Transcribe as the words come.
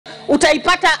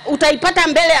utaipata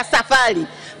mbele ya safari.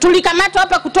 Tulikamatwa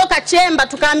hapa kutoka chemba,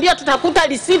 tukaambia tutakuta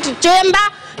risiti chemba.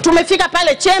 Tumefika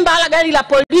pale chemba, wala gari la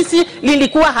polisi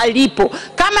lilikuwa halipo.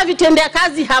 Kama vitendea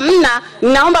kazi hamna,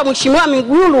 ninaomba Mheshimiwa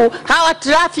Mwigulu hawa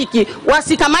trafiki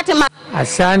wasikamate.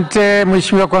 Asante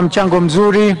Mheshimiwa kwa mchango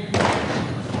mzuri.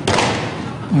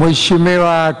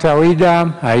 Mheshimiwa Tawida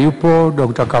hayupo,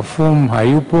 Dr. Kafum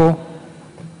hayupo.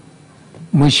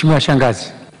 Mheshimiwa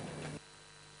Shangazi.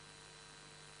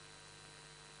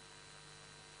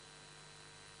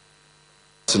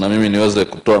 Na mimi niweze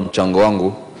kutoa mchango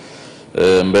wangu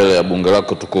mbele ya bunge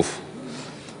lako tukufu.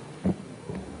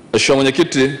 Mheshimiwa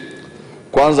Mwenyekiti,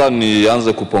 kwanza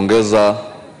nianze kupongeza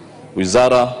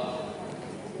wizara,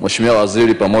 Mheshimiwa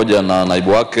Waziri pamoja na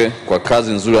naibu wake kwa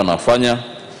kazi nzuri wanafanya.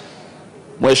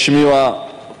 Mheshimiwa,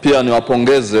 pia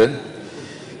niwapongeze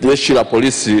jeshi la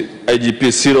polisi,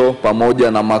 IGP Siro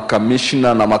pamoja na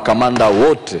makamishna na makamanda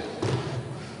wote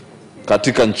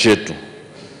katika nchi yetu.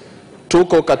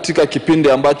 Tuko katika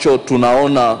kipindi ambacho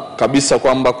tunaona kabisa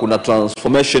kwamba kuna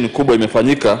transformation kubwa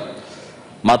imefanyika.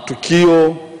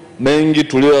 Matukio mengi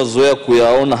tuliyozoea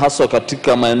kuyaona hasa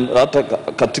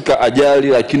katika ajali,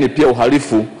 lakini pia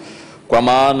uhalifu kwa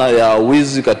maana ya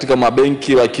wizi katika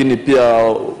mabenki, lakini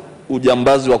pia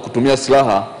ujambazi wa kutumia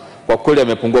silaha, kwa kweli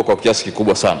yamepungua kwa kiasi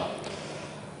kikubwa sana.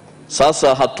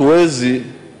 Sasa hatuwezi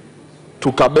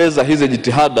tukabeza hizi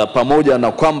jitihada, pamoja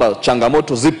na kwamba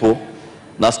changamoto zipo,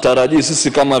 na sitarajii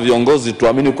sisi kama viongozi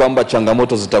tuamini kwamba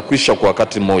changamoto zitakwisha kwa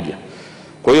wakati mmoja.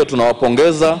 Kwa hiyo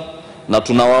tunawapongeza na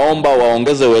tunawaomba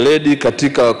waongeze weledi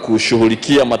katika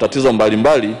kushughulikia matatizo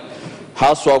mbalimbali,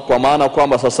 haswa kwa maana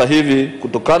kwamba sasa hivi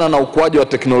kutokana na ukuaji wa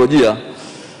teknolojia,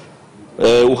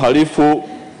 uhalifu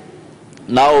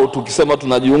nao tukisema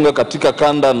tunajiunga katika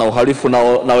kanda, na uhalifu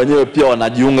na wenyewe pia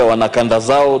wanajiunga, wana kanda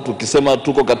zao. Tukisema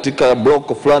tuko katika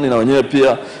block fulani, na wenyewe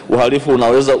pia uhalifu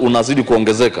unazidi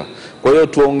kuongezeka. Kwa hiyo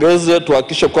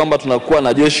tuhakikishe kwamba tunakuwa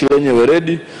na jeshi lenye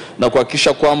weledi na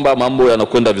kuhakikisha kwamba mambo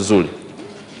yanakwenda vizuri.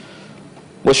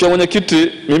 Mheshimiwa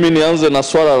Mwenyekiti, mimi nianze na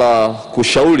swala la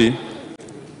kushauri,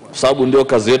 kwa sababu ndio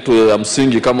kazi yetu ya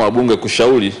msingi kama wabunge,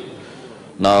 kushauri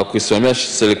na kuisimamia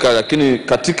serikali. Lakini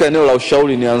katika eneo la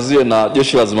ushauri nianzie na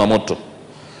jeshi la zimamoto.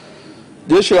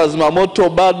 Jeshi la zimamoto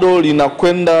bado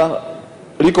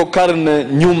liko karne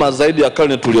nyuma zaidi ya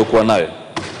karne tuliyokuwa nayo.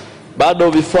 Bado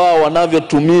vifaa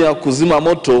wanavyotumia kuzima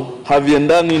moto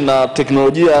haviendani na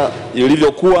teknolojia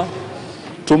ilivyokuwa.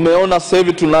 Tumeona sasa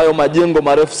hivi tunayo majengo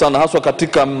marefu sana, haswa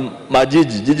katika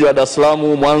jiji la Dar es Salaam,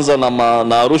 Mwanza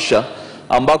na Arusha,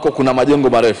 ambako kuna majengo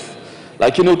marefu.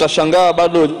 Lakini utashangaa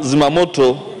bado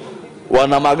zimamoto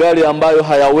wana magari ambayo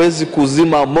hayawezi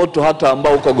kuzima moto hata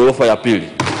ambao uko ghorofa ya pili.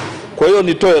 Kwa hiyo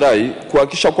nitoe rai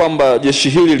kuhakikisha kwamba jeshi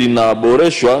hili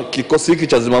linaboreshwa, kikosi hiki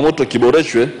cha zimamoto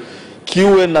kiboreshwe,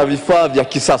 kiwe na vifaa vya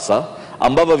kisasa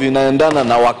ambavyo vinaendana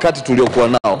na wakati tuliokuwa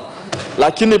nao.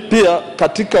 Lakini pia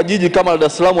katika jiji kama Dar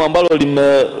es Salaam ambalo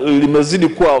limezidi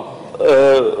kuwa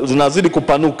zinazidi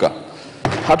kupanuka,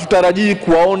 hatutarajii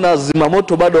kuwaona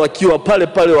zimamoto bado wakiwa pale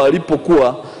pale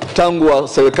walipokuwa tangu wa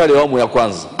serikali ya awamu ya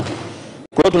kwanza.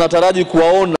 Kwa hiyo tunataraji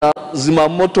kuwaona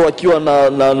zimamoto wakiwa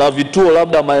na vituo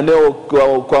labda maeneo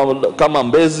kama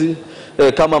Mbezi,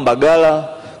 kama Mbagala,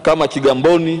 kama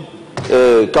Kigamboni,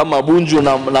 kama Bunju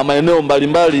na maeneo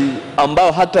mbalimbali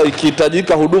ambao hata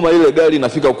ikihitajika huduma ile gari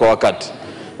inafika kwa wakati.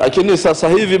 Lakini sasa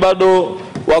hivi bado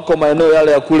wako maeneo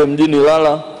yale ya kule mjini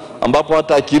Ilala, ambapo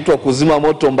hata akiitwa kuzima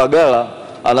moto Mbagala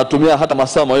anatumia hata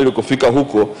masaa mawili kufika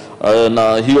huko,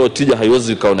 na hiyo tija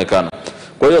haiwezi kaonekana.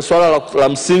 Kwa hiyo swala la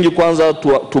msingi kwanza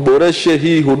tuboreshe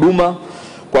hii huduma,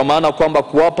 kwa maana kwamba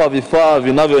kuwapa vifaa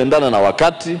vinavyoendana na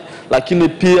wakati, lakini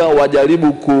pia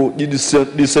wajaribu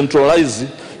kudecentralize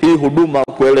hii huduma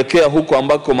kuelekea huko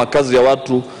ambako makazi ya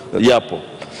watu yapo.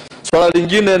 Swala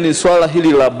lingine ni swala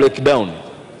hili la breakdown.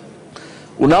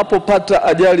 Unapopata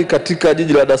ajali katika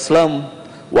jiji la Dar es Salaam,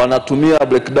 wanatumia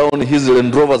breakdown hizi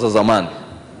Land Rover za zamani.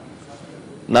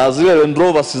 Na zile Land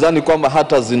Rover sidhani kwamba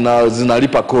hata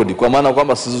zinalipa kodi, kwa maana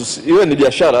kwamba iwe ni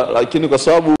biashara, lakini kwa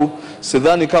sababu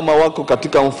sidhani kama wako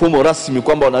katika mfumo rasmi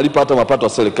kwamba wanalipa hata mapato ya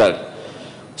serikali.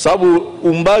 Sababu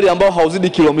umbali ambao hauzidi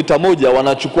kilomita 1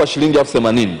 wanachukua shilingi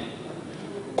 80,000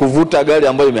 kuvuta gari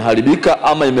ambayo imeharibika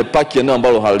ama imepaki eneo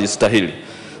ambalo halistahili.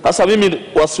 Sasa mimi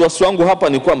wasiwasi wangu hapa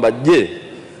ni kwamba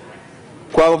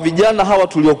kwa vijana hawa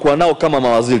tuliokuwa nao kama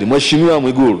mawaziri, Mheshimiwa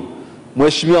Mwigulu,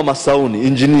 Mheshimiwa Masauni,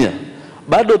 engineer,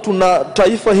 bado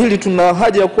taifa hili tuna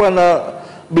haja ya kuwa na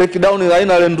breakdown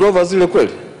aina Land Rover zile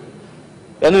kweli?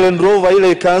 Yaani Land Rover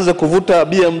ile ikaanza kuvuta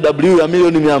BMW ya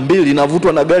milioni 200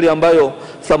 inavutwa na gari ambayo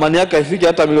thamani yake haifiki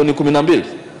hata milioni 12.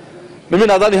 Mimi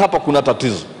nadhani hapa kuna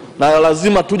tatizo. na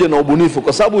lazima tuje na ubunifu,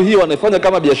 kwa sababu hii wanaifanya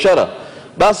kama biashara.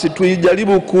 Basi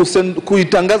tuijaribu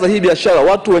kuitangaza hii biashara,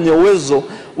 watu wenye uwezo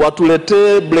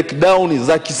watuletee breakdown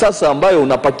za kisasa ambayo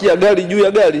unapakia gari juu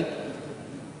ya gari.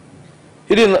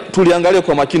 Hili tuliangalia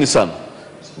kwa makini sana.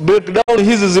 Breakdown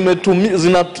hizi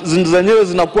zenyewe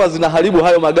zinakuwa zinaharibu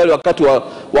hayo magari wakati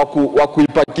wa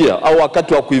kuipakia au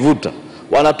wakati wa kuivuta.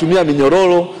 Wanatumia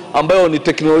minyororo ambayo ni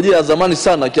teknolojia ya zamani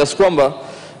sana, kiasi kwamba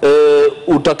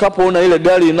utakapoona ile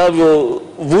gari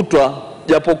inavyovutwa,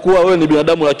 japokuwa wewe ni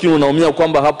binadamu, lakini unaumia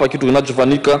kwamba hapa kitu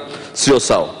kinachofanyika sio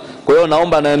sawa. Kwa hiyo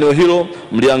naomba na eneo hilo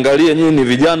mliangalie, nyinyi ni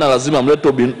vijana, lazima mlete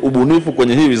ubunifu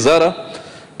kwenye hii wizara.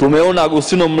 Tumeona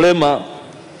Agustino Mrema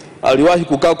aliwahi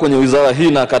kukaa kwenye wizara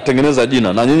hii na akatengeneza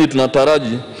jina, na nyinyi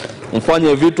tunataraji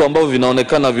mfanye vitu ambavyo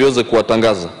vinaonekana viweze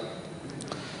kuwatangaza.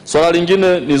 Swala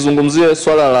lingine nizungumzie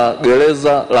swala la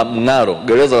gereza la Mngaro,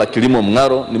 gereza la kilimo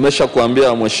Mngaro. Nimesha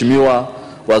kuambia Mheshimiwa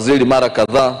Waziri mara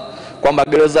kadhaa kwamba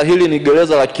gereza hili ni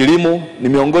gereza la kilimo, ni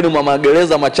miongoni mwa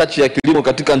magereza machache ya kilimo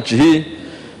katika nchi hii,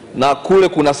 na kule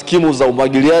kuna skimu za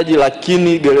umwagiliaji,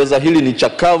 lakini gereza hili ni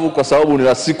chakavu kwa sababu ni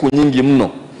la siku nyingi mno.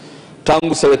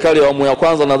 Tangu serikali ya awamu ya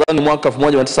kwanza, nadhani mwaka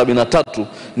 1973,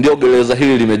 ndio gereza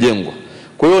hili limejengwa.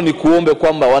 Kwa hiyo ni kuombe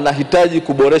kwamba wanahitaji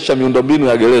kuboresha miundombinu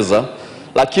ya gereza,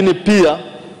 lakini pia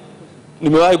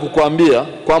nimewahi kukuambia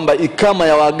kwamba ikama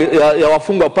ya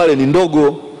wafungwa pale ni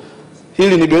ndogo.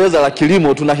 Hili ni gereza la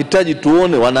kilimo, tunahitaji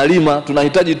tuone wanalima,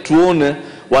 tunahitaji tuone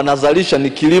wanazalisha, ni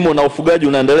kilimo na ufugaji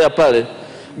unaendelea pale.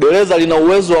 Gereza lina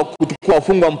uwezo wa kuchukua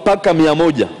wafungwa mpaka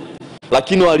 100,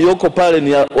 lakini walioko pale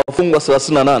ni wafungwa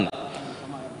 38.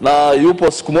 Na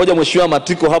yupo siku moja Mheshimiwa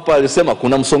Matiko hapa alisema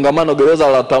kuna msongamano gereza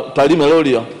la Tarime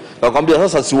Loria. Akamwambia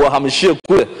sasa siwahamishie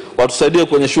kule, watusaidie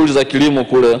kwenye shughuli za kilimo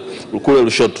kule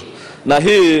Lushoto. Na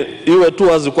hii iwe tu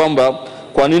wazi kwamba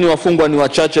kwa nini wafungwa ni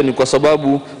wachache, ni kwa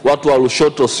sababu watu wa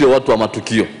Lushoto sio watu wa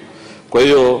matukio. Kwa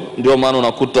hiyo ndio maana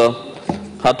unakuta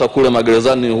hata kule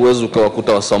magerezani huwezi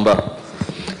ukawakuta Wasambaa.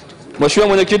 Mheshimiwa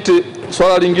Mwenyekiti,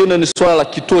 swala lingine ni swala la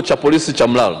kituo cha polisi cha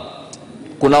Mlalo.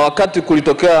 Kuna wakati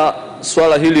kulitokea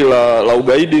swala hili la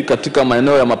ugaidi katika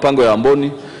maeneo ya Mapango ya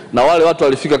Amboni, na wale watu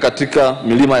walifika katika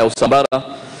milima ya Usambara.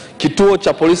 Kituo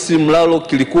cha polisi Mlalo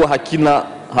kilikuwa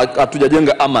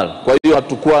hatujajenga amal, kwa hiyo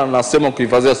hatukuwa nasema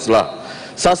kuhifadhia silaha.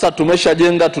 Sasa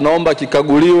tumeshajenga, tunaomba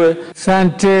kikaguliwe.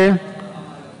 Asante.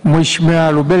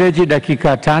 Mheshimiwa Lubeleji,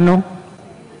 dakika 5.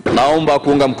 Naomba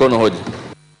kuunga mkono hoja.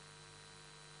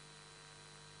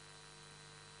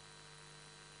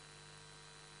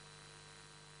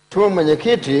 Mheshimiwa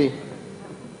Mwenyekiti,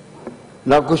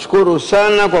 nakushukuru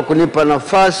sana kwa kunipa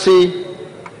nafasi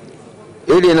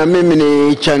ili na mimi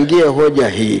nichangie hoja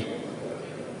hii.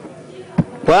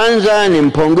 Kwanza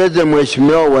nimpongeze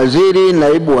Mheshimiwa Waziri,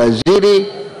 Naibu Waziri,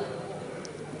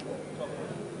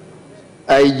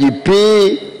 IGP,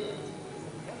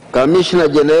 Kamishna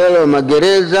Jenerali wa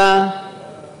Magereza,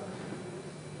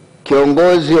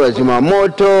 kiongozi wa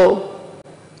zimamoto,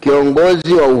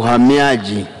 kiongozi wa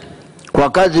uhamiaji kwa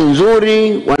kazi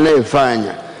nzuri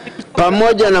wanayofanya,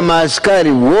 pamoja na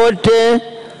maaskari wote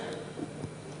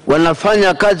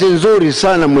wanafanya kazi nzuri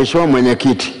sana. Mheshimiwa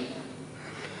Mwenyekiti,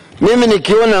 mimi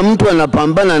nikiona mtu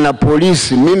anapambana na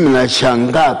polisi mimi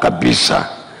nashangaa kabisa.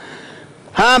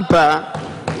 Hapa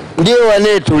ndio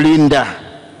wanetulinda,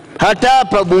 hata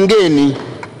hapa bungeni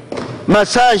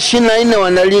masaa 24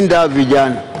 wanalinda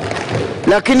vijana,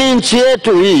 lakini nchi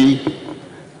yetu hii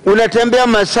unatembea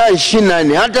masaa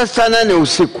 24, hata saa 8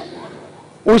 usiku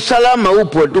usalama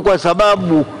upo tu kwa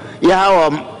sababu ya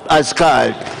hawa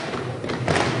askari.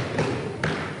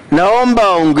 Naomba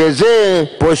waongezee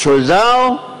posho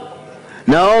zao,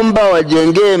 naomba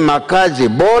wajengee makazi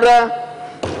bora.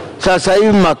 Sasa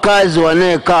hivi makazi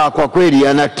wanayekaa kwa kweli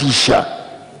yanatisha.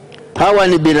 Hawa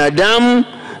ni binadamu,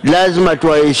 lazima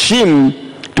tuwaheshimu,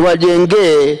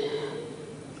 tuwajengee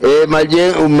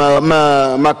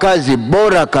makazi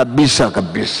bora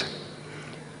kabisa.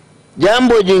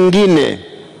 Jambo jingine,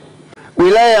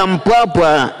 wilaya ya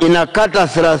Mpwapwa ina kata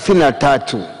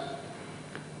 33,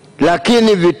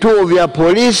 lakini vituo vya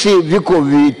polisi viko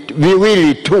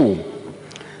viwili tu,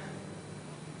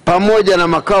 pamoja na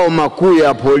makao makuu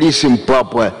ya polisi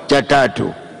Mpwapwa cha 3,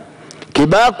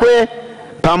 Kibakwe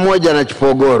pamoja na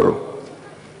Chipogoro.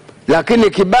 Lakini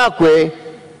Kibakwe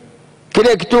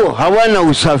kile kituo hawana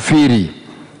usafiri.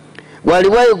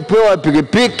 Waliwahi kupewa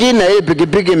pikipiki na ile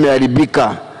pikipiki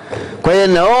imeharibika. Kwa hiyo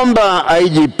naomba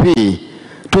IGP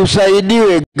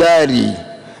tusaidiwe gari.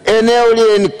 Eneo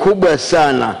lile ni kubwa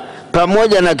sana,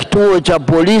 pamoja na kituo cha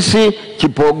polisi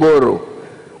Chipogoro.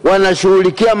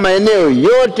 Wanashughulikia maeneo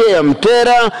yote ya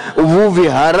Mtera, uvuvi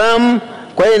haramu.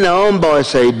 Kwa hiyo naomba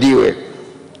wasaidiwe.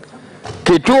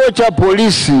 kituo cha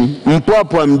polisi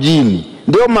Mpwapwa mjini,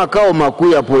 ndio makao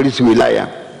makuu ya polisi wilaya.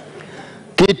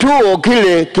 Kituo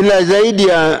kile kina zaidi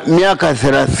ya miaka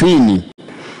 30,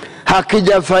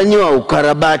 hakijafanyiwa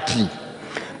ukarabati,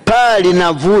 paa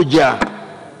linavuja.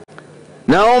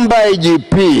 Naomba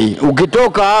IGP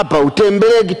ukitoka hapa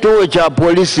utembelee kituo cha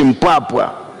polisi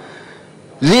Mpwapwa.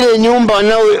 Zile nyumba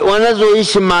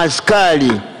wanazoishi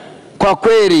maaskari kwa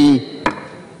kweli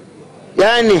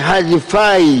yani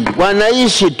hazifai,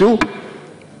 wanaishi tu.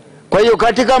 Kwa hiyo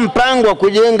katika mpango wa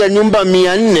kujenga nyumba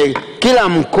 400 kila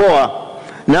mkoa,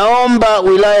 naomba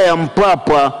wilaya ya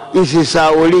Mpwapwa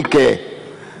isisaulike,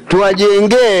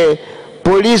 tuwajengee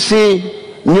polisi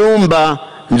nyumba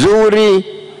nzuri,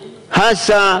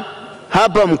 hasa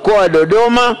hapa mkoa wa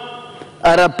Dodoma.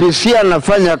 RPC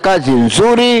anafanya kazi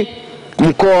nzuri,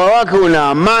 mkoa wake una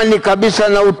amani kabisa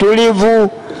na utulivu.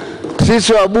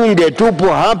 Sisi wabunge tupo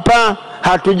hapa,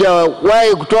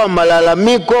 hatujawahi kutoa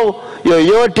malalamiko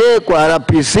yoyote kwa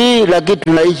RPC, lakini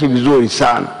tunaishi vizuri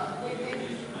sana.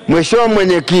 Mheshimiwa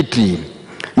Mwenyekiti,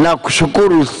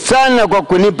 nakushukuru sana kwa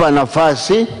kunipa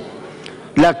nafasi,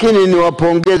 lakini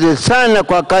niwapongeze sana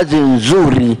kwa kazi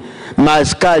nzuri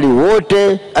maaskari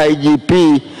wote, IGP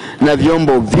na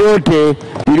vyombo vyote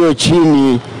vilivyo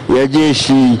chini ya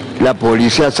jeshi la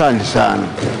polisi. Asante sana.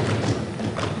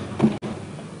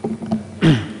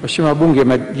 Mheshimiwa Bunge,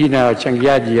 majina ya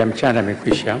wachangiaji ya mchana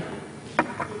yamekwisha.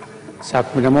 Saa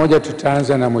 11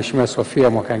 tutaanza na Mheshimiwa Sofia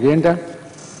Mwakagenda,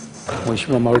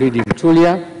 Mheshimiwa Maulidi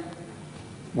Mtulia,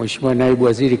 Mheshimiwa Naibu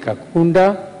Waziri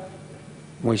Kakunda,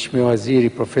 Mheshimiwa Waziri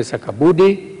Profesa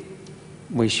Kabudi,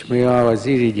 Mheshimiwa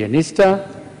Waziri Jenista,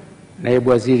 Naibu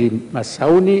Waziri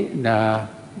Masauni na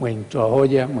mwenye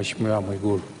hoja Mheshimiwa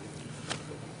Mwigulu.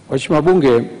 Mheshimiwa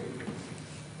Bunge,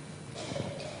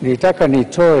 nitaka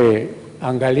nitoe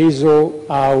angalizo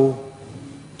au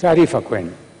taarifa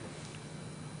kwenu.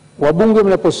 Wabunge,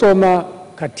 mnaposoma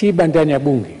katiba ndani ya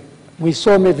bunge,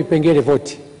 muisome vipengele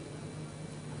vyote,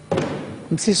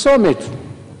 msisome tu.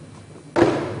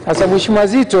 Sasa Mheshimiwa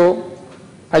Zito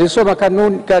alisoma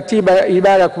kanuni katiba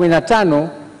ibara 15,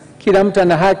 kila mtu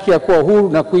ana haki ya kuwa huru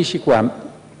na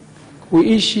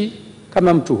kuishi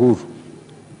kama mtu huru.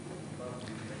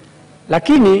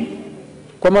 Lakini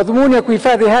kwa madhumuni ya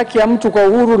kuhifadhi haki ya mtu kwa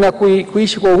uhuru na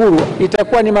kuishi kwa uhuru,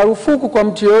 itakuwa ni marufuku kwa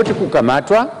mtu yeyote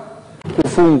kukamatwa,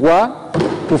 kufungwa,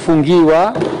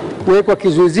 kufungiwa, kuwekwa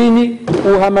kizuizini,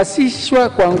 kuhamasishwa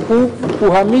kwa nguvu,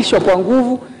 kuhamishwa kwa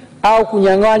nguvu au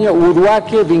kunyang'anywa uhuru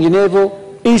wake vinginevyo,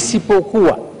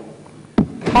 isipokuwa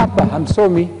hapa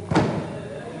hamsomi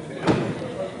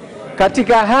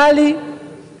katika hali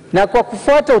na kwa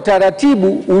kufuata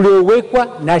utaratibu uliowekwa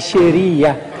na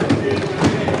sheria.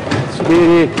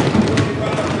 Subiri.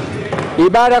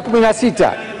 Ibara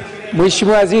 16.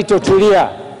 Mheshimiwa Zito, tulia.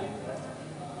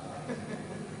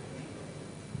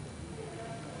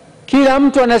 Kila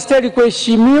mtu anastahili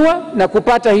kuheshimiwa na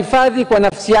kupata hifadhi kwa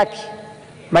nafsi yake,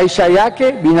 maisha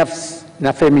yake binafsi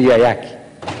na familia yake.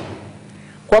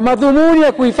 Kwa madhumuni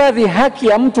ya kuhifadhi haki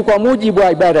ya mtu kwa mujibu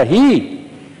wa ibara hii,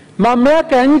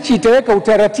 mamlaka ya nchi itaweka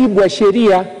utaratibu wa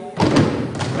sheria.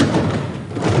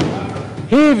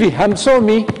 Hivi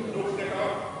hamsomi?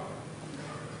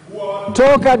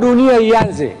 Toka dunia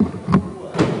ianze,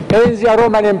 enzi ya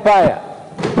Roman Empire,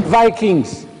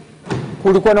 Vikings,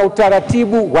 kulikuwa na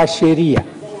utaratibu wa sheria.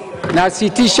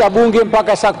 Nasitisha bunge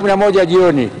mpaka saa 11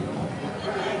 jioni.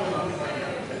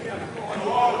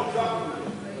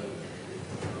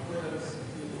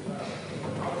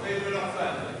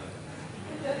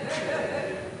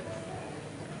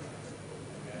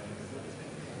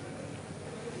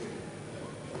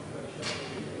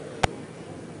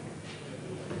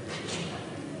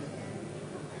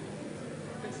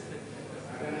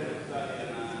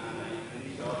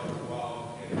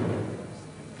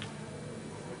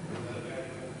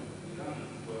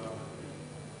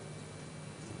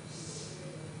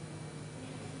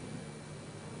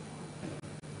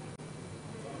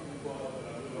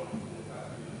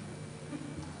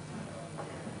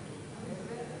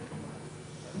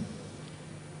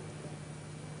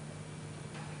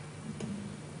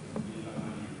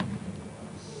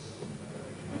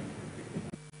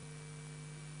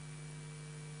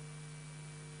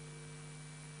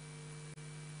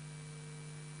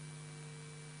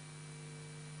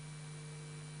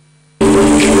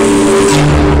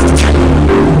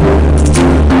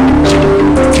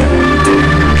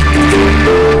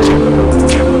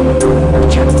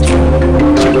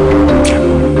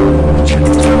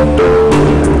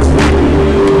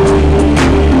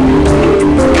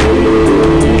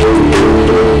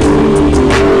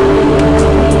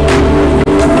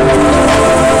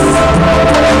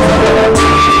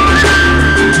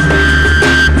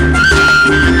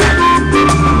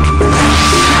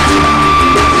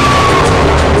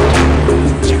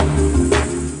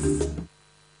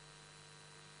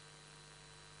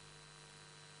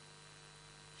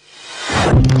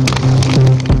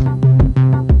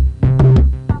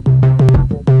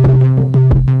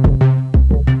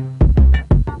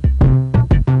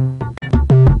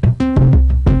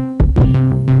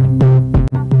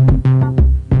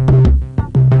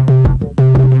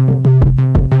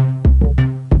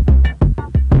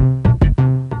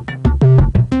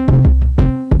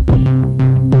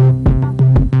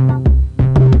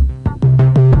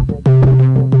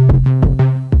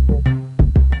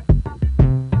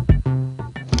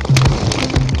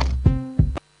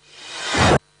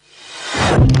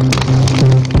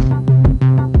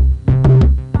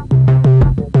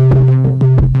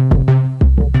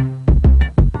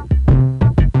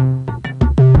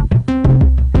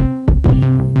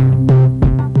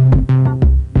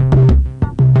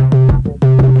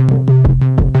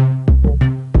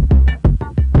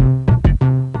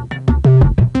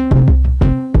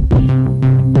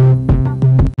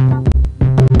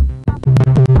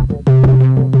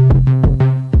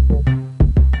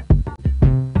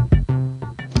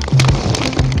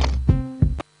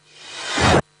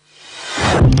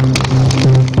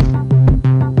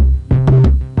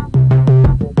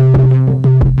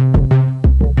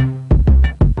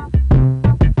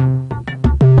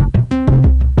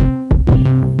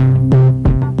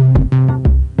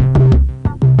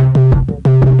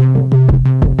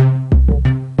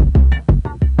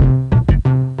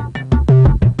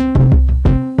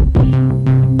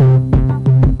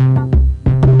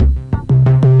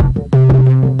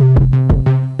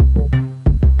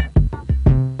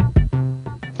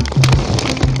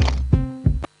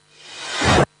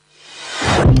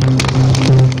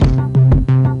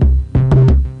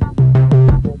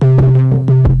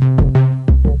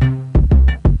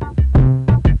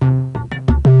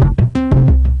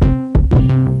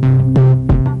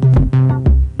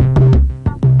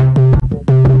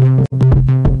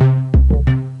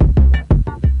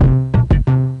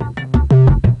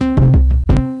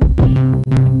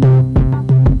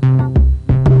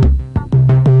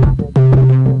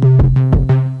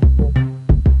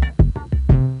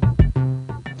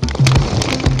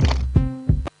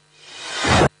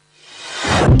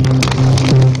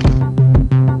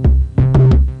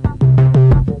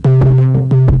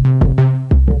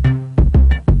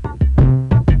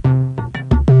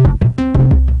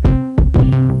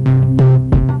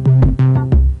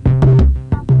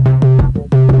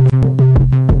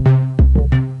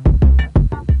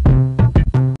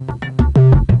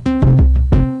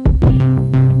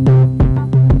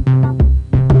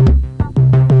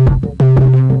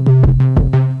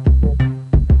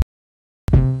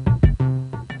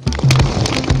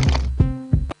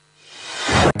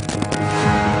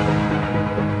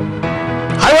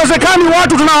 Haiwezekani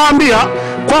watu tunawaambia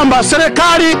kwamba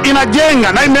serikali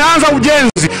inajenga na imeanza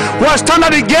ujenzi wa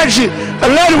standard gauge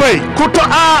railway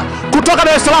kutoka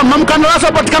Dar es Salaam na mkandarasi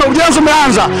upatikana, ujenzi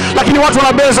umeanza, lakini watu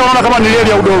wanabeza, wanaona kama ni reli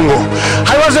ya udongo.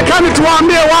 Haiwezekani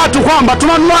tuwaambie watu kwamba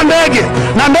tunanunua ndege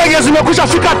na ndege zimekwisha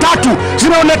fika 3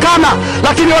 zimeonekana,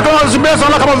 lakini watu wanazibeza,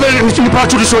 wanaona kama vile ni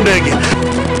parachuti sio ndege.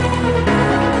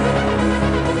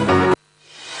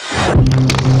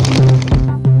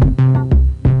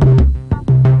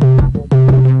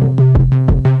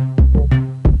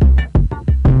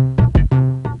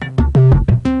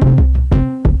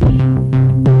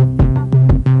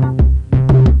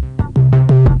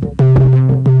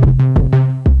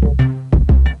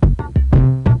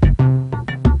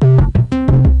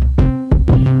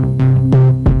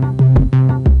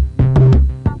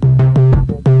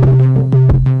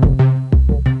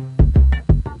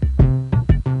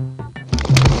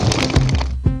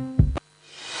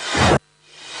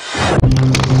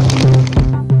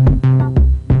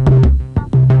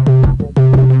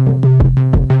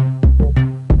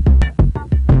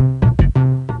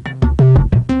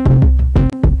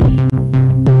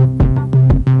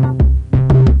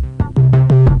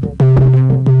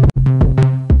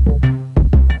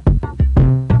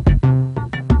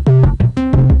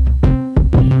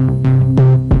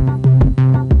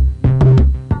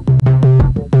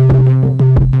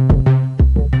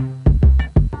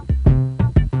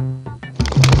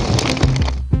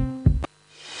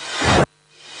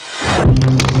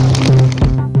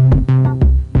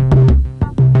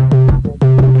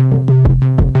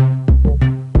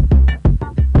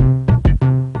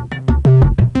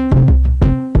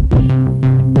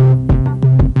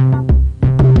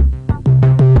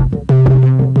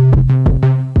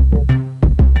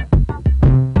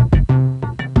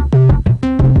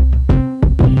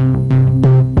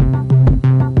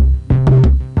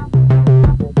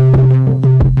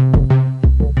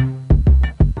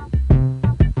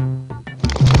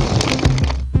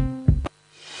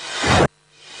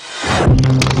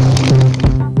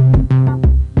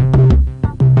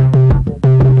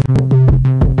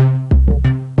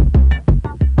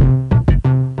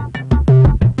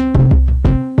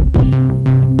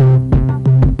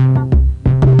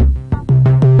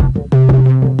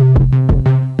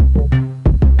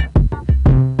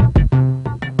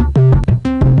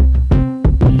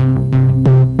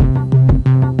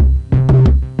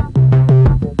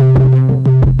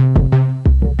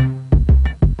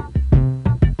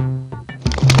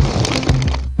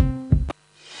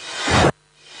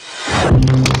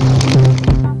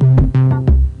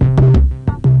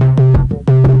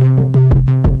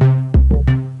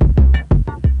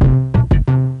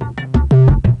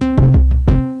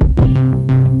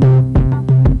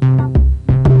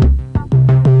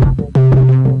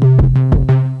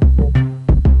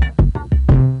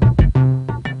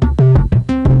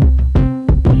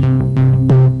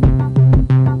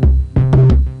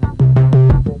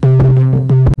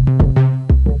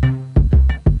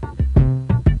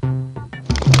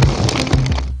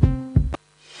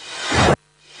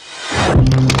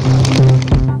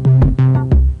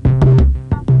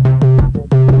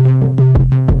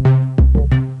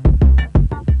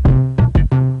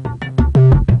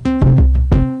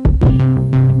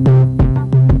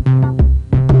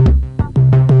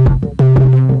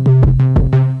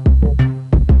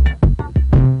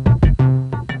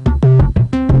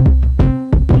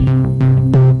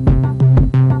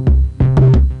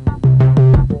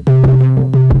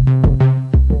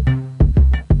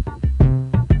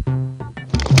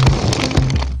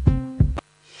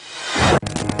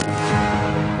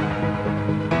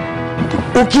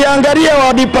 Ukiangalia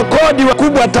walipa kodi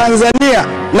wakubwa Tanzania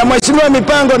na mheshimiwa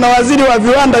mipango na waziri wa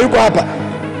viwanda yuko hapa,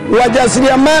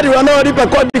 wajasiriamali wanaolipa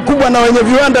kodi kubwa na wenye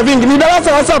viwanda vingi ni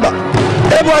darasa la 7.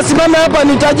 Hebu asimame hapa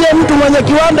nitajie mtu mwenye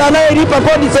kiwanda anayelipa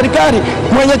kodi serikali,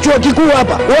 mwenye chuo kikuu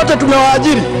hapa. Wote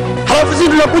tumewaajiri. Halafu sisi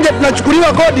tunakuja tunachukuliwa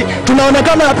kodi,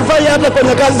 tunaonekana hatufai hata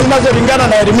kwenye kazi zinazolingana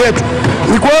na elimu yetu.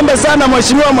 Nikuombe sana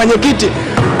mheshimiwa mwenyekiti,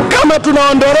 kama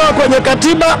tunaondolewa kwenye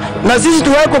katiba na sisi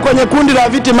tuwekwe kwenye kundi la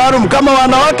viti maalum kama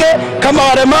wanawake, kama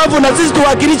walemavu, na sisi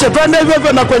tuwakilishe, twende hivyo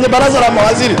hivyo na kwenye baraza la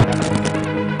mawaziri.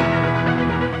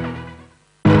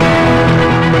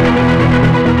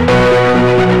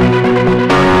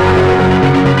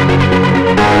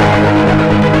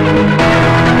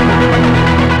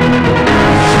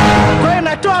 Kwa hiyo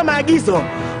natoa maagizo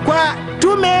kwa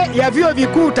Tume ya Vyuo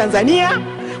Vikuu Tanzania,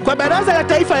 kwa Baraza la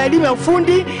Taifa la Elimu ya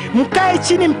Ufundi, mkae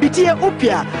chini mpitie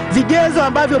upya vigezo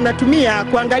ambavyo mnatumia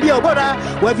kuangalia ubora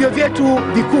wa vyuo vyetu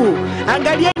vikuu.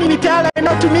 Angalieni mitaala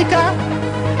inayotumika,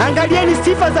 Angalieni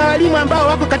sifa za walimu ambao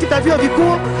wako katika vyuo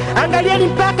vikuu. Angalieni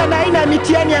mpaka na aina ya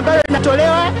mitihani ambayo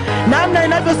inatolewa, namna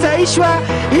inavyosahihishwa,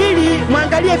 ili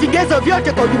muangalie vigezo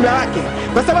vyote kwa ujumla wake,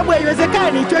 kwa sababu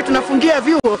haiwezekani tuwe tunafungia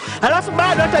vyuo alafu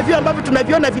bado hata vyuo ambavyo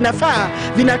tunaviona vinafaa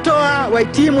vinatoa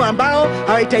wahitimu ambao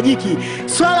hawahitajiki.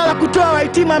 Swala la kutoa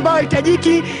wahitimu ambao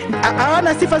hawahitajiki,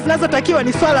 hawana sifa zinazotakiwa,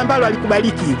 ni swala ambalo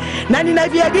halikubaliki, na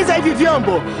ninaviagiza hivi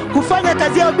vyombo kufanya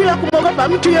kazi yao bila kumwogopa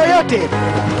mtu yoyote.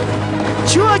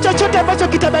 Chuo chochote ambacho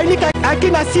kitabainika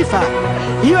hakina sifa,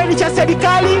 iwe ni cha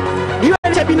serikali, iwe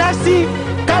ni cha binafsi,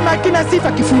 kama hakina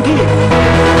sifa kifungie.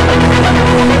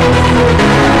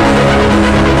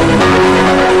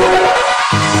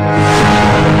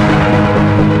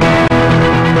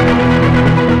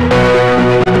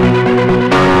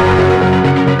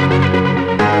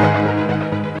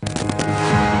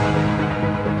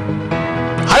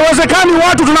 Haiwezekani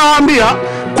watu tunawaambia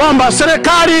kwamba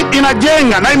serikali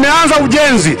inajenga na imeanza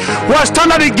ujenzi wa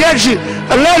standard gauge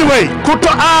railway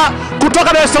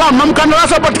kutoka Dar es Salaam na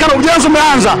mkandarasi upatikana, ujenzi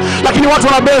umeanza, lakini watu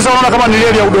wanabeza, wanaona kama ni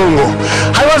reli ya udongo.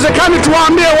 Haiwezekani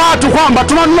tuwaambie watu kwamba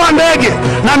tunanunua ndege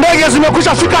na ndege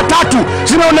zimekwisha fika 3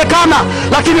 zimeonekana,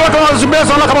 lakini watu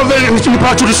wanazibeza, wanaona kama ni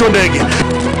parachute sio ndege.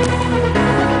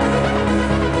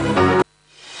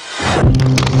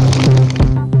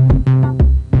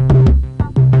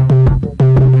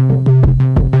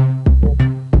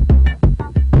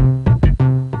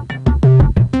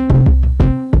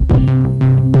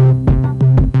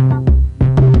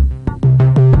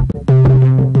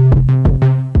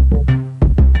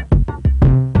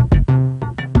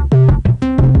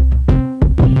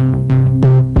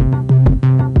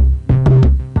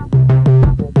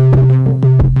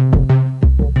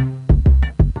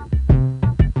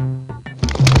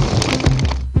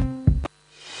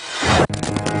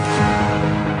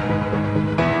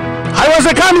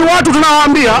 Haiwezekani watu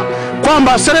tunawaambia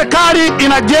kwamba serikali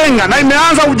inajenga na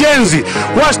imeanza ujenzi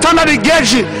wa standard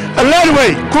gauge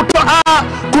railway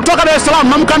kutoka Dar es Salaam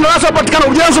na mkandarasi upatikana,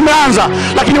 ujenzi umeanza,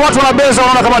 lakini watu wanabeza,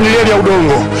 wanaona kama ni reli ya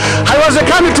udongo.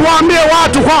 Haiwezekani tuwaambie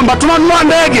watu kwamba tunanunua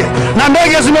ndege na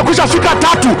ndege zimekwisha fika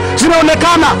 3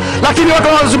 zimeonekana, lakini watu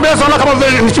wanazibeza, wanaona kama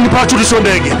ni parachute sio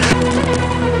ndege.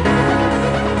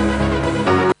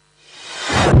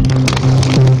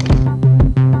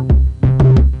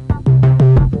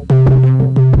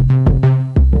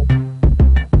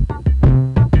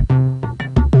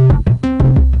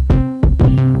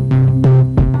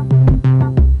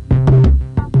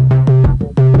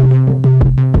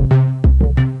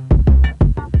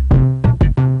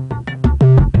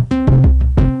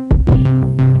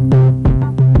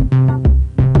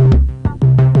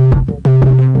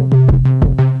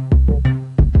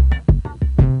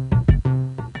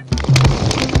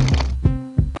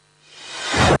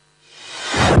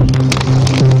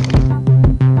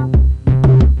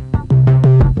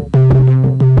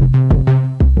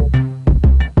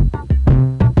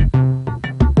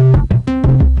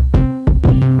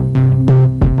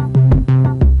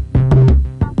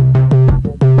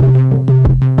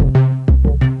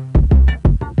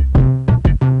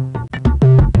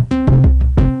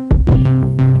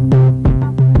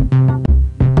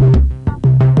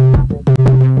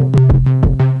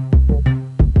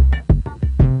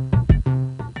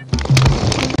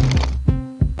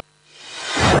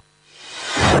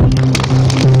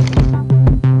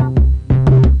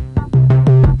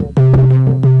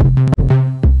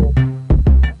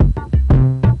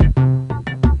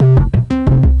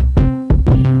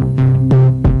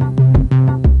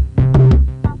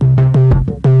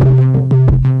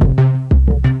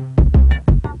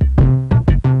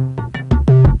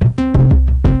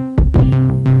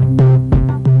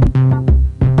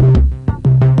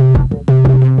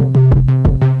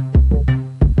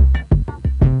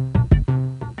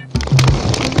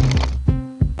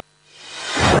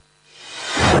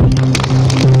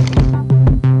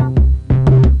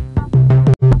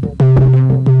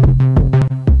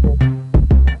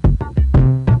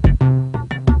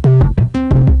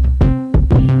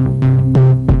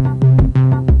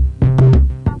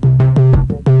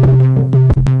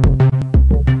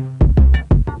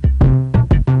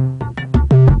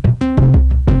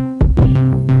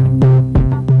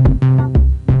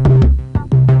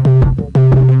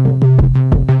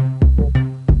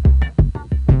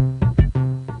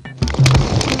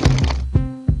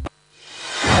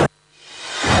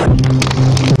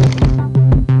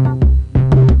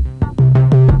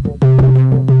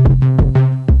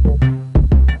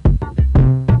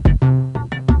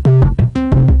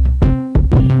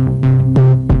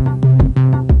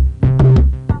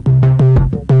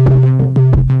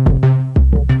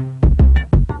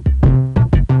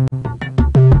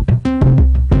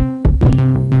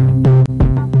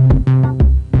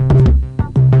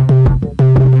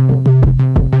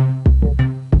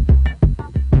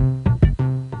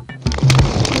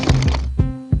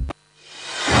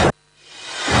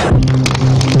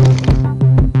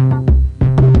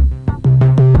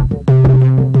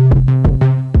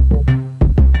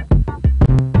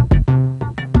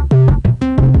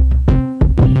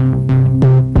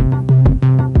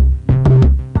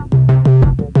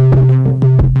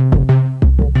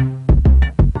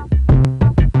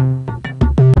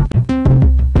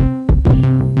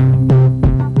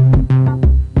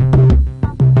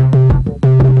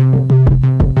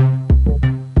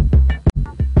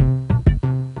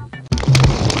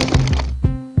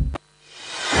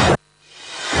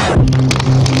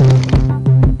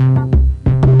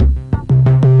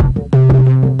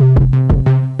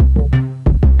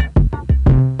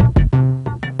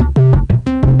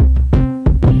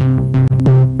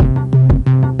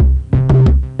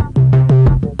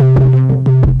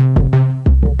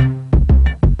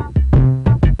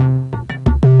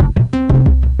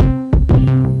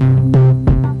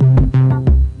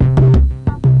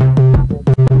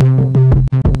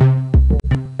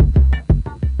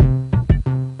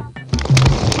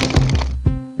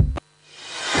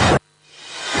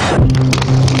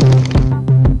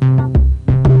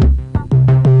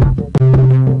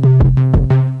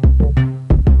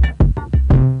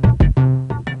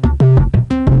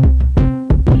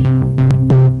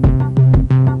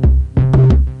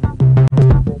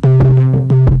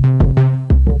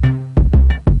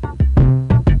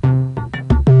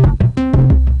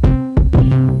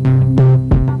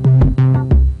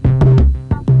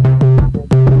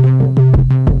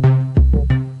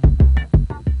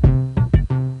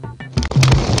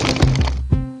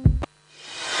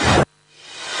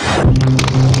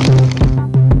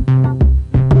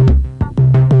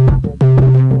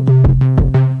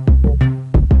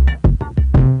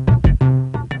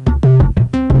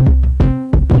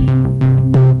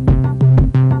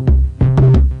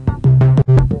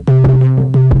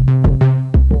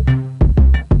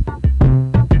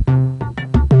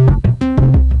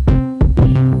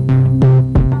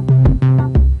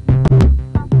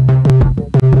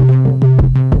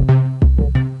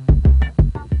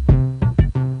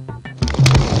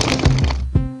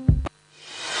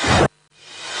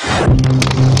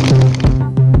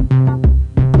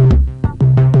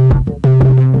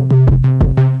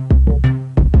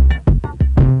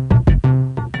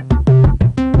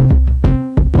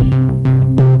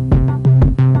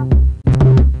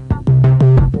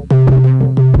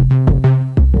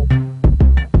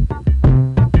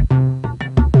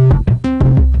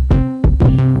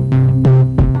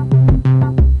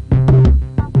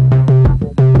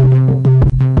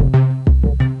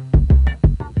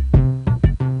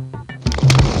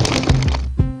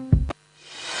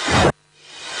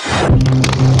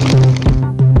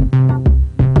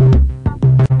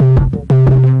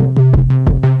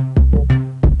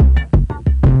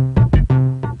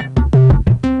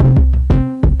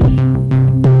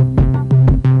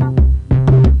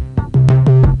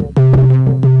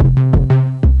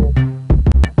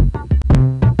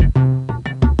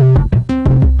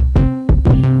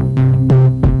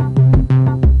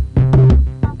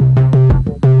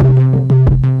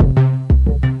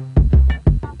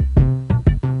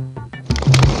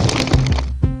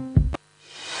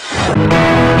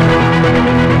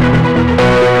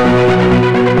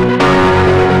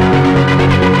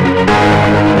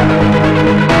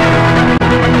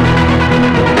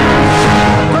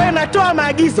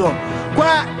 maagizo kwa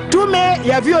Tume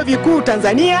ya Vyuo Vikuu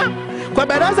Tanzania, kwa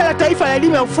Baraza la Taifa la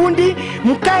Elimu ya Ufundi,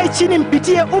 mkae chini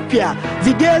mpitie upya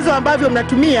vigezo ambavyo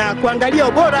mnatumia kuangalia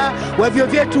ubora wa vyuo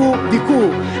vyetu vikuu.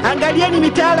 Angalieni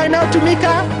mitaala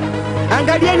inayotumika,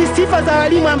 angalieni sifa za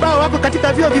walimu ambao wako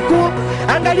katika vyuo vikuu,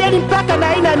 angalieni mpaka na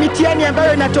aina ya mitihani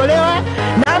ambayo inatolewa,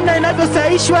 namna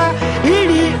inavyosahihishwa,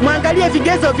 ili muangalie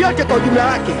vigezo vyote kwa ujumla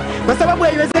wake, kwa sababu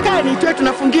haiwezekani tuwe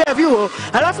tunafungia vyuo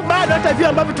alafu bado hata vyuo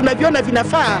ambavyo tunaviona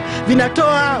vinafaa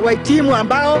vinatoa wahitimu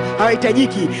ambao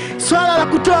hawahitajiki. Swala la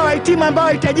kutoa wahitimu ambao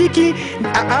hawahitajiki,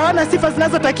 hawana sifa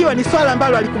zinazotakiwa, ni swala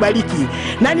ambalo halikubaliki,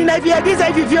 na ninaviagiza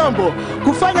hivi vyombo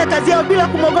kufanya kazi yao bila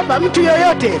kumwogopa mtu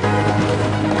yoyote.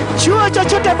 Chuo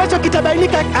chochote ambacho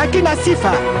kitabainika hakina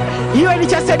sifa, iwe ni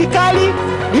cha serikali,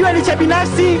 iwe ni cha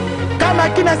binafsi, kama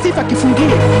hakina sifa kifungie.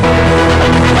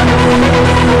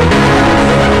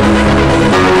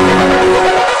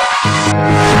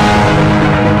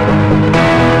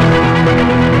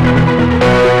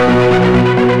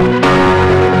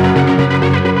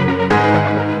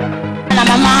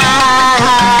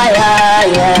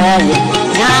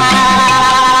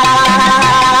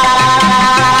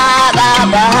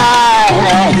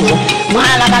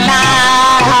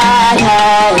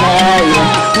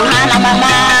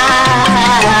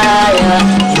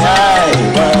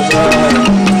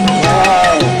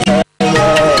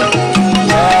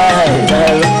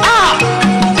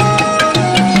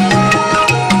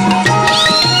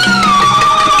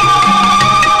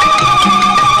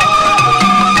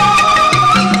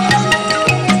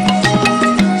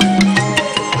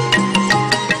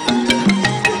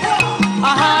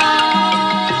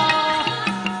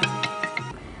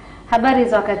 Habari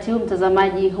za wakati huu,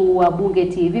 mtazamaji huu wa Bunge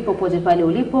TV popote pale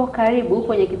ulipo, karibu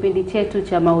kwenye kipindi chetu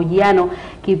cha mahojiano,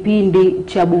 kipindi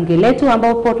cha bunge letu,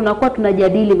 ambapo tunakuwa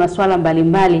tunajadili masuala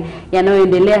mbalimbali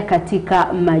yanayoendelea katika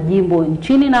majimbo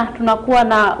nchini, na tunakuwa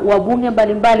na wabunge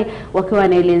mbalimbali wakiwa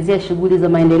wanaelezea shughuli za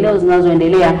maendeleo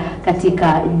zinazoendelea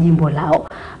katika jimbo lao.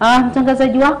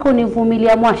 Mtangazaji wako ni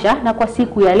Vumilia Mwasha, na kwa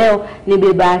siku ya leo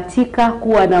nimebahatika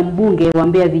kuwa na mbunge wa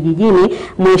Mbeya Vijijini,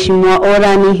 Mheshimiwa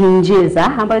Orani Hinjeza,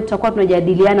 ambaye tutakuwa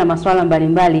tunajadiliana masuala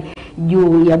mbalimbali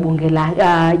juu ya bunge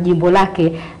la jimbo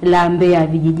lake la Mbeya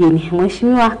Vijijini.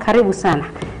 Mheshimiwa, karibu sana.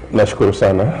 Nashukuru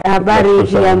sana. Habari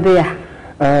ya Mbeya?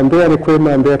 Mbeya ni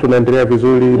kwema, Mbeya tunaendelea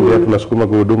vizuri, Mbeya tunasukuma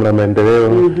gurudumu la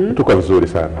maendeleo, tuko vizuri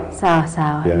sana. Sawa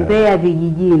sawa. Mbeya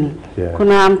Vijijini.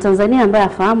 Kuna Mtanzania ambaye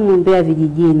afahamu Mbeya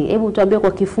Vijijini. Hebu tuambie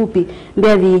kwa kifupi,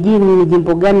 Mbeya Vijijini ni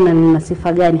jimbo gani na lina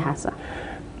sifa gani hasa?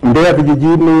 Mbeya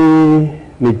Vijijini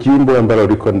ni jimbo ambalo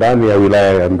liko ndani ya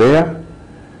wilaya ya Mbeya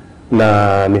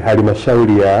na ni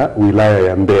halmashauri ya wilaya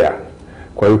ya Mbeya.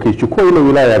 Kwa hiyo ukichukua ile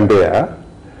wilaya ya Mbeya,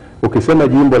 ukisema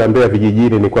jimbo la Mbeya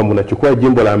Vijijini, ni kwamba unachukua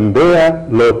jimbo la Mbeya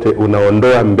lote,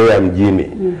 unaondoa Mbeya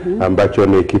mjini ambacho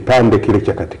ni kipande kile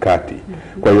cha katikati.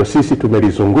 Kwa hiyo sisi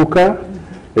tumelizunguka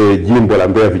jimbo la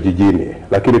Mbeya Vijijini,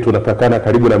 lakini tunapakana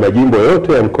karibu na majimbo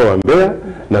yote ya mkoa wa Mbeya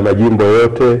na majimbo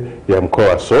yote ya mkoa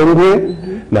wa Songwe,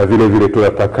 na vile vile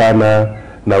tunapakana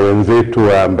na wenzetu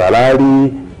wa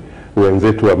Mbalali,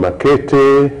 wenzetu wa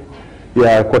Makete.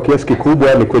 Kwa kiasi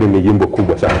kikubwa ni kweli ni jimbo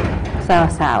kubwa sana. Sawa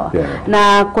sawa.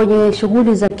 Na kwenye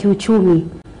shughuli za kiuchumi,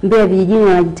 Mbeya Vijijini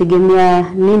wanajitegemea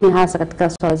nini hasa katika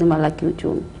swala zima la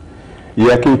kiuchumi?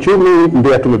 Ya kiuchumi,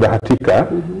 Mbeya tumebahatika,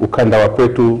 ukanda wa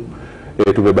kwetu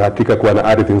tumebahatika kuwa na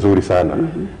ardhi nzuri sana.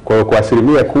 Kwa hiyo kwa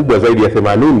asilimia kubwa zaidi ya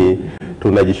 80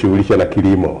 tunajishughulisha na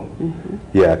kilimo.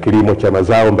 Kilimo cha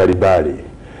mazao mbalimbali.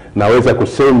 Naweza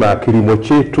kusema kilimo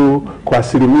chetu kwa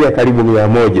asilimia karibu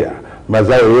 100,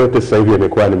 mazao yote sasa hivi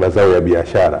yamekuwa ni mazao ya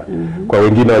biashara. Kwa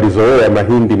wengine walizoea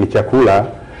mahindi ni chakula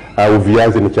au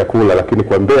viazi ni chakula, lakini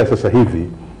kwa Mbeya sasa hivi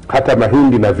hata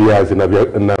mahindi na viazi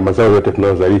na mazao yote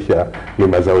tunayozalisha ni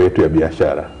mazao yetu ya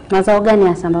biashara. Mazao gani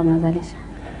hasa ambayo mnazalisha?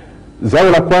 Zao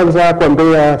la kwanza kwa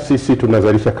Mbeya, sisi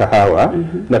tunazalisha kahawa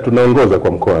na tunaongoza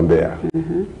kwa mkoa wa Mbeya.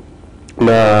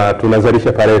 Na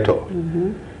tunazalisha pareto.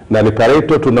 Na ni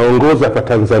pareto tunaongoza kwa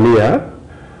Tanzania,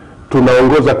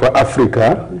 tunaongoza kwa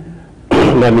Afrika,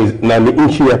 na ni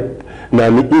nchi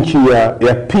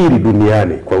ya pili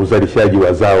duniani kwa uzalishaji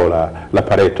wa zao la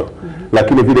pareto.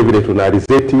 Lakini vile vile tuna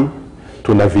alizeti,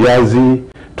 tuna viazi,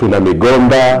 tuna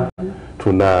migomba,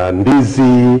 tuna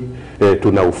ndizi,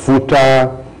 tuna ufuta.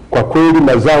 Kwa kweli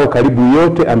mazao karibu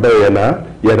yote ambayo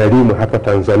yanalimwa hapa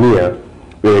Tanzania,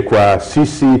 kwa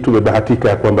sisi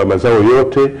tumebahatika kwamba mazao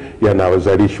yote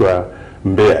yanazalishwa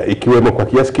Mbeya, ikiwemo kwa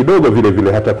kiasi kidogo vile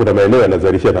vile hata kuna maeneo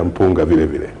yanazalisha na mpunga vile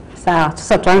vile. Sawa,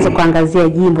 sasa tuanze kuangazia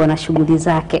jimbo na shughuli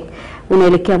zake.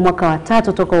 Unaelekea mwaka wa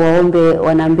 3 toka waombe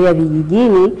wana Mbeya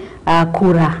Vijijini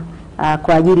kura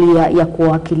kwa ajili ya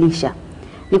kuwakilisha.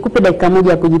 Nikupe dakika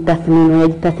moja ya kujitathmini.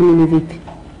 Unajitathmini vipi?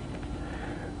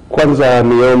 Kwanza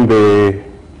niombe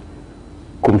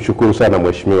kumshukuru sana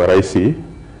Mheshimiwa Rais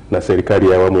na serikali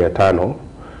ya awamu ya 5.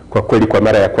 Kwa kweli kwa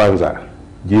mara ya kwanza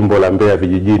jimbo la Mbeya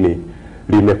vijijini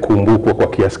limekumbukwa kwa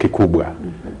kiasi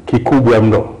kikubwa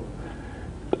mno.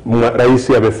 Rais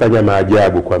amefanya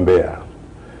maajabu kwa Mbeya.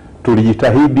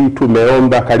 Tulijitahidi,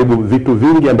 tumeomba karibu vitu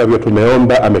vingi ambavyo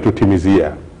tumeomba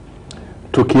ametutimizia.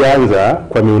 Tukianza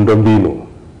kwa miundombinu,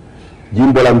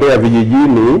 jimbo la Mbeya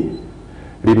vijijini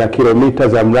lina kilomita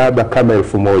za mraba kama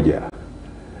 1000,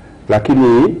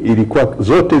 lakini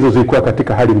zote hizo zilikuwa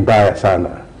katika hali mbaya sana.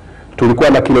 Tulikuwa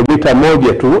na kilomita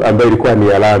 1 tu ambayo ilikuwa ni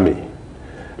ya lami.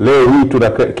 Leo hii tuna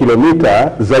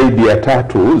kilomita zaidi ya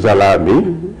 3 za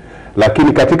lami,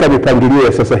 lakini katika mipangilio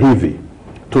ya sasa hivi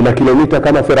tuna kilomita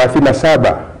kama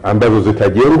 37 ambazo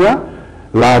zitajengwa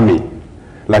lami,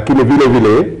 lakini vile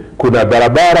vile kuna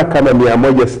barabara kama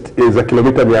 100 za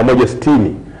kilomita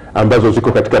 160 ambazo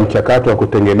ziko katika mchakato wa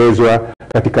kutengenezwa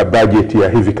katika bajeti ya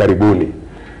hivi karibuni.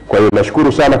 Kwa hiyo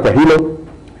nashukuru sana kwa hilo.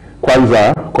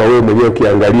 Kwanza kwa wewe mwenyewe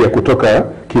ukiangalia kutoka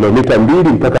kilomita 2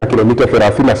 mpaka kilomita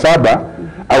 37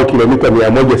 au kilomita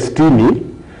 160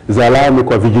 za lami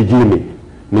kwa vijijini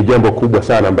ni jambo kubwa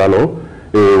sana ambalo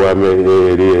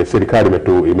serikali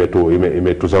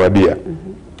imetuzawadia.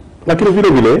 Lakini vile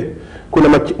vile kuna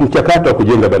mchakato wa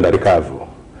kujenga bandari kavu.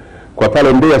 Kwa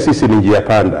pale Mbeya sisi ni njia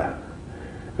panda.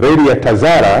 Reli ya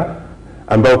Tazara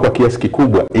ambayo kwa kiasi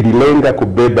kikubwa ililenga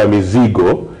kubeba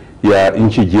mizigo ya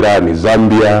nchi jirani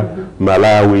Zambia,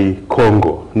 Malawi,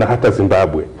 Kongo na hata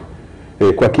Zimbabwe.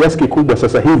 Kwa kiasi kikubwa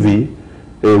sasa hivi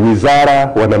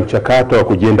wizara wana mchakato wa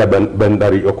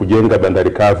kujenga bandari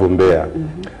kavu Mbeya,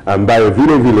 ambayo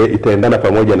vile vile itaendana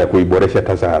pamoja na kuiboresha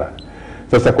Tazara.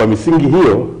 Sasa kwa misingi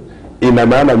hiyo ina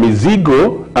maana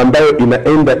mizigo ambayo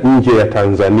inaenda nje ya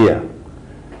Tanzania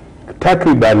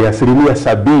takriban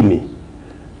 70%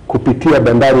 kupitia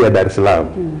bandari ya Dar es Salaam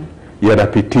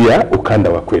yanapitia ukanda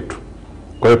wa kwetu.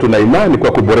 Kwa hiyo tuna imani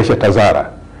kwa kuboresha Tazara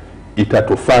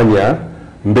itatufanya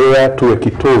Mbeya tuwe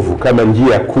kitovu kama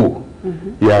njia kuu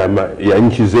ya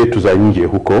nchi zetu za nje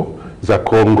huko za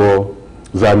Kongo,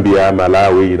 Zambia,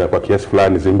 Malawi na kwa kiasi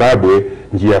fulani Zimbabwe,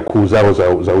 njia kuu zao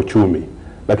za uchumi.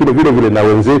 Lakini vile vile na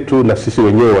wenzetu na sisi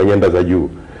wenyewe wa nyanda za juu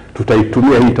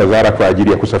tutaitumia hii Tazara kwa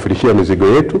ajili ya kusafirishia mizigo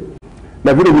yetu,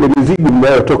 na vile vile mizigo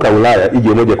inayotoka Ulaya ije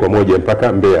moja kwa moja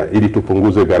mpaka Mbeya ili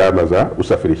tupunguze gharama za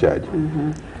usafirishaji.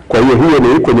 Kwa hiyo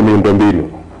ni kwenye miundombinu.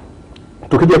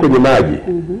 Tukija kwenye maji,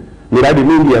 miradi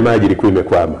mingi ya maji ilikuwa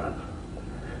imekwama.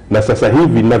 Na sasa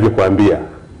hivi ninavyokuambia,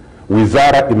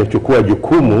 wizara imechukua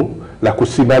jukumu la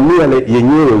kusimamia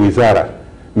yenyewe wizara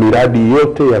miradi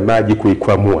yote ya maji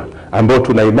kuikwamua, ambayo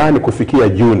tuna imani kufikia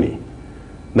Juni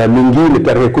na mingine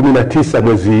tarehe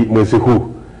 19 mwezi huu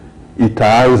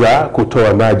itaanza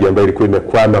kutoa maji ambayo ilikuwa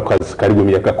imekwama kwa karibu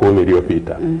miaka 10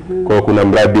 iliyopita. Kwa hiyo kuna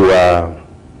mradi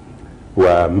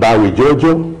wa Mbawi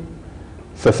Jojo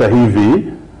sasa hivi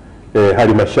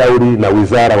halmashauri na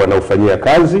wizara wanaufanyia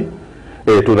kazi.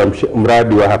 Tuna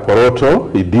mradi wa Haporoto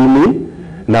Idini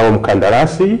nao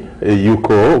mkandarasi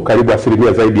yuko karibu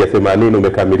asilimia zaidi ya 80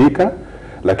 umekamilika,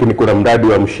 lakini kuna mradi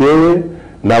wa Mshewe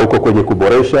na uko kwenye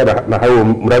kuboresha na hao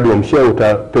mradi wa Mshewe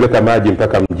utapeleka maji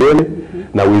mpaka Mjele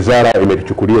na wizara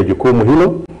imelichukulia jukumu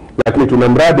hilo. Lakini tuna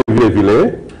mradi vile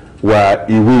vile wa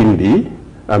Iwindi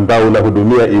ambao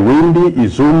unahudumia Iwindi,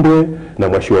 Izumbwe na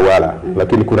Mwashiwawala.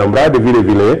 Lakini kuna mradi vile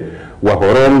vile wa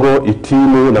Horongo,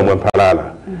 Itimu na Mwampalala.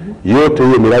 Yote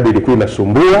hiyo miradi ilikuwa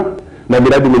inasumbua, na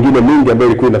miradi mingine mingi ambayo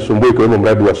ilikuwa inasumbua ikiwemo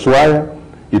mradi wa Swaya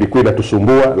ilikuwa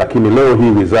inatusumbua, lakini leo hii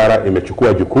wizara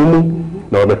imechukua jukumu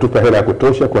na wametupa hela ya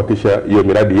kutosha kuhakikisha hiyo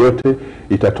miradi yote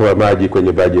itatoa maji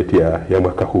kwenye bajeti ya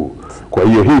mwaka huu. Kwa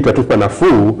hiyo hii itatupa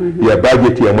nafuu ya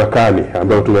bajeti ya mwakani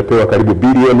ambayo tumepewa karibu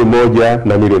bilioni 1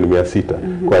 na milioni 600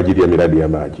 kwa ajili ya miradi ya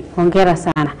maji. Hongera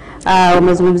sana.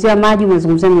 Umezungumzia maji,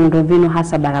 umezungumzia miundombinu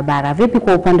hasa barabara. Vipi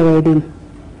kwa upande wa elimu?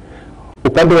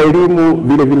 Upande wa elimu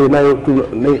vile vile nayo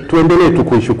tuendelee tu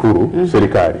kuishukuru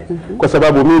serikali. Kwa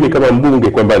sababu mimi kama mbunge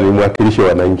kwamba ni mwakilishi wa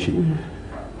wananchi.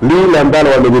 Lile ambalo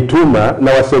wamenituma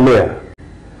na wasemea.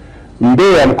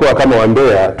 Mbeya, mkoa kama wa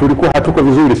Mbeya tulikuwa hatuko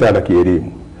vizuri sana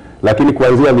kielimu. Lakini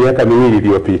kuanzia miaka 2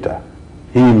 iliyopita,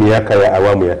 hii miaka ya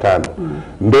awamu ya 5,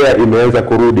 Mbeya imeanza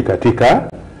kurudi katika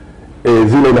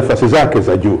zile nafasi zake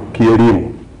za juu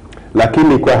kielimu.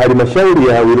 Lakini kwa halmashauri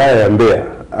ya wilaya ya Mbeya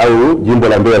au jimbo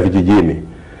la Mbeya vijijini,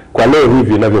 kwa leo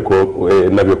hivi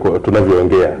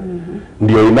tunavyoongea,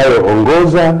 ndio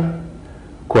inayoongoza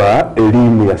kwa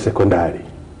elimu ya sekondari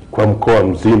kwa mkoa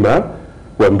mzima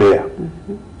wa Mbeya.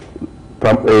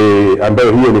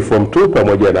 Ambayo hiyo ni form 2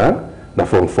 pamoja na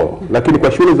form 4. Lakini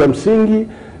kwa shule za msingi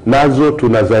nazo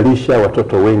tunazalisha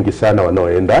watoto wengi sana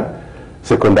wanaoenda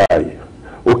sekondari.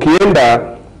 Ukienda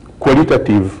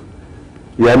qualitative,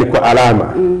 yani kwa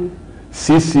alama,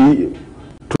 sisi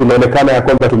tunaonekana ya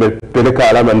kwamba tumepeleka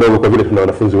alama ndogo kwa vile tuna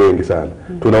wanafunzi wengi sana.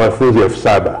 Tuna wanafunzi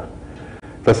 7,000.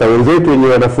 Sasa wenzetu wenye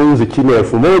wanafunzi chini ya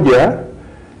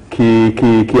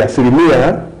 1,000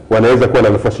 kiasilimia wanaweza kuwa na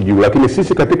nafasi juu, lakini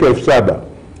sisi katika 7,000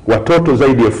 watoto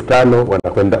zaidi ya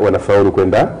 5,000 wanafaulu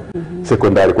kwenda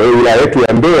sekondari. Kwa hiyo wilaya yetu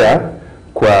ya Mbeya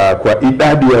kwa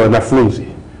idadi ya wanafunzi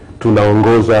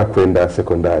tunaongoza kwenda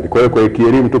sekondari. Kwa hiyo kwa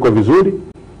kielimu tuko vizuri,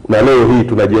 na leo hii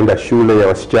tunajenga shule ya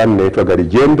wasichana inaitwa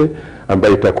Garijende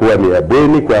ambayo itakuwa ni ya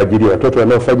bweni kwa ajili ya watoto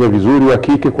wanaofanya vizuri wa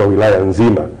kike kwa wilaya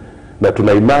nzima. Na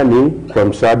tuna imani kwa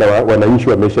msaada wa wananchi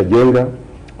wameshajenga,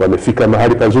 wamefika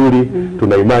mahali pazuri.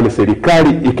 Tuna imani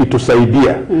serikali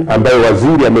ikitusaidia, ambayo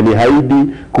waziri ameniahidi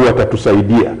kuwa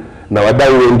atatusaidia, na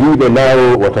wadau wengine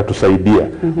nao watatusaidia,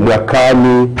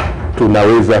 mwakani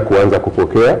tunaweza kuanza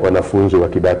kupokea wanafunzi wa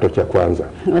kidato cha kwanza.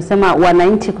 Unasema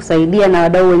wananchi kusaidia na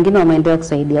wadau wengine wa maendeleo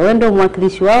kusaidia. Wewe ndio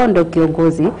mwakilishi wao, ndio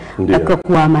kiongozi na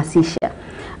kuhamasisha.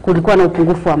 Kulikuwa na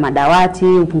upungufu wa madawati,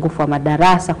 upungufu wa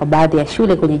madarasa kwa baadhi ya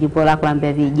shule kwenye jimbo lako la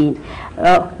Mbeya vijijini.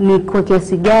 Ni kwa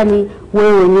kiasi gani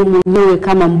wewe mwenyewe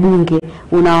kama mbunge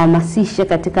unahamasisha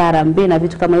katika harambee na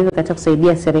vitu kama hivyo katika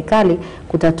kusaidia serikali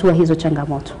kutatua hizo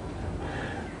changamoto?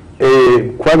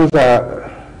 Kwanza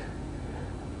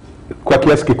kwa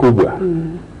kiasi kikubwa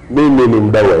mimi ni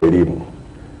mdau wa elimu.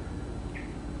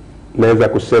 Naweza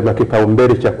kusema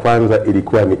kipaumbele cha kwanza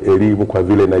ilikuwa ni elimu, kwa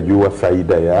vile najua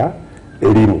faida ya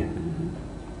elimu.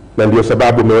 Na ndio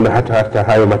sababu umeona hata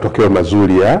hayo matokeo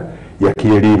mazuri ya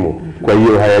kielimu. Kwa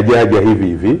hiyo hayajaja hivi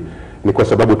hivi, ni kwa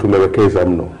sababu tumewekeza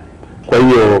mno. Kwa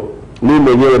hiyo mimi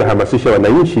mwenyewe nahamasisha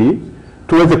wananchi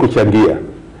tuweze kuchangia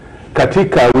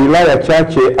katika wilaya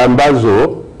chache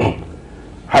ambazo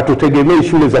hatutegemei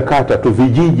shule za kata tu.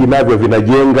 Vijiji navyo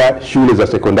vinajenga shule za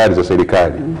sekondari za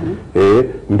serikali.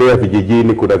 Mbeya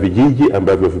vijijini kuna vijiji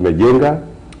ambavyo vimejenga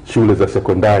shule za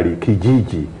sekondari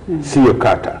kijiji, sio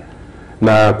kata.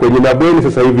 Na kwenye mabweni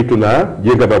sasa hivi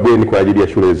tunajenga mabweni kwa ajili ya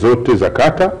shule zote za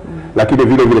kata. Lakini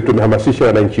vile vile tumehamasisha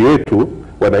wananchi wetu,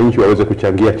 wananchi waweze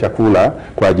kuchangia chakula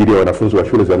kwa ajili ya wanafunzi wa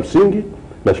shule za msingi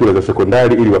na shule za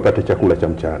sekondari ili wapate chakula cha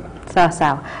mchana. Sawa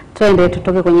sawa. Twende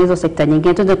tutoke kwenye hizo sekta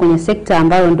nyingine, tuende kwenye sekta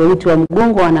ambayo ndio uti wa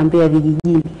mgongo wa Mbeya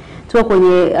vijijini. Tuko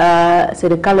kwenye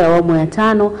serikali ya awamu ya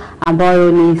 5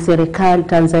 ambayo ni serikali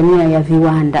Tanzania ya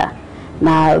viwanda.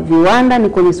 Na viwanda ni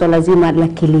kwenye swala zima la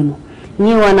kilimo.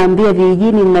 Nyie wana Mbeya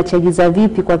vijijini mnachagiza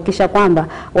vipi kuhakikisha kwamba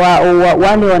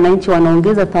wale wananchi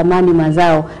wanaongeza thamani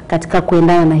mazao katika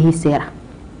kuendana na hii sera?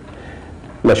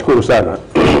 Nashukuru sana.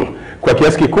 Kwa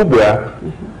kiasi kikubwa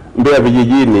Mbeya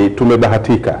vijijini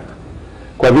tumebahatika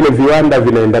kwa vile viwanda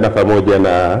vinaendana pamoja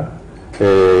na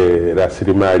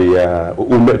rasilimali ya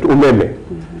umeme.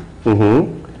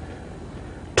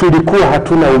 Tulikuwa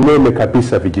hatuna umeme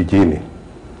kabisa vijijini.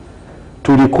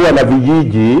 Tulikuwa na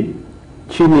vijiji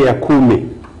chini ya 10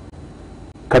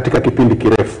 katika kipindi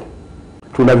kirefu.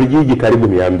 Tuna vijiji karibu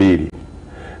 200.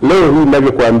 Leo hii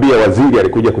ninavyokuambia, waziri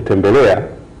alikuja kutembelea,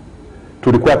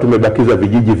 tulikuwa tumebakiza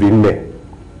vijiji 4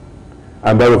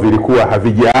 ambavyo vilikuwa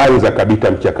havijaanza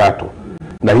kabisa mchakato,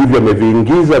 na hivyo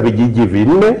ameviingiza vijiji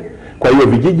 4. Kwa hiyo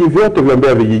vijiji vyote vya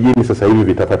Mbeya vijijini sasa hivi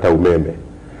vitapata umeme.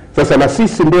 Sasa na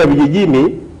sisi Mbeya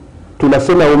vijijini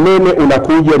tunasema umeme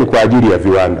unakuja ni kwa ajili ya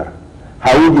viwanda,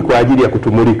 hauji kwa ajili ya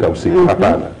kutumulika usiku.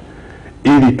 Hapana,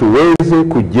 ili tuweze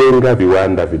kujenga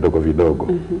viwanda vidogo vidogo.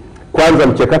 Kwanza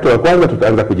mchakato wa kwanza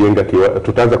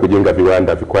tutaanza kujenga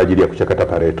viwanda kwa ajili ya kuchakata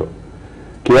pareto.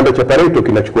 Kiwanda cha pareto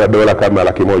kinachukua dola kama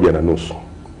 $150,000.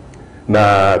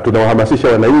 Na tunawahamasisha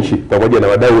wananchi pamoja na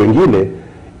wadau wengine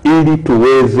ili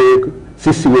tuweze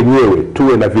sisi wenyewe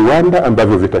tuwe na viwanda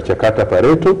ambavyo vitachakata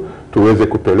pareto, tuweze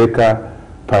kupeleka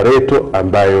pareto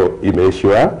ambayo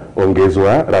imeishwa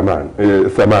ongezwa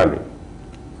thamani.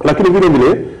 Lakini vile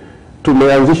vile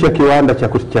tumeanzisha kiwanda cha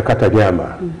kuchakata nyama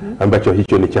ambacho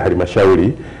hicho ni cha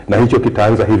halmashauri, na hicho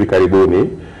kitaanza hivi karibuni.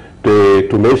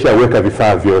 Tumeshaweka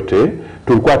vifaa vyote.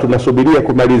 Tulikuwa tunasubiria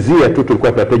kumalizia tu,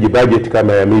 tulikuwa tunahitaji budget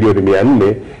kama ya milioni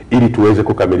 400 ili tuweze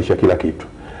kukamilisha kila kitu.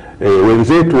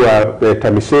 Wenzetu wa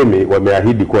TAMISEMI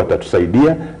wameahidi kuwa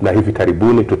watatusaidia, na hivi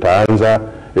karibuni tutaanza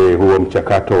huo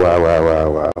mchakato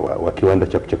wa kiwanda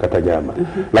cha kuchakata nyama.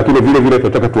 Lakini vile vile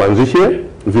tunataka tuanzishe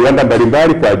viwanda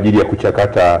mbalimbali kwa ajili ya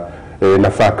kuchakata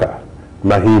nafaka,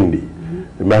 mahindi.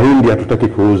 Mahindi hatutaki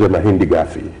kuuza mahindi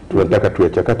ghafi. Tunataka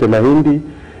tuyachakate mahindi,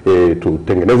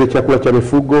 tutengeneze chakula cha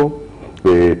mifugo,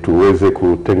 tuweze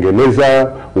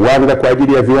kutengeneza wanga kwa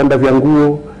ajili ya viwanda vya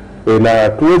nguo, na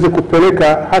tuweze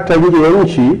kupeleka hata nje ya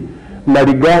nchi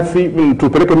malighafi,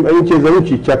 tupeleke nje za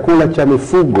nchi chakula cha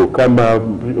mifugo kama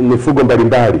mifugo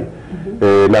mbalimbali,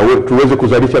 na tuweze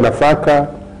kuzalisha nafaka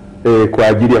kwa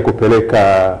ajili ya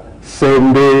kupeleka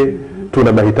sembe.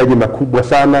 Tuna mahitaji makubwa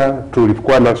sana.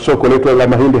 Tulikuwa na soko letu la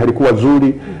mahindi halikuwa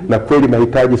zuri, na kweli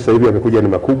mahitaji sasa hivi yamekuja ni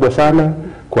makubwa sana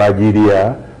kwa ajili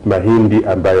ya mahindi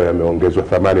ambayo yameongezwa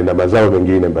thamani na mazao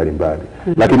mengine mbalimbali.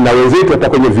 Lakini na wenzetu hata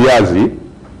kwenye viazi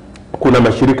kuna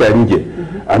mashirika ya nje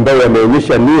ambayo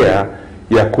yameonyesha nia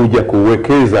ya kuja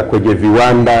kuwekeza kwenye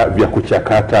viwanda vya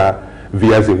kuchakata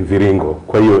viazi mviringo.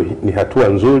 Kwa hiyo ni hatua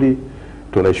nzuri.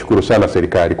 Tunaishukuru sana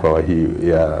serikali kwa hii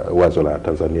ya wazo la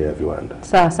Tanzania ya viwanda.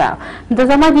 Sawa sawa.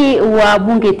 Mtazamaji wa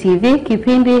Bunge TV,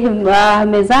 kipindi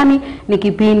Mezani ni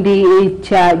kipindi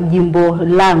cha jimbo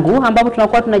langu ambapo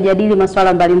tunakuwa tunajadili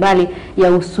masuala mbalimbali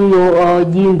ya usuyo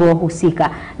jimbo husika.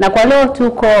 Na kwa leo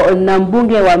tuko na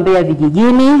mbunge wa Mbeya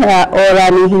vijijini,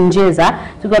 Orani Hinjeza.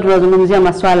 Tuko tunazungumzia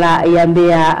masuala ya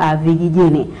Mbeya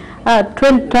vijijini.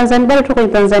 Tanzania bado tuko kwenye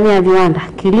Tanzania ya viwanda.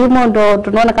 Kilimo ndo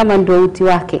tunaona kama ndio uti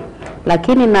wake.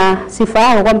 Lakini na sifa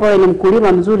yako kwamba wewe ni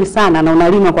mkulima mzuri sana na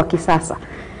unalima kwa kisasa.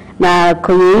 Na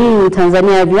kwenye hii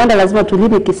Tanzania ya viwanda lazima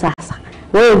tulime kisasa.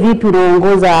 Wewe vipi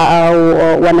unaongoza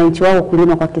wananchi wako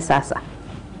kulima kwa kisasa?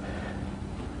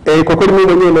 Kwa kweli mimi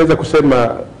mwenyewe naweza kusema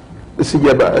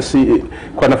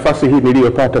kwa nafasi hii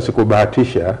niliyopata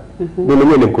sikubahatisha. Mimi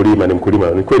mwenyewe ni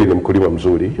kweli ni mkulima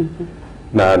mzuri.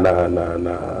 Na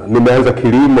nimeanza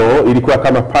kilimo, ilikuwa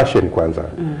kama passion kwanza.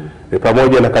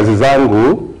 Pamoja na kazi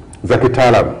zangu za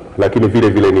kitaalamu, lakini vile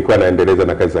vile nilikuwa naendeleza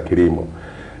na kazi za kilimo.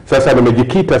 Sasa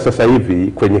nimejikita sasa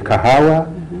hivi kwenye kahawa,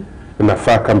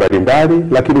 nafaka mbalimbali,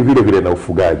 lakini vile vile na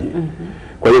ufugaji.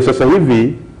 Kwa hiyo sasa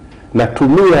hivi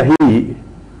natumia hii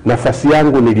nafasi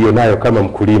yangu nilionayo kama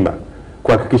mkulima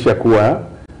kuhakikisha kuwa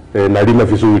nalima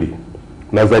vizuri,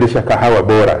 nazalisha kahawa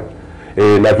bora,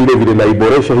 na vile vile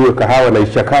naiboresha hiyo kahawa,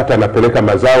 naichakata, napeleka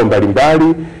mazao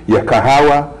mbalimbali ya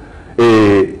kahawa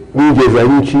nje za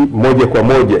nchi moja kwa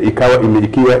moja,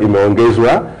 ikiwa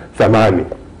imeongezwa thamani.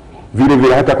 Vile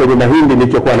vile hata kwenye mahindi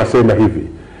nilichokuwa nasema hivi,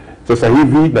 sasa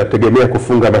hivi nategemea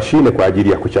kufunga mashine kwa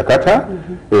ajili ya kuchakata,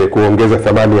 kuongeza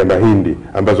thamani ya mahindi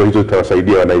ambazo hizo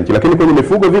zitawasaidia wananchi. Lakini kwenye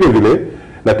mifugo vile vile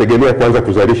nategemea kuanza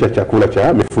kuzalisha chakula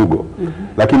cha mifugo.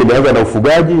 Lakini nimeanza na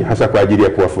ufugaji hasa kwa ajili ya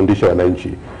kuwafundisha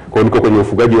wananchi. Kwa hiyo niko kwenye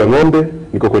ufugaji wa ng'ombe,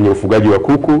 niko kwenye ufugaji wa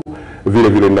kuku, vile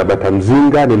vile nina bata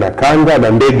mzinga, nina kanga na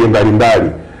ndege mbalimbali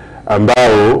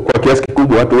ambao kwa kiasi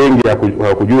kikubwa watu wengi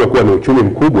hawakujua kuwa ni uchumi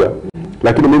mkubwa.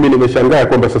 Lakini mimi nimeshangaa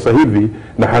kwamba sasa hivi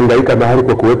nahangaika mahali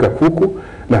kwa kuweka kuku,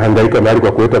 nahangaika mahali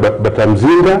kwa kuweka bata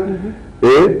mzinga.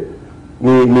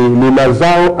 Ni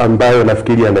mazao ambayo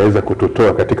nafikiri yanaweza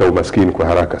kututoa katika umaskini kwa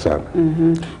haraka sana.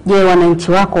 Je,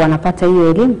 wananchi wako wanapata hiyo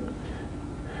elimu?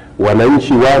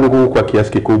 Wananchi wangu kwa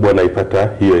kiasi kikubwa naipata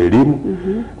hiyo elimu.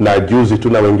 Na juzi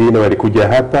tuna wengine walikuja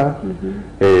hapa,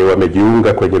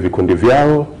 wamejiunga kwenye vikundi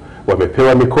vyao,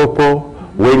 wamepewa mikopo.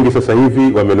 Wengi sasa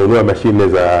hivi wamenunua mashine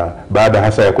za baada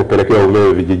hasa ya kupelekewa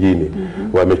umeme vijijini.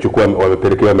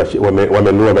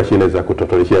 Wamenunua mashine za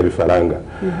kutotoleshea vifaranga.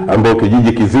 Ambao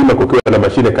kijiji kizima kukiwa na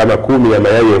mashine kama 10 ya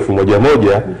mayai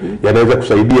 1000 yanaweza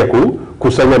kusaidia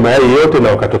kusanya mayai yote na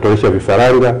wakatotolesha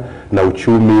vifaranga, na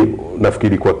uchumi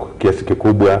nafikiri kwa kiasi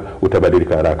kikubwa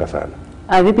utabadilika haraka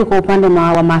sana. Vipi kwa upande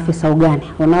wa maafisa ugani?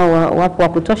 Wapo wa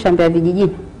kutosha Mbeya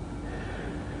vijijini?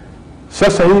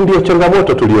 Sasa hii ndio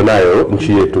changamoto tulionayo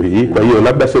nchi yetu hii. Kwa hiyo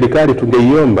labda serikali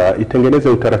tungeiomba itengeneze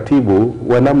utaratibu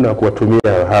wa namna ya kuwatumia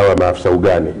hawa maafisa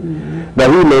ugani. Na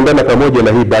hii inaendana pamoja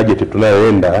na hii budget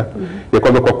tunayoenda ya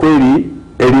kwamba kwa kweli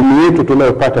elimu yetu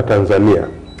tunayopata Tanzania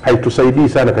haitusaidii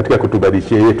sana katika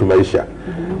kutubadilishia yetu maisha.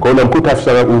 Kwa hiyo unamkuta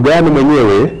afisa ugani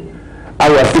mwenyewe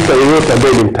au afisa yeyote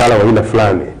ambaye ni mtaalamu wa aina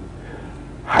fulani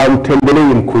hamtembelei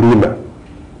mkulima,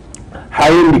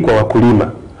 haendi kwa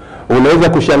wakulima. Unaweza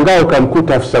kushangaa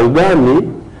ukamkuta afisa ugani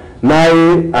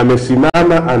naye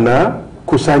amesimama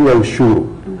anakusanya ushuru.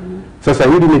 Sasa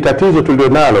hili ni tatizo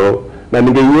tulionalo, na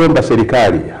ningeiomba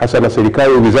serikali, hasa na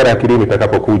serikali Wizara ya Kilimo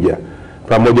itakapokuja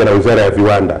pamoja na Wizara ya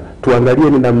Viwanda, tuangalie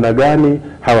ni namna gani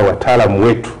hawa wataalamu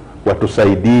wetu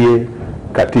watusaidie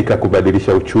katika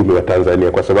kubadilisha uchumi wa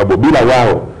Tanzania, kwa sababu bila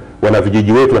wao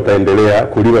wanavijiji wetu wataendelea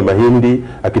kulima mahindi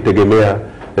akitegemea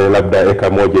labda eka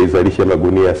moja izalishe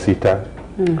magunia 6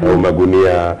 au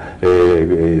magunia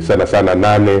sana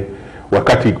 8,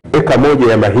 wakati eka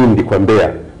moja ya mahindi kwa Mbeya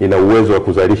ina uwezo wa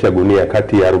kuzalisha gunia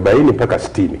kati ya 40 mpaka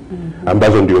 60,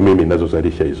 ambazo ndio mimi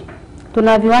ninazozalisha hizo.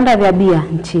 Tuna viwanda vya bia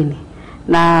nchini,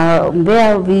 na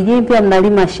Mbeya vijijini pia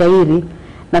mnalima shairi,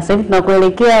 na sasa hivi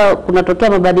tunakuelekea kunatokea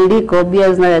mabadiliko,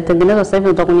 bia zinatengenezwa sasa hivi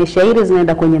kutoka kwenye shairi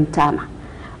zinaenda kwenye mtama.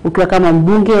 ukiwa kama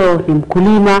mbunge au ni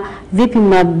mkulima, vipi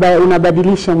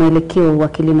unabadilisha mwelekeo wa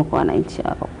kilimo kwa wananchi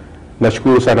hao?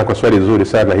 Nashukuru sana kwa swali zuri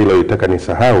sana hilo, itaka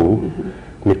nisahau.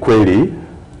 Ni kweli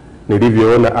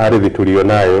nilivyoona ardhi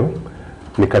tulionayo,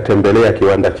 nikatembelea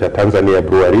kiwanda cha Tanzania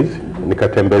Breweries,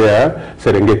 nikatembelea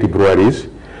Serengeti Breweries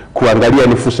kuangalia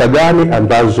ni fursa gani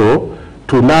ambazo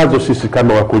tunazo sisi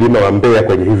kama wakulima wa Mbeya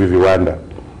kwenye hivi viwanda.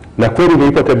 Na kweli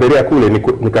nilipotembelea kule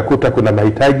nikakuta kuna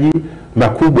mahitaji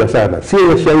makubwa sana,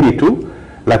 sio ya shairi tu,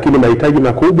 lakini mahitaji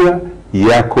makubwa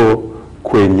yako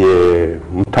kwenye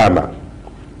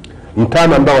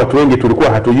mtama ambao watu wengi tulikuwa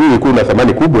hatujui kuna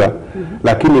thamani kubwa.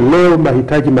 Lakini leo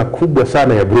mahitaji makubwa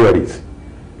sana ya breweries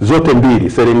zote mbili,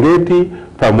 Serengeti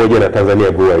pamoja na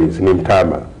Tanzania Breweries, ni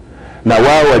mtama. Na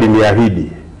wao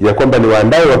waliniahidi ya kwamba ni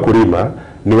waandae wakulima,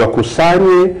 ni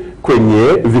wakusanye kwenye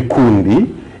vikundi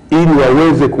ili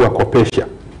waweze kuwakopesha.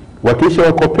 Wakisha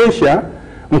wakopesha,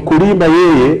 mkulima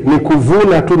yeye ni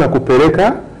kuvuna tu na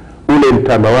kupeleka ule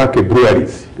mtama wake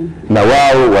breweries, na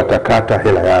wao watakata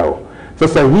hela yao.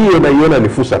 Sasa hiyo naiona ni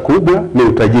fursa kubwa, ni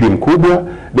utajiri mkubwa.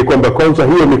 Ni kwamba kwanza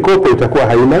hiyo mikopo itakuwa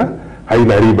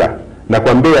haina riba. Na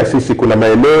kwa Mbeya sisi kuna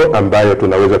maeneo ambayo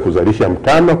tunaweza kuzalisha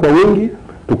mtama kwa wingi,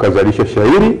 tukazalisha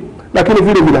shairi, lakini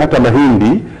vile vile hata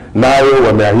mahindi nayo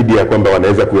wameahidi ya kwamba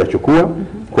wanaweza kuyachukua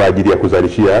kwa ajili ya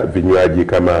kuzalishia vinywaji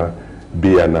kama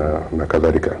bia na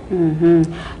kadhalika.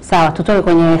 Sawa, tutoke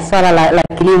kwenye swala la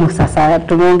kilimo sasa.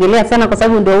 Tumeongelea sana kwa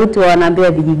sababu ndio uti wa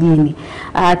wanaambia vijijini.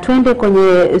 Twende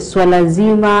kwenye swala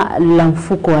zima la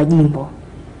mfuko wa jimbo.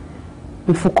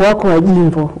 Mfuko wako wa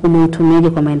jimbo umeutumiaje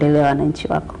kwa maendeleo ya wananchi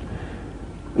wako?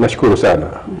 Nashukuru sana.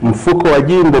 Mfuko wa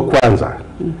jimbo kwanza,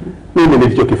 mimi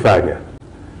nilichokifanya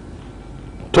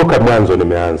toka mwanzo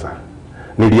nimeanza,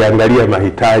 niliangalia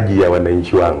mahitaji ya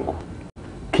wananchi wangu.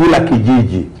 Kila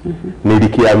kijiji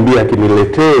nilikiambia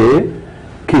kiniletee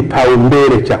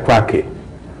kipaumbele cha kwake.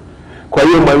 Kwa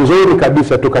hiyo mwanzoni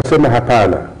kabisa tukasema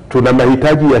hapana, tuna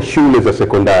mahitaji ya shule za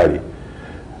sekondari,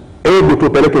 hebu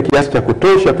tupeleke kiasi cha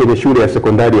kutosha kwenye shule ya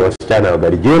sekondari ya wasichana wa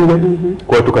Garijembe.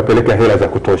 Kwa hiyo tukapeleka hela za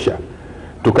kutosha.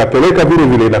 Tukapeleka vile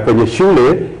vile na kwenye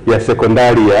shule ya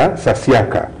sekondari ya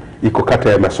Sasiaka, iko kata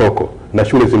ya Masoko, na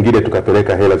shule zingine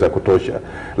tukapeleka hela za kutosha.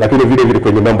 Lakini vile vile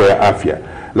kwenye mambo ya afya.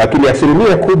 Lakini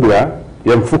asilimia kubwa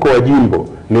ya mfuko wa jimbo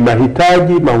ni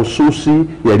mahitaji mahususi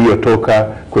yaliyotoka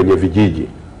kwenye vijiji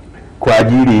kwa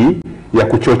ajili ya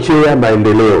kuchochea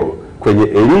maendeleo kwenye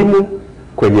elimu,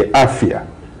 kwenye afya.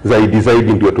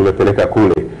 Zaidi ndio tumepeleka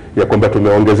kule, ya kwamba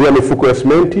tumeongezea mifuko ya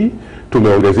simenti,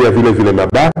 tumeongezea vile vile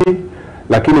mabati.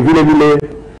 Lakini vile vile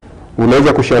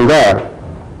unaweza kushangaa,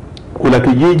 kuna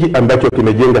kijiji ambacho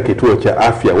kimejenga kituo cha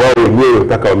afya wao wenyewe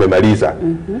mpaka wamemaliza.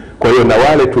 Kwa hiyo na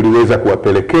wale tuliweza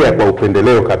kuwapelekea kwa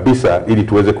upendeleo kabisa, ili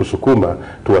tuweze kusukuma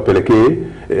tuwapelekee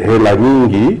hela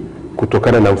nyingi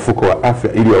kutokana na mfuko wa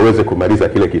afya ili waweze kumaliza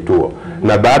kile kituo.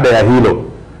 Na baada ya hilo,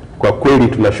 kwa kweli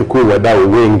tunashukuru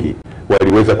wadau wengi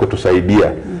waliweza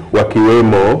kutusaidia,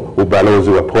 wakiwemo ubalozi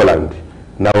wa Poland,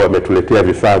 nao wametuletea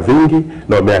vifaa vingi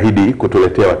na wameahidi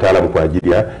kutuletea wataalamu kwa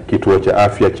ajili ya kituo cha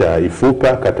afya cha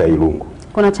Ifupa kata Ilungu.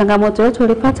 Kuna changamoto yote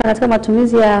ulipata katika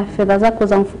matumizi ya fedha zako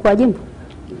za mfuko wa jimbo?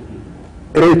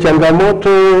 Changamoto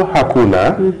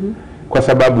hakuna, kwa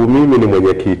sababu mimi ni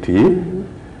mwenyekiti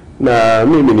na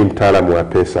mimi ni mtaalamu wa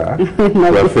pesa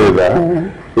wa fedha.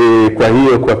 Kwa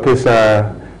hiyo kwa pesa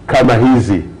kama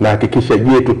hizi na hakikisha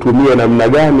tutumie namna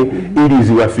gani ili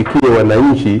ziwafikie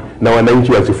wananchi na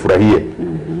wananchi wazifurahie.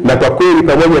 Na kwa kweli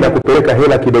pamoja na kupeleka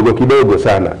hela kidogo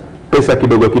sana, pesa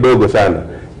kidogo sana,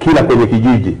 kila kwenye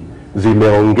kijiji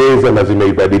zimeongeza na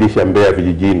zimeibadilisha Mbeya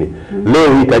vijijini.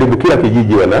 Leo hii karibu kila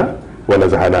kijiji wana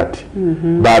zahanati.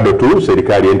 Bado tu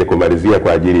serikali iende kumalizia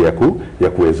kwa ajili ya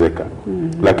kuwezeka.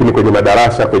 Lakini kwenye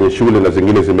madarasa, kwenye shule na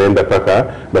zingine zimeenda paka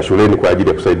mashuleni kwa ajili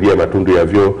ya kusaidia matundu ya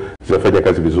vyoo, zinafanya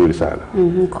kazi vizuri sana.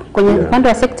 Kwenye upande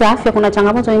wa sekta ya afya kuna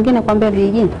changamoto nyingine kwa Mbeya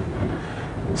vijijini?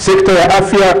 Sekta ya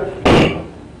afya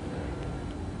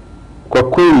kwa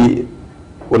kweli,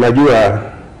 unajua,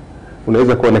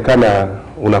 unaweza kuonekana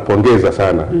unapongeza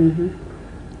sana.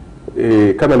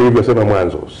 Kama nilivyosema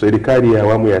mwanzo, serikali ya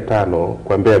awamu ya 5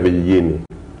 kwa Mbeya vijijini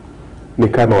ni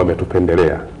kama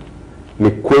wametupendelea.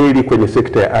 Ni kweli kwenye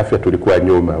sekta ya afya tulikuwa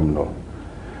nyuma mno.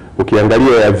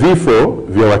 Ukiangalia ya vifo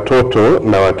vya watoto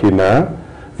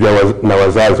na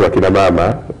wazazi wakina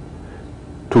mama,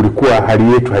 tulikuwa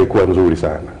hali yetu haikuwa nzuri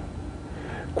sana.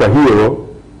 Kwa hiyo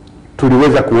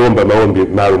tuliweza kuomba maombi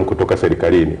maalum kutoka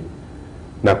serikalini,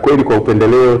 na kweli kwa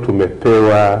upendeleo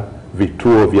tumepewa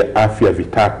vituo vya afya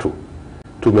 3.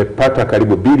 Tumepata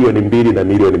karibu bilioni 2 na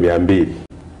milioni 200.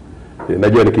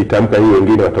 Najua nikitamka hiyo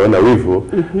wengine wataona wivu,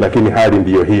 lakini hali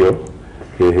ndiyo hiyo.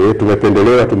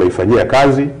 Tumependelewa, tumeifanyia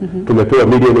kazi. Tumepewa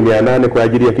milioni 800 kwa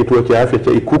ajili ya kituo cha afya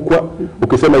cha Ikukwa.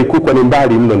 Ukisema Ikukwa ni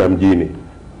mbali mno na mjini.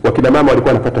 Wakina mama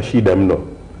walikuwa wanapata shida mno.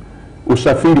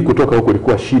 Usafiri kutoka huko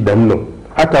ulikuwa shida mno.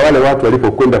 Hata wale watu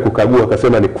walipokwenda kukagua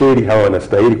wakasema ni kweli hawa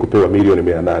wanastahili kupewa milioni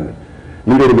 800.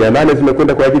 Milioni 800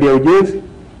 zimekwenda kwa ajili ya ujenzi,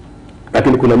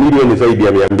 lakini kuna milioni zaidi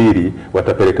ya 200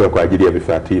 watapelekewa kwa ajili ya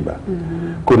vifaa tiba.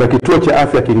 Kuna kituo cha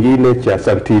afya kingine cha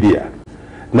Santilia.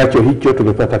 Nacho hicho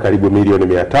tumepata karibu milioni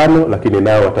 500, lakini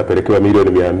nao watapelekewa milioni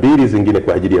 200 zingine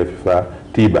kwa ajili ya vifaa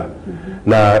tiba.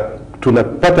 Na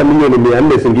tunapata milioni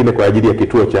 400 zingine kwa ajili ya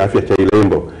kituo cha afya cha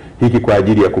Ilembo, hiki kwa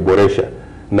ajili ya kuboresha.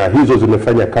 Na hizo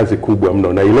zimefanya kazi kubwa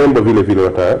mno, na Ilembo vile vile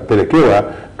watapelekewa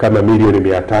kama milioni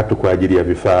 300 kwa ajili ya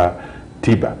vifaa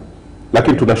tiba.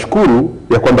 Lakini tunashukuru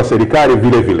ya kwamba serikali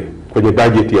vile vile kwenye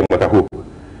bajeti ya mwaka huu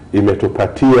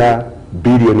imetupatia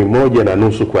bilioni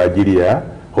 1.5 kwa ajili ya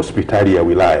hospitali ya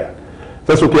wilaya.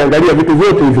 Sasa ukiangalia vitu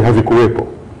vyote hivi havikuwepo.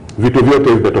 Vitu vyote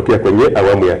hivi vimetokea kwenye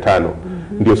awamu ya 5.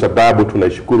 Ndio sababu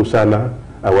tunaishukuru sana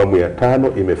awamu ya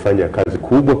 5 imefanya kazi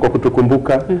kubwa kwa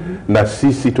kutukumbuka. Na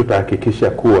sisi tutahakikisha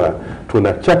kuwa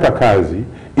tunachapa kazi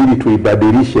ili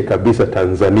tuibadilishe kabisa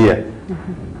Tanzania.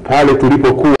 Pale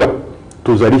tulipokuwa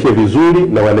tuzalishe vizuri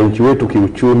na wananchi wetu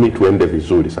kiuchumi tuende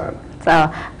vizuri sana. Sawa,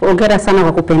 hongera sana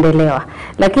kwa kupendelewa.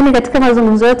 Lakini katika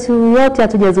mazungumzo yetu yote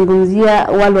hatujazungumzia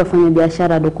wale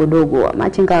wafanyabiashara dogo.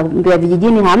 Machinga vya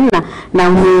vijijini hamna,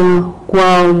 na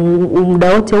kwa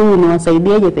muda wote huu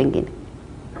umewasaidiaje pengine?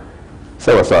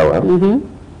 Sawa.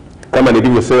 Kama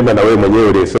nilivyosema na wewe mwenyewe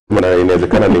ulisema, na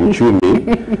inawezekana ni mchumi,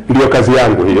 ndio kazi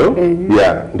yangu hiyo.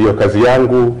 Ndio kazi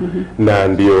yangu. Na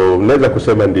ndio naweza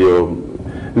kusema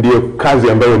ndio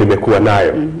kazi ambayo nimekuwa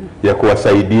nayo ya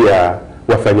kuwasaidia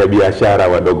wafanyabiashara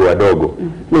wadogo.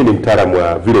 Mimi ni mtaalamu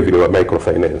wa vile wa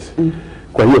microfinance.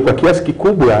 Kwa hiyo kwa kiasi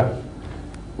kikubwa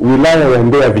wilaya ya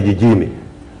Mbeya vijijini,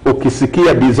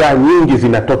 ukisikia bidhaa nyingi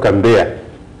zinatoka Mbeya,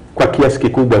 kwa kiasi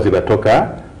kikubwa zinatoka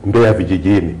Mbeya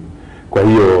vijijini. Kwa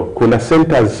hiyo kuna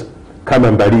centers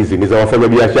kama Mbalizi ni za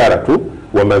wafanyabiashara tu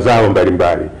wa mazao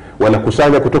mbalimbali.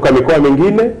 Wanakusanya kutoka mikoa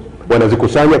mingine,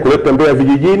 wanazikusanya kuleta Mbeya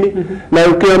vijijini. Na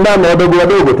ukiandama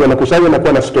wadogo tu wanakusanya na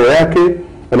kuwa na store yake,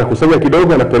 anakusanya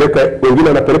kidogo anapeleka, wengine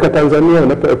wanapeleka Tanzania,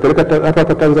 wanapeleka hapa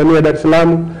Tanzania Dar es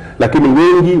Salaam, lakini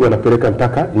wengi wanapeleka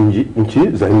mpaka nchi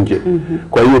za nje.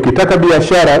 Kwa hiyo ukitaka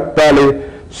biashara pale,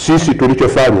 sisi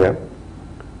tulichofanya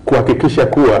kuhakikisha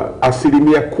kuwa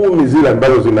 10% zile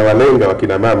ambazo zinawalenga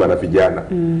wakina mama na vijana,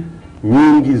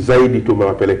 nyingi zaidi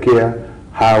tumewapelekea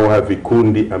hawa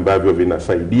vikundi ambavyo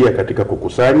vinasaidia katika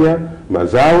kukusanya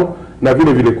mazao na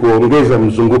vile vile kuongeza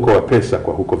mzunguko wa pesa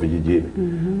kwa huko vijijini.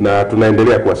 Na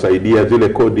tunaendelea kuwasaidia zile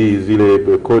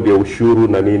kodi ya ushuru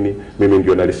na nini. Mimi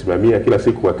ndio nalisimamia kila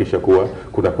siku kuhakikisha kuwa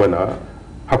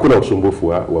hakuna usumbufu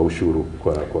wa ushuru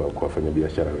kwa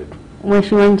wafanyabiashara wetu.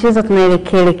 Mheshimiwa Michezo,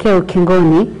 tunaelekea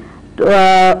ukingoni.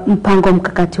 Mpango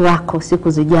mkakati wako siku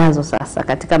zijazo sasa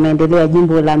katika maendeleo ya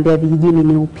jimbo la Mbeya vijijini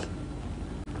ni upi?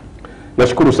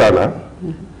 Nashukuru sana.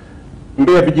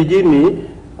 Mbeya vijijini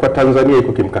kwa Tanzania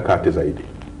iko kimkakati zaidi.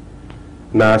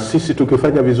 Na sisi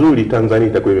tukifanya vizuri, Tanzania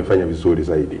itakuwa imefanya vizuri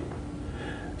zaidi.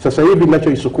 Sasa hivi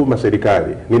ninachoisukuma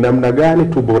serikali ni namna gani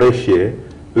tuboreshe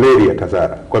reli ya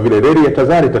Tazara. Kwa vile reli ya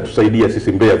Tazara itatusaidia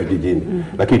sisi Mbeya vijijini,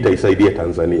 lakini itaisaidia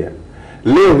Tanzania.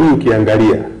 Leo hii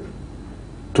ukiangalia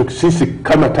sisi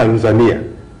kama Tanzania,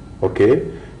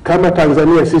 kama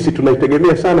Tanzania sisi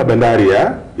tunaitegemea sana bandari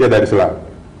ya Dar es Salaam.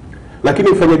 Lakini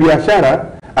mfanyabiashara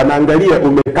anaangalia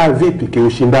umekaa vipi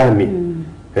kiushindani.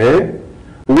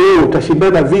 Wewe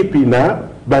utashindana vipi na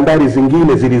bandari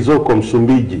zingine zilizoko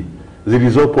Msumbiji,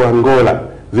 zilizopo Angola,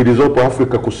 zilizopo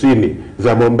Afrika Kusini,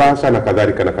 za Mombasa na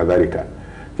kadhalika na kadhalika.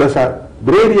 Sasa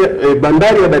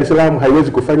bandari ya Dar es Salaam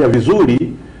haiwezi kufanya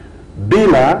vizuri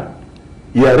bila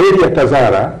ya reli ya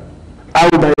Tazara au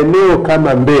maeneo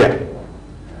kama Mbeya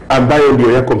ambayo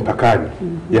ndio yako mpakani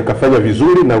yakafanya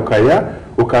vizuri na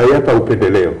ukayapa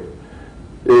upendeleo.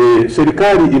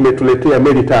 Serikali imetuletea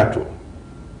meli 3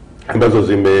 ambazo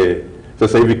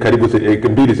sasa hivi karibu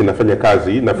 2 zinafanya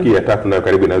kazi, nafikiri ya 3 nayo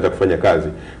karibu inaanza kufanya kazi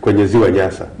kwenye ziwa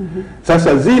Nyasa.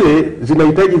 Sasa zile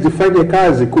zinahitaji zifanye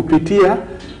kazi kupitia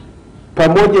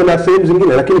pamoja na sehemu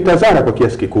zingine, lakini Tazara kwa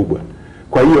kiasi kikubwa.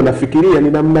 Kwa hiyo nafikiria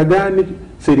ni namna gani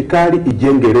serikali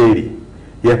ijenge reli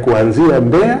ya kuanzia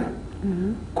Mbeya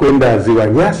kwenda ziwa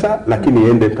Nyasa, lakini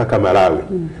iende mpaka Malawi.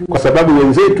 Kwa sababu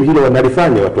wenzetu hilo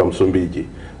wanalifanya, watu wa Msumbiji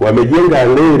wamejenga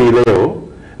reli leo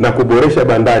na kuboresha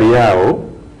bandari yao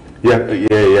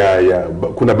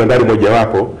kuna bandari moja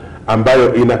wapo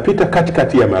ambayo inapita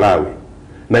katikati ya Malawi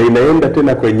na inaenda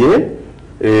tena kwenye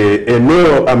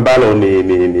eneo ambalo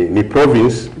ni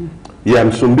province ya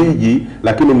Msumbiji,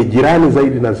 lakini ni jirani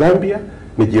zaidi na Zambia,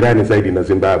 ni jirani zaidi na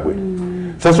Zimbabwe.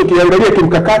 Sasa ukiangalia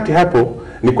kimkakati hapo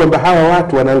ni kwamba hawa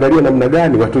watu wanaangalia namna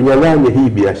gani watunyang'anye hii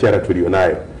biashara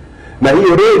tulionayo. Na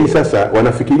hiyo reli sasa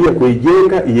wanafikiria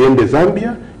kuijenga iende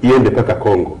Zambia, iende mpaka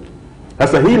Kongo.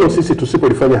 Sasa hilo sisi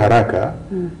tusipolifanya haraka,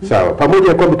 sawa, pamoja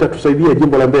na kwamba itatusaidia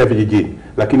jimbo la Mbeya vijijini,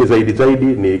 lakini zaidi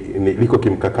ni liko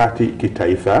kimkakati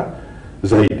kitaifa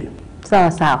zaidi.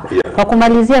 Sawa sawa. Yeah. Kwa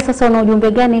kumalizia sasa, una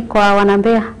ujumbe gani kwa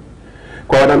wanambeya?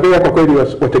 Kwa wanambeya kwa kweli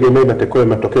wategemee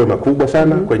matokeo makubwa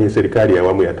sana kwenye serikali ya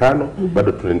awamu ya 5.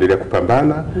 Bado tunaendelea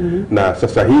kupambana na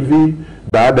sasa hivi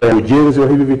baada ya ujenzi wa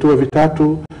hivi vituo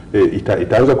vitatu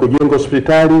itaanza kujenga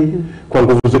hospitali. Kwa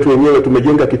nguvu zetu wenyewe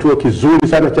tumejenga kituo kizuri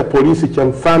sana cha polisi cha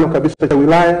mfano kabisa cha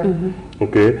wilaya.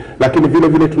 Okay. Lakini vile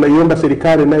vile tunaiomba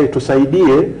serikali naye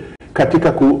tusaidie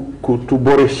katika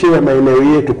kutuboreshea maeneo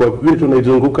yetu, kwa vile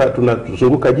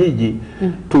tunazunguka jiji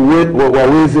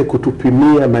waweze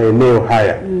kutupimia maeneo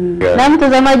haya. Na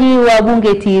mtazamaji wa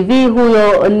Bunge TV,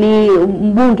 huyo ni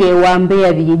mbunge wa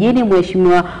Mbeya vijijini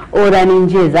Mheshimiwa Orani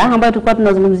Njeza, ambaye tulikuwa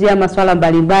tunazungumzia masuala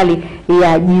mbalimbali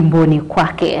ya jimboni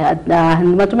kwake.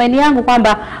 Matumaini yangu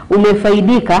kwamba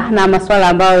umefaidika na masuala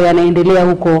ambayo yanaendelea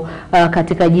huko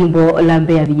katika jimbo la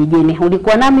Mbeya vijijini.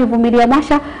 Ulikuwa nami Vumilia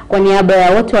Mwasha kwa niaba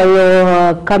ya wote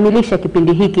waliokamilisha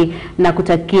kipindi hiki na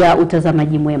kutakia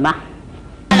utazamaji mwema.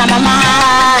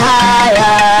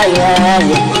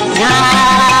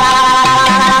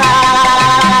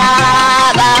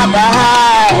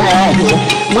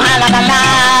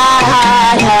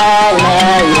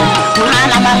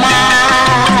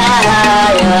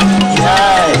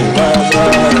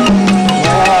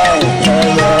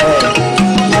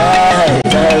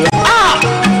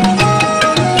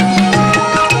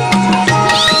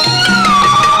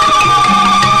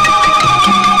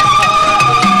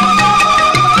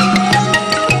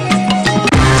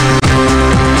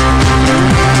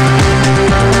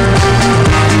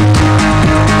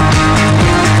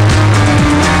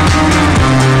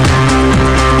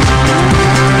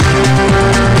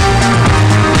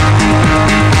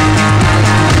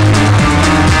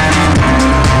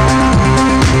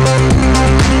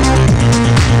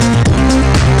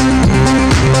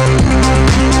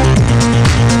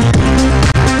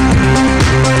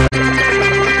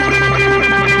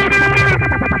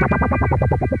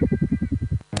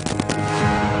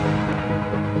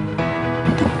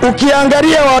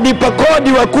 Ukiangalia walipa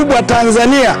kodi wakubwa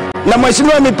Tanzania, na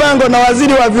Mheshimiwa Mipango na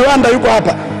Waziri wa Viwanda yuko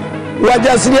hapa,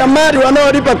 wajasiriamali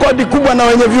wanaolipa kodi kubwa na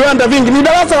wenye viwanda vingi ni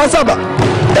darasa la 7.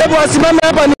 Hebu asimame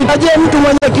hapa nitajie mtu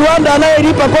mwenye kiwanda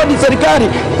anayelipa kodi serikali,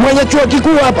 mwenye chuo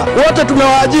kikuu hapa. Wote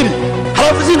tumewaajiri.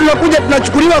 Halafu sisi tunakuja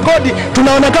tunachukuliwa kodi,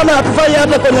 tunaonekana hatufai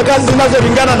hata kwenye kazi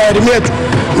zinazolingana na elimu yetu.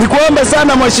 Nikuombe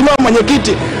sana Mheshimiwa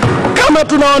Mwenyekiti, kama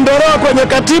tunaondolewa kwenye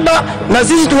katiba, na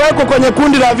sisi tuwekwe kwenye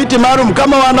kundi la viti maalum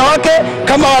kama wanawake,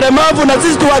 kama walemavu, na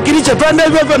sisi tuwakilishe, twende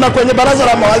hivyo hivyo na kwenye baraza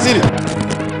la mawaziri.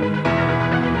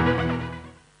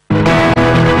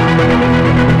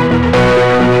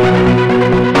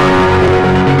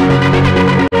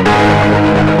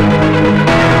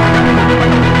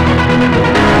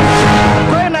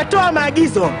 Kwa hiyo natoa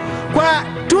maagizo kwa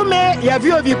Tume ya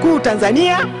Vyuo Vikuu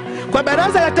Tanzania, kwa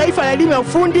Baraza la Taifa la Elimu ya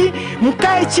Ufundi,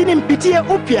 mkae chini mpitie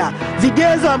upya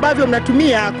vigezo ambavyo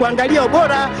mnatumia kuangalia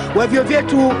ubora wa vyuo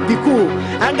vyetu vikuu.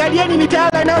 Angalieni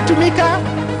mitaala inayotumika,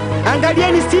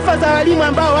 angalieni sifa za walimu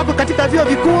ambao wako katika vyuo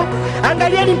vikuu,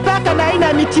 angalieni mpaka na aina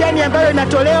ya mitihani ambayo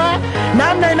inatolewa,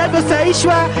 namna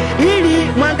inavyosahihishwa,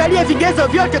 ili muangalie vigezo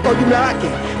vyote kwa ujumla wake.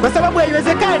 Kwa sababu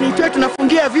haiwezekani tuwe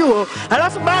tunafungia vyuo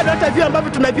alafu bado hata vyuo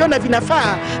ambavyo tunaviona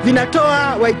vinafaa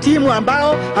vinatoa wahitimu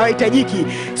ambao hawahitajiki.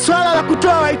 Swala la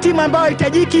kutoa wahitimu ambao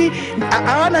hawahitajiki,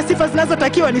 hawana sifa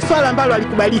zinazotakiwa, ni swala ambalo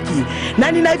halikubaliki.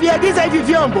 Na ninaviagiza hivi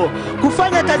vyombo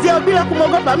kufanya kazi yao bila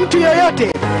kumwogopa mtu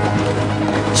yoyote.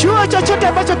 Chuo chochote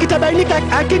ambacho kitabainika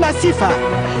hakina sifa,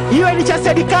 iwe ni cha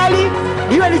serikali,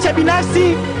 iwe ni cha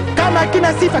binafsi, kama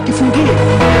hakina sifa kifungie.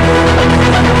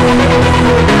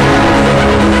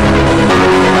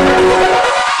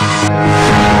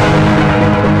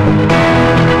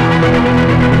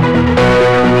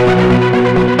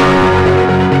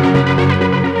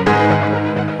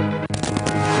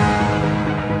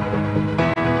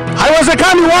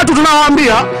 Haiwezekani watu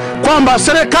tunawaambia kwamba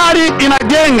serikali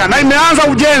inajenga na imeanza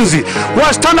ujenzi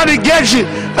wa standard gauge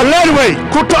railway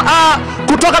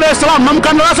kutoka Dar es Salaam, na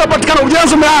mkandarasi upatikana,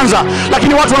 ujenzi umeanza,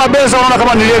 lakini watu wanabeza, wanaona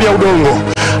kama ni reli ya udongo.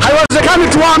 Haiwezekani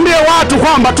tuwaambie watu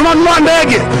kwamba tunanunua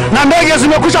ndege na ndege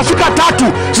zimekwisha fika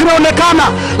 3 zimeonekana,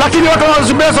 lakini watu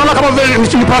wanazibeza, wanaona kama vile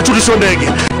ni parachuti sio ndege.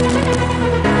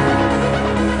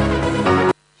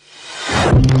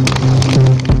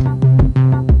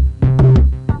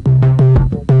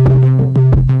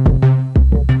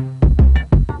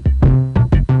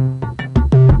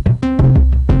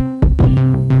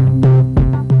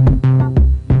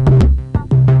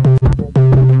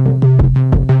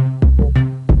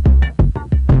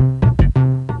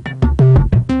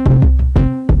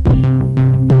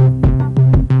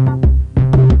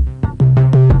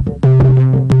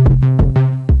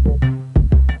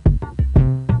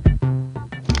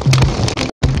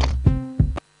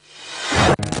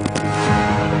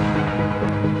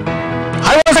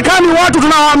 hawa ni watu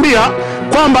tunawaambia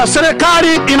kwamba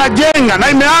serikali inajenga na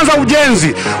imeanza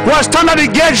ujenzi wa standard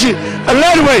gauge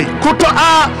railway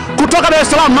kutoka Dar es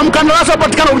Salaam, na mkandarasi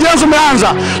upatikana, ujenzi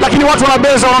umeanza, lakini watu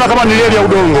wanabeza, wanaona kama ni reli ya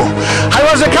udongo.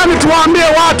 Haiwezekani tuwaambie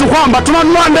watu kwamba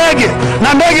tunanunua ndege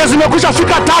na ndege zimekwisha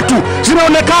fika 3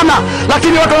 zimeonekana,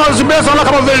 lakini watu wanazibeza, wanaona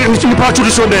kama vile ni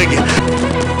parachute sio ndege.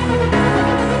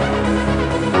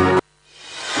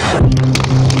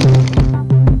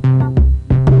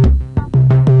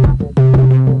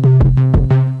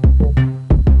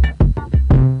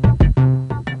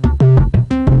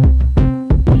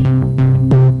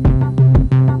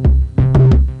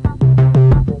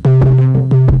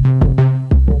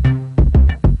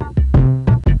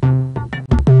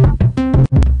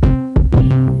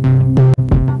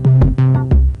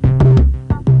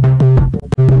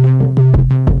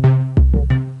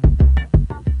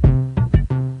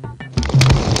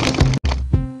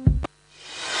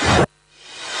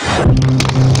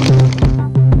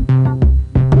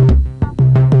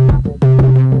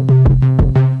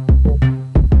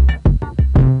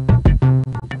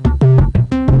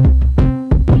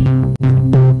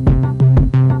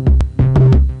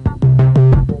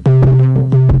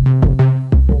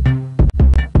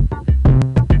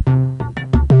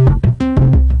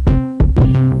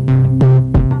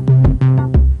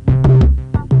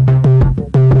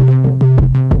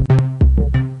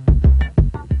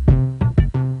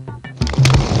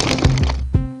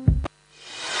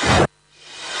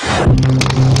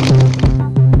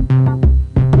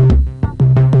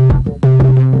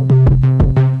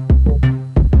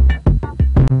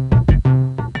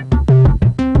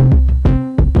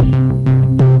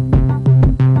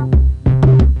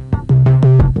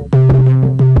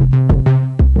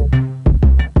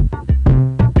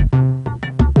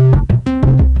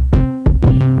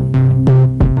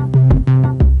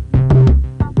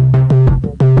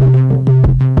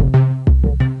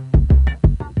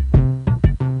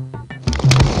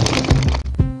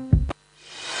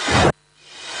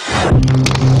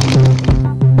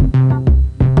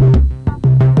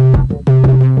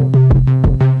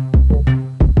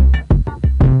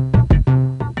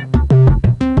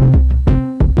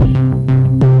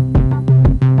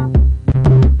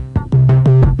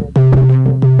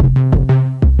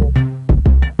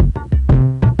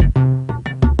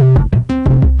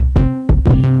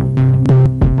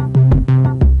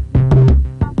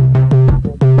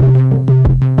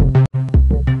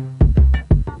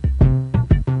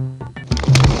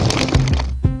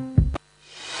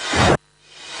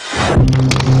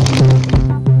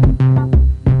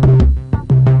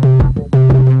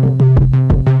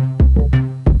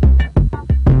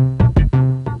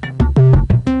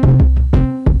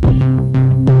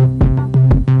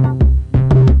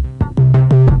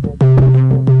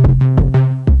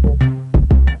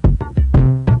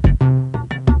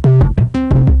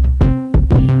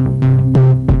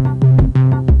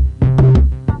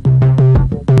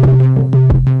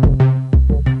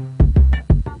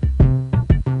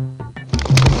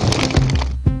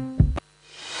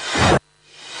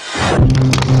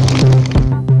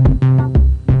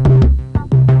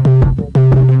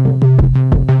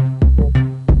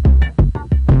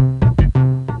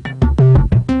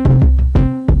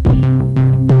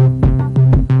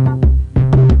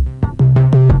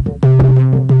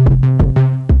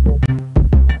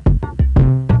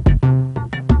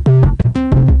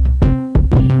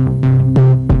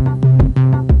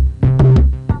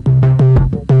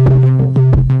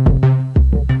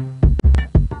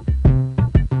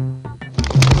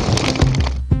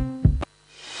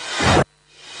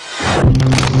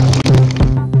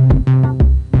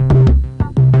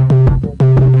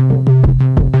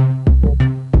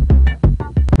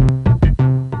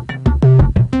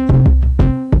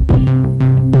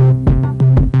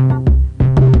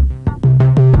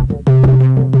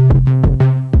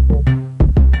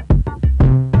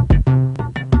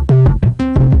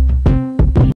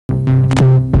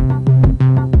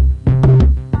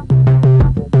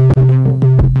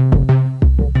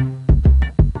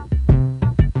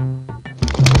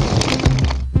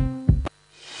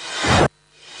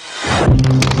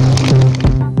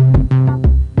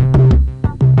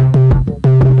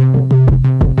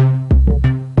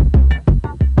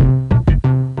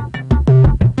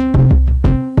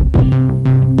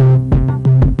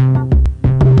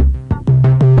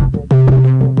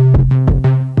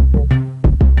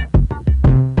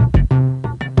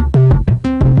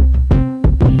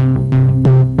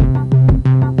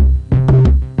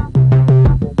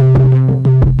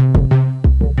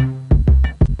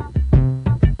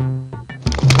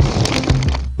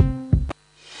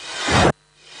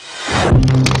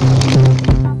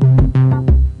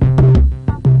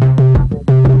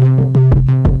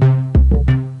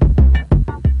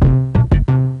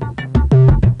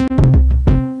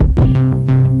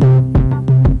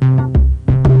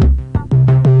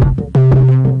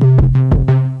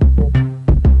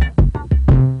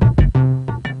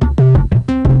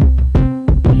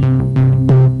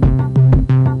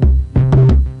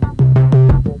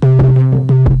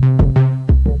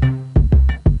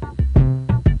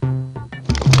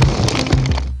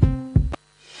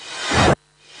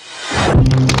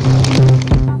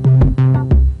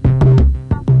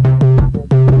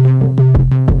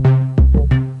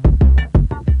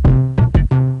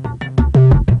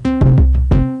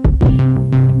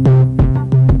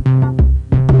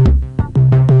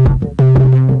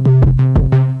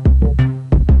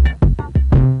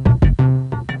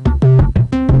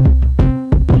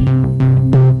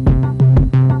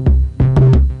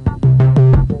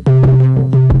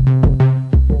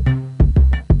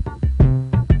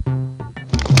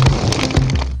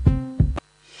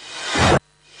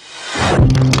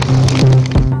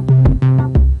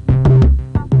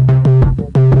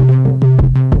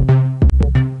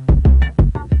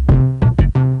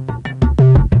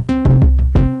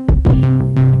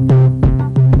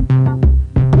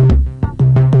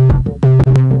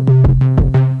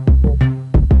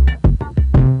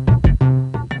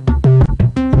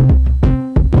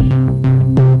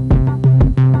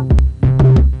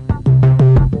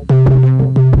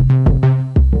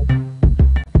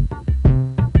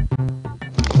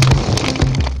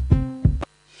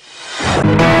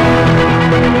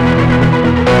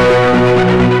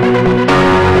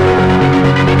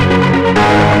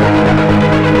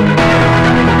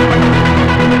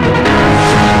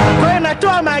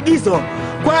 maagizo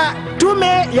kwa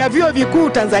Tume ya Vyuo Vikuu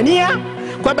Tanzania,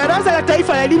 kwa Baraza la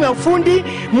Taifa la Elimu ya Ufundi,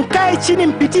 mkae chini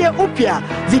mpitie upya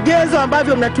vigezo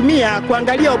ambavyo mnatumia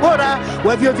kuangalia ubora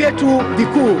wa vyuo vyetu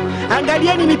vikuu.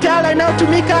 Angalieni mitaala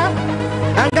inayotumika,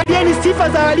 angalieni sifa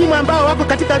za walimu ambao wako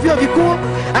katika vyuo vikuu,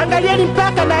 angalieni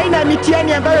mpaka na aina ya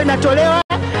mitihani ambayo inatolewa,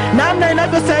 namna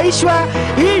inavyosahihishwa,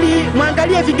 ili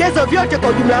muangalie vigezo vyote kwa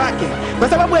ujumla wake, kwa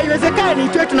sababu haiwezekani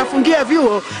tuwe tunafungia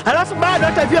vyuo alafu bado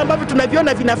hata vyuo ambavyo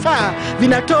tunaviona vinafaa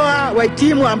vinatoa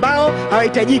wahitimu ambao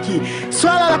hawahitajiki.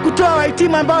 Swala la kutoa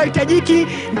wahitimu ambao hawahitajiki,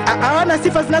 hawana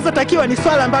sifa zinazotakiwa, ni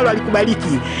swala ambalo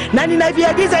halikubaliki, na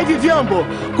ninaviagiza hivi vyombo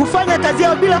kufanya kazi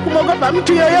yao bila kumwogopa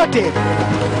mtu yoyote.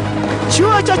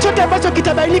 Chuo chochote ambacho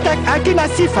kitabainika hakina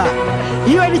sifa,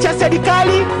 iwe ni cha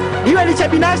serikali, iwe ni cha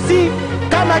binafsi,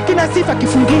 kama hakina sifa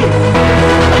kifungie.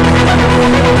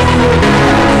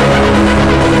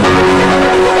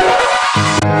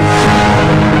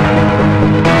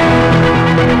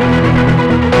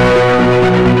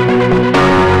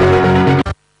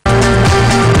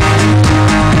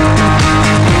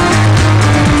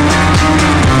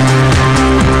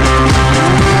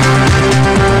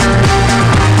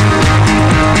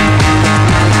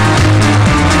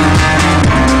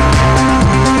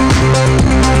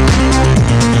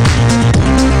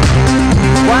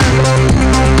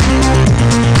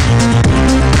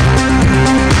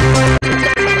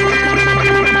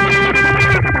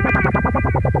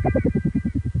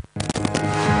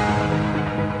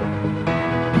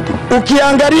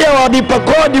 Ukiangalia walipa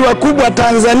kodi wakubwa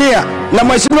Tanzania, na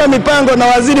Mheshimiwa Mipango na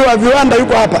Waziri wa Viwanda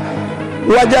yuko hapa,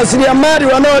 wajasiriamali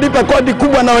wanaolipa kodi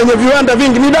kubwa na wenye viwanda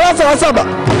vingi ni darasa la 7.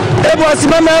 Hebu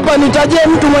wasimame hapa nitajie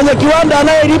mtu mwenye kiwanda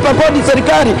anayelipa kodi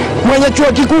serikali, mwenye chuo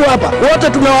kikuu hapa. Wote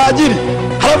tumewaajiri.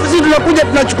 Halafu sisi tunakuja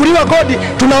tunachukuliwa kodi,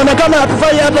 tunaonekana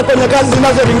hatufai hata kwenye kazi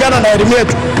zinazolingana na elimu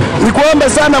yetu. Nikuombe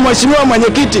sana Mheshimiwa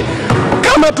Mwenyekiti,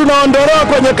 kama tunaondolewa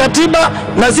kwenye katiba,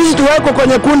 na sisi tuwekwe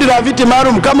kwenye kundi la viti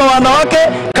maalum kama wanawake,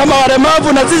 kama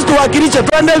walemavu, na sisi tuwakilishe,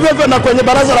 twende hivyo hivyo na kwenye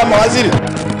baraza la mawaziri.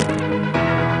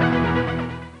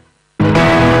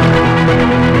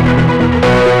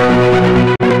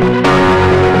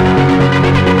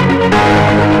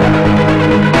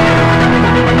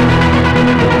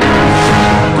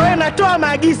 Kwa hiyo natoa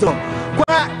maagizo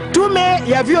kwa Tume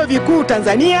ya Vyuo Vikuu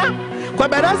Tanzania, kwa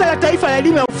Baraza la Taifa la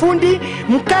Elimu ya Ufundi,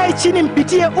 mkae chini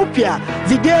mpitie upya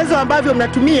vigezo ambavyo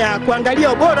mnatumia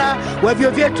kuangalia ubora wa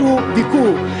vyuo vyetu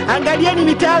vikuu. Angalieni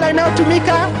mitaala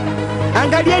inayotumika,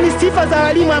 angalieni sifa za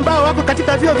walimu ambao wako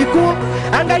katika vyuo vikuu,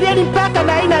 angalieni mpaka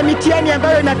na aina ya mitihani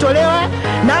ambayo inatolewa,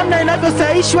 namna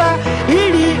inavyosahihishwa,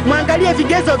 ili muangalie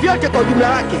vigezo vyote kwa ujumla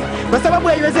wake, kwa sababu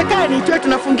haiwezekani tuwe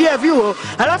tunafungia vyuo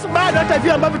alafu bado hata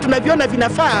vyuo ambavyo tunaviona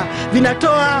vinafaa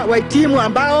vinatoa wahitimu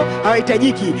ambao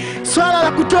hawahitajiki. Swala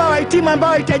la kutoa wahitimu ambao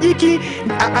hawahitajiki,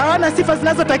 hawana sifa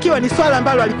zinazotakiwa, ni swala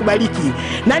ambalo halikubaliki,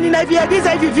 na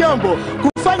ninaviagiza hivi vyombo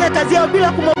kufanya kazi yao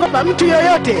bila kumwogopa mtu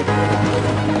yoyote.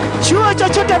 Chuo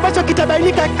chochote ambacho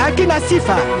kitabainika hakina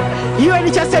sifa, iwe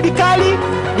ni cha serikali,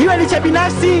 iwe ni cha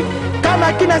binafsi, kama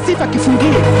hakina sifa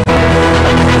kifungie.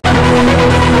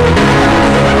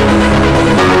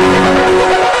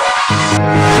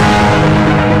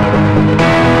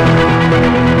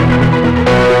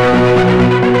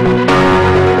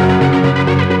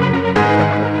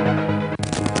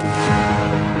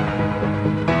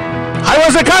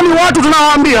 Haiwezekani watu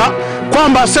tunawaambia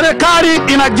kwamba serikali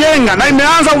inajenga na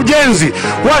imeanza ujenzi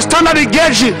wa standard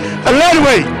gauge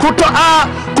railway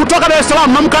kutoka Dar es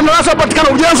Salaam, na mkandarasi upatikana,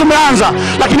 ujenzi umeanza,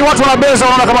 lakini watu wanabeza,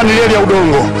 wanaona kama ni reli ya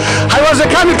udongo.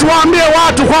 Haiwezekani tuwaambie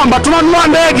watu kwamba tunanunua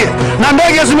ndege na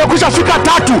ndege zimekwisha fika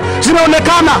 3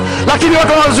 zimeonekana, lakini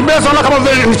watu wanazibeza, wanaona kama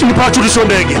vile ni parachute sio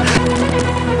ndege.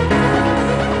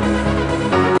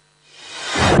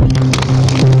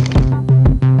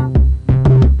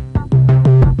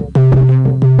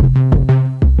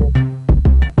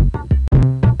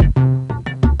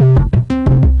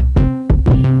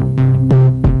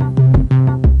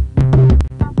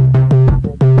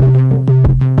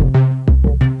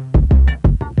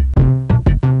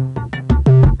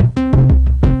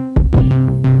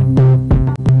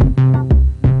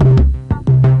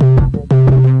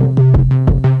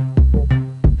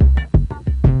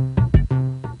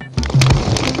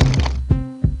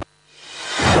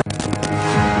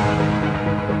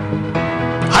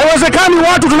 Haiwezekani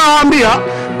watu tunawaambia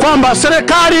kwamba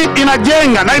serikali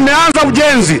inajenga na imeanza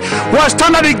ujenzi wa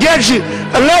standard gauge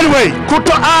railway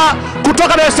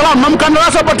kutoka Dar es Salaam, na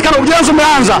mkandarasi upatikana, ujenzi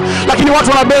umeanza, lakini watu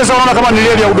wanabeza, wanaona kama ni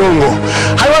reli ya udongo.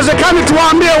 Haiwezekani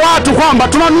tuwaambie watu kwamba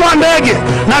tunanunua ndege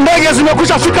na ndege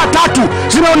zimekwisha fika 3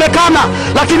 zimeonekana,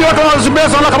 lakini watu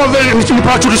wanazibeza, wanaona kama vile ni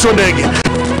parachute sio ndege.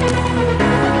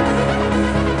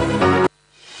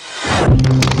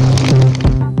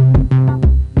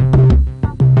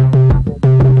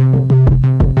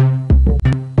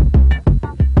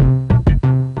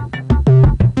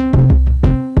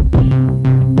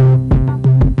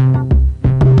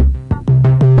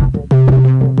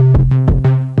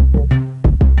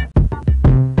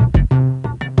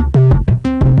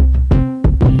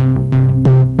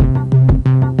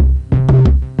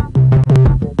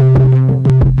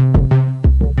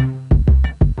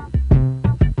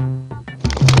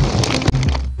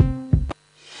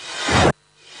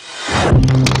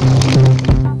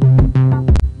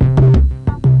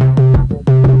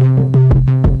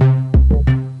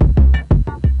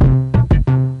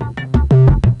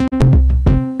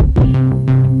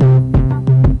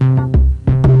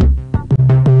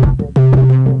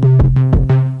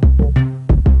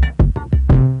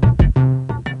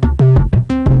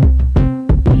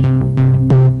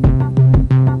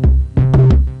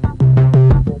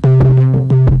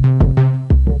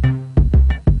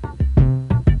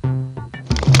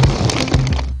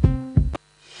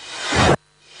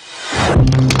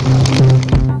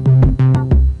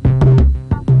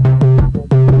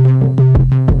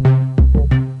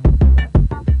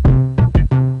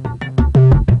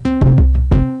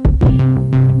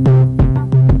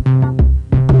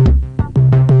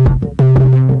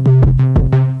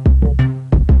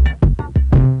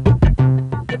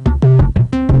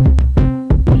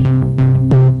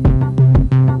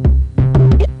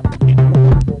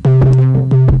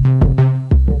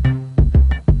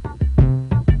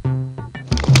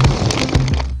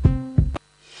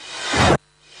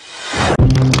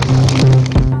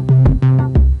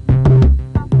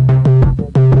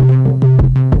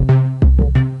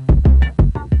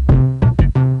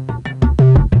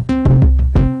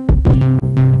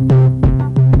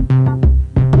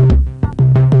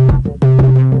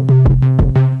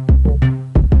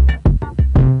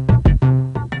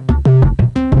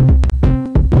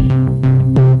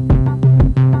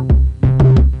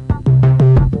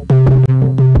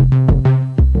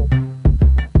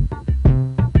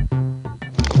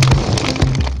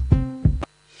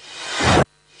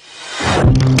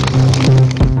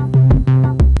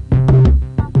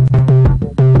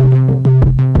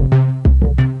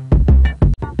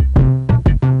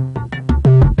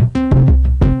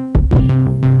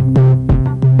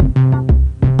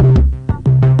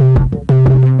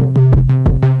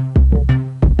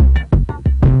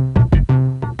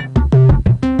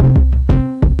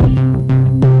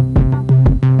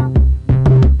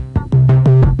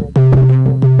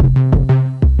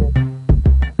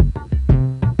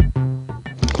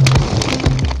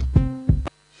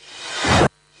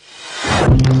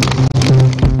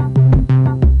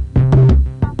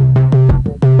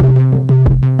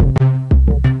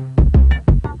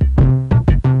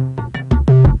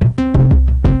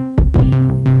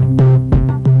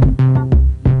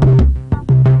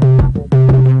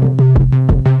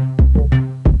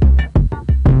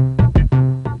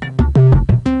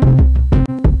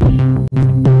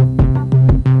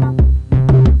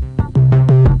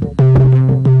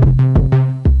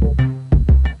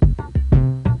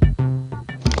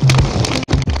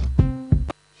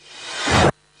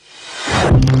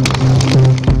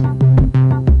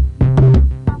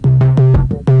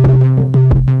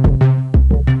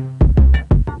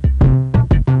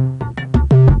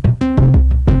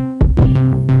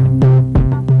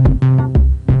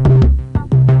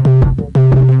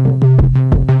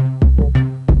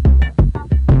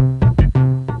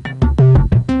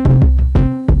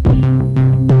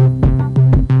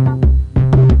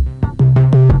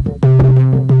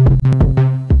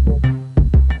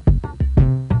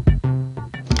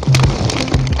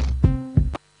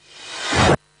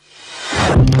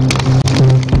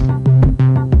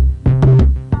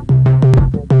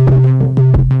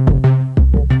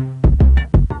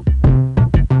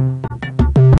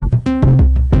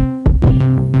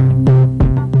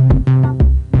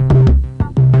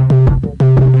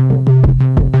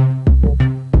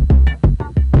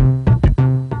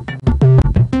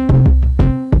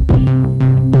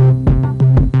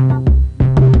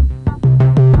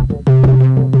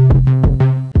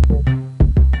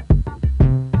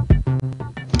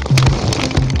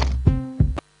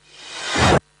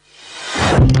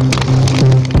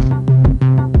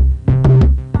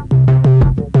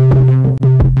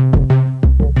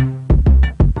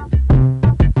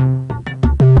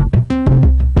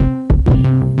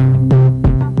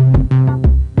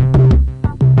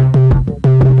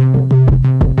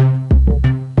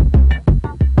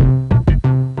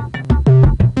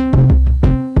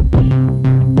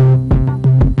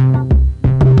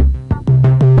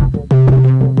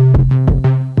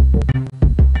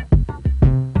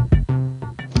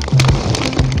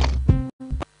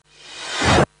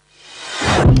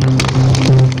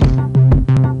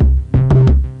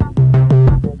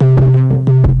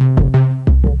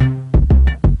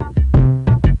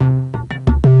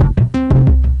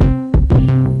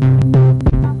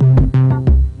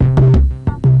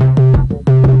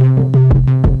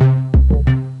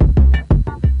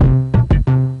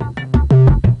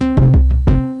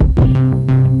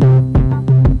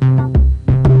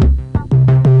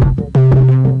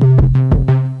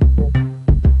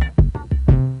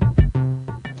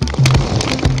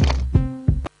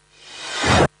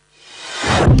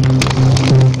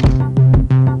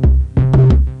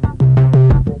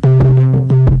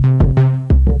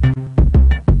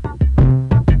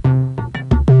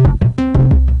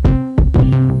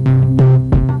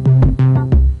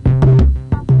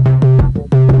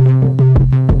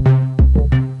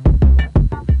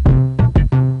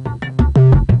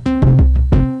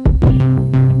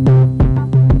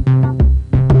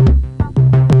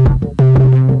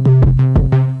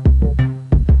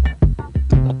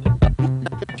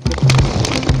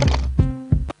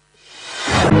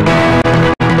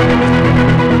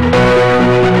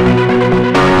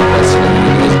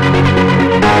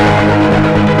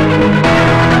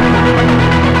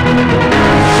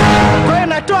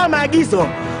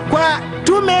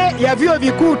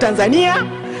 Tanzania,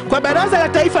 kwa Baraza la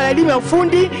Taifa la Elimu ya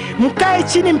Ufundi, mkae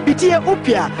chini mpitie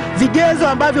upya vigezo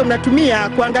ambavyo mnatumia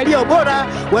kuangalia ubora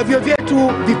wa vyuo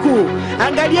vyetu vikuu.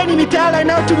 Angalieni mitaala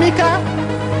inayotumika,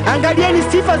 angalieni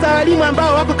sifa za walimu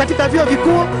ambao wako katika vyuo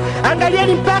vikuu,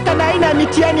 angalieni mpaka na aina ya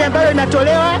mitihani ambayo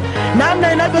inatolewa,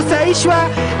 namna inavyosahihishwa,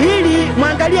 ili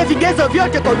muangalie vigezo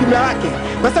vyote kwa ujumla wake,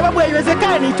 kwa sababu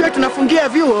haiwezekani tuwe tunafungia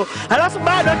vyuo alafu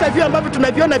bado hata vyuo ambavyo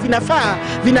tunaviona vinafaa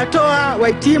vinatoa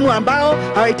wahitimu ambao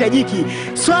hawahitajiki.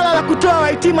 Swala la kutoa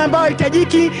wahitimu ambao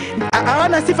hawahitajiki,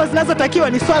 hawana sifa zinazotakiwa,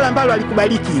 ni swala ambalo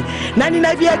halikubaliki, na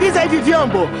ninaviagiza hivi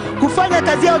vyombo kufanya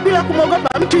kazi yao bila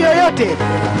kumwogopa mtu yoyote.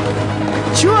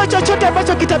 Chuo chochote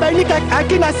ambacho kitabainika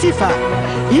hakina sifa,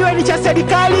 iwe ni cha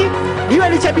serikali, iwe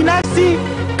ni cha binafsi,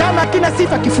 kama hakina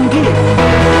sifa kifungie.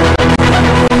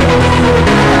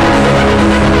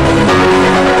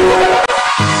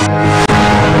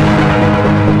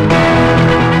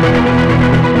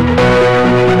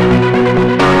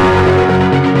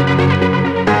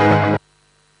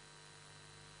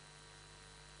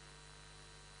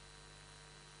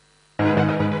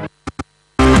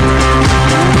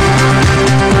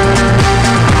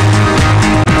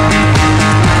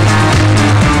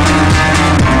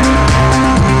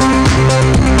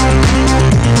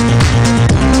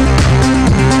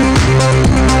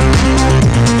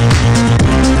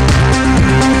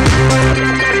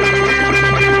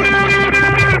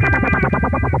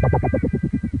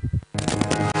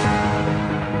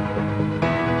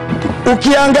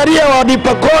 Ukiangalia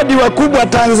walipa kodi wakubwa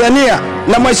Tanzania,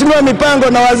 na Mheshimiwa Mipango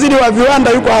na Waziri wa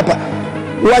Viwanda yuko hapa,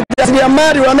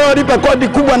 wajasiriamali wanaolipa kodi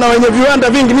kubwa na wenye viwanda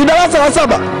vingi ni darasa la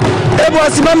 7. Hebu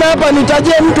asimame hapa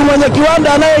nitajie mtu mwenye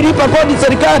kiwanda anayelipa kodi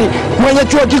serikali, mwenye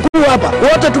chuo kikuu hapa.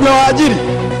 Wote tumewaajiri.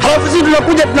 Halafu sisi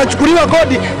tunakuja tunachukuliwa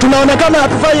kodi, tunaonekana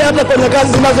hatufai hata kwenye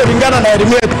kazi zinazolingana na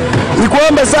elimu yetu.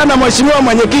 Nikuombe sana Mheshimiwa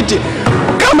Mwenyekiti,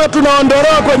 kama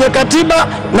tunaondolewa kwenye katiba,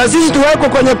 na sisi tuweko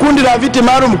kwenye kundi la viti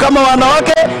maalum kama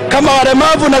wanawake, kama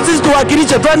walemavu, na sisi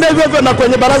tuwakilishe, twende hivyo hivyo na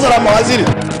kwenye baraza la mawaziri.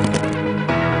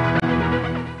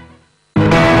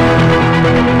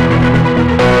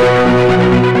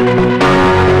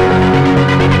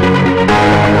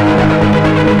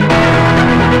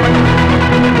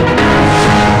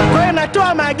 Kwa hiyo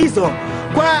natoa maagizo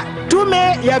kwa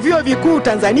Tume ya Vyuo Vikuu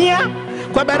Tanzania,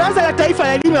 kwa Baraza la Taifa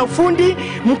la Elimu ya Ufundi,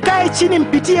 mkae chini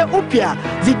mpitie upya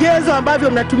vigezo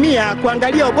ambavyo mnatumia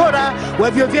kuangalia ubora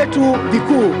wa vyuo vyetu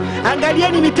vikuu.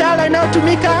 Angalieni mitaala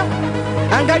inayotumika,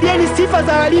 angalieni sifa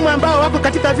za walimu ambao wako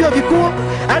katika vyuo vikuu,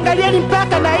 angalieni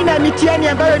mpaka na aina ya mitihani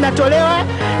ambayo inatolewa,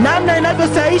 namna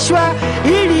inavyosahihishwa,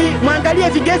 ili muangalie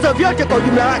vigezo vyote kwa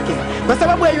ujumla wake, kwa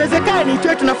sababu haiwezekani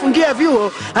tuwe tunafungia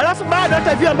vyuo alafu bado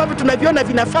hata vyuo ambavyo tunaviona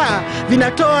vinafaa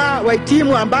vinatoa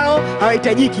wahitimu ambao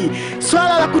hawahitajiki.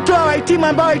 Swala la kutoa wahitimu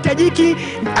ambao hawahitajiki,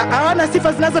 hawana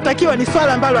sifa zinazotakiwa, ni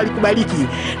swala ambalo halikubaliki,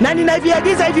 na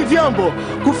ninaviagiza hivi vyombo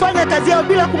kufanya kazi yao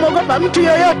bila kumwogopa mtu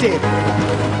yoyote.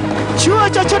 Chuo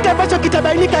chochote ambacho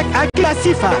kitabainika hakina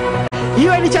sifa,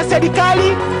 iwe ni cha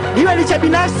serikali, iwe ni cha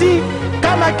binafsi,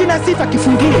 kama hakina sifa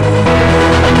kifungie.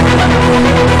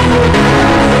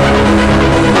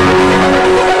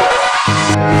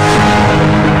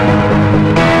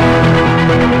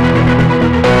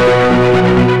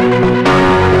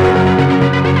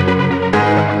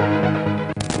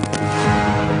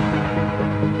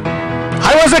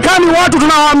 Haiwezekani watu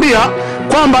tunawaambia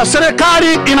kwamba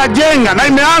serikali inajenga na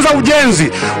imeanza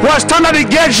ujenzi wa standard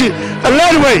gauge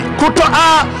railway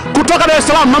kutoka Dar es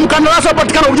Salaam, na mkandarasi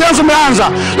upatikana, ujenzi umeanza,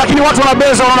 lakini watu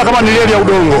wanabeza, wanaona kama ni reli ya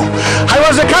udongo.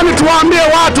 Haiwezekani tuwaambie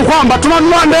watu kwamba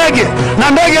tunanunua ndege na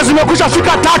ndege zimekwisha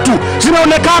fika 3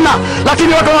 zimeonekana,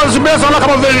 lakini watu wanazibeza, wanaona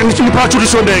kama vile ni parachute,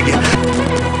 sio ndege.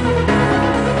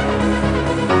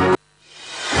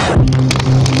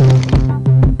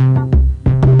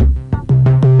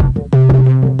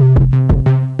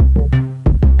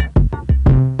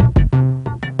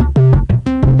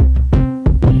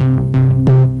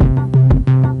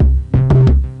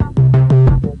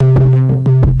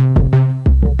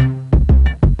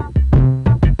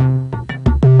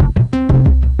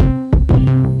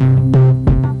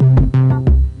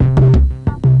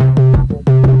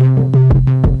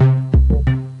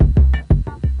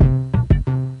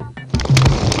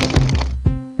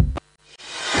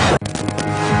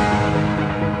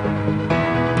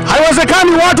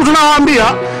 Haiwezekani watu tunawaambia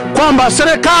kwamba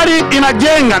serikali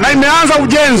inajenga na imeanza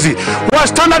ujenzi wa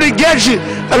standard gauge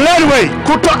railway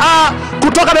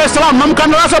kutoka Dar es Salaam, na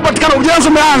mkandarasi upatikana, ujenzi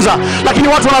umeanza, lakini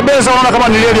watu wanabeza, wanaona kama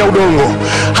ni reli ya udongo.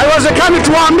 Haiwezekani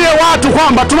tuwaambie watu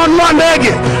kwamba tunanunua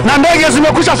ndege na ndege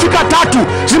zimekwisha fika 3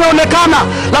 zimeonekana,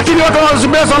 lakini watu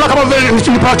wanazibeza, wanaona kama vile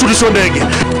ni parachute, sio ndege.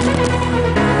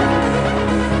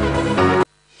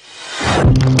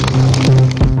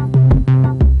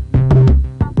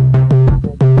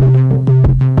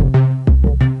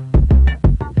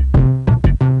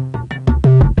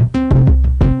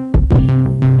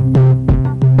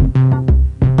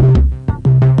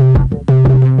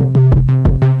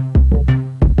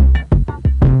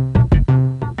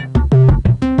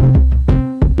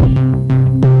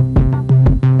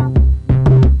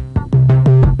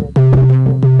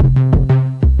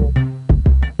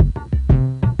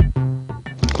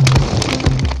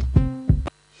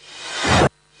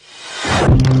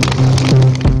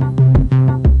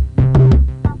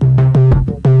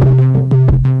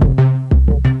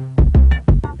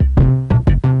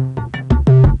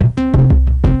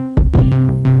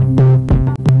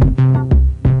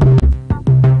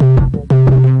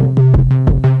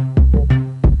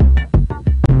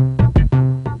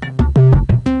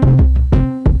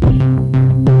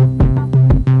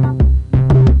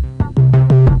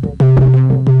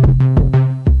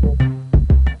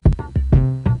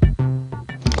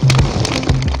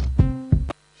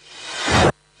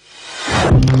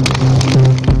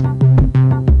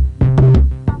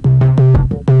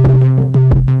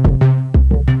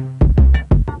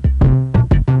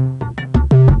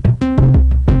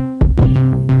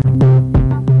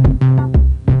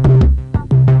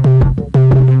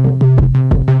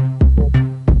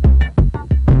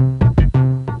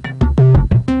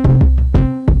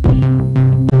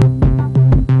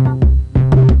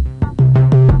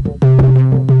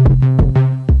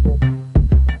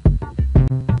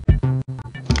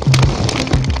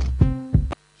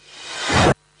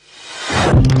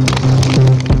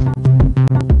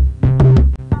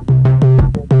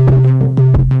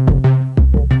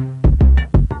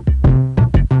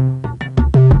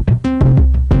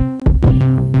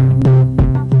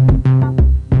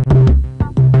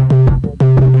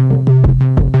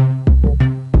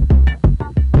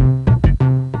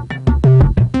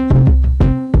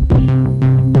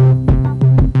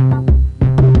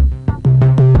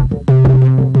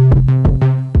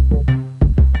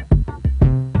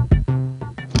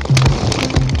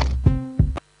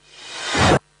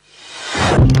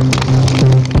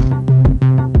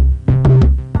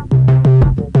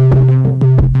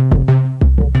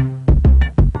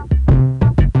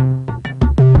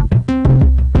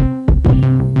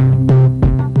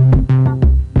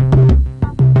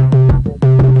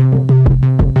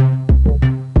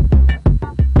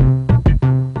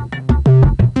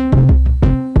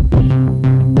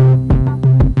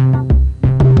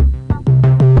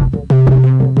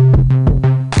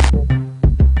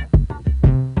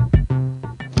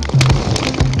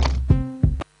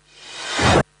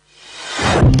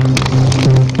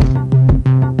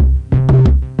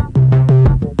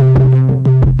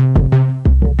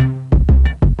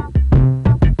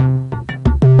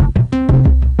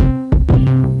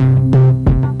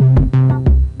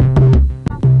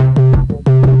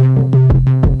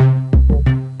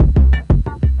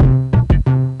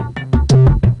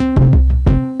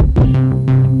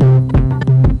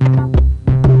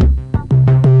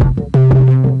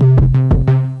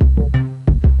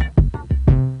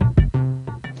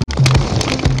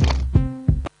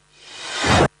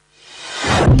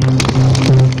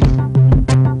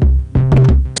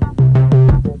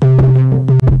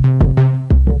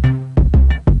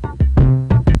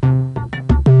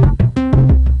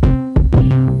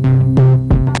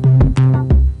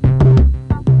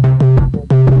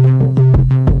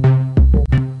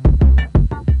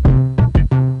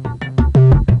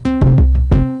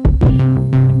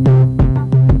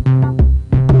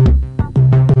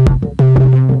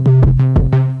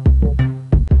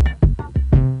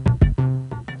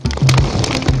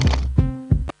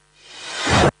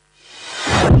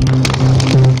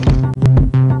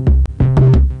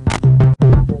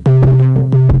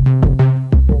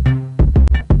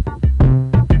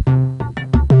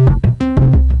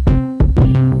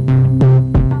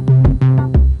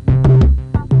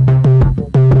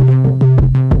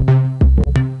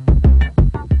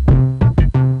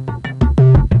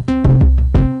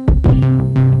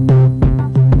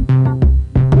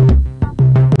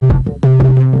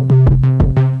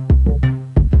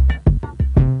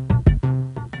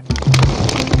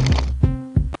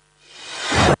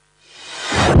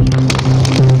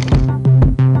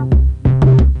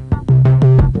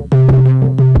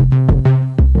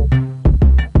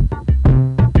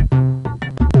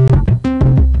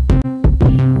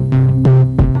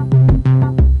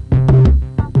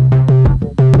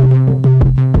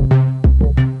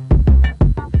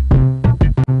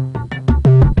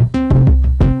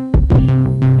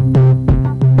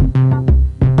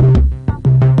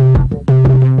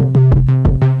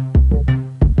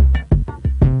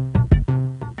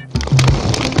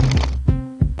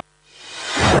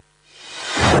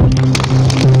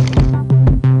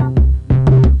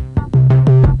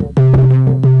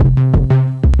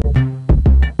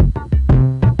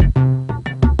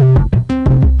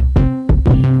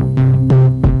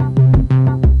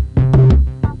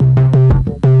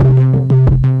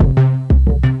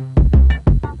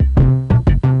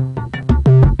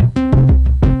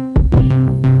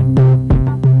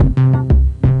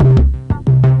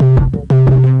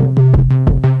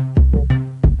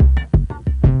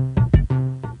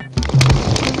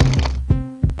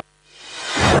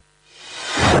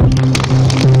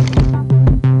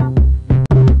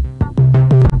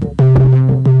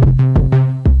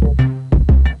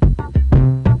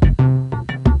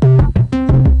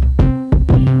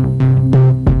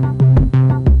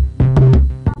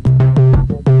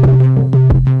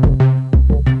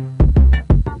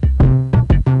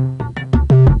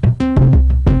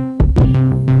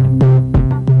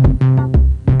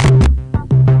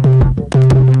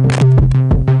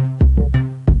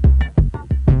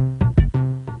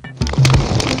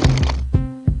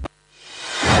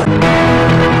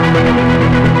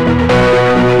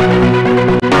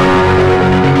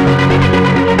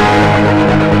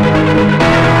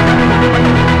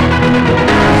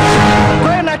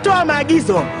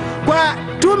 kwa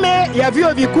Tume ya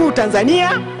Vyuo Vikuu Tanzania,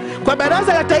 kwa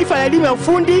Baraza la Taifa la Elimu ya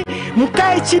Ufundi,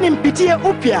 mkae chini mpitie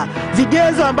upya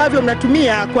vigezo ambavyo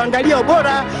mnatumia kuangalia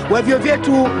ubora wa vyuo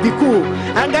vyetu vikuu.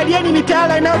 Angalieni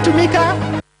mitaala inayotumika,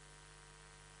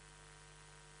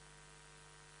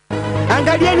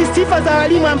 angalieni sifa za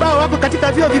walimu ambao wako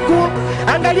katika vyuo vikuu,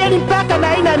 angalieni mpaka na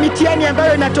aina ya mitihani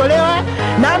ambayo inatolewa,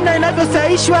 namna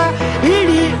inavyosahihishwa,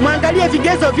 ili muangalie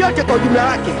vigezo vyote kwa ujumla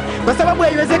wake, kwa sababu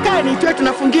haiwezekani tuwe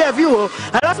tunafungia vyuo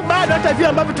alafu bado hata vyuo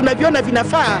ambavyo tunaviona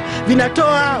vinafaa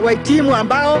vinatoa wahitimu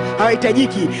ambao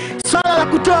hawahitajiki. Swala la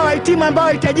kutoa wahitimu ambao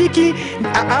hawahitajiki,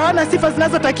 hawana sifa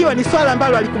zinazotakiwa, ni swala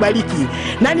ambalo halikubaliki,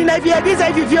 na ninaviagiza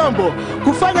hivi vyombo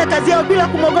kufanya kazi yao bila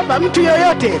kumwogopa mtu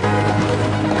yoyote.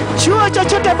 Chuo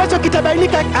chochote ambacho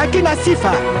kitabainika hakina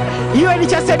sifa, iwe ni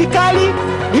cha serikali,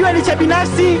 iwe ni cha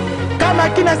binafsi, kama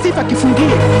hakina sifa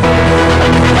kifungie.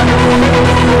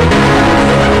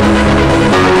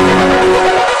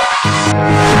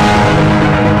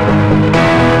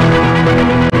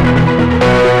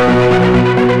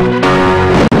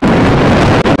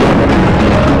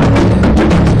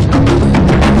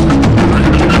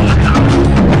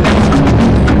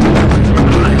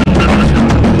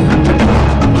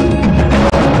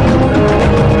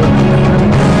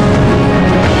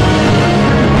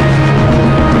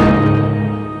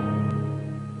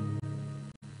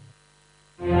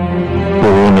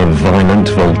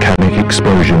 Volcanic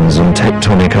explosions and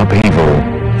tectonic upheaval,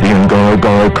 the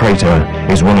Ngorongoro crater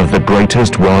is one of the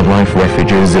greatest wildlife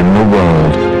refuges in the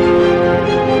world.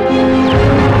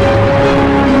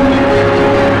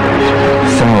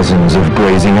 Thousands of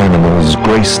grazing animals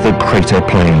grace the crater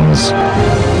plains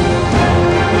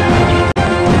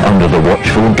under the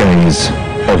watchful gaze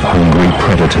of hungry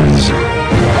predators.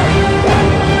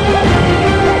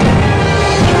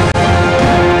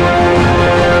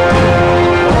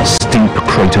 Steep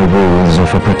crater walls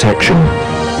offer protection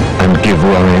and give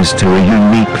rise to a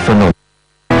unique phenomenon.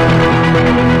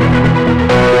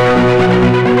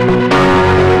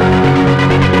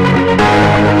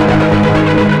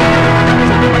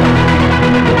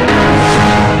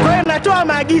 Kwa hiyo natoa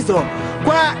maagizo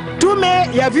kwa Tume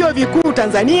ya Vyuo Vikuu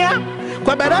Tanzania,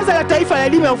 kwa Baraza la Taifa la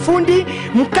Elimu ya Ufundi,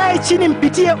 mkae chini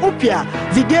mpitie upya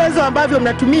vigezo ambavyo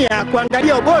mnatumia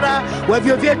kuangalia ubora wa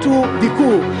vyuo vyetu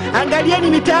vikuu. Angalieni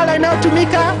mitaala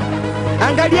inayotumika,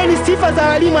 angalieni sifa za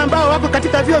walimu ambao wako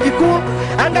katika vyuo vikuu,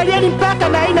 angalieni mpaka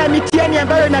na aina ya mitihani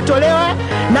ambayo inatolewa,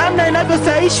 namna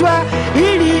inavyosahihishwa,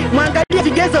 ili muangalie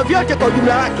vigezo vyote kwa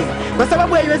ujumla wake, kwa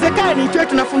sababu haiwezekani tuwe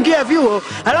tunafungia vyuo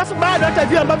alafu bado hata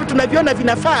vyuo ambavyo tunaviona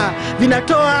vinafaa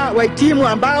vinatoa wahitimu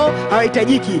ambao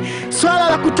hawahitajiki. Swala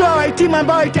la kutoa wahitimu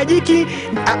ambao hawahitajiki,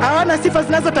 hawana sifa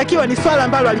zinazotakiwa, ni swala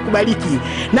ambalo halikubaliki,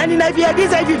 na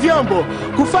ninaviagiza hivi vyombo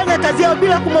kufanya kazi yao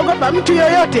bila kumwogopa mtu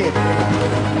yoyote.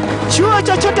 Chuo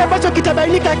chochote ambacho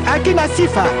kitabainika hakina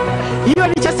sifa, iwe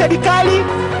ni cha serikali,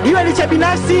 iwe ni cha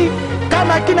binafsi,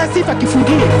 kama kina sifa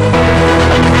kifungie.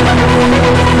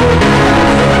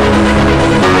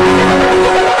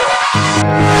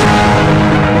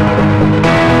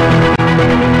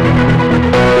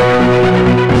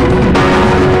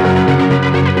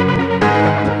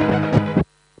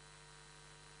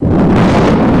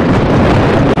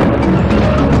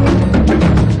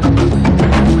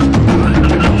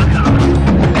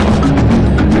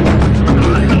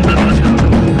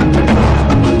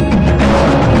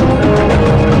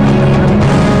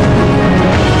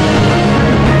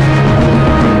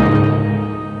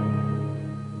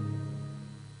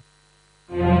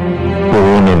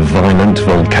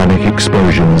 Volcanic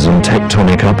explosions and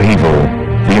tectonic upheaval,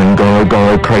 the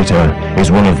Ngorongoro crater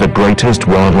is one of the greatest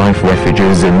wildlife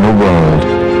refuges in the world.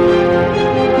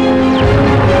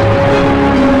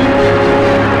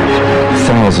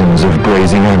 Thousands of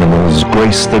grazing animals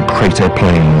grace the crater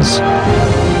plains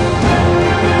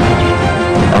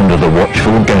under the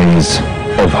watchful gaze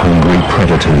of hungry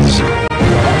predators.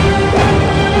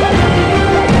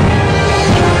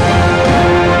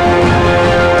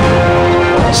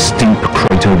 Steep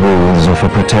crater walls offer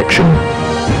protection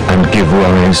and give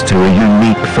rise to a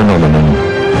unique phenomenon.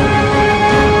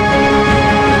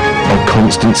 A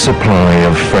constant supply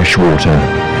of fresh water.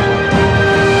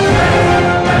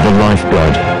 The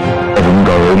lifeblood of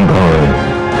Ngorongoro.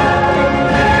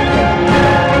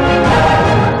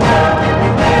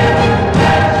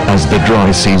 As the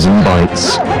dry season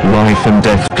bites, life and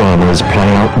death dramas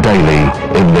play out daily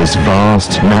in this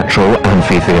vast natural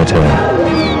amphitheatre.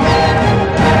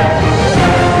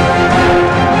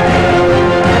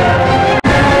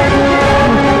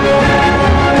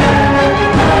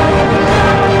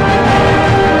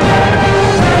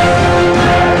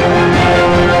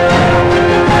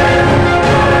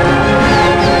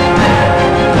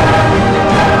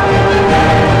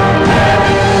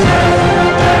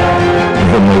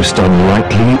 Most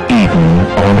unlikely Eden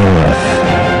on Earth.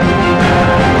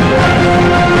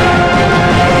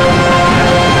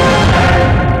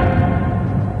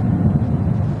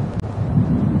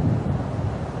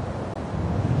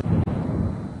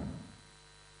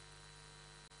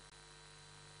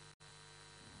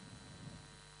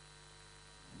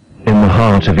 In the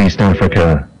heart of East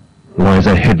Africa lies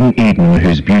a hidden Eden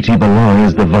whose beauty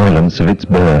belies the violence of its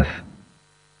birth.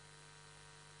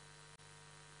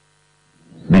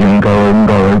 The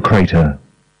Ngorongoro crater.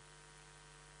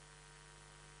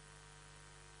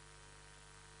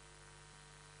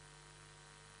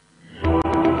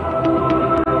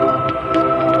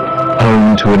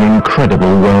 Home to an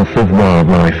incredible wealth of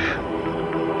wildlife.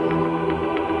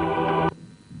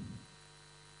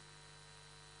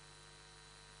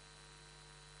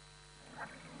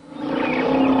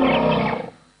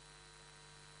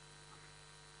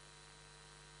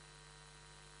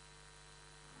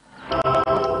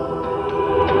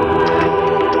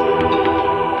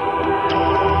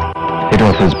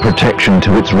 Offers protection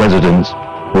to its residents,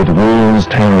 with walls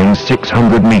towering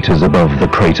 600 meters above the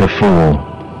crater floor.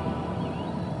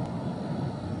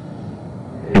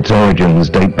 Its origins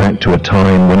date back to a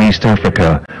time when East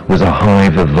Africa was a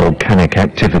hive of volcanic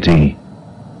activity.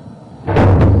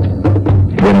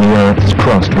 When the Earth's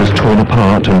crust was torn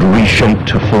apart and reshaped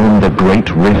to form the Great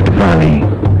Rift Valley.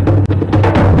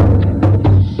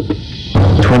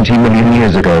 20 million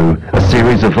years ago, a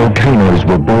series of volcanoes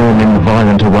were born in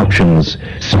violent eruptions,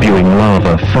 spewing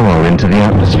lava far into the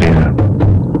atmosphere.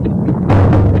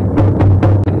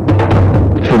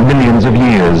 For millions of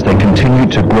years, they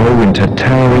continued to grow into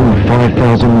towering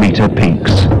 5,000-meter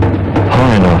peaks,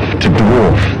 high enough to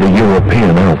dwarf the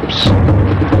European Alps.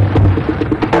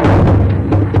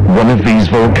 One of these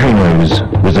volcanoes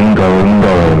was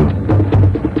Ngorongoro,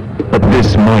 but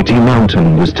this mighty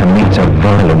mountain was to meet a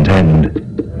violent end.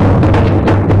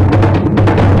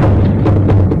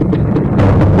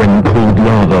 When cooled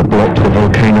lava blocked the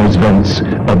volcano's vents,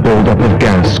 a buildup of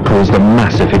gas caused a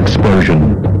massive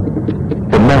explosion.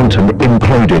 The mountain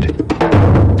imploded,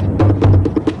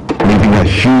 leaving a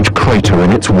huge crater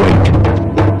in its wake.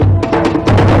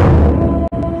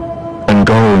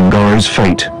 Ngorongoro's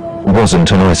fate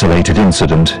wasn't an isolated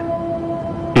incident.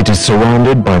 It is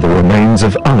surrounded by the remains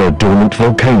of other dormant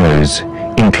volcanoes,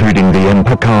 including the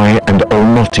Empakai and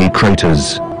Olmoti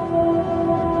craters.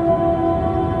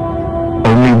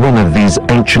 Only one of these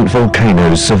ancient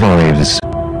volcanoes survives,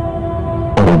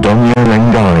 Oldonya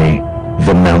Lengai,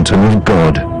 the Mountain of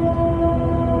God.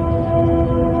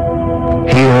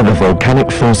 Here, the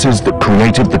volcanic forces that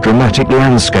created the dramatic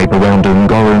landscape around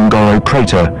Ngorongoro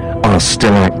crater are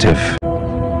still active.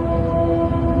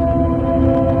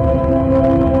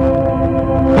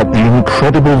 But the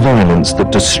incredible violence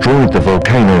that destroyed the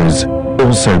volcanoes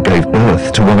also gave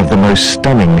birth to one of the most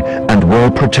stunning and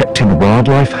well-protected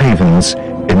wildlife havens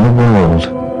in the world.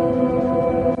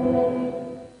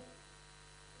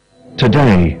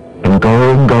 Today,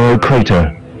 Ngorongoro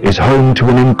Crater is home to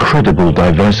an incredible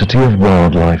diversity of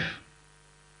wildlife.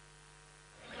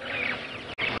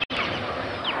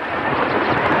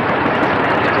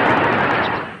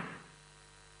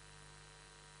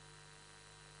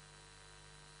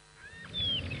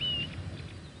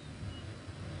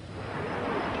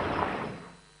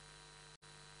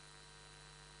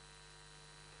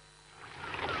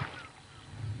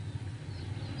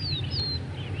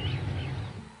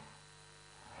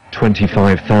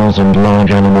 "25,000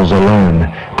 large animals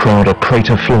alone crowd a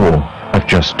crater floor of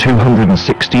just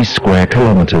 260 square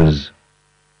kilometers.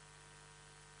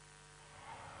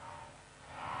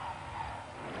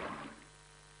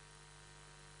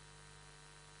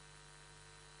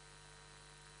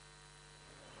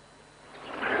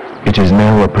 It is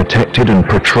now a protected and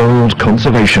patrolled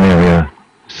conservation area,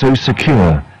 so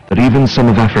secure that even some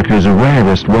of Africa's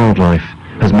rarest wildlife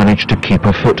has managed to keep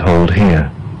a foothold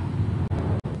here.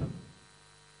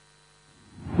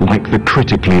 Like the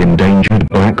critically endangered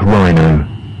black rhino.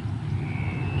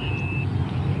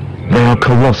 They are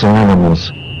colossal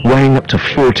animals, weighing up to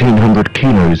 1,400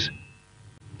 kilos,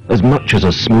 as much as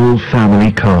a small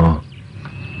family car.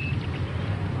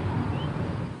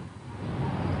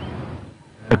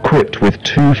 Equipped with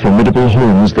two formidable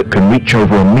horns that can reach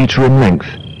over a meter in length,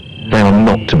 they are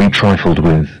not to be trifled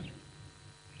with.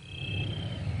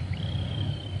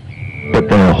 But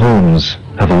their horns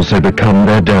have also become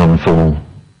their downfall.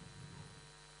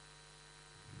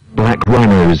 Black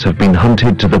rhinos have been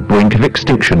hunted to the brink of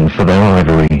extinction for their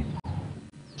ivory.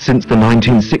 Since the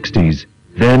 1960s,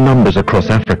 their numbers across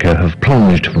Africa have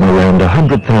plunged from around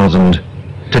 100,000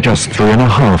 to just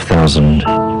 3,500.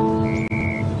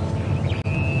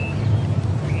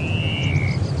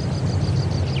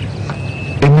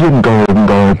 In the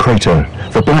Ngorongoro Crater,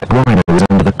 the black rhino is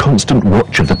under the constant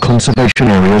watch of the conservation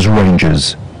area's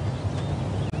rangers.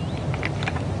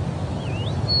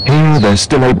 Here they're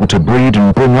still able to breed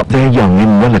and bring up their young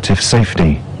in relative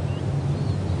safety.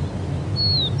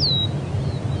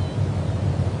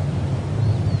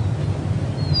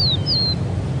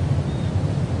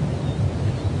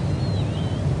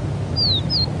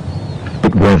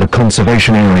 But where the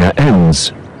conservation area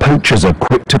ends, poachers are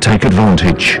quick to take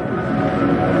advantage.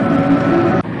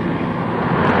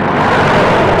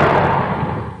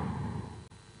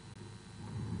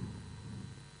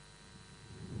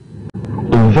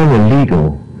 Although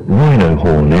illegal, rhino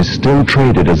horn is still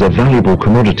traded as a valuable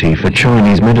commodity for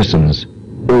Chinese medicines,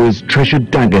 or as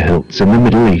treasured dagger hilts in the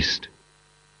Middle East.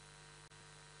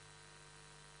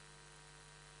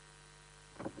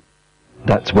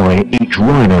 That's why each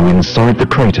rhino inside the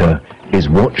crater is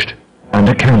watched and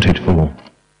accounted for.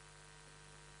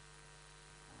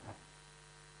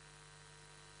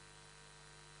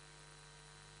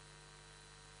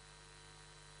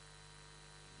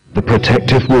 The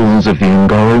protective walls of the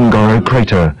Ngorongoro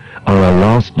Crater are a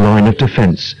last line of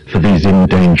defense for these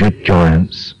endangered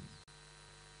giants.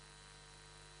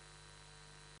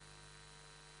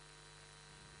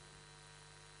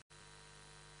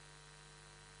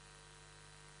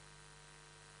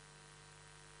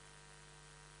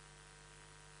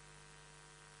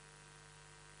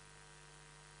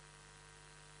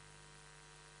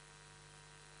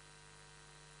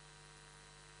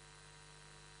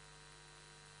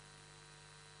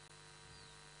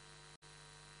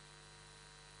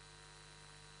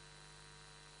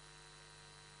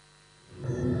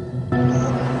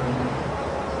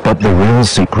 But the real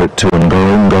secret to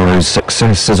Ngorongoro's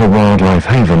success as a wildlife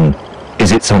haven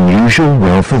is its unusual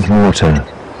wealth of water.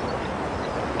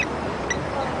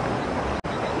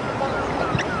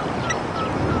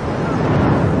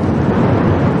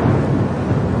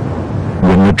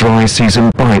 When the dry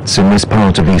season bites in this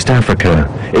part of East Africa,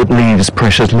 it leaves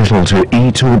precious little to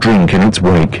eat or drink in its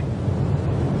wake.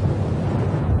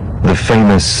 The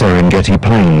famous Serengeti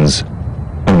Plains,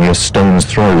 only a stone's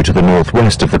throw to the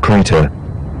northwest of the crater,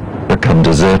 become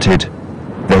deserted,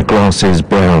 their grasses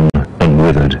brown and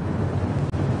withered.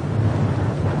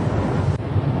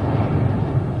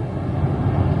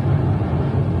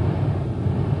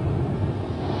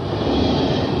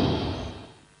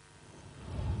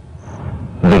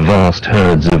 The vast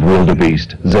herds of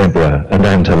wildebeest, zebra and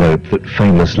antelope that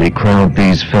famously crowd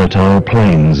these fertile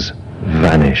plains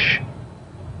vanish.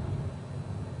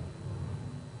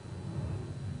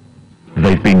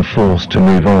 They've been forced to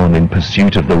move on in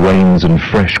pursuit of the rains and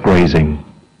fresh grazing.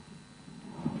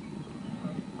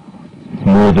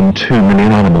 More than 2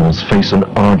 million animals face an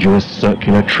arduous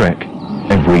circular trek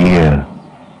every year.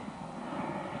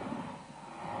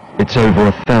 It's over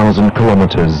 1,000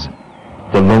 kilometers,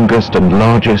 the longest and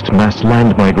largest mass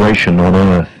land migration on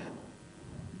Earth.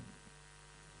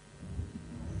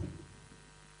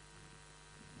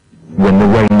 When the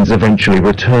rains eventually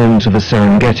return to the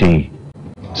Serengeti,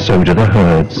 so do the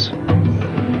herds.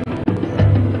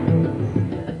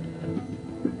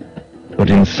 But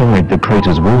inside the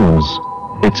crater's walls,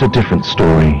 it's a different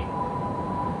story.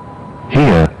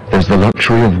 Here, there's the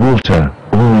luxury of water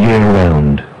all year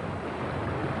round.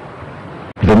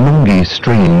 The Mungi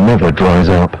stream never dries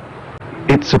up.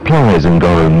 It supplies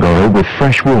Ngorongoro with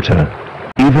fresh water,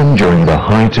 even during the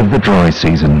height of the dry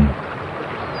season.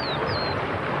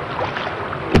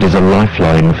 It is a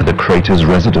lifeline for the crater's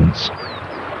residents.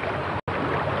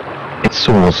 Its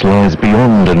source lies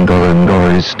beyond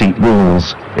Ngorongoro's steep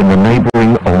walls in the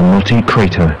neighboring Olmoti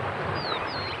crater.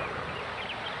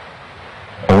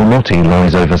 Olmoti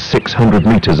lies over 600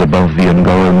 meters above the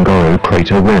Ngorongoro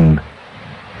crater rim,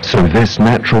 so this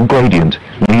natural gradient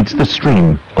leads the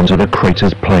stream onto the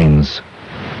crater's plains.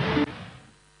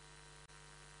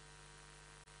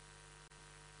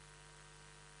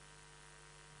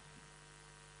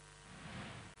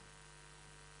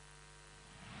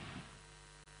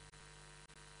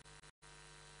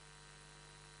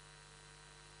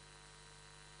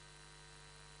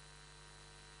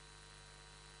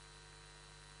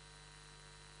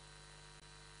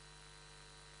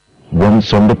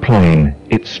 Once on the plain,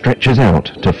 it stretches out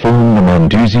to form the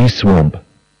Manduzi swamp.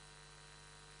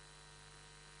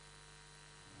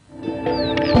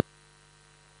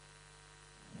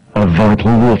 A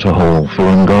vital waterhole for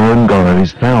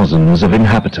Ngorongoro's thousands of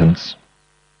inhabitants.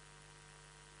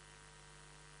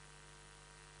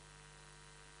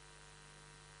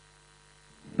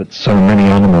 But so many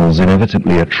animals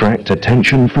inevitably attract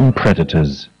attention from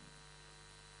predators.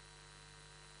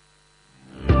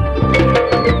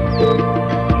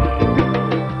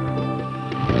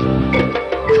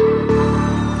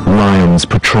 Lions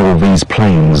patrol these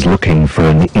plains looking for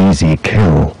an easy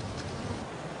kill.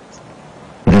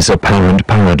 This apparent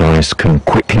paradise can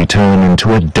quickly turn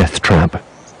into a death trap.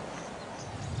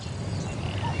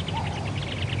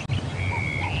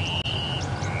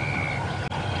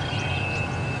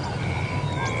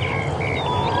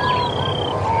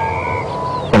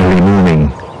 Early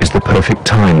morning is the perfect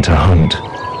time to hunt.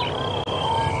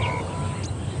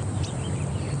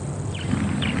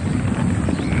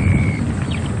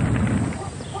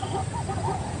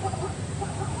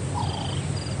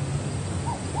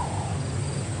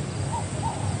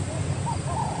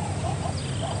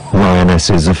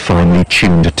 Lionesses of finely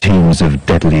tuned teams of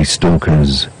deadly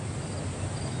stalkers.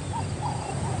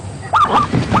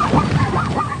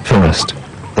 First,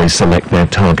 they select their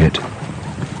target.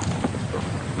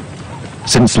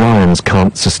 Since lions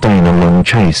can't sustain a long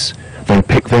chase, they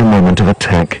pick their moment of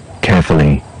attack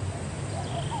carefully.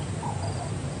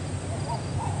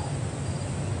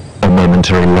 A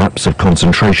momentary lapse of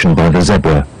concentration by the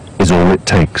zebra is all it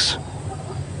takes.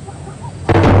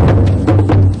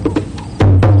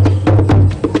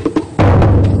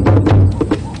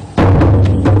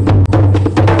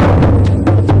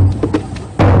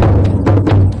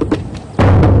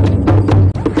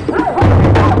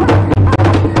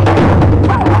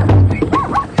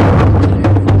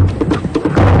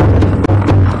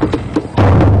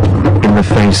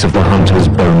 Of the hunter's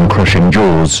bone-crushing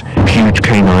jaws, huge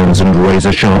canines and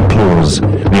razor-sharp claws,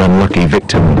 the unlucky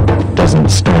victim doesn't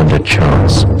stand a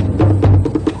chance.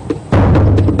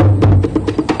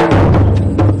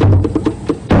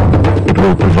 It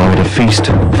will provide a feast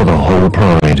for the whole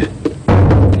pride.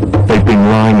 They've been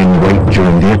lying in wait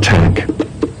during the attack.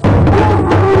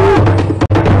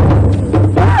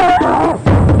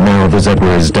 Now the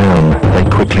zebra is down, they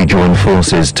quickly join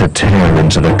forces to tear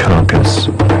into the carcass.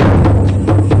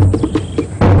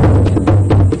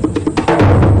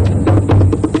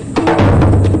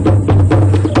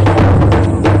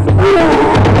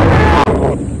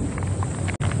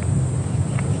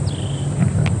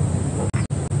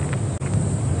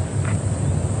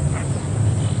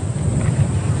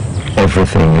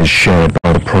 Everything is shared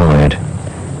by the pride.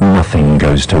 Nothing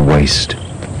goes to waste.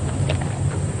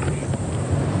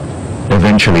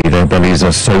 Eventually their bellies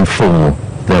are so full,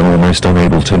 they're almost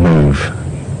unable to move.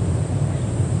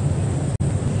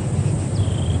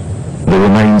 The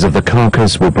remains of the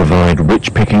carcass will provide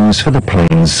rich pickings for the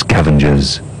plains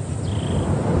scavengers.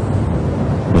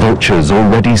 Vultures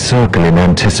already circle in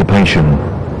anticipation.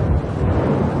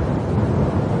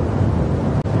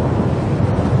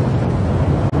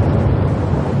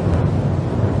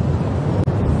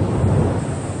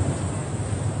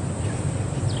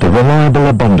 The reliable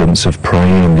abundance of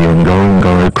prey in the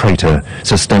Ngorongoro crater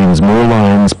sustains more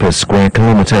lions per square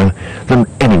kilometre than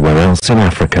anywhere else in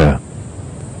Africa.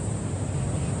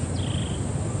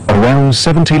 Around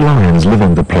 70 lions live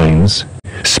on the plains,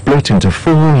 split into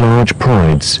 4 large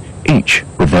prides, each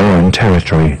with their own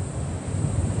territory.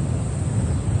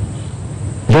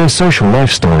 Their social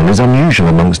lifestyle is unusual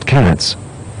amongst cats,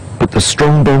 but the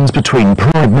strong bonds between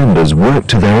pride members work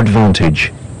to their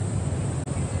advantage.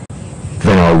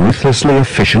 They are ruthlessly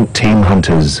efficient team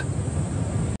hunters.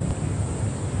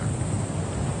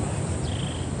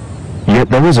 Yet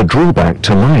there is a drawback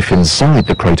to life inside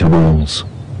the crater walls.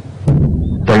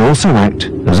 They also act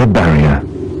as a barrier.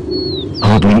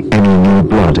 Hardly any new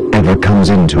blood ever comes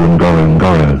into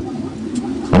Ngorongoro,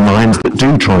 and lions that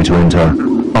do try to enter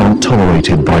aren't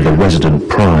tolerated by the resident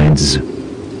prides.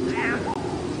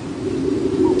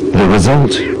 The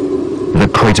result? The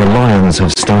crater lions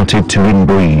have started to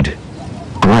inbreed,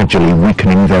 gradually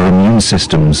weakening their immune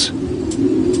systems.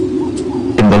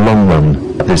 In the long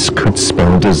run, this could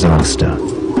spell disaster.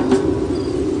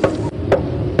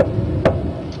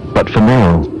 But for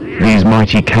now, these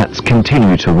mighty cats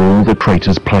continue to rule the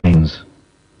crater's plains.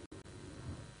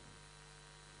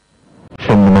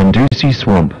 From the Mandusi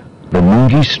swamp, the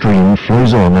Mungi stream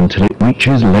flows on until it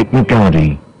reaches Lake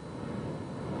Magadi,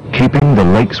 keeping the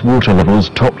lake's water levels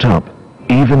topped up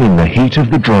even in the heat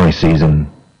of the dry season.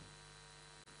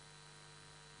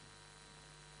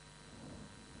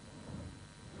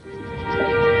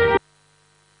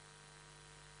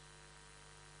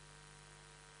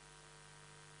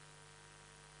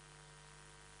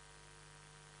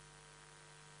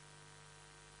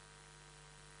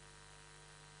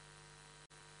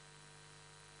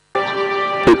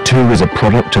 It too is a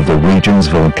product of the region's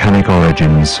volcanic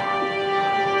origins.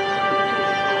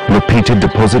 Repeated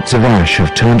deposits of ash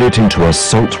have turned it into a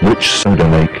salt-rich soda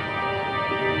lake.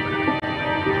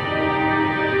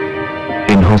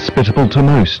 Inhospitable to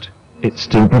most, it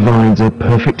still provides a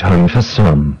perfect home for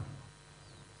some.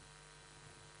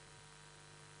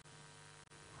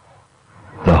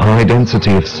 The high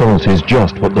density of salt is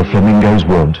just what the flamingos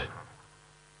want.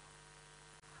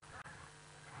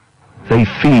 They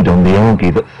feed on the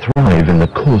algae that thrive in the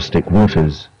caustic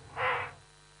waters.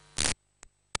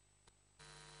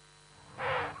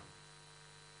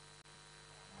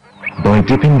 By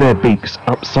dipping their beaks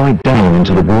upside down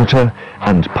into the water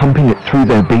and pumping it through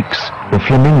their beaks, the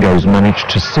flamingos manage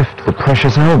to sift the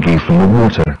precious algae from the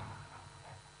water.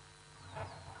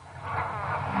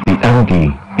 The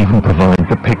algae even provide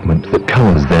the pigment that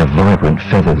colours their vibrant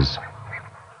feathers.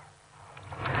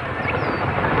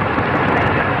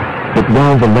 But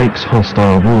while the lake's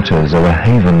hostile waters are a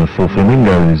haven for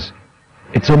flamingos,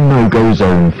 it's a no-go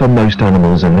zone for most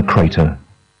animals in the crater.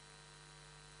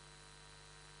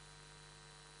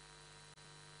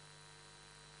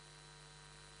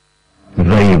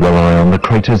 They rely on the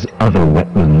crater's other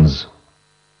wetlands.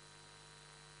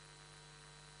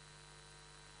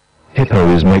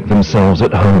 Hippos make themselves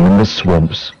at home in the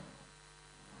swamps.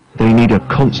 They need a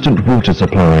constant water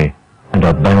supply and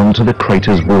are bound to the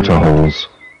crater's waterholes.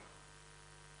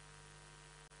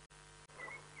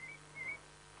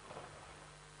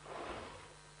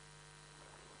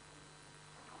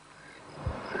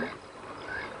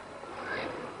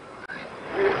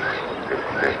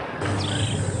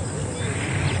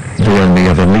 They only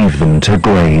ever leave them to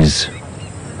graze.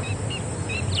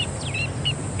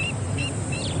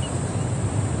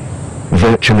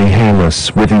 Virtually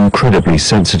hairless, with incredibly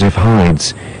sensitive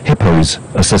hides, hippos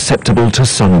are susceptible to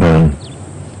sunburn.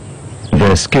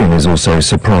 Their skin is also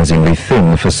surprisingly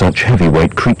thin for such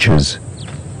heavyweight creatures.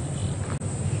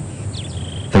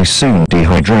 They soon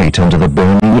dehydrate under the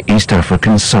burning East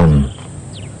African sun.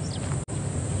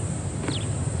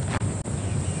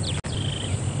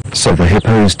 So the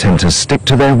hippos tend to stick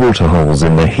to their waterholes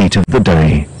in the heat of the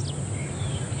day.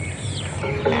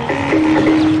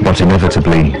 But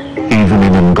inevitably, even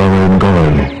in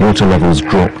Ngorongoro, water levels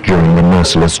drop during the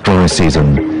merciless dry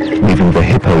season, leaving the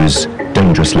hippos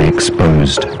dangerously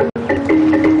exposed.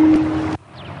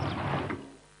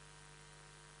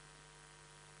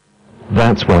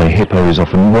 That's why hippos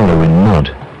often wallow in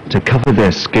mud, to cover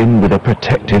their skin with a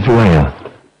protective layer.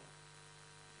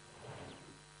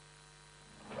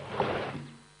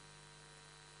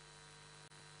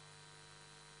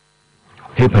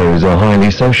 Hippos are highly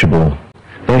sociable.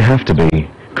 They have to be,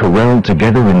 corralled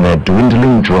together in their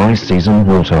dwindling dry season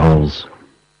waterholes.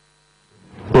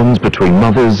 Bonds between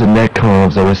mothers and their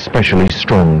calves are especially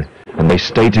strong, and they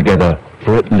stay together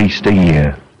for at least a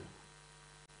year.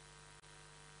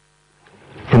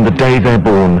 From the day they're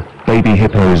born, baby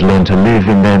hippos learn to live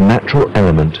in their natural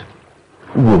element,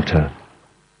 water.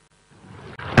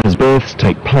 As births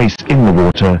take place in the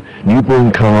water,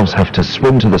 newborn calves have to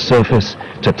swim to the surface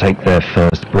to take their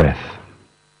first breath.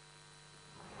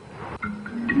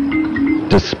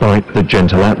 Despite the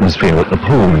gentle atmosphere at the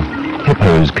pool,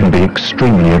 hippos can be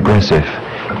extremely aggressive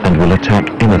and will attack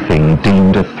anything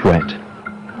deemed a threat.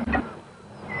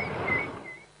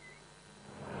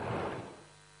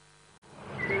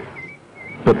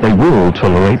 But they will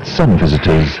tolerate some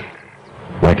visitors,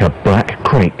 like a black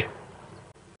crake.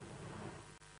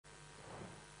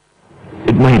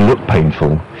 It may look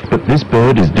painful, but this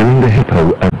bird is doing the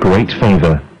hippo a great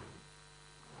favor.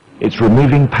 It's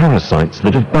removing parasites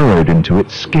that have burrowed into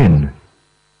its skin.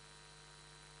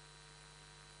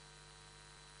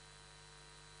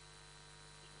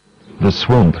 The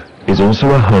swamp is also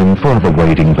a home for other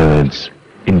wading birds,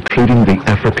 including the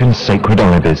African sacred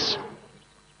ibis,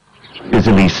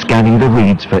 busily scanning the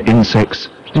reeds for insects,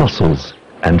 mussels,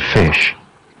 and fish.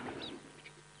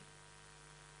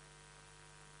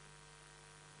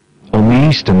 On the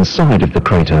eastern side of the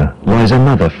crater lies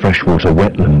another freshwater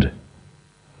wetland,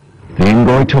 the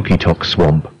Ngoitokitok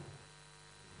swamp.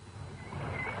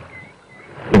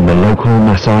 In the local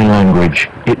Maasai language,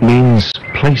 it means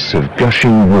place of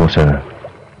gushing water.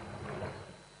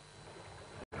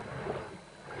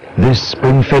 This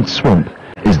spring-fed swamp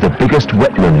is the biggest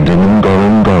wetland in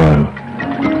Ngorongoro.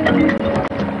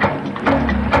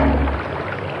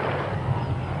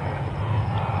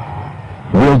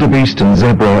 Wildebeest and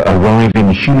zebra arrive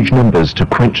in huge numbers to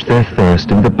quench their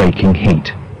thirst in the baking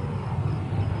heat.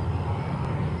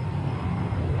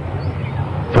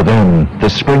 For them, the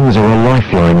springs are a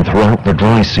lifeline throughout the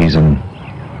dry season.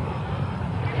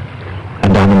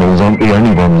 And animals aren't the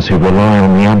only ones who rely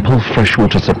on the ample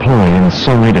freshwater supply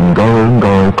inside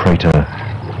Ngorongoro crater.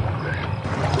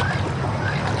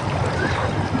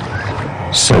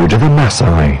 So do the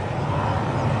Maasai.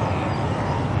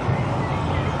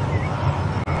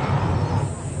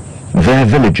 Their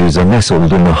villages are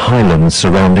nestled in the highlands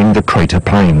surrounding the crater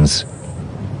plains.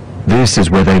 This is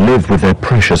where they live with their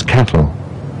precious cattle,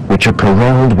 which are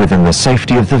corralled within the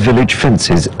safety of the village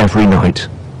fences every night.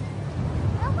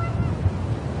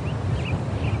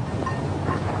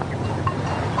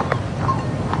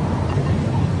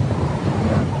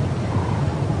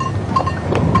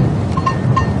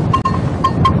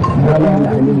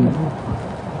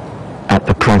 At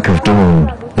the crack of dawn,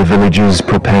 the villagers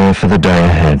prepare for the day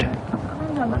ahead.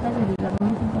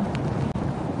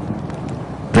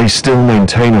 They still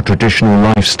maintain a traditional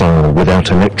lifestyle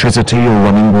without electricity or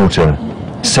running water,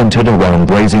 centered around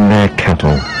raising their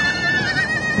cattle.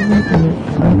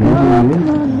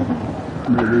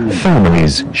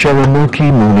 Families share a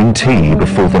milky morning tea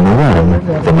before the Moran,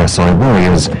 the Maasai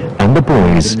warriors, and the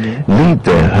boys lead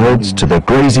their herds to the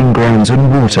grazing grounds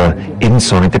and water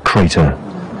inside the crater.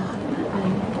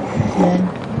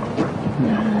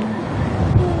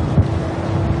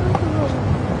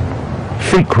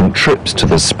 Frequent trips to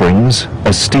the springs,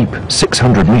 a steep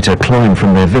 600-meter climb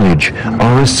from their village,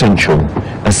 are essential,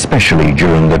 especially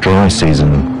during the dry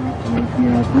season.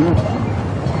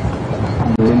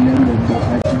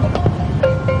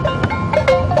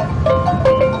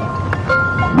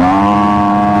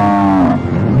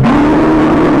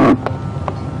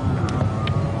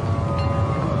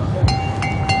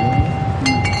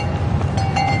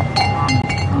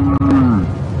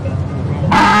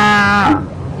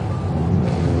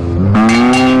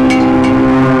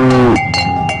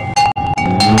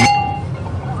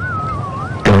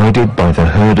 Guided by the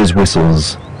herders'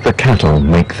 whistles, the cattle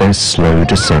make their slow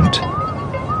descent.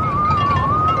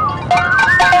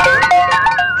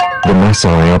 The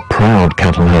Maasai are proud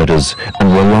cattle herders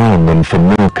and rely on them for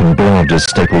milk and blood as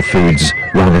staple foods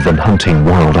rather than hunting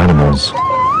wild animals.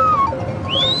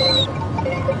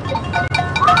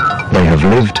 They have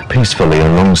lived peacefully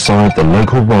alongside the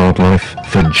local wildlife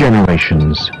for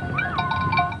generations.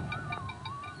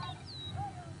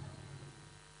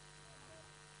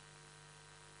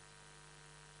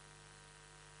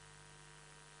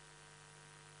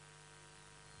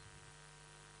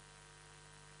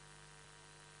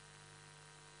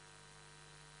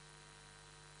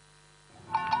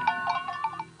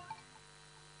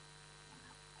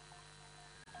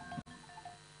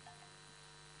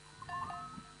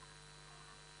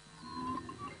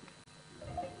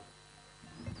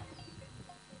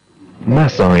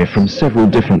 Maasai from several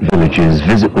different villages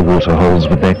visit the waterholes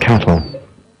with their cattle.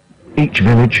 Each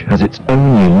village has its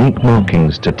own unique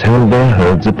markings to tell their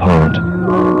herds apart.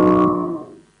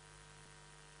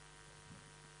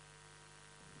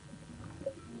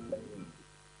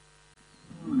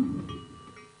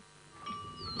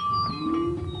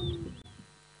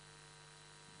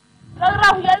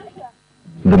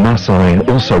 The Maasai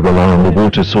also rely on the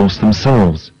water source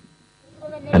themselves,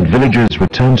 and villagers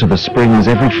return to the springs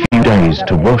every few days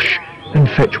to wash and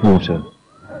fetch water.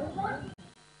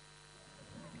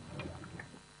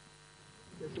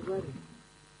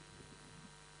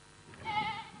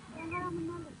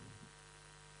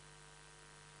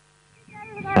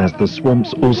 As the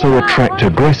swamps also attract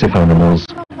aggressive animals,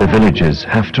 the villagers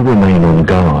have to remain on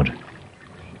guard.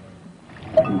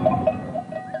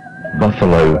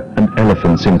 Buffalo and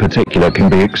elephants in particular can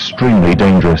be extremely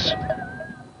dangerous.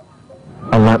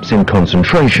 A lapse in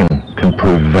concentration can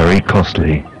prove very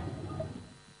costly.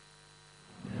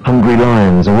 Hungry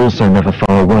lions are also never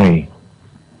far away.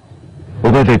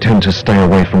 Although they tend to stay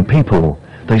away from people,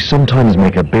 they sometimes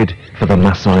make a bid for the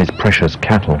Maasai's precious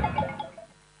cattle.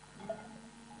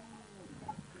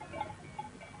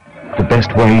 The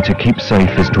best way to keep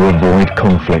safe is to avoid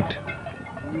conflict.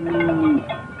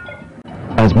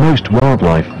 As most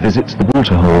wildlife visits the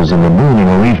waterholes in the morning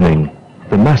or evening,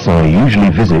 the Maasai usually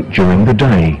visit during the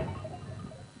day.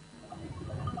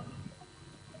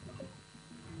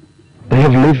 They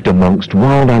have lived amongst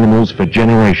wild animals for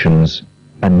generations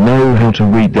and know how to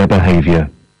read their behavior.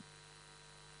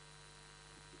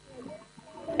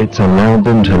 It's allowed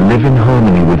them to live in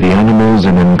harmony with the animals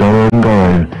in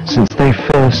Ngorongoro since they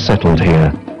first settled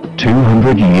here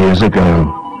 200 years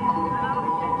ago.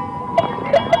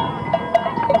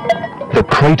 The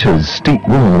crater's steep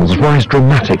walls rise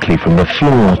dramatically from the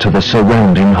floor to the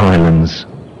surrounding highlands.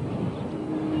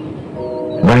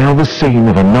 They are the scene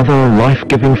of another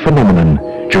life-giving phenomenon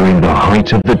during the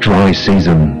height of the dry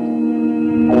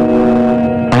season.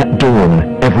 At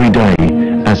dawn every day,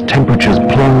 as temperatures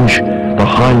plunge, the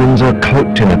highlands are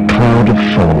cloaked in a cloud of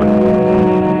fog.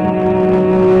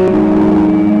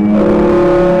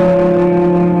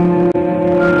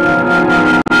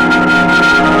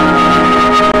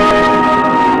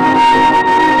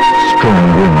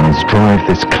 Drive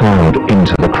this cloud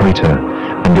into the crater,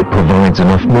 and it provides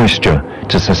enough moisture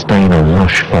to sustain a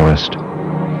lush forest.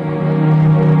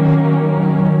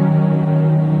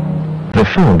 The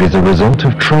fog is a result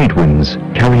of trade winds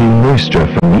carrying moisture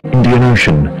from the Indian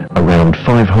Ocean around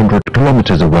 500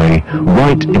 kilometers away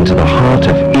right into the heart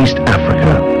of East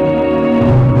Africa.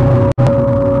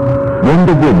 When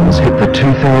the winds hit the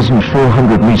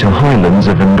 2,400-meter highlands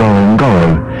of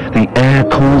Ngorongoro, the air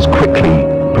cools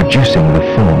quickly, producing the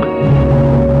fog.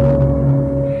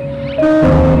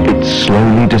 It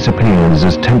slowly disappears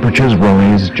as temperatures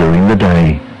rise during the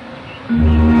day.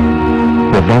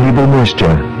 The valuable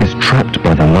moisture is trapped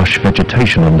by the lush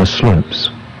vegetation on the slopes,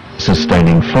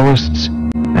 sustaining forests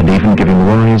and even giving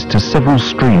rise to several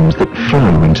streams that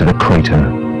flow into the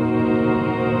crater.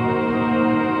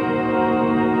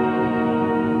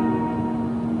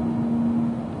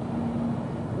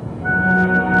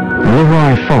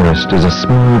 Forest is a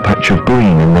small patch of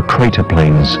green in the crater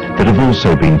plains that have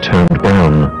also been turned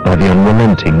brown by the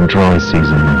unrelenting dry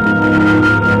season.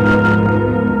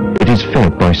 It is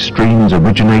fed by streams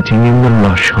originating in the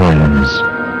lush highlands.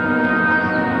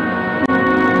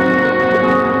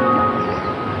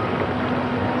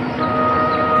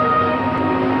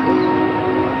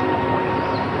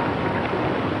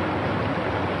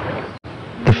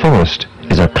 The forest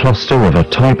is a cluster of a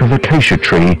type of acacia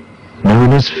tree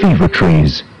known as fever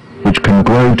trees, which can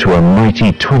grow to a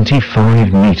mighty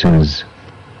 25 meters.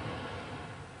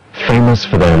 Famous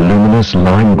for their luminous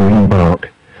lime-green bark,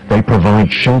 they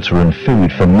provide shelter and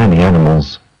food for many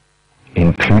animals,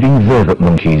 including vervet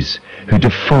monkeys, who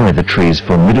defy the tree's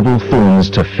formidable thorns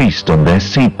to feast on their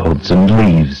seed pods and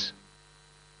leaves.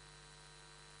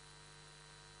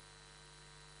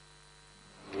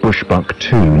 Bushbuck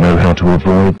too know how to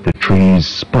avoid the tree's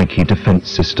spiky defense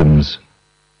systems.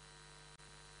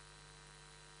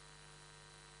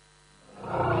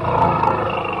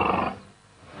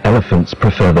 Elephants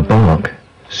prefer the bark,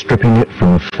 stripping it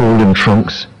from fallen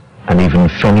trunks and even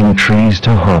felling trees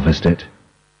to harvest it.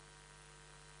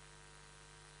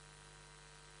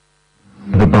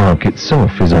 The bark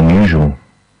itself is unusual,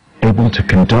 able to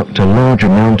conduct a large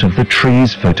amount of the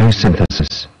tree's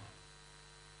photosynthesis.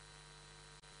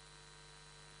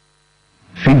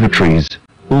 Fever trees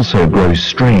also grow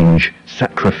strange,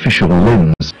 sacrificial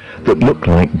limbs that look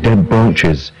like dead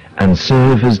branches and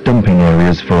serve as dumping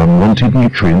areas for unwanted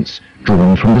nutrients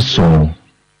drawn from the soil.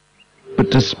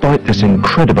 But despite this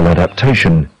incredible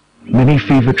adaptation, many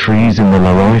fever trees in the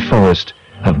Larai forest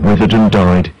have withered and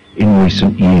died in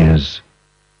recent years.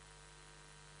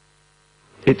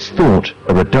 It's thought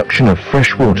a reduction of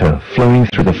fresh water flowing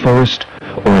through the forest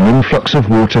or an influx of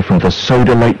water from the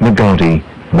Soda Lake Magadi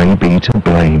may be to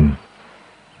blame.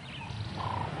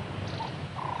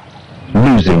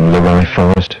 Losing Larai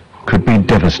forest could be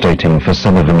devastating for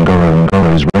some of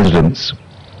Ngorongoro's residents.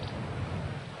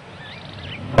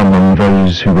 Among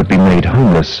those who would be made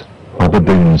homeless are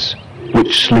baboons,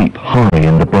 which sleep high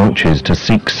in the branches to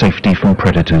seek safety from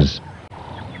predators.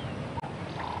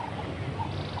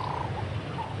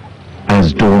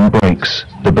 As dawn breaks,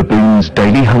 the baboon's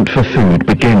daily hunt for food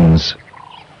begins.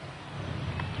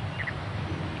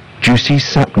 Juicy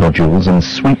sap nodules and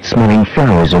sweet-smelling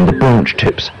flowers on the branch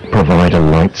tips provide a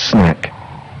light snack.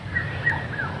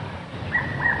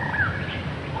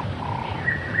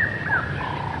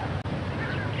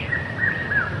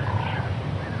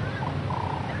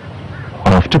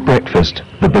 After breakfast,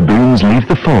 the baboons leave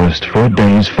the forest for a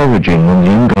day's foraging on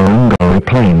the Ngorongoro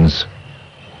plains.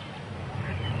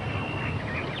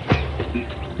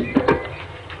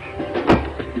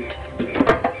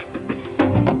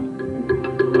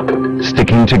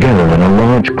 Sticking together in a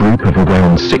large group of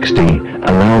around 60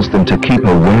 allows them to keep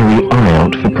a wary eye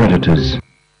out for predators.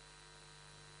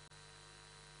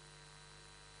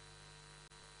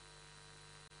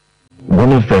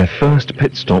 One of their first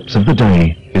pit stops of the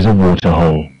day is a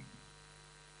waterhole.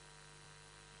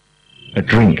 A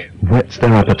drink whets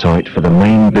their appetite for the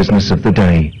main business of the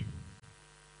day.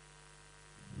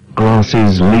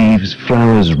 Grasses, leaves,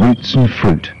 flowers, roots and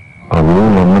fruit are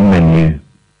all on the menu.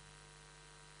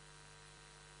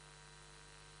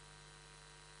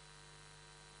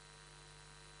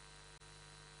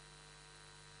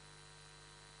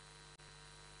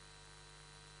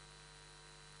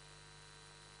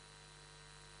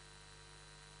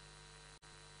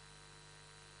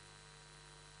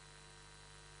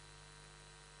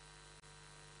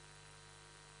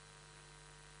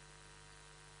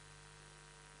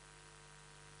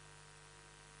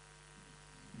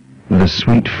 The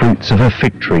sweet fruits of a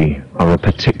fig tree are a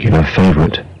particular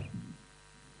favourite.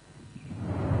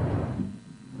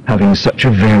 Having such a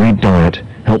varied diet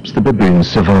helps the baboons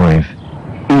survive,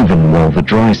 even while the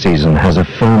dry season has a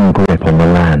firm grip on the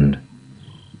land.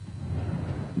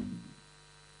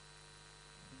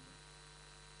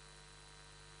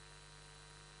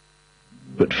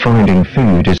 But finding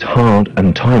food is hard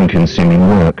and time-consuming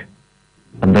work,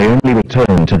 and they only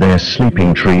return to their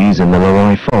sleeping trees in the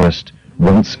Lorai forest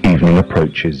once evening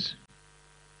approaches.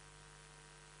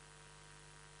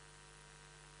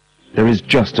 There is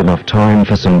just enough time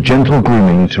for some gentle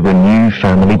grooming to renew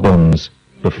family bonds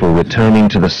before returning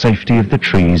to the safety of the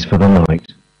trees for the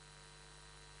night.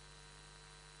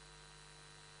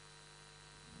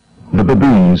 The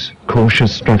baboons'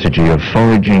 cautious strategy of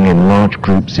foraging in large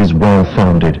groups is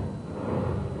well-founded.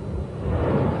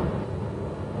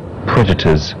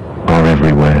 Predators are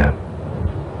everywhere.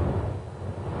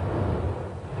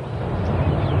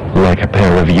 Like a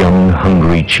pair of young,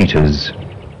 hungry cheetahs.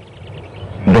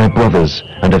 They're brothers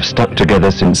and have stuck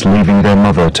together since leaving their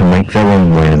mother to make their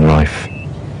own way in life.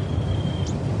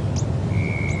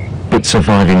 But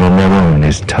surviving on their own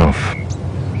is tough.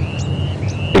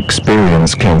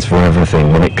 Experience counts for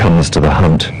everything when it comes to the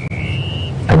hunt,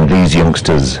 and these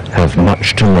youngsters have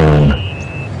much to learn.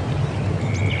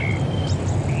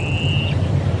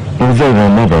 Although their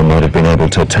mother might have been able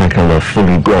to tackle a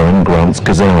fully grown Grant's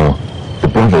gazelle, the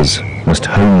brothers must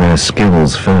hone their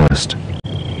skills first.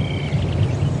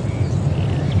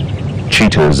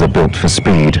 Cheetahs are built for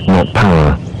speed, not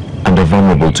power, and are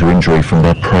vulnerable to injury from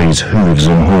their prey's hooves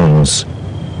and horns.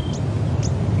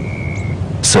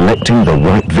 Selecting the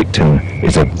right victim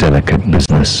is a delicate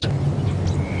business.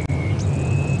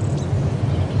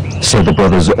 So the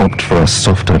brothers opt for a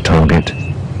softer target.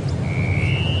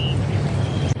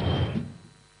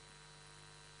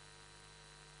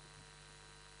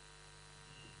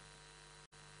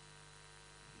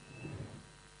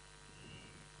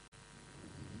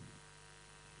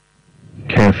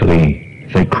 Carefully,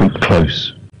 they creep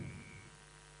close.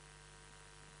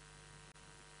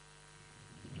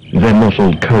 Their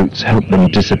mottled coats help them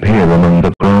disappear among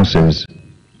the grasses.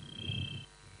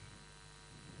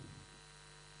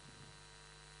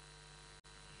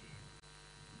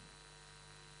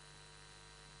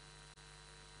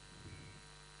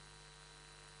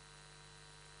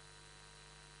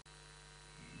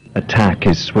 Attack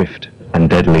is swift and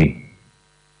deadly.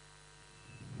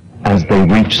 As they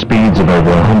reach speeds of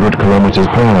over 100 kilometers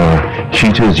per hour,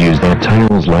 cheetahs use their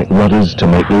tails like rudders to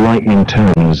make lightning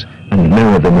turns and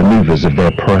mirror the maneuvers of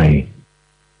their prey.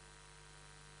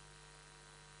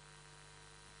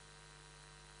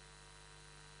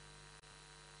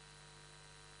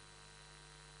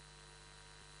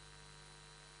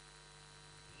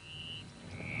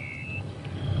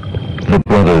 The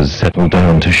brothers settle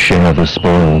down to share the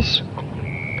spoils.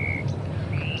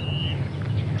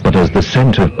 But as the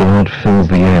scent of blood fills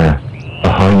the air, a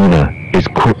hyena, is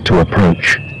quick to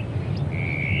approach.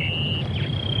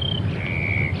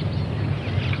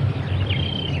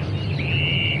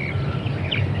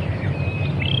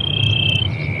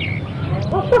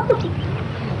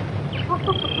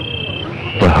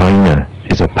 The hyena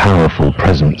is a powerful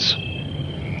presence.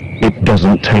 It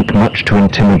doesn't take much to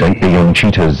intimidate the young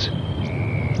cheetahs.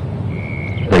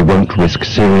 They won't risk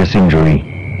serious injury,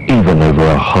 even over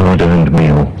a hard-earned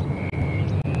meal.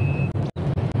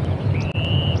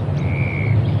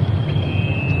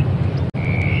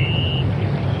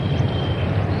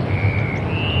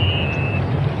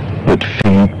 But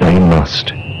feed they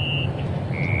must.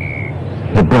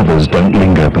 The brothers don't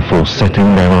linger before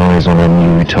setting their eyes on a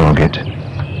new target.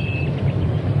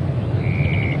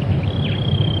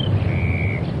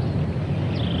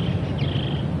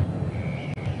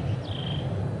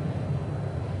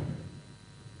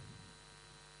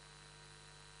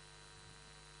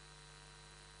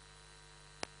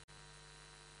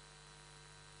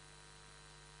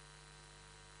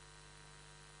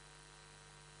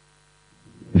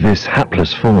 This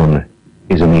hapless fawn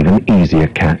is an even easier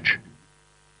catch.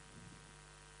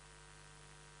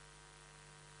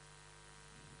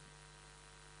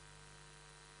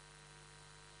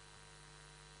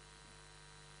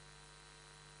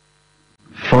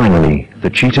 Finally, the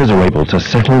cheetahs are able to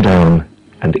settle down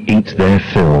and eat their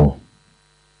fill.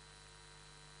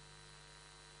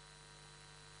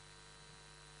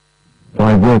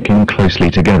 By working closely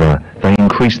together, they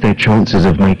increase their chances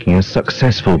of making a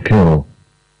successful kill,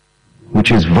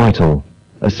 which is vital,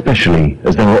 especially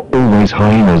as there are always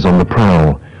hyenas on the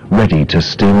prowl, ready to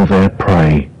steal their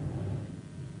prey.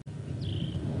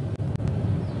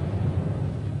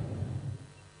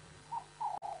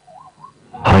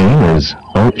 Hyenas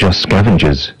aren't just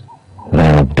scavengers, they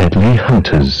are deadly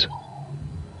hunters.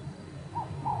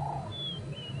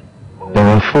 There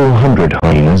are 400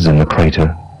 hyenas in the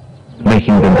crater,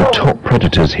 making them the top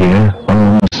predators here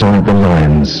alongside the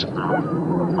lions.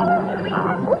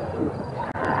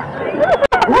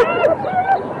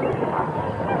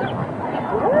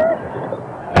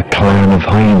 A clan of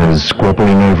hyenas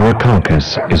squabbling over a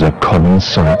carcass is a common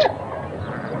sight.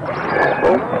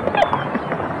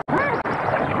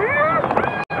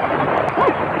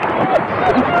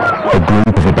 A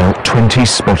group of about 20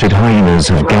 spotted hyenas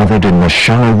have gathered in the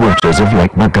shallow waters of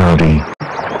Lake Magadi.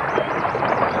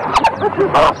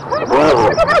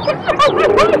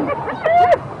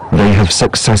 They have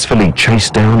successfully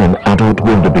chased down an adult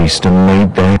wildebeest and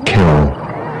made their kill.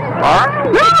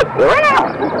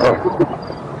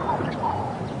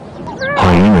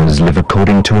 Hyenas live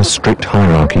according to a strict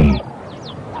hierarchy.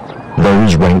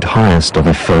 Those ranked highest are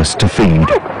the first to feed.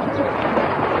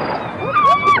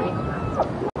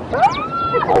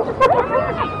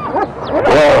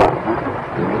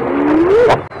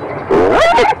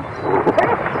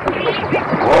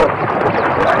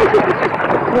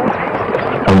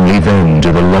 Only then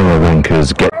do the lower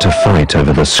rankers get to fight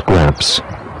over the scraps.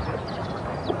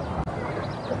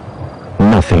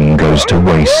 Nothing goes to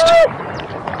waste.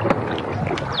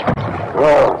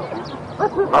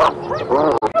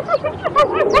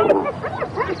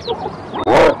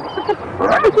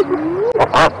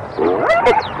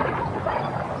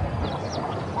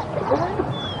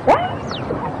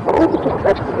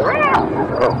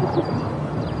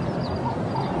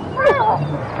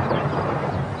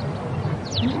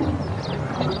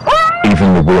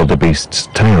 Even the wildebeest's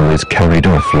tail is carried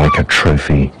off like a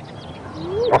trophy.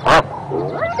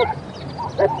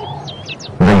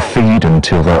 They feed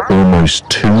until they're almost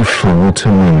too full to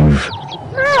move.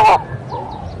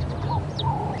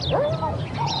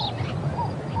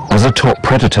 As a top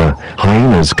predator,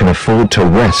 hyenas can afford to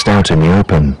rest out in the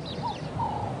open.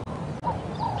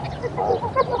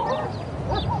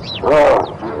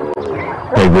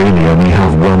 They really only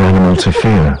have one animal to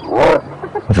fear,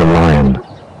 the lion.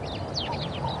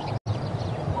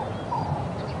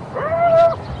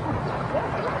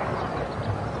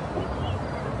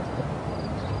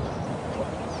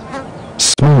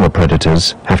 Smaller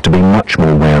predators have to be much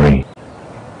more wary.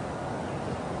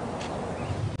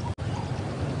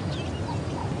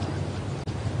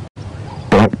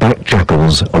 Black-backed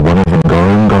jackals are one of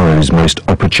Ngorongoro's most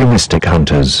opportunistic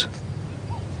hunters.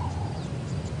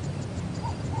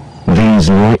 These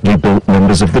lightly built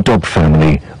members of the dog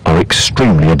family are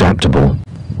extremely adaptable.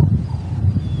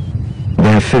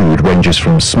 Their food ranges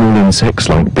from small insects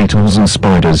like beetles and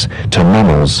spiders to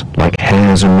mammals like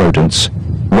hares and rodents,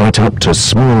 right up to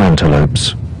small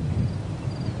antelopes.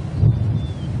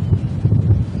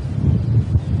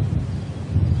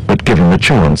 But given the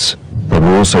chance, they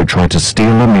will also try to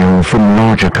steal a meal from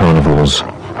larger carnivores,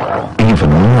 even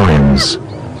lions.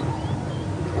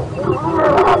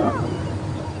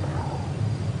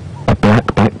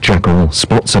 jackal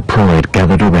spots a pride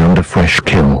gathered around a fresh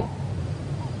kill.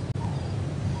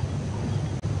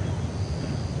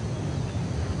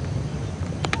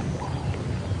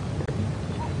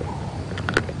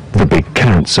 The big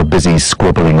cats are busy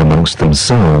squabbling amongst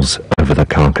themselves over the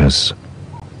carcass.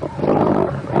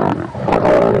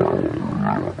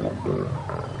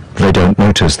 They don't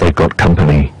notice they've got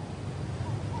company.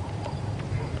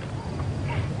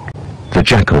 The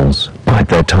jackals bide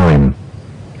their time.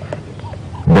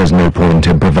 There's no point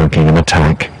in provoking an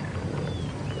attack.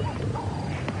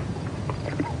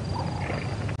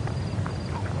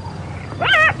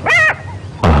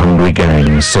 A hungry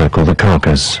gang circle the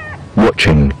carcass,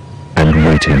 watching and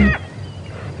waiting.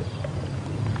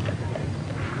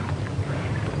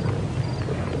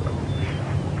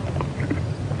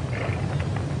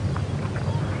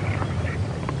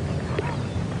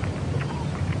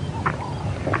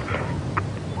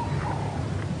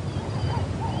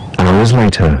 Hours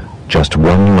later, just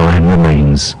one lion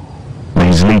remains,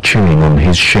 lazily chewing on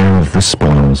his share of the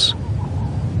spoils.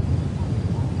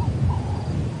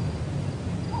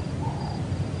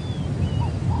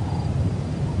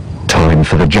 Time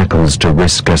for the jackals to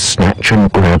risk a snatch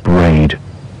and grab raid.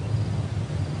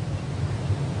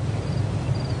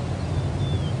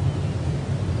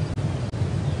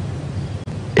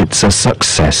 It's a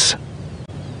success.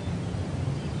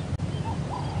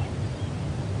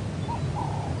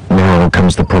 Now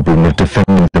comes the problem of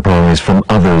defending the prize from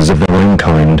others of their own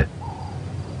kind.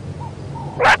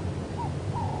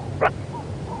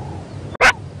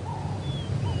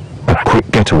 A quick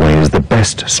getaway is the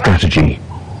best strategy.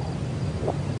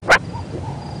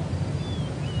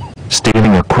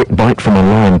 Stealing a quick bite from a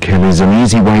lion kill is an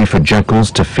easy way for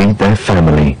jackals to feed their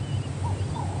family.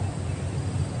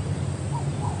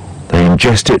 They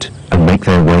ingest it and make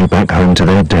their way back home to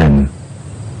their den.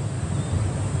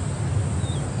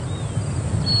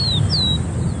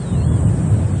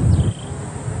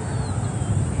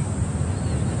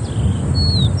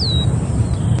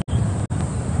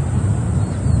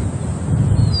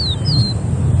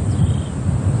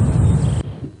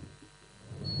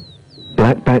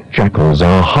 Black-backed jackals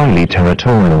are highly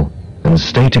territorial and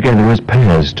stay together as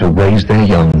pairs to raise their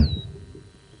young.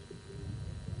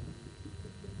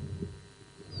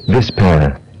 This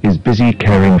pair is busy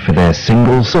caring for their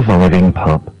single surviving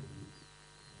pup.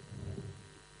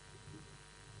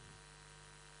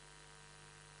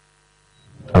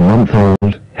 A month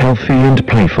old, healthy and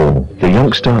playful, the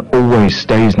youngster always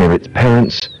stays near its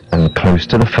parents and close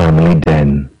to the family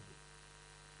den.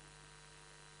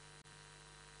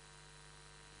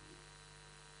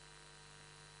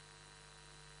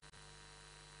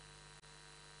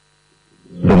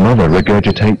 The mother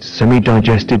regurgitates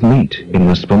semi-digested meat in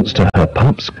response to her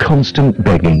pup's constant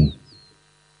begging.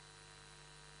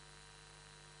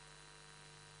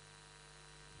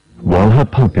 While her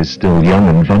pup is still young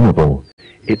and vulnerable,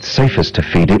 it's safest to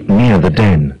feed it near the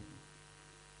den.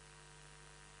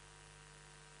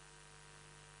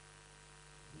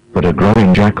 But a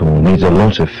growing jackal needs a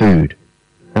lot of food,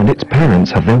 and its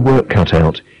parents have their work cut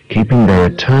out, keeping their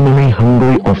eternally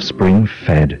hungry offspring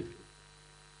fed.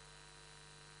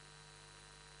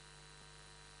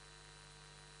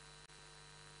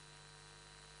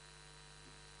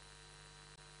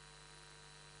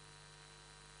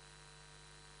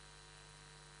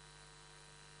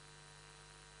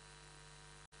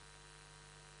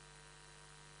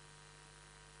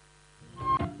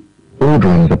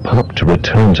 Ordering the pup to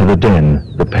return to the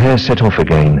den, the pair set off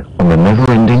again on the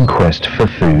never-ending quest for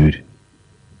food.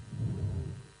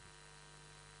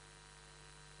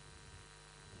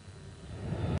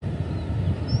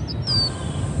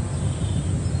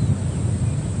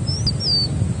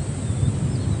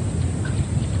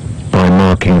 By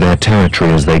marking their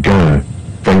territory as they go,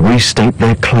 they restate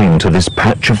their claim to this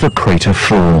patch of the crater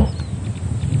floor.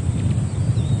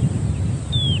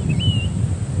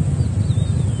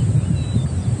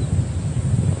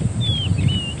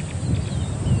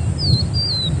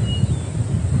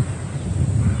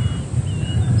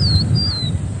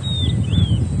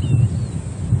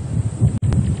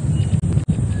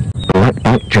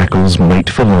 Black jackals mate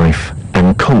for life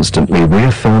and constantly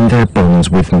reaffirm their bonds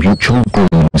with mutual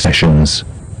grooming sessions.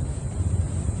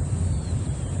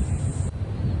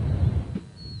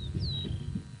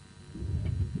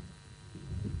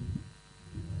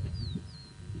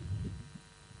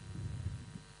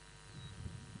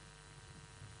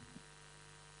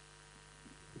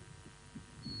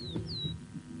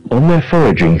 On their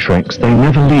foraging treks, they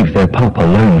never leave their pup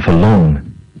alone for long.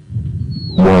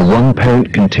 While one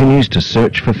parent continues to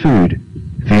search for food,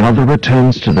 the other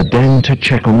returns to the den to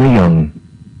check on the young. The mother regurgitates semi-digested meat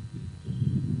in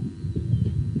response to her pup's constant begging. While her pup is still young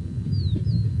and vulnerable, it's safest to feed it near the den. A quick getaway is the best strategy. Stealing a quick bite from a lion kill is an easy way for jackals to feed their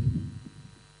family.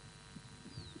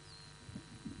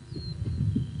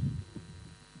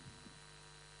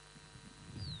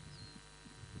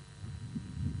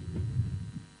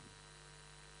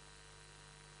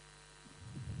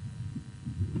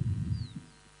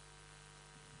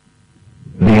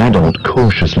 adult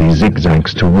cautiously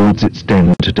zigzags towards its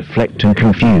den to deflect and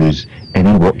confuse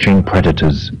any watching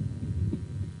predators.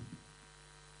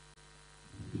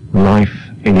 Life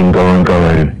in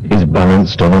Ngorongoro is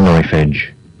balanced on a knife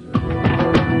edge.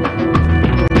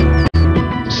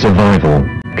 Survival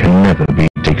can never be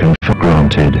taken for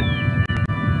granted.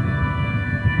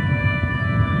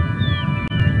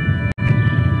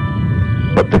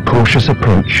 But the cautious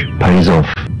approach pays off.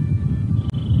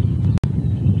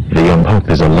 The young pup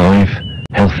is alive,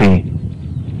 healthy,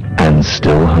 and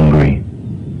still hungry.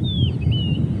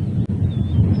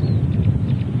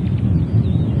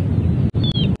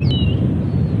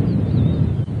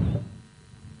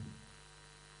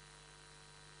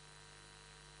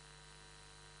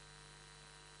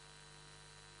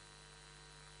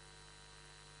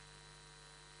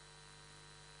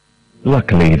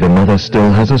 Luckily, the mother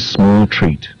still has a small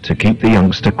treat to keep the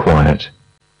youngster quiet,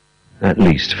 at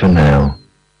least for now.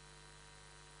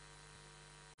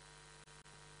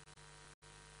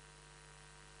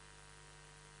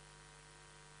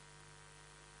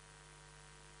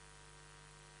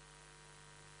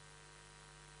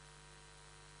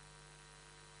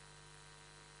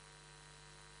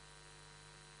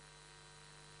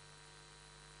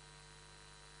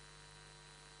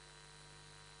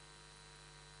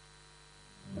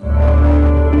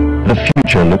 The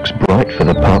future looks bright for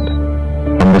the pup,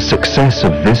 and the success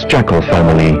of this jackal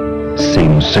family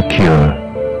seems secure.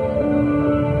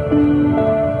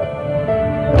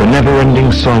 The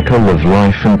never-ending cycle of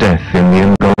life and death in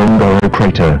the Ngorongoro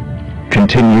crater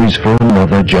continues for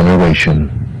another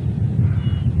generation.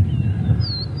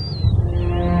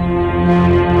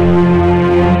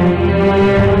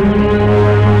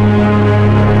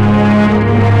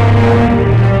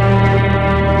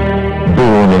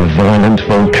 Violent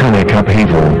volcanic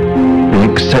upheaval,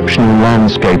 the exceptional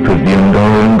landscape of the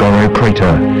Ngorongoro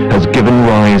crater has given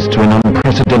rise to an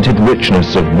unprecedented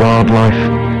richness of wildlife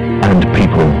and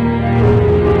people.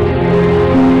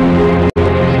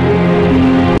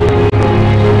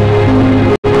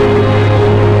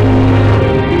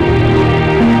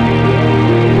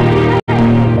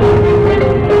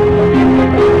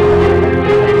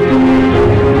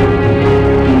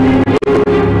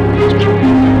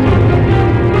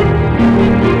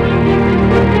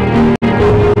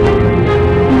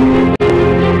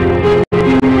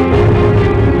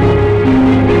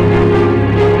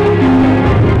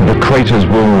 crater's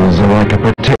walls are like a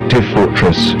protective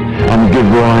fortress and give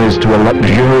rise to a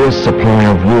luxurious supply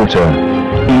of water,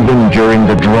 even during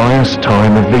the driest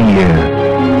time of the year.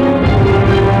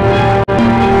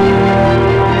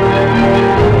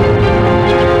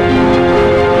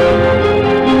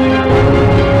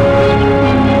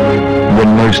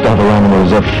 When most other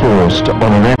animals are forced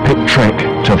on an epic trek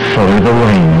to follow the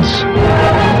rains.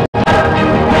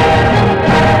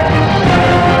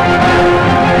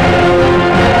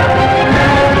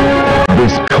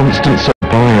 This constant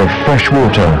supply of fresh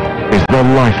water is the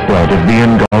lifeblood of the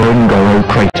Ngorongoro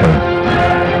crater.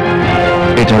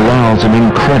 It allows an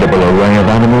incredible array of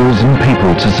animals and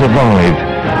people to survive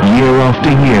year after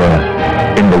year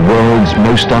in the world's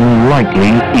most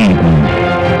unlikely Eden.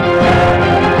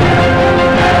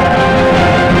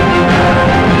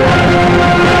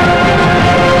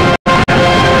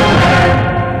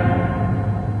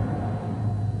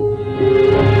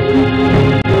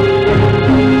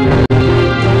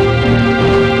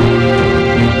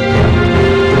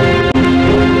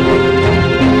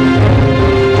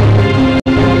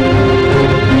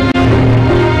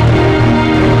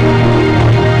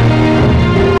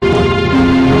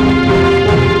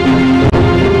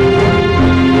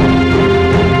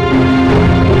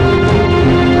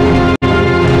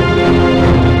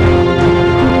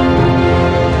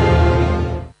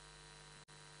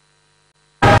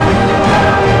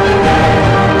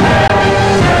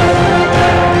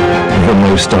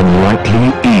 Most unlikely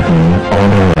Eden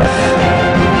on Earth.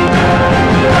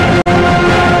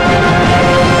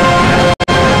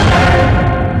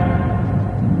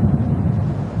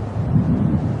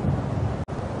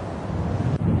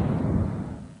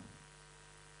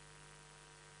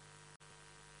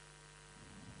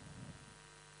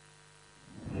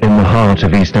 In the heart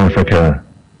of East Africa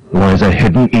lies a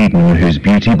hidden Eden whose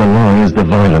beauty belies the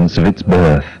violence of its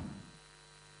birth.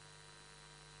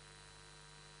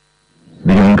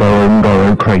 The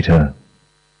Ngorongoro crater.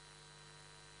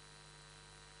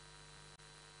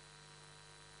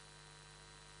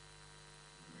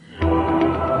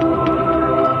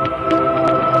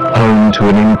 Home to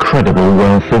an incredible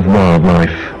wealth of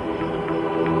wildlife.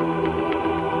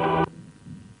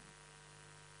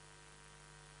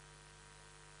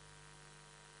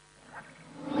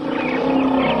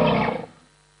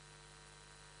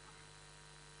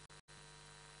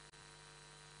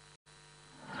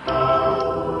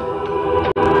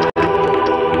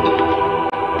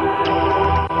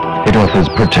 offers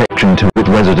protection to its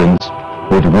residents,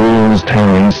 with walls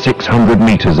towering 600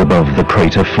 meters above the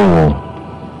crater floor.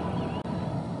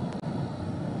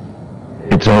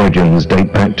 Its origins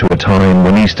date back to a time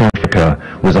when East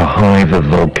Africa was a hive of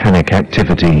volcanic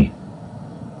activity.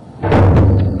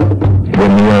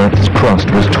 When the Earth's crust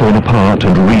was torn apart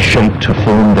and reshaped to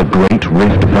form the Great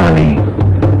Rift Valley.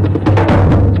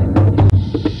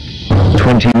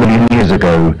 20 million years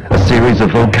ago, a series of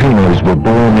volcanoes were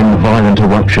born in violent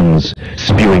eruptions,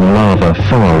 spewing lava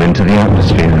far into the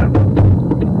atmosphere.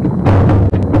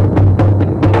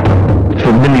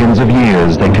 For millions of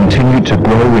years, they continued to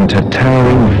grow into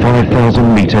towering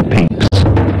 5,000-meter peaks,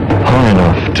 high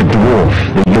enough to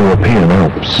dwarf the European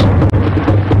Alps.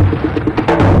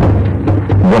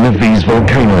 One of these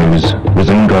volcanoes was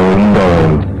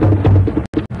Ngorongoro.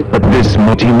 But this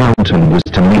mighty mountain was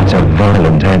to meet a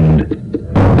violent end.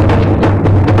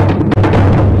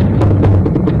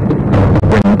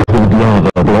 When cooled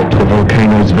lava blocked the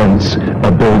volcano's vents,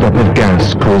 a buildup of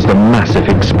gas caused a massive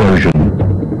explosion.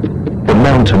 The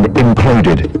mountain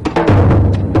imploded,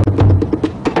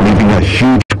 leaving a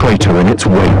huge crater in its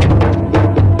wake.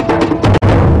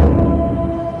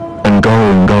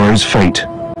 Ngorongoro's fate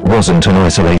wasn't an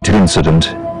isolated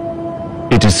incident.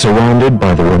 It is surrounded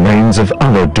by the remains of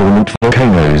other dormant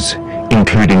volcanoes,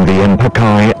 including the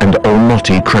Empakai and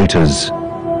Olmoti craters.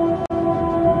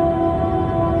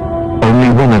 Only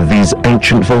one of these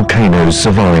ancient volcanoes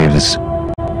survives,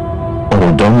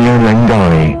 Oldonya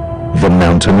Lengai, the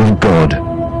Mountain of God.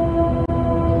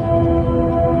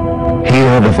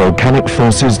 Here, the volcanic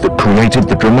forces that created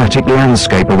the dramatic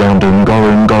landscape around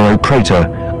Ngorongoro crater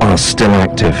are still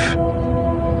active.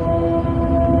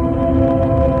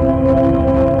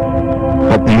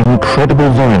 But the incredible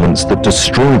violence that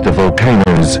destroyed the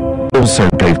volcanoes also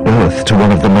gave birth to one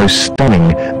of the most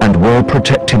stunning and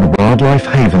well-protected wildlife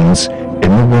havens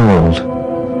in the world.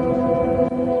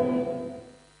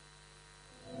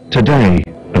 Today,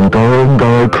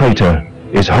 Ngorongoro crater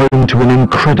is home to an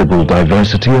incredible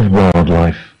diversity of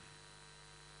wildlife.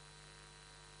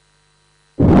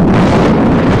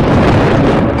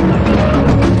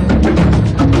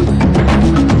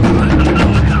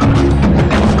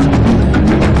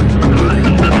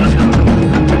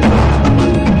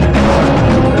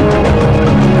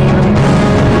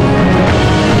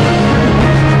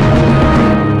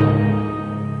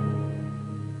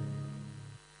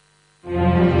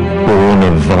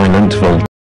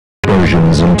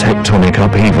 And tectonic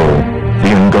upheaval,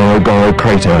 the Ngorongoro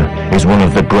crater is one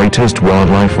of the greatest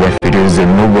wildlife refuges in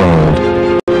the world.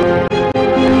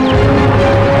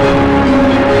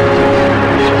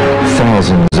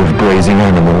 Thousands of grazing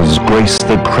animals grace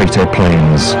the crater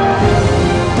plains,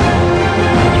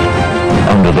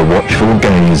 under the watchful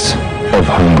gaze of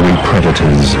hungry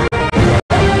predators.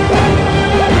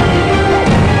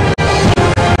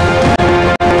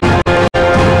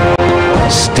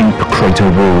 Steep crater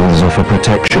walls offer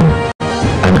protection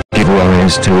and give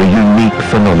rise to a unique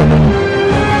phenomenon.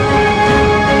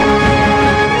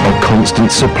 A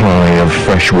constant supply of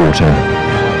fresh water.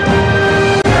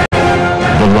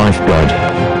 The lifeblood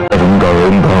of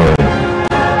Ngorongoro.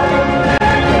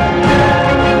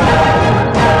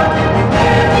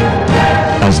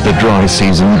 As the dry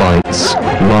season bites,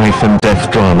 life and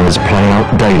death dramas play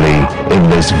out daily in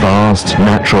this vast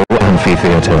natural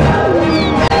amphitheatre.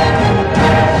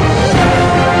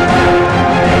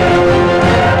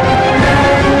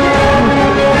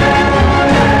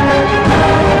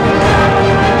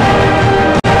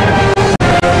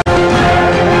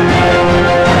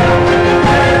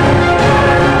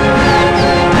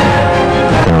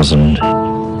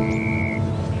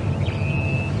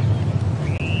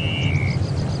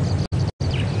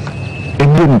 In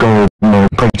the Ngorongoro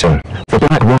crater, the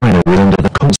black rhino is under the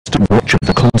constant watch of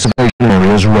the conservation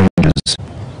area's rangers.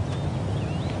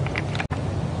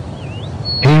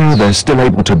 Here they're still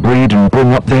able to breed and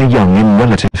bring up their young in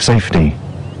relative safety.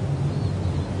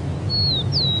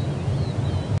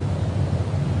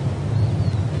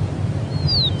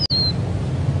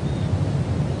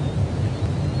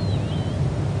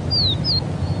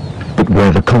 But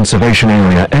where the conservation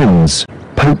area ends,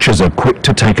 poachers are quick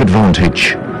to take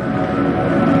advantage.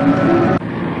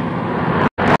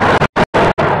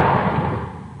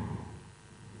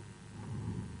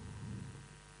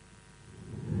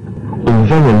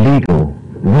 Although illegal,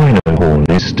 rhino horn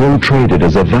is still traded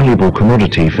as a valuable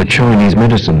commodity for Chinese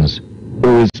medicines,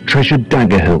 or as treasured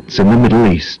dagger hilts in the Middle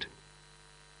East.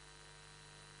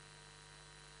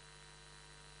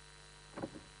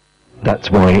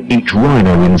 That's why each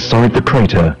rhino inside the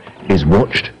crater is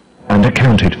watched and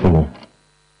accounted for.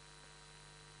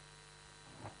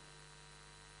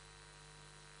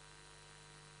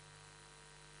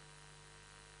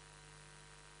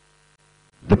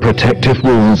 protective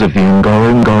walls of the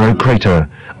Ngorongoro crater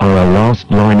are a last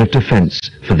line of defense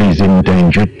for these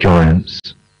endangered giants.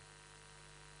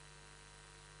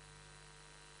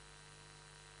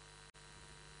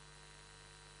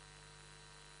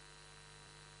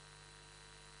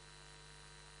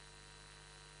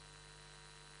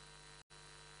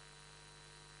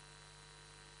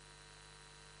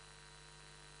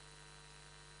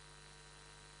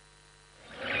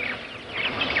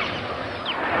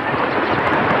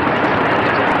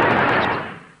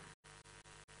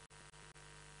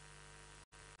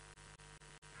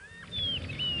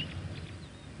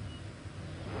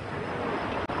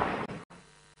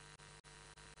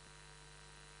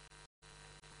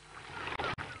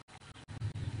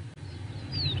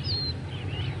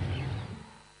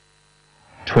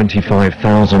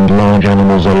 "25,000 large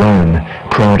animals alone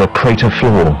crowd a crater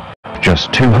floor,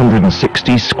 just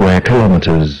 260 square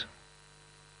kilometers.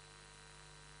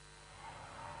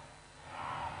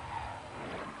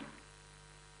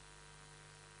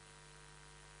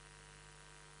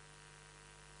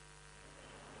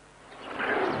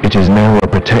 It is now a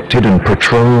protected and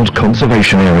patrolled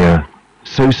conservation area,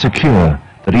 so secure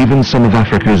that even some of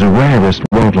Africa's rarest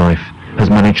wildlife has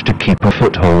managed to keep a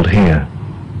foothold here.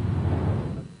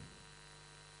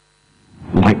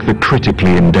 Like the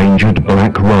critically endangered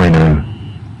black rhino.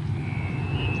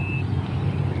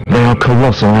 They are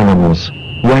colossal animals,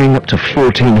 weighing up to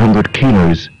 1,400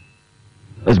 kilos,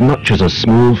 as much as a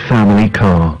small family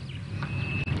car.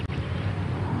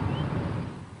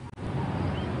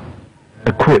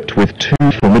 Equipped with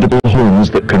two formidable horns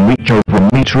that can reach over a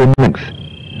meter in length,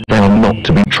 they are not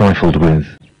to be trifled with.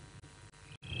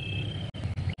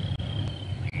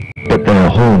 But their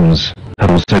horns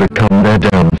have also become their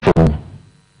downfall.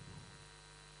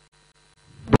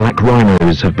 Black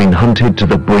rhinos have been hunted to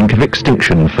the brink of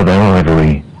extinction for their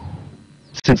ivory.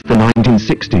 Since the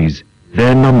 1960s,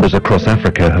 their numbers across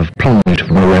Africa have plunged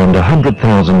from around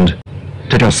 100,000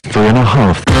 to just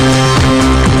 3,500.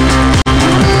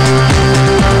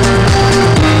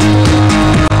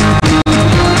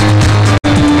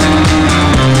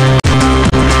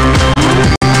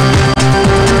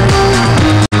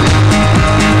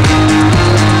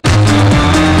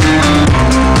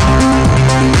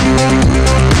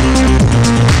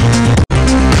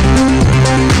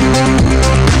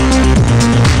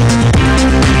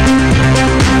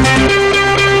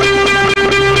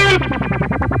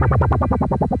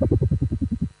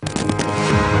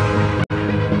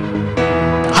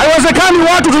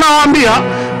 Watu tunawaambia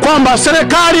kwamba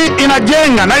serikali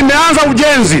inajenga na imeanza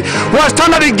ujenzi wa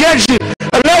standard gauge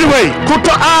railway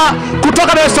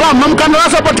kutoka Dar es Salaam, na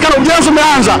mkandarasi upatikana, ujenzi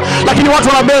umeanza, lakini watu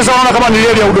wanabeza, wanaona kama ni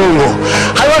reli ya udongo.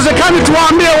 Haiwezekani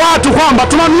tuwaambie watu kwamba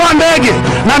tunanunua ndege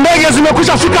na ndege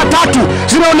zimekwisha fika 3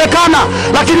 zimeonekana,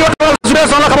 lakini watu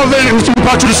wanabeza, wanaona kama vile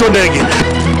ni sio ndege.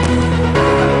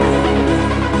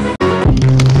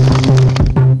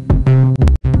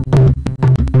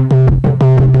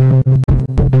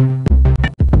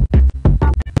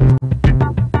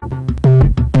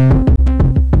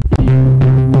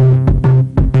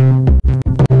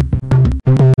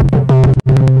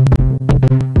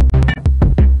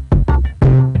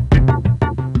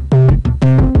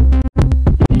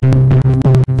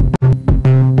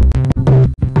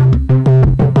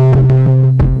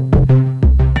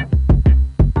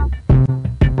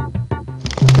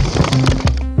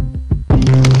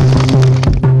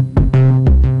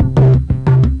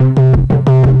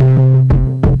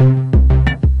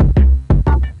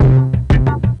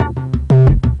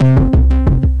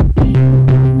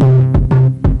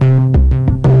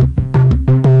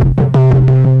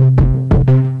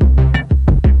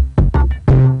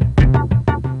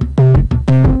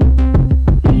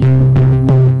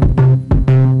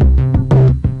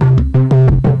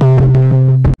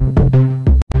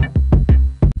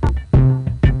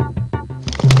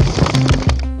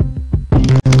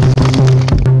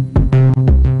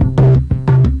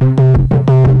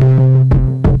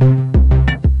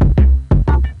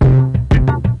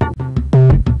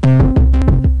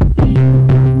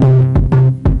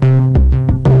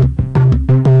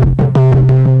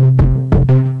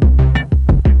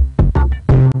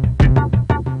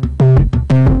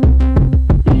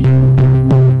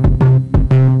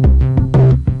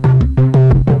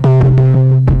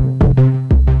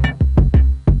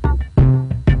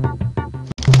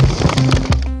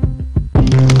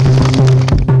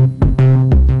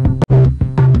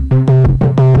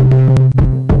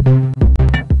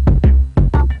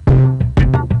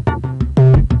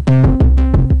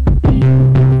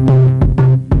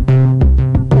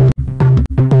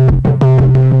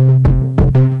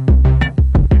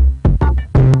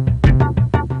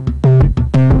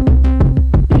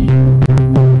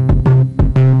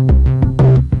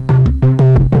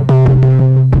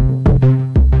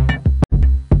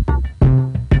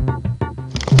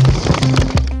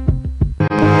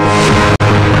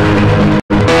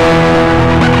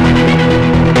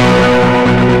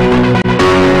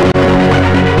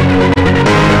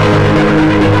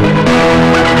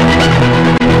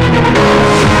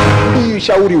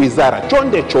 kushauri wizara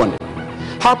chonde chonde.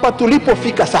 Hapa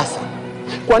tulipofika sasa,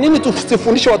 kwa nini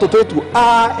tusifundishe watoto wetu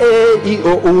a, e, i,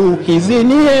 o, u? Hizi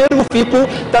ni herufi kuu,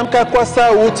 tamka kwa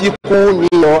sauti kuu,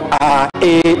 ndio a,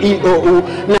 e, i, o, u.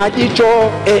 Na jicho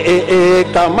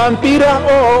kama mpira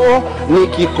o, ni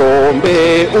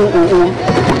kikombe u, u, u.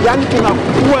 Yani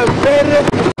tunakuwa very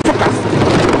focused,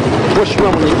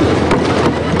 Mheshimiwa Mwenyekiti,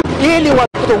 ili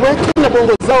watoto wetu na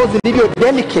bongo zao zilivyo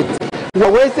delicate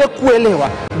waweze kuelewa,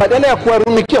 badala ya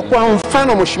kuwarumikia. Kwa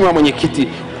mfano, Mheshimiwa Mwenyekiti,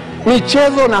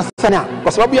 michezo na sanaa,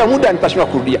 kwa sababu ya muda nitashindwa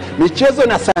kurudia. Michezo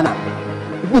na sanaa,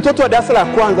 mtoto wa darasa la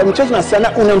kwanza, michezo na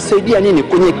sanaa unamsaidia nini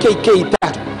kwenye KK3?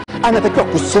 Anatakiwa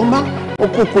kusoma,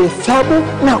 kuhesabu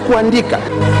na kuandika.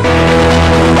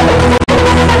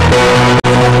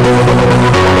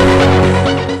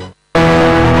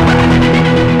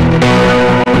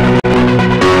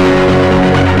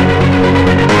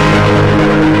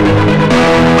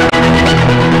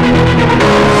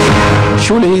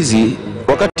 Shule hizi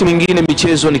wakati mwingine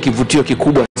michezo ni kivutio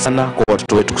kikubwa sana kwa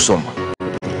watoto wetu kusoma,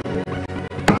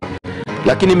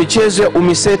 lakini michezo ya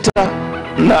UMISETA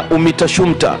na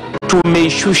UMITASHUMTA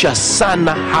tumeishusha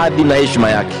sana hadhi na heshima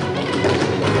yake.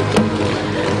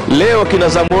 Leo kina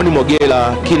Zamoni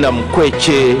Mogela, kina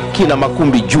Mkweche, kina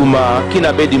Makumbi Juma,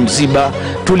 kina Bedi Mziba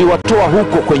tuliwatoa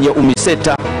huko kwenye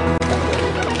UMISETA.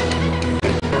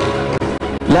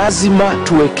 Lazima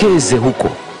tuwekeze huko.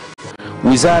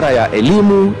 Wizara ya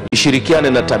Elimu ishirikiane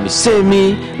na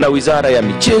TAMISEMI na Wizara ya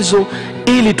Michezo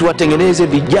ili tuwatengeneze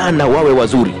vijana wawe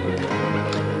wazuri,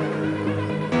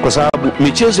 kwa sababu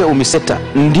michezo ya UMISETA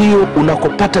ndio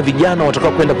unakopata vijana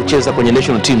watakao kwenda kucheza kwenye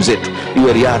national team zetu,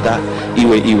 iwe riadha,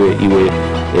 iwe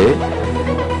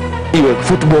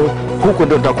football, huko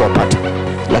ndio tutakowapata.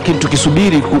 Lakini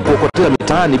tukisubiri kuokotea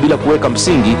mitaani bila kuweka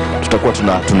msingi, tutakuwa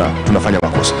tunafanya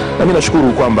makosa. Na mimi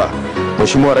nashukuru kwamba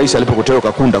Mheshimiwa Rais alipokuteua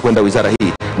Kakunda kwenda wizara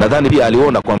hii, nadhani pia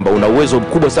aliona kwamba una uwezo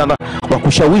mkubwa sana wa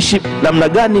kushawishi namna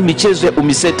gani michezo ya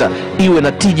UMISETA iwe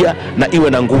na tija na iwe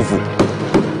na nguvu.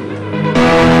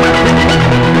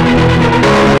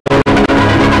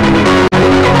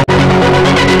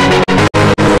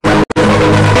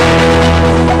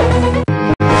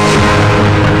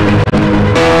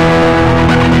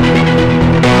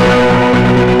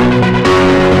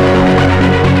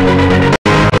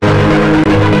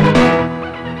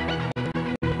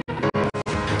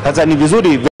 Sasa ni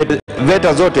vizuri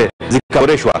VETA zote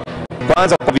zikaboreshwa,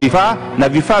 kwanza kwa vifaa, na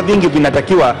vifaa vingi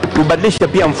vinatakiwa tubadilishe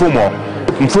pia mfumo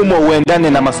uendane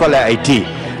na masuala ya IT.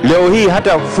 Leo hii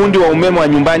hata fundi wa umeme wa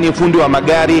nyumbani, fundi wa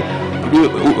magari,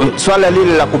 swala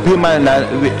lile la kupima na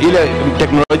ile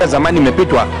teknolojia zamani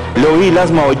imepitwa. Leo hii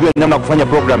lazima wajue namna kufanya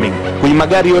programming. Kwenye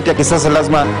magari yote ya kisasa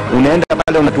lazima unaenda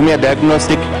pale unatumia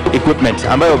diagnostic equipment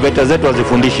ambayo VETA zetu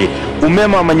hazifundishi.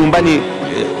 Umeme wa manyumbani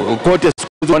kote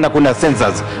kuna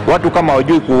sensors. Watu kama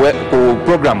wajui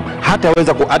kuprogram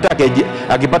hataweza hata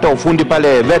akipata ufundi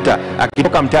pale VETA,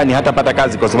 akitoka mtaani hatapata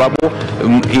kazi, kwa sababu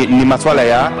ni masuala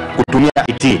ya kutumia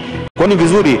IT. Kwa ni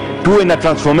vizuri tuwe na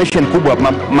transformation kubwa,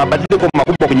 mabadiliko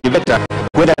makubwa kwenye VETA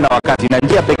kwenda na wakati, na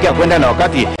njia pekee ya kwenda na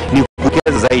wakati ni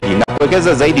kuwekeza zaidi, na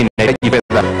kuwekeza zaidi inahitaji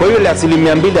pesa. Kwa hiyo ile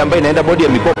 2% ambayo inaenda bodi ya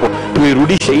mikopo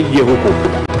tuirudishe ije huku,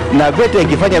 na VETA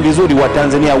ikifanya vizuri,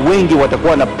 Watanzania wengi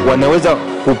watakuwa wanaweza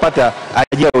kupata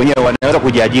ajira wenyewe, wanaweza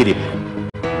kujiajiri.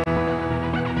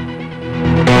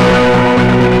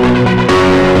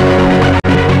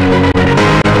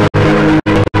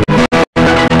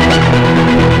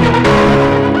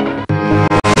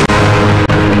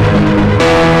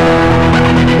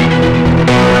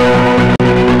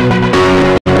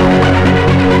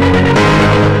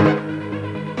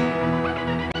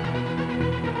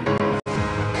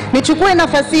 Nichukue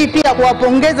nafasi hii pia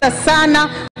kuwapongeza sana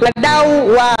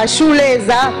wadau wa shule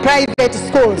za private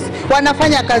schools.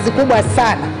 Wanafanya kazi kubwa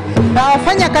sana. Na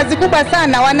wafanya kazi kubwa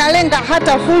sana, wanalenga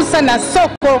hata fursa na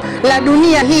soko la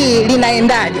dunia hii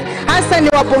linaendaje. Hasa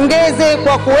niwapongeze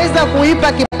kwa kuweza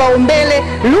kuipa kipaumbele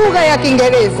lugha ya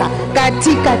Kiingereza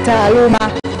katika taaluma.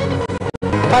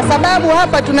 Kwa sababu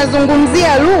hapa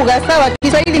tunazungumzia lugha, sawa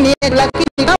Kiswahili ni yetu, lakini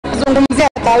tunazungumzia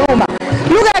taaluma.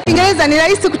 Lugha ya Kiingereza ni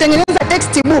rahisi kutengeneza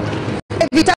textbook,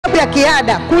 vitabu vya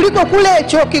kiada, kuliko kule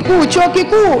chuo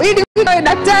kikuu ili mtu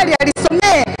daktari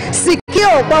alisomee sikio.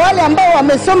 Kwa wale ambao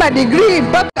wamesoma degree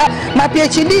mpaka ma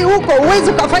PhD huko,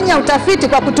 uwezi ukafanya utafiti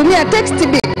kwa kutumia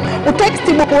textbook.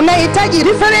 Textbook unahitaji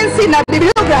reference na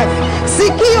bibliography.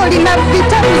 Sikio lina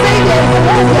vitabu zaidi ya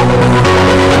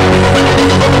 1000.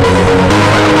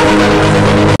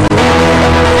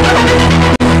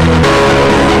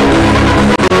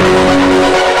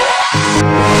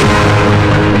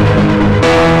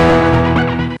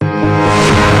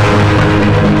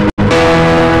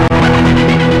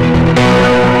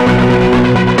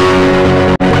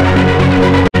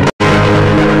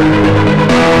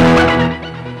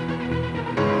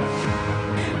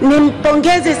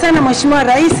 Nimpongeze sana Mheshimiwa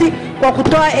Rais kwa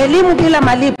kutoa elimu bila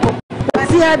malipo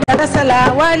kuanzia darasa la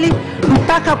awali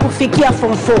mpaka kufikia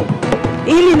form 4.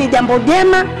 Hili ni jambo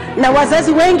jema na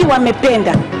wazazi wengi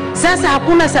wamependa. Sasa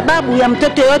hakuna sababu ya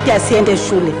mtoto yote asiende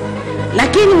shule.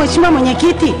 Lakini Mheshimiwa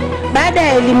Mwenyekiti, baada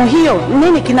ya elimu hiyo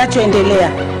nini kinachoendelea?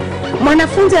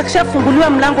 Mwanafunzi akishafunguliwa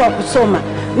mlango wa kusoma,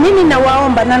 mimi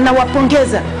nawaomba na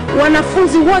nawapongeza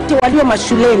wanafunzi wote walio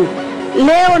mashuleni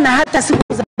leo na hata siku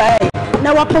za baadaye.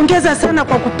 Nawapongeza sana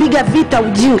kwa kupiga vita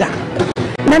ujinga.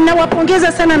 Na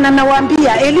nawapongeza sana na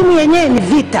nawaambia elimu yenyewe ni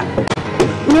vita.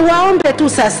 Niwaombe tu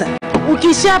sasa,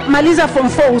 ukishamaliza form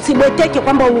 4 usibweteke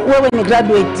kwamba wewe ni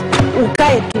graduate,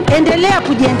 ukae tu, endelea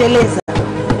kujiendeleza.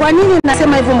 Kwa nini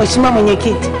nasema hivyo Mheshimiwa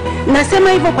Mwenyekiti? Nasema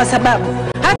hivyo kwa sababu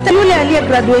hata yule aliye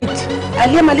graduate,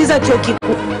 aliyemaliza chuo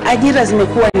kikuu, ajira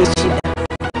zimekuwa ni shida.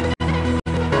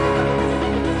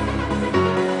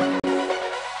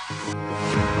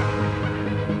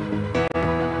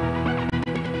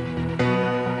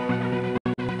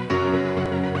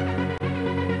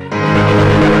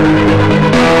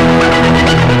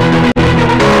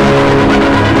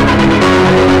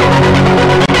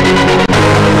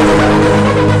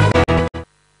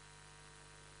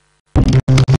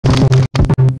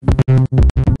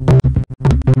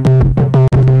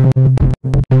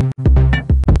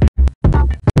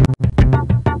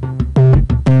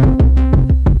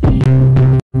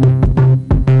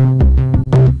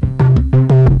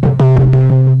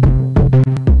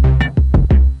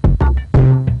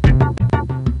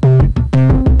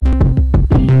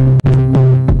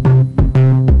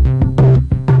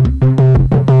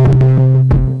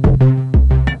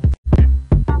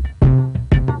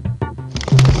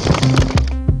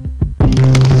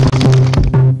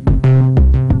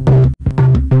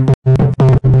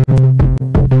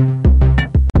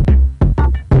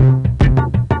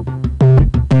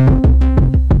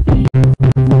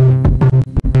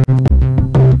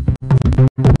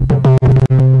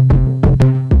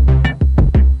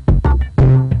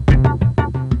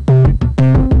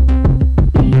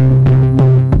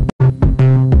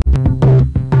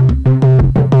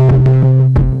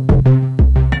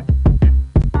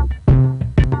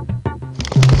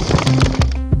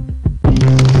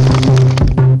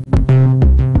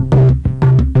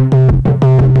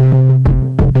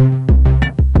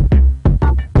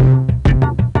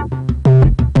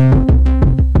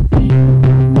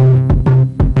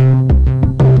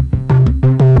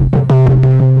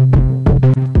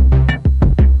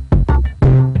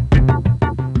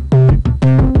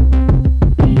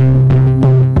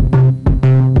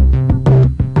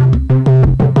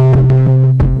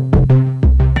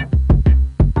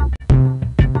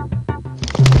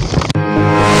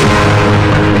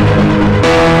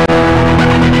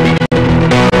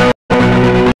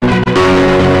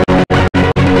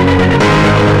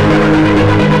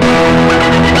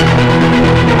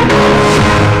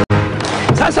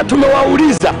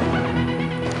 Tumewauliza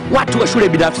watu wa shule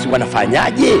binafsi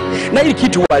wanafanyaje, na hili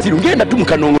kitu waziri ungeenda tu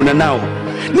mkanongona nao,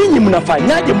 ninyi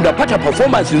mnafanyaje mnapata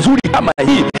performance nzuri kama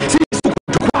hii? Sisi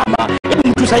tukwama, hebu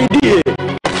mtusaidie.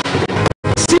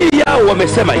 Si yao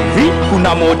wamesema hivi,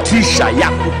 kuna motisha ya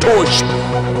kutosha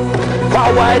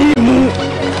kwa walimu.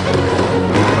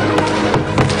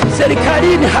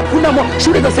 Serikalini hakuna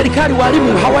shule za serikali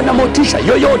walimu hawana motisha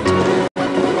yoyote.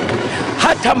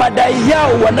 Hata madai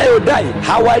yao wanayodai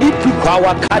hawalipi kwa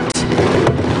wakati.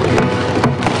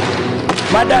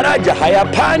 Madaraja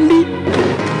hayapandi,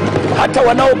 hata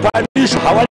wanaopandishwa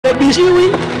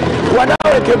hawarekebishiwi,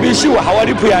 wanaorekebishiwa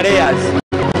hawalipi arrears.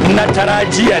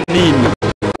 Mnatarajia nini?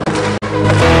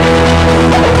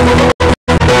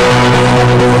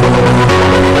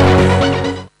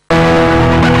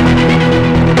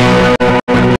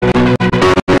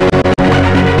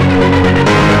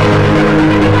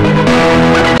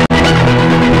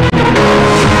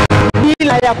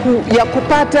 ya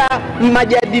kupata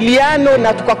majadiliano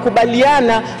na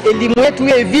tukakubaliana elimu yetu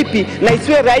iwe vipi, na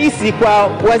isiwe rahisi kwa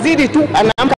waziri tu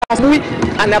anaamka asubuhi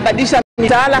anabadilisha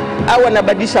mitaala au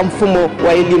anabadilisha mfumo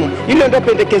wa elimu. Hilo ndio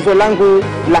pendekezo langu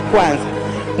la kwanza.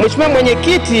 Mheshimiwa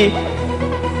Mwenyekiti,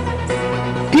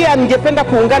 pia ningependa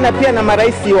kuungana pia na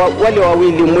marais wale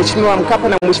wawili, Mheshimiwa Mkapa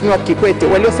na Mheshimiwa Kikwete,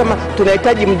 waliosema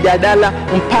tunahitaji mjadala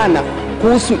mpana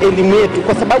kuhusu elimu yetu,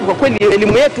 kwa sababu kwa kweli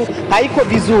elimu yetu haiko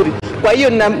vizuri. Kwa hiyo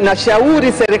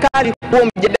nashauri serikali huo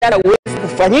mjadala uweze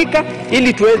kufanyika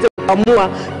ili tuweze kuamua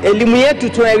elimu yetu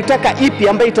tunayotaka ipi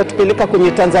ambayo itatupeleka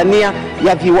kwenye Tanzania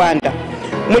ya viwanda.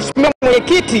 Mheshimiwa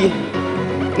Mwenyekiti,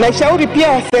 nashauri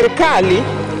pia serikali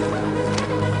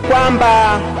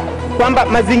kwamba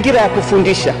mazingira ya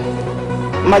kufundisha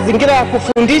mazingira ya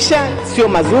kufundisha sio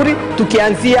mazuri,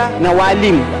 tukianzia na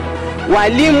walimu.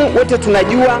 Walimu wote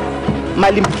tunajua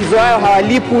malimbikizo yao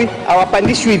hawalipwi,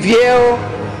 hawapandishwi vyeo,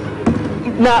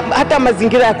 na hata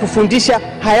mazingira ya kufundisha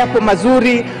hayapo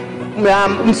mazuri,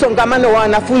 msongamano wa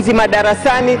wanafunzi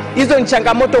madarasani. Hizo ni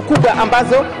changamoto kubwa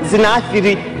ambazo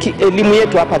zinaathiri elimu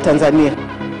yetu hapa Tanzania.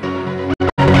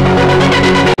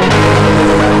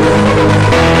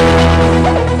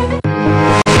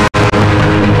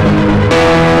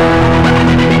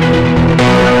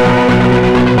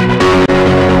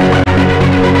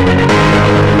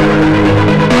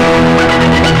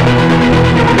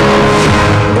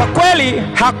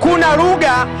 Hakuna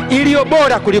lugha iliyo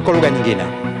bora kuliko lugha nyingine,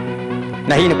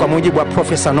 na hii ni kwa mujibu wa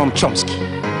Profesa Noam Chomsky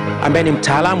ambaye ni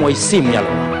mtaalamu wa isimu ya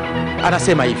lugha,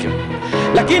 anasema hivyo.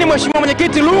 Lakini Mheshimiwa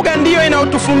Mwenyekiti, lugha ndiyo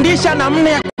inayotufundisha namna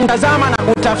ya kutazama na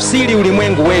kutafsiri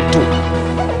ulimwengu wetu.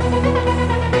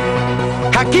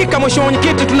 Hakika Mheshimiwa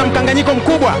Mwenyekiti, tuna mkanganyiko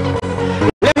mkubwa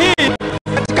leo hii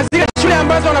katika zile shule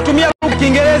ambazo wanatumia lugha ya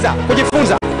Kiingereza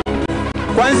kujifunza.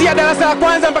 Kuanzia darasa la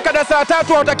kwanza mpaka darasa la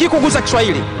 3 hawataki kugusa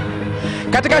Kiswahili.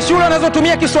 Katika shule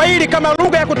wanazotumia Kiswahili kama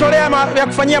lugha ya kutolea ya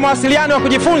kufanyia mawasiliano ya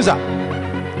kujifunza,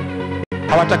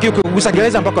 hawataki kugusa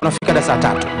Kiingereza mpaka wanafika darasa la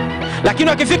 3. Lakini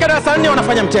wakifika darasa la 4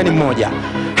 wanafanya mtihani mmoja.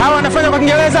 Hawa wanafanya kwa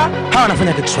Kiingereza, hawa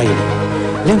wanafanya kwa Kiswahili.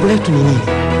 Lengo letu ni nini?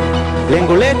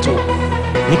 Lengo letu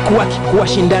ni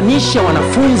kuwashindanisha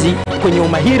wanafunzi kwenye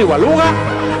umahiri wa lugha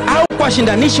au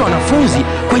kuwashindanisha wanafunzi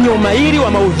kwenye umahiri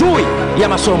wa maudhui ya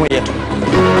masomo yetu.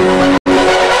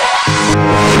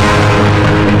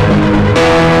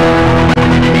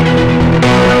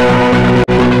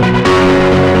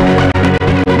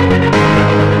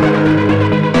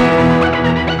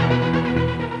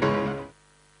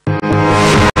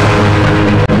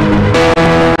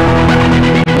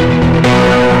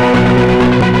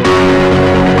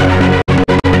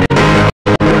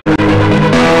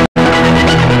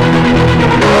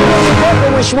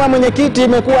 Mheshimiwa Mwenyekiti,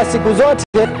 imekuwa siku zote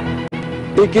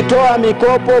ikitoa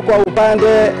mikopo kwa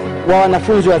upande wa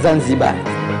wanafunzi wa Zanzibar,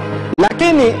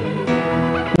 lakini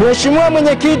Mheshimiwa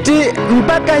Mwenyekiti,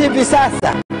 mpaka hivi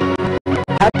sasa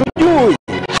hatujui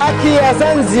haki ya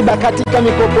Zanzibar katika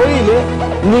mikopo ile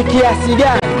ni kiasi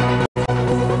gani.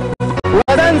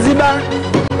 Wa Zanzibar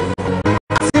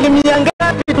asilimia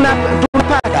ngapi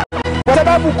tunapata? Kwa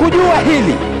sababu kujua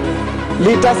hili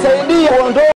litasaidia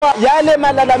kuondoa yale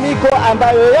malalamiko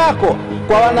ambayo yako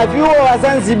kwa wanavyuo wa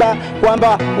Zanzibar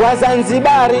kwamba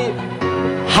Wazanzibari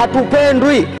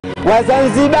hatupendwi,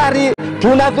 Wazanzibari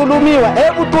tunadhulumiwa.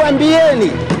 Hebu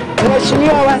tuambieni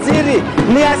Mheshimiwa Waziri,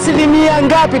 ni asilimia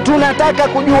ngapi? Tunataka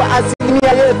kujua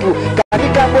asilimia yetu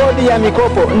katika bodi ya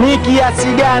mikopo ni kiasi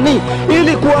gani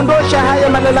ili kuondosha haya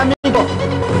malalamiko.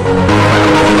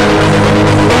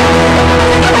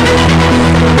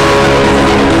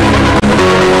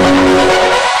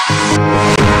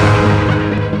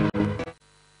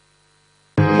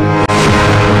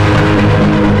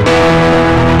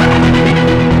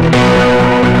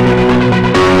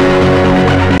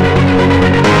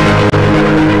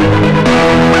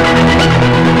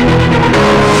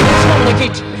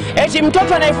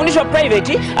 Mtoto anayefundishwa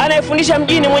private, anayefundisha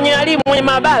mjini, mwenye elimu, mwenye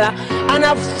maabara,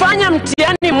 anafanya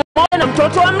mtihani mmoja na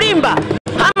mtoto wa Mlimba.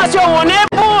 Ama sio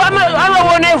uonevu?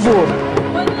 Ama uonevu?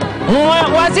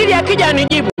 Waziri akija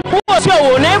anijibu, huo sio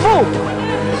uonevu?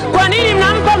 Kwa nini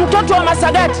mnampa mtoto wa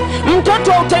Masagati,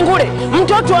 mtoto wa Utengule,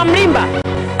 mtoto wa Mlimba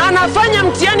anafanya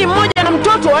mtihani mmoja na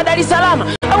mtoto wa Dar es Salaam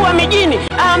au wa mijini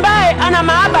ambaye ana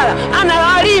maabara, ana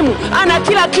walimu, ana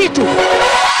kila kitu?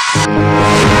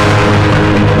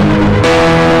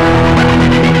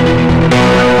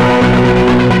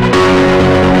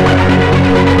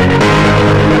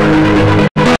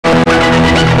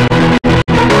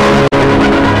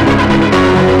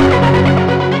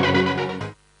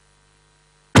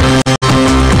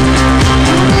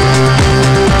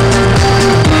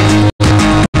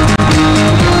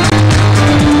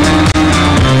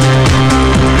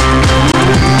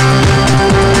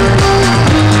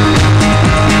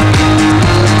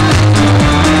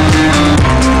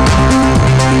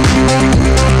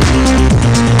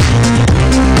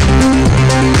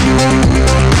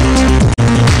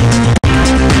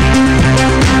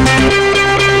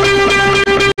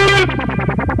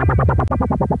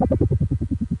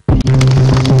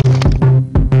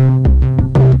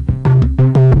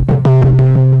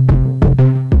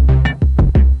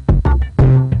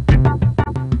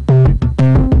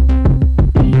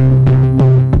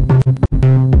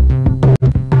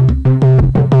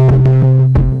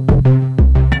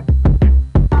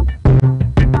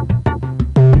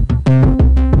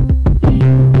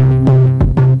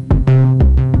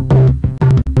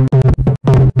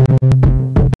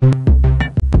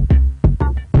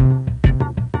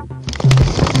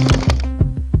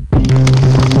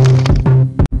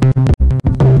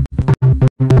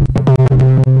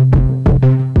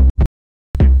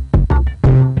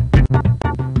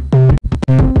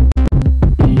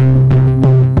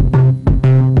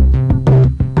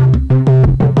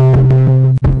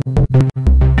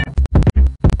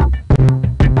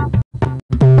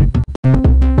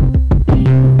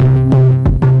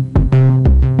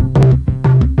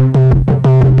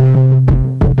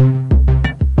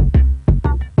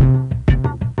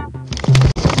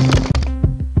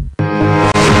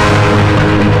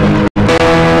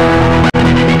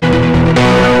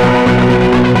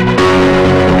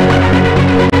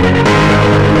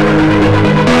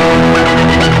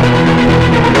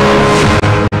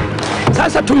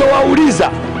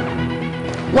 Nawauliza,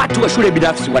 watu wa shule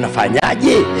binafsi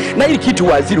wanafanyaje? Na hili kitu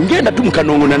waziri, ungeenda tu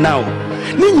mkanong'ona nao,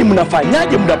 ninyi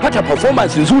mnafanyaje mnapata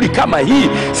performance nzuri kama hii?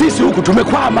 Sisi huku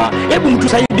tumekwama, hebu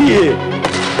mtusaidie.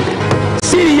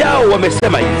 Siri yao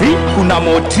wamesema hivi, kuna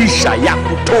motisha ya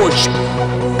kutosha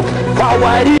kwa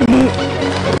walimu.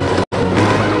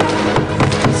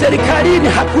 Serikalini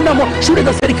hakuna shule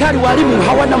za serikali walimu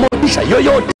hawana motisha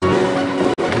yoyote.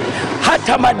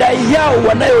 Hata madai yao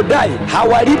wanayodai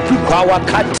hawalipi kwa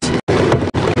wakati.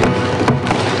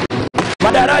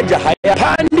 Madaraja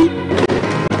hayapandi,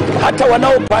 hata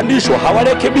wanaopandishwa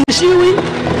hawarekebishiwi,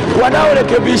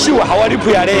 wanaorekebishiwa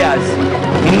hawalipi arrears.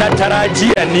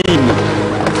 Mnatarajia nini?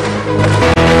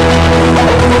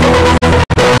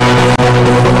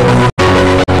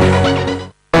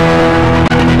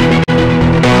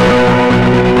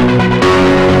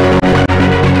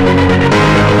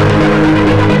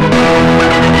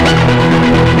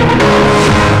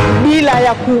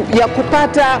 Ya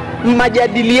kupata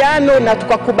majadiliano na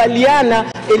tukakubaliana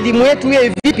elimu yetu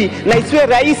iwe vipi na isiwe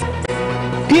rahisi.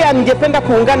 Pia ningependa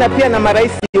kuungana pia na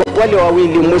marais wale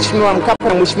wawili, Mheshimiwa Mkapa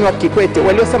na Mheshimiwa Kikwete,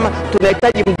 waliosema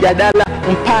tunahitaji mjadala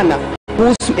mpana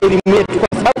kuhusu elimu yetu, kwa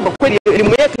sababu kwa kweli elimu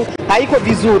yetu haiko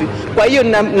vizuri. Kwa hiyo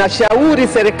nashauri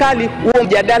serikali huo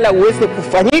mjadala uweze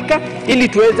kufanyika ili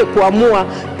tuweze kuamua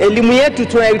elimu yetu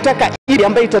tunayotaka ili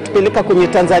ambayo itatupeleka kwenye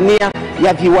Tanzania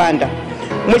ya viwanda.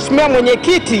 Mheshimiwa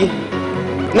Mwenyekiti,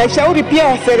 nashauri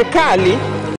pia serikali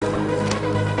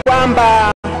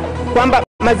kwamba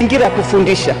mazingira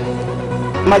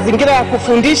ya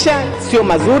kufundisha sio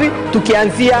mazuri,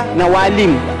 tukianzia na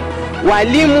walimu.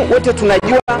 Walimu wote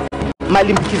tunajua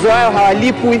malimbikizo yao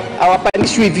hawalipwi,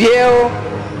 hawapandishwi vyeo,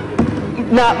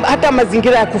 na hata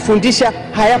mazingira ya kufundisha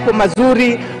hayapo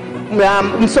mazuri,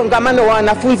 msongamano wa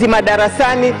wanafunzi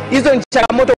madarasani. Hizo ni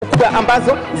changamoto kubwa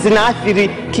ambazo zinaathiri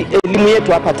elimu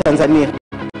yetu hapa Tanzania.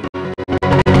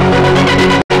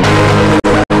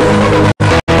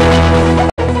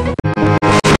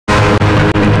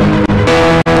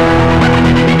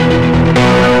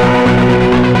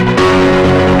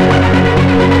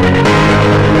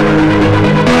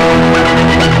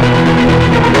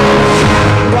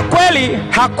 Kwa kweli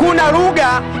hakuna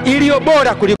lugha iliyo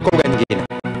bora kuliko lugha nyingine,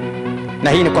 na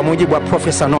hii ni kwa mujibu wa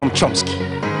Profesa Noam Chomsky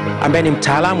ambaye ni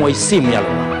mtaalamu wa isimu ya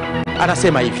lugha,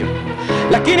 anasema hivyo.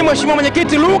 Lakini Mheshimiwa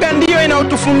Mwenyekiti, lugha ndiyo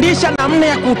inayotufundisha namna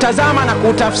ya kutazama na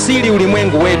kutafsiri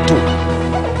ulimwengu wetu.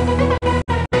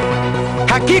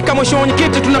 Hakika Mheshimiwa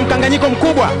Mwenyekiti, tuna mkanganyiko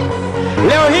mkubwa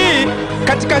leo hii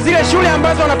katika zile shule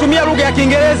ambazo wanatumia lugha ya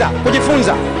Kiingereza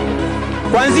kujifunza.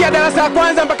 Kuanzia darasa la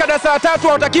kwanza mpaka darasa la 3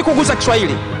 hawataki kugusa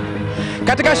Kiswahili.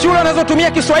 Katika shule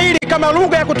wanazotumia Kiswahili kama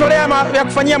lugha ya kutolea ya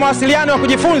kufanyia mawasiliano ya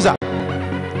kujifunza,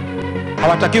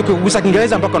 hawataki kugusa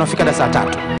Kiingereza mpaka wanafika darasa la 3.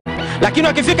 Lakini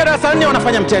wakifika darasa la 4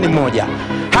 wanafanya mtihani mmoja.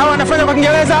 Hawa wanafanya kwa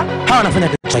Kiingereza, hawa wanafanya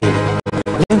kwa Kiswahili.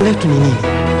 Lengo letu ni nini?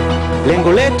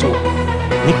 Lengo letu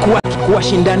ni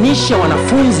kuwashindanisha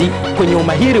wanafunzi kwenye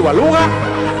umahiri wa lugha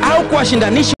au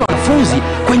kuwashindanisha wanafunzi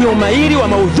kwenye umahiri wa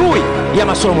maudhui ya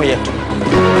masomo yetu.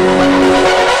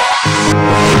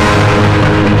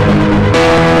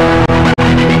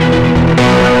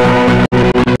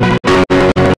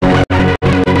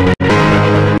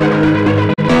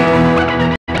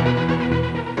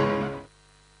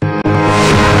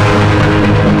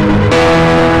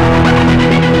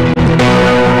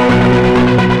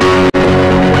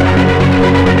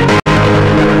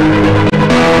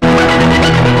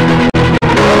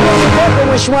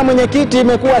 Mheshimiwa Mwenyekiti,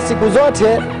 imekuwa siku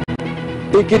zote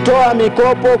ikitoa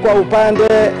mikopo kwa upande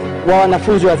wa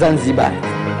wanafunzi wa Zanzibar.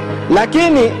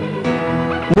 Lakini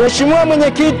Mheshimiwa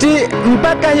Mwenyekiti,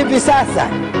 mpaka hivi sasa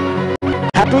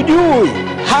hatujui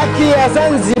haki ya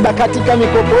Zanzibar katika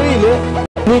mikopo ile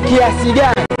ni kiasi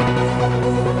gani.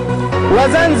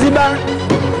 Wazanzibar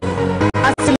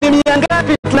asilimia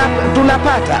ngapi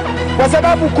tunapata? Kwa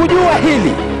sababu kujua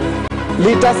hili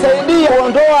litasaidia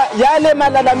kuondoa yale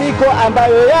malalamiko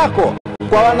ambayo yako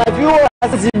kwa wanavyuo wa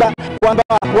Zanzibar kwamba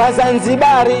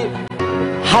Wazanzibari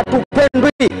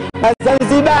hatupendwi,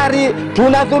 Wazanzibari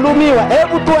tunadhulumiwa.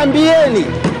 Hebu tuambieni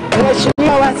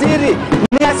Mheshimiwa Waziri,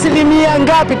 ni asilimia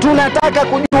ngapi? Tunataka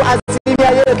kujua asilimia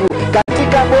yetu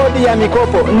katika bodi ya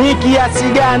mikopo ni kiasi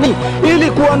gani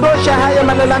ili kuondosha haya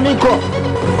malalamiko.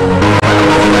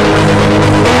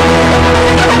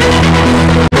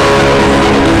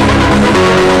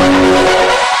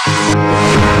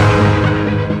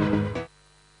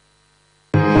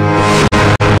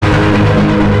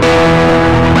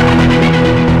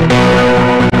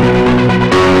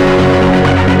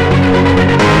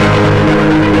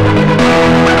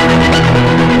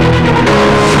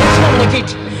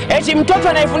 mtoto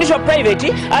anayefundishwa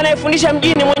private, anayefundisha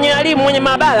mjini, mwenye elimu, mwenye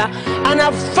maabara,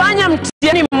 anafanya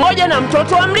mtihani mmoja na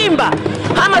mtoto wa mlimba.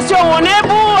 Ama sio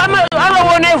uonevu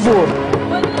ama uonevu?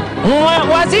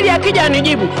 Waziri akija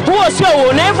anijibu, huo sio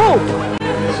uonevu?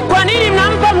 Kwa nini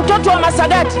mnampa mtoto wa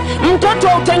Masagati, mtoto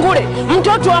wa Utengule,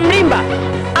 mtoto wa Mlimba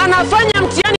anafanya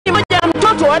mtihani mmoja na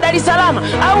mtoto wa Dar es Salaam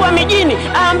au wa mijini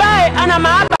ambaye ana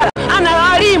maabara, ana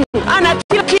walimu, ana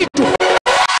kila kitu?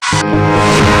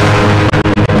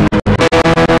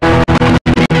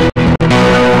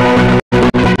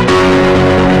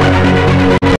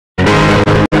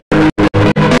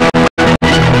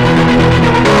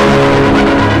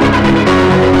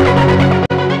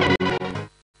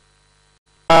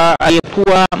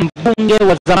 Aliyekuwa mbunge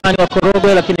wa zamani wa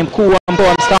Korogwe lakini mkuu wa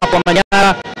mkoa mstaafu wa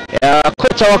Manyara,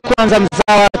 kocha wa kwanza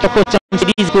mzawa wa kocha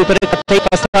msaidizi kuipeleka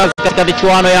Taifa Stars katika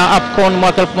michuano ya AFCON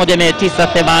mwaka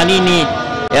 1980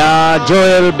 ya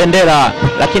Joel Bendera.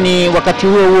 Lakini wakati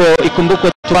huo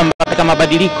ikumbukwe kwamba katika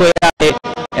mabadiliko yale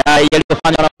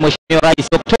yaliyofanywa na Mheshimiwa Rais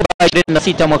Oktoba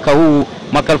 26 mwaka huu,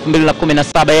 mwaka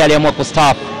 2017, yeye aliamua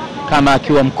kustaafu kama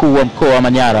akiwa mkuu wa mkoa wa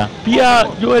Manyara. Pia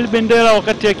Joel Bendera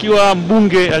wakati akiwa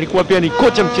mbunge alikuwa pia ni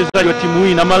kocha mchezaji wa timu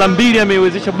hii, na mara mbili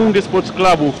ameiwezesha Bunge Sports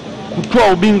Club kutoa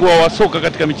ubingwa wa soka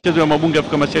katika michezo ya mabunge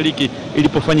Afrika Mashariki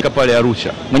ilipofanyika pale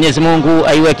Arusha. Mwenyezi Mungu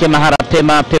aiweke mahali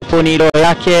pema peponi roho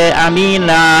yake, amin.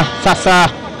 Na sasa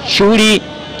shughuli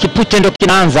kipute ndo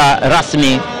kinaanza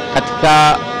rasmi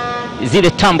katika zile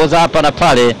tambo za hapa na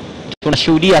pale.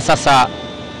 Tunashuhudia sasa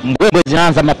mbwembwe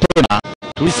zinaanza mapema.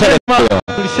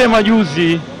 Tulisema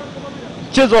juzi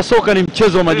mchezo wa soka ni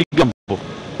mchezo wa majigambo,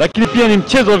 lakini pia ni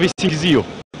mchezo wa visingizio.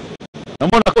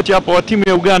 Namuona kocha hapa wa timu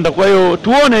ya Uganda. Kwa hiyo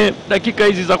tuone dakika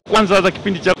hizi za kwanza za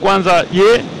kipindi cha kwanza,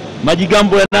 je,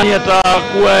 majigambo ya nani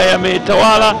yatakuwa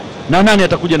yametawala na nani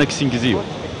atakuja na kisingizio?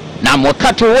 Na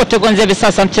wakati wote kuanzia hivi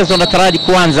sasa mchezo unataraji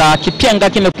kuanza. Kipenga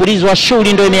kimepulizwa,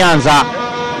 shughuli ndio imeanza.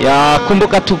 Ya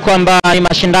kumbuka tu kwamba ni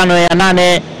mashindano ya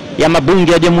 8 ya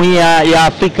mabunge ya Jumuiya ya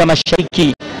Afrika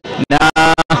Mashariki, na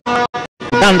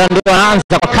Uganda ndio wanaanza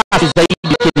kwa kasi zaidi.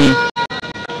 Lakini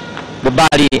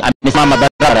Bobali amesimama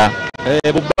barabara.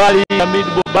 Bobali Hamid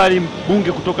Bobali,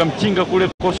 mbunge kutoka Mchinga kule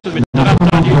Coast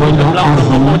Metakata, ndio mlango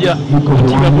pamoja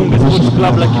katika Bunge Sports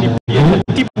Club, lakini pia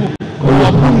katibu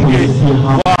wa bunge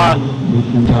wa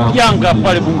Yanga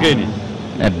pale bungeni.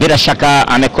 Bila shaka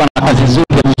amekuwa na kazi nzuri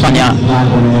ya kufanya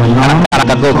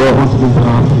haraka gogo.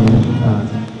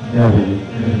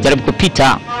 Jaribu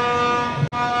kupita,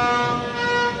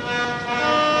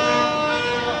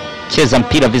 cheza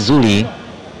mpira vizuri,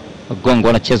 gongo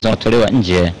anacheza, anatolewa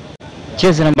nje.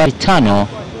 Jezi nambari 5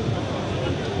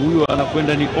 huyo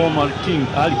anakwenda ni Omar King,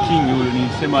 Ali King. Huyo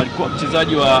nilisema alikuwa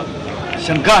mchezaji wa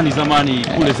Shangani zamani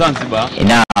kule Zanzibar,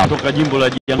 kutoka jimbo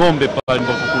la Jangombe pale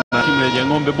ambapo kuna timu ya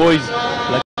Jangombe Boys,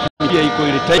 lakini pia iko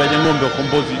ile Taifa ya Jangombe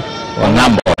wakombozi wa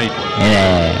ng'ambo.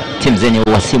 Timu zenye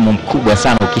uhasimu mkubwa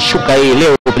sana. Ukishuka hii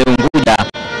leo kule Unguja,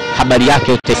 habari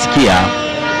yake utasikia.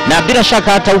 Na bila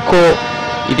shaka hata huko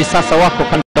hivi sasa wako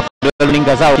kando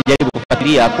runinga zao kijaribu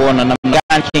kufuatilia kuona namna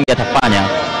gani King atafanya.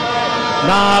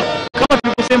 Na kama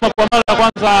tulivyosema, kwa mara ya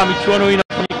kwanza michuano hii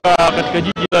inafanyika katika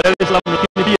jiji la Dar es Salaam,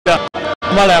 lakini pia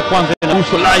mara ya kwanza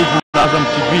inarushwa live na Azam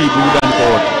TV, burudani kwa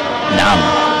wote. Naam.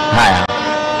 Haya,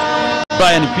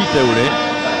 Brian Peter yule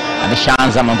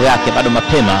ameshaanza mambo yake bado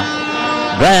mapema.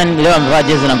 Brian leo amevaa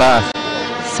jezi namba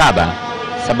 7.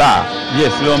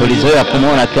 Yes, leo tulizoea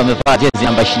kumuona akiwa amevaa jezi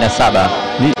namba 27.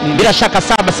 Bila shaka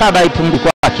 7 ipungu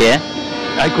kwake.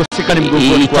 Haikosekani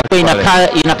mgongoni kwake.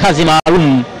 Ina kazi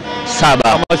maalum 7.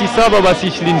 Kama si 7 basi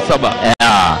 27.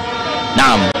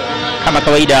 Naam. Kama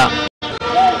kawaida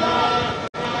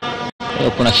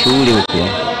leo kuna shughuli huko.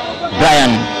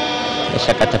 Brian bila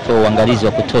shaka atapewa uangalizi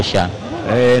wa kutosha.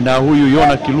 Na huyu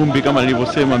Yona Kilumbi kama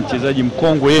nilivyosema, mchezaji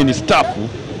mkongwe, yeye ni staafu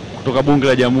kutoka Bunge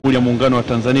la Jamhuri ya Muungano wa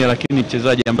Tanzania, lakini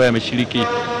mchezaji ambaye ameshiriki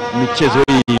michezo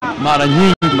hii mara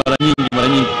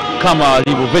nyingi kama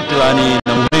alivyo veterani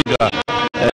na Muhenga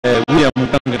William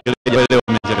Mutanga leo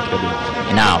ameingia katika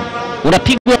benchi. Naam.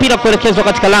 Unapigwa mpira kuelekezwa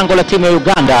katika lango la timu ya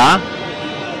Uganda.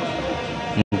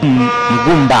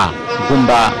 Mgumba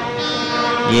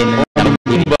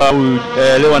huyu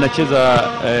leo anacheza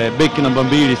beki namba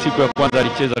 2. Siku ya kwanza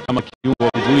alicheza kama kiungo wa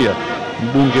kuzuia.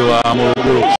 Mbunge wa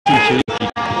Morogoro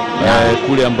shiriki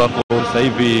kule ambako sasa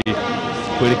hivi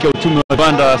kuelekea uchumi wa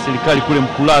viwanda, serikali kule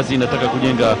Mkulazi inataka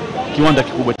kujenga kiwanda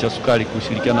kikubwa cha sukari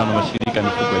kushirikiana na mashirika ya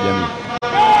mifuko ya jamii.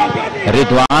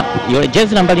 Ridwan, yule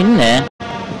jezi nambari 4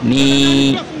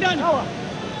 ni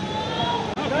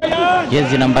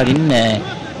jezi nambari 4.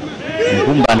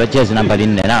 Mgumba ndo jezi nambari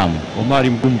 4. Naam, Omari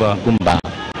Mgumba.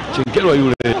 Chengelwa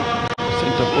yule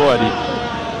center forward.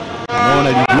 Naona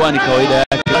Ridhiwani kawaida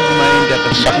yake lazima aende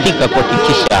akashafika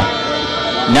kuhakikisha.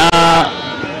 Na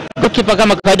goalkeeper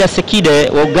kama kawaida Sekide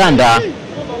wa Uganda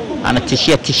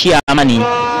anatishia amani.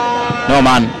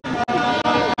 Norman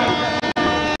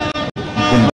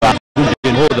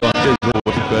Bunge wa mchezo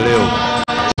siku ya leo.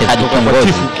 Kwa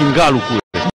Chifu Kingalu kule.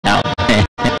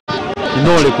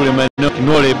 Kinole kule maeneo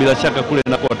Kinole, bila shaka kule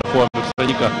nako watakuwa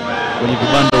wamekusanyika kwenye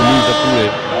vibanda umiza kule.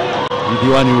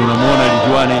 Ridhiwani unamuona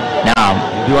Ridhiwani. Naam.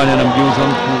 Ridhiwani anamgeuza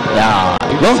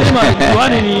mtu. Sema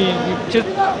Ridhiwani ni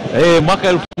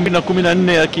mwaka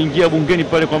 2014 akiingia bungeni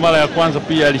pale kwa mara ya kwanza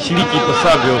pia alishiriki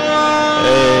ipasavyo.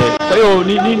 Kwa hiyo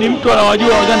ni mtu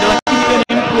anawajua Waganda, lakini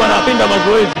pia ni mtu anapenda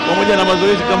mazoezi pamoja na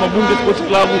mazoezi kama Bunge Sports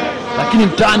Club, lakini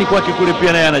mtaani kwake kule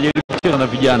pia naye anajaribu kucheza na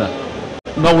vijana.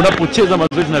 Na unapocheza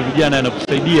mazoezi na vijana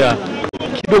yanakusaidia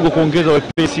kidogo kuongeza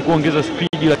wepesi, kuongeza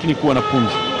speed, lakini kuwa na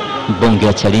pumzi. Bunge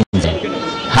ya Chalinze.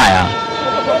 Haya.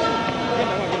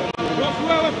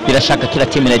 Bila shaka kila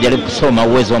timu inajaribu kusoma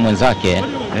uwezo wa mwenzake.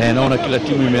 Naona kila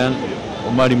timu imeanza.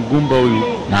 Omari Mgumba huyu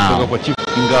kutoka kwa Chief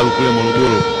Kingalu kule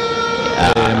Morogoro.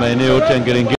 Maeneo yote ya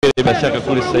Ngerengere bila shaka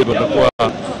kule sasa hivi watakuwa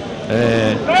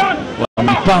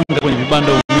wamepanga kwenye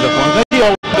vibanda umiza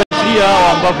kuangalia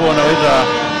hao ambapo wanaweza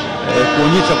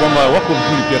kuonyesha kwamba wako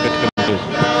vizuri pia katika mchezo.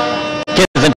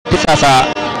 Cheza sasa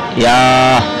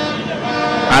ya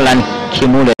Alan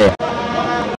Kimule.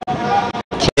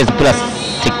 Cheza plus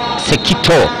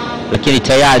Sekito, lakini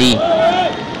tayari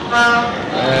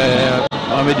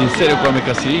Mohamed Nsere kwa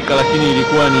amekasirika, lakini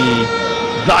ilikuwa ni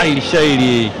dhahiri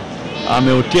shairi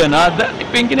ameotea, na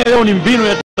pengine leo ni mbinu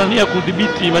ya Tanzania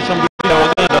kudhibiti mashambulizi ya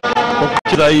Waganda kwa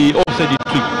kucheza hii offside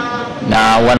trick,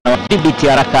 na wanadhibiti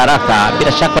haraka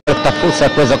bila shaka kupata fursa ya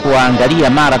kuweza kuangalia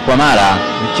mara kwa mara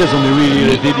michezo miwili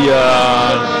ile dhidi ya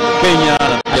Kenya.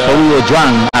 Huyo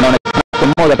Juan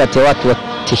anaonekana mmoja kati ya watu wa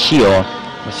tishio.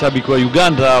 Mashabiki wa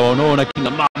Uganda wanaona kina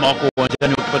mama wako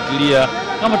uwanjani wakifuatilia.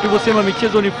 Kama tulivyosema,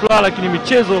 michezo ni furaha, lakini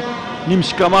michezo ni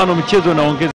mshikamano, michezo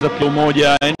inaongeza pia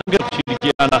umoja, inaongeza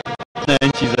kushirikiana na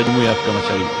nchi za Jumuiya ya Afrika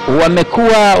Mashariki.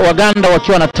 Wamekuwa Waganda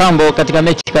wakiwa na tambo katika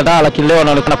mechi kadhaa, lakini leo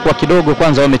wanaonekana kuwa kidogo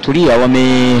kwanza wametulia,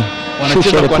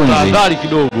 wameshusha kwa tahadhari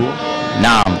kidogo.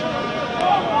 Naam.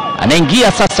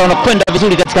 Anaingia sasa, wanakwenda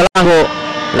vizuri katika lango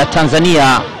la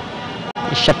Tanzania.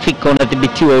 Shafika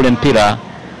unadhibitiwa ule mpira.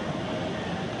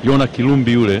 Yona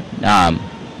Kilumbi yule. Naam.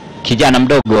 Kijana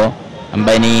mdogo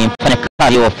ambaye ni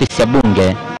mfanyakazi wa ofisi ya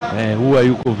Bunge. Huwa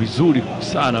yuko vizuri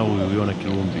sana huyu Yona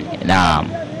Kilumbi. Naam.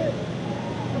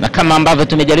 Na kama ambavyo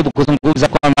tumejaribu kuzungumza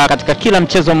kwamba katika kila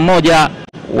mchezo mmoja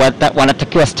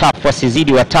wanatakiwa staff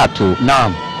wasizidi 3.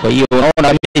 Naam. Kwa hiyo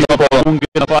unaona Bunge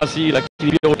nafasi,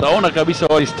 lakini pia utaona kabisa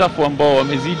wale staff ambao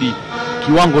wamezidi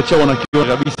kiwango chao na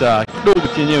kiwango kabisa kidogo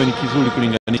chenyewe ni kizuri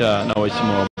kulinganisha na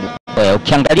waheshimiwa wa Bunge.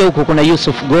 Ukiangalia huko kuna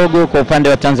Yusuf Gogo kwa upande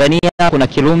wa Tanzania, kuna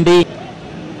Kilumbi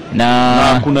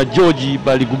na kuna George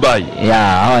Baligubai.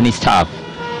 Hawa ni staff.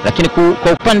 Lakini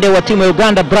kwa upande wa timu ya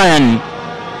Uganda, Brian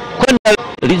kwenda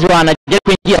Ridhiwani anajaribu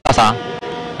kuingia sasa.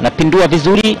 Anapindua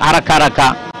vizuri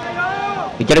haraka.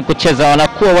 Kijaribu kucheza,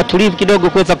 wanakuwa watulivu kidogo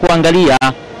kuweza kuangalia.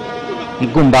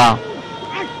 Mgumba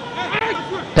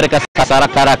pereka sasa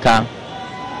haraka.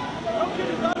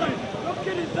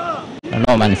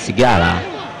 Norman Sigara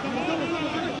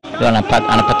leo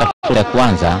anapata fursa ya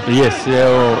kwanza. Yes,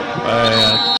 leo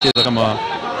cheza kama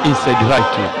inside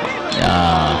right.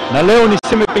 Na leo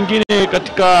niseme pengine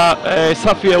katika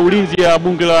safu ya ulinzi ya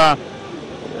Bunge la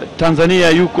Tanzania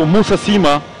yuko Musa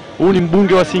Sima. Huyu ni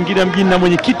mbunge wa Singida mjini na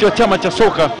mwenyekiti wa chama cha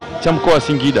soka cha mkoa wa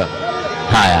Singida.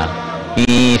 Haya,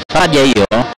 ni faraja hiyo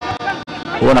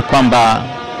kuona kwamba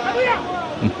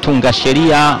mtunga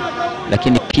sheria,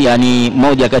 lakini pia ni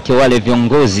moja kati ya wale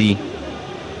viongozi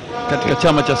katika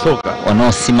chama cha soka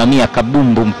wanaosimamia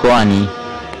kabumbu mkoani.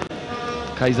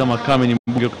 Kaiza Makame ni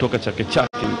mbunge kutoka Chake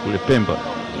Chake kule Pemba.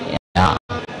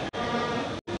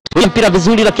 Mpira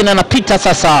vizuri, lakini anapita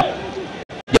sasa.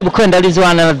 Jaribu kwenda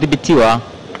Ridhiwani, anadhibitiwa.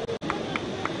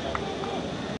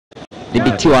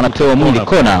 Anapewa mwili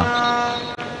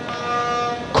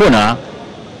kona.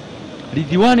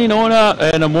 Ridhiwani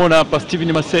namuona hapa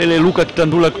Steven Masele, Luka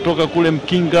Kitandula kutoka kule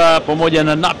Mkinga pamoja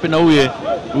na Nape na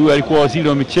huyu alikuwa waziri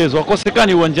wa michezo.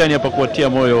 Wakosekani uwanjani hapa kuwatia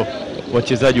moyo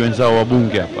wachezaji wenzao wa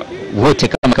Bunge hapa. Wote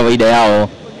kama kawaida yao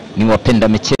ni wapenda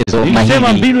michezo mahiri.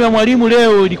 Nilisema mbinu ya mwalimu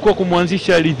leo ilikuwa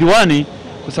kumwanzisha Ridhiwani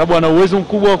kwa sababu ana uwezo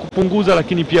mkubwa wa kupunguza,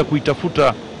 lakini pia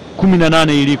kuitafuta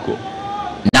 18 iliko.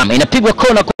 Naam, inapigwa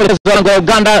kona kwa lango la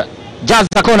Uganda.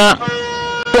 Jaza kona.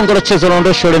 Bongo la chezo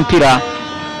laondosha ule mpira.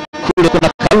 Kule kuna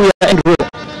Kaluya Andrew.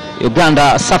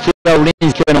 Uganda safu ya ulinzi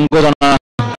ikiwa inaongozwa na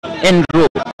Andrew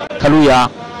Kaluya.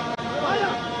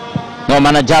 Na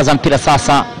maana jaza mpira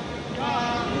sasa.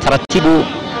 taratibu.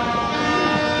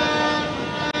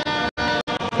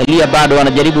 Elia bado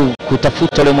anajaribu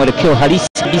kutafuta ule mwelekeo halisi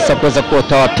kabisa kuweza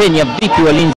kuwatawapenya vipi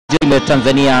walinzi wa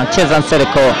Tanzania. Cheza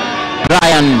Nsereko,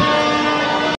 Brian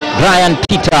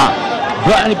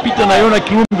Peter na Yona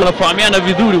Kilumbi wanafahamiana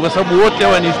vizuri kwa sababu wote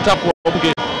hawa ni staff wa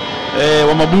bunge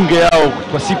wa mabunge yao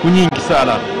kwa siku nyingi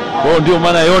sana. Kwa hiyo ndio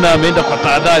maana Yona ameenda kwa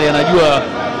tahadhari, anajua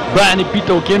Brian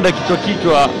Peter ukienda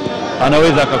kichwa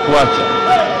anaweza akakuacha.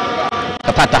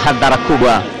 Kapata hadhara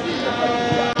kubwa.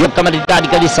 Job kama didadi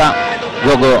kabisa.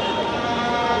 Gogo,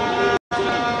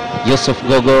 Yusuf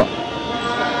Gogo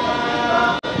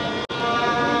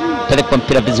pelekwa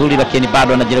mpira vizuri, lakini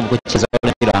bado anajaribu kucheza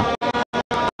ule mpira.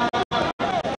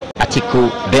 Atiku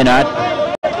Bernard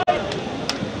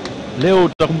leo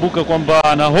utakumbuka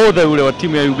kwamba nahodha yule wa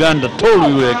timu ya Uganda Tolu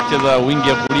yule akicheza wingi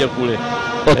ya kulia kule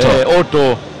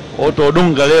Otto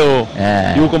Odunga leo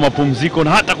yuko mapumziko,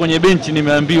 na hata kwenye benchi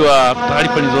nimeambiwa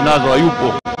taarifa nilizonazo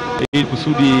hayupo, ili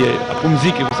kusudi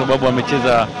apumzike kwa sababu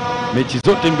amecheza mechi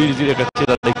zote mbili zile,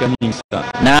 akacheza dakika nyingi sana.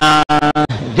 Na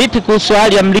vipi kuhusu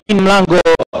hali ya mlinzi mlango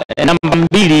namba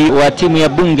 2 wa timu ya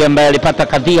Bunge ambaye alipata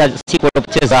kadhia siku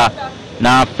alipocheza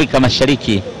na Afrika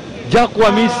Mashariki? Jaku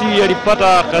Hamisi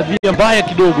alipata kadhia mbaya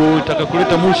kidogo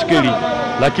itakakuleta mushkeli,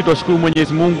 lakini tunashukuru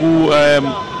Mwenyezi Mungu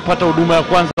pata huduma ya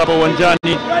kwanza hapa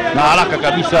uwanjani na haraka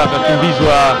kabisa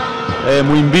akakimbizwa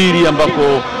Muhimbili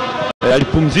ambako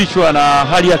alipumzishwa na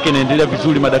hali yake inaendelea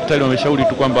vizuri. Madaktari wameshauri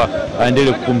tu kwamba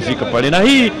aendelee kupumzika pale, na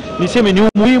hii niseme ni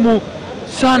muhimu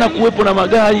sana kuwepo na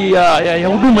magari ya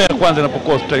huduma ya kwanza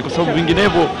inapokuwa hospitali, kwa sababu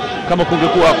vinginevyo kama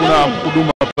kungekuwa hakuna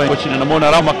huduma hapa nchini.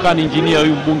 Namuona Ramakani engineer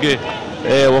huyu mbunge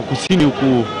wa kusini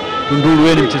huku Tunduru,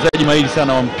 yeye ni mchezaji mahiri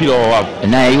sana wa mpira wa wavu,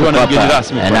 naye yuko hapa mgeni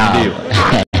rasmi kwa ndio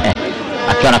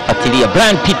akiwa anafuatilia.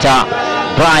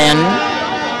 Brian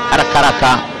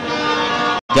haraka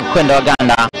kwenda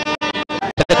Waganda.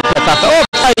 Sasa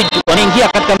offside, wanaingia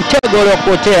katika mtego ule wa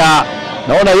kuotea.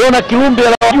 Naona Yona Kilumbi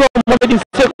anajua Mohamed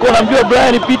Nseko anaambiwa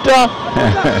Brian Peter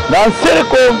na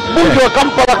Nsereko mbunge wa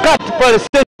Kampala kati pale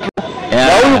Seko.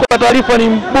 Na huyu kwa taarifa ni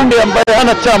mbunge ambaye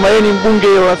hana chama, yeye ni mbunge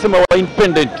wanasema wa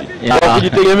independent wa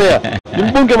kujitegemea. Ni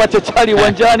mbunge machachari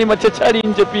uwanjani, machachari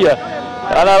nje pia.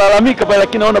 Analalamika pale,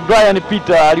 lakini naona Brian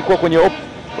Peter alikuwa kwenye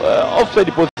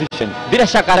offside position. Bila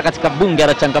shaka katika Bunge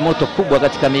ana changamoto kubwa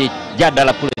katika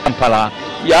mijadala kule Kampala.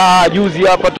 Ya juzi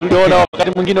hapa tuliona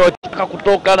wakati mwingine wataka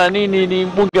kutoka na nini, ni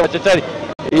mbunge wa machachari.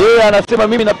 Yeye anasema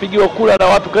mimi napigiwa kura na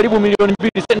watu karibu milioni 2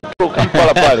 Central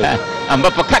Kampala pale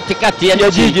ambapo katikati ya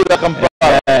jiji la Kampala.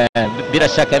 Bila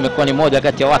shaka imekuwa ni moja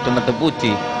kati ya watu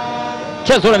madhubuti.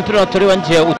 Mchezo ule mpira unatolewa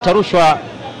nje, utarushwa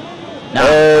na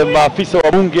maafisa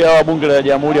wa bunge au bunge la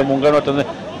Jamhuri ya Muungano wa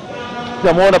Tanzania.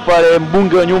 Tunamuona pale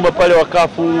mbunge wa nyuma pale wa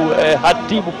kafu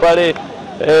hatibu pale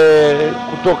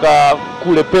kutoka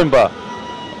kule Pemba.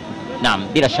 Naam,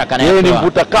 bila shaka na yeye ni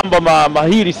mvuta kamba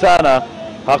mahiri sana,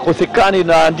 hakosekani,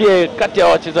 na ndiye kati ya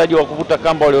wachezaji wa kuvuta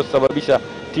kamba waliosababisha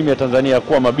timu ya Tanzania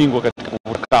kuwa mabingwa katika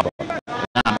kuvuta kamba.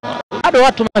 Naam, bado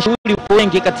watu mashuhuri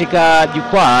wengi katika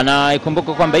jukwaa, na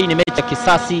ikumbuke kwamba hii ni mechi ya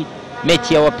kisasi,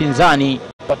 mechi ya wapinzani,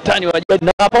 watani wa jadi,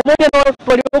 na pamoja na watu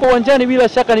walioko uwanjani, bila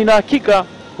shaka nina hakika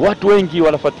watu wengi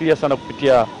wanafuatilia sana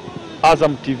kupitia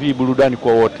Azam TV, burudani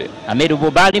kwa wote. Amedu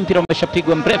Bobali, mpira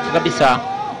umeshapigwa mrefu kabisa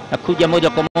na kuja moja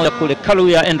kwa moja kule.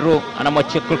 Kaluya Andrew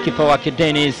anamwachia goalkeeper wake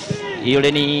Dennis,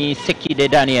 yule ni Sekide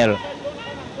Daniel.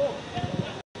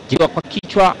 Jiwa kwa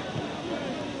kichwa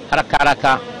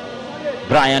haraka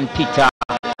Brian Peter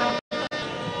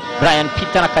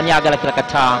na kanyaga la kila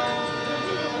kataa.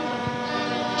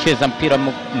 Cheza mpira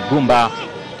Mgumba,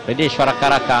 redeshwa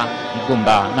haraka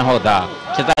Mgumba, nahodha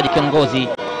mchezaji kiongozi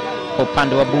kwa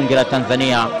upande wa Bunge la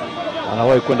Tanzania,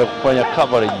 anawahi kwenda kufanya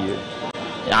coverage hiyo.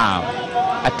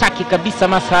 Ataki kabisa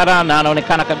Masara, na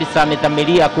anaonekana kabisa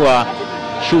amedhamiria kuwa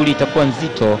shughuli itakuwa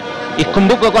nzito.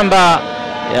 Ikumbuke kwamba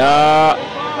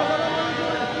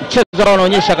mchezo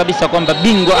unaonyesha kabisa kwamba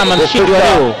bingwa ama mshindi wa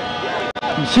leo,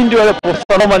 mshindi wa leo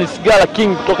Norman Sigala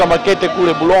King kutoka Makete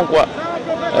kule Bulongwa.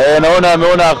 Naona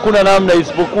ameona hakuna namna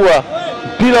isipokuwa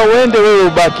mpira uende wewe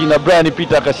ubaki, na Brian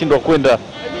Peter akashindwa kwenda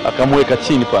akamweka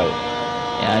chini pale.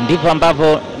 Ndivyo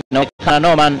ambavyo inaonekana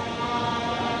Norman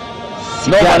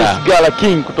Sigala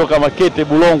King kutoka Makete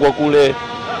Bulongwa kule.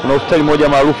 Kuna hospitali moja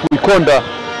maarufu Ikonda,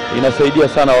 inasaidia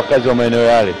sana wakazi wa maeneo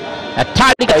yale.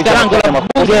 Hatari katika lango la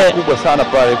Bunge kubwa sana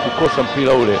pale kukosa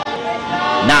mpira ule.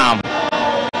 Naam,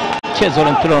 mchezo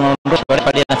ule mpira unaondoshwa,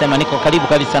 refa anasema niko karibu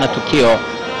kabisa na tukio.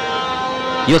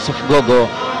 Yusuf Gogo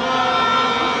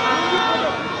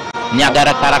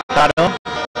Nyagara Karakado,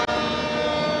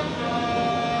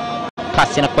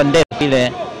 pasi na kwa ndefu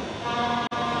ile,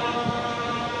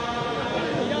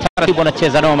 taratibu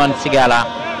anacheza Norman Sigala,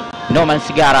 Norman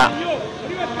Sigara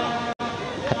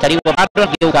kataliwa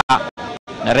bado, geuka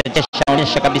na rejesha,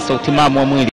 onyesha kabisa utimamu wa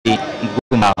mwili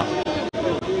Mguma.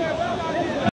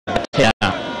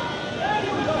 Tena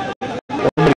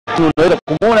tunaweza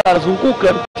kumuona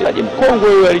anazunguka, mchezaji mkongwe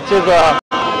huyo, alicheza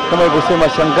kama ilivyosema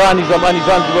Shangani zamani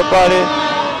Zanzibar pale.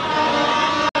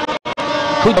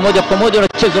 Kuja moja kwa moja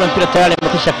unacheza na mpira tayari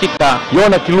amekwisha fika.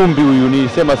 Yona Kilumbi huyu ni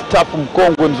sema staff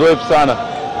mkongwe mzoefu sana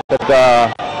katika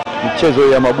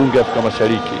michezo ya mabunge ya Afrika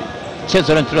Mashariki.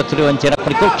 Mchezo na mpira tulio nje na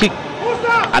goal kick.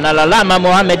 Analalama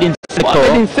Mohamed Nseleko.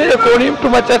 Mohamed Nseleko ni mtu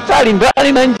machachari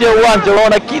ndani na nje ya uwanja.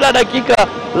 Unaona kila dakika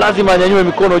lazima anyanyue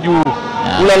mikono juu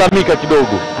kulalamika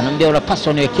kidogo. Anamwambia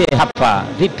unapaswa niwekee hapa.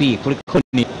 Vipi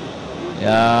kulikoni?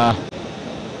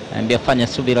 Anambia fanya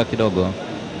subira kidogo.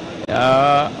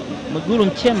 Mwigulu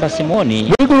Nchemba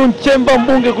Simoni. Mwigulu Nchemba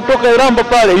mbunge kutoka Iramba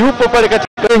pale yupo pale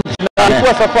katika benchi na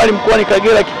alikuwa safari mkoani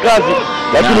Kagera kikazi,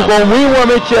 lakini kwa umuhimu wa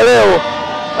mechi ya leo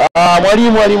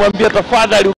mwalimu alimwambia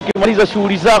tafadhali ukimaliza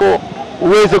shughuli zako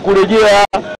uweze kurejea,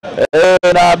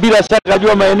 na bila shaka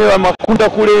najua maeneo ya Makunda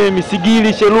kule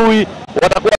Misigili, Shelui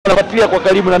watakuwa wanafuatilia kwa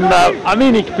karibu, na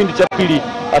naamini kipindi cha pili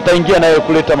ataingia naye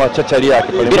kuleta machachari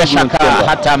yake pale. Bila shaka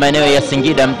hata maeneo ya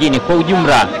Singida mjini kwa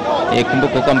ujumla.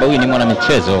 Kumbuka kwamba huyu ni mwana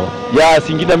michezo ya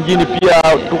Singida mjini. Pia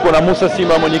tuko na Musa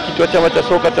Sima, mwenyekiti wa chama cha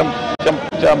soka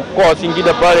cha mkoa wa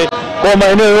Singida pale. Kwa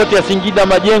maeneo yote ya Singida,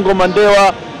 Majengo,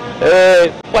 Mandewa,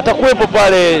 watakuwepo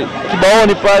pale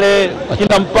Kibaoni pale,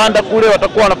 kina Mpanda kule,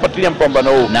 watakuwa wanafuatilia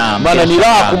mpambano huu. Maana ni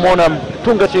raha kumwona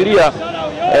mtunga sheria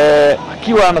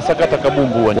akiwa anasakata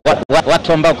kabumbu.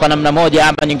 Watu ambao kwa namna moja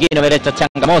ama nyingine wameleta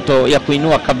changamoto ya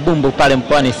kuinua kabumbu pale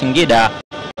mkoani Singida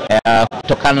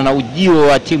kutokana na ujio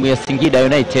wa timu ya Singida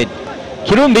United.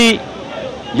 Kilumbi,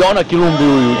 Yona Kilumbi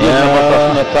huyu namba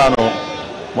 35.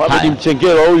 Mohamed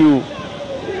Mchengerwa huyu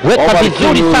weka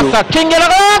vizuri sasa. Kingela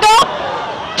gogo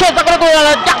cheza kwa gogo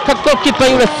la daka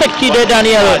goalkeeper yule Sekide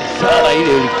Daniel. Sala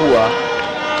ile ilikuwa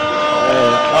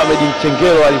Mohamed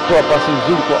Mchengerwa alitoa pasi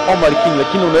nzuri kwa Omar King,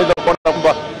 lakini unaweza kuona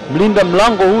kwamba mlinda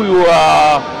mlango huyu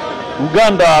wa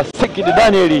Uganda Sekide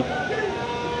Daniel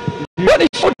yani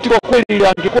shoti kwa kweli,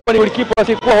 angekuwa ni golikipa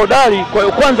asiyekuwa hodari. Kwa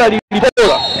hiyo kwanza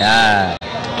alitoa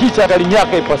kisha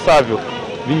akalinyaka ipasavyo,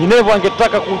 vinginevyo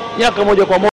angetaka kunyaka moja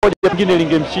kwa moja pengine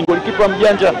lingemshinda. Golikipa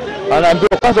mjanja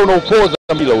anaambiwa kwanza unaupoza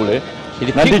mpira ule,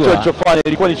 na ndicho alichofanya.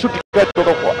 Ilikuwa ni shuti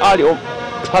kutoka kwa Ali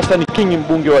Hassan King,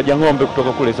 mbunge wa Jang'ombe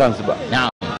kutoka kule Zanzibar.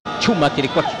 Chuma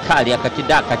kilikuwa kikali,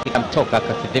 akakidaka kikamtoka,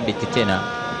 akakidhibiti tena.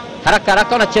 Haraka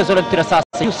haraka unacheza ule mpira sasa.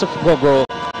 Yusuf Gogo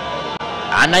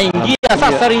anaingia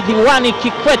sasa, Ridhiwani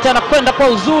Kikwete anakwenda kwa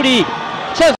uzuri,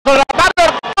 chezo la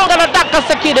bado konga na daka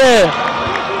Sekide,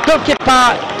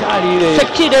 goalkeeper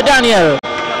Sekide Daniel.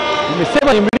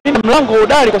 Nimesema ni mlinda mlango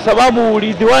hodari kwa sababu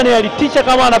Ridhiwani alitisha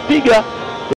kama anapiga,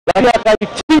 lakini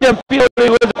akalitinja mpira ule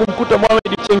iweze kumkuta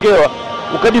Mohamed Mchengerwa,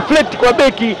 ukadeflect kwa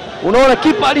beki. Unaona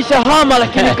kipa alishahama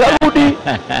lakini karudi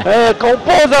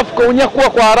kaupoza kaunyakua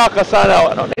kwa haraka sana.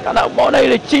 Wanaonekana umeona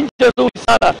ile chinja nzuri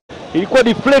sana, ilikuwa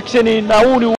deflection, na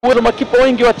huu ni uwezo makipa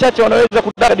wengi wachache wanaweza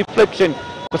kudaka deflection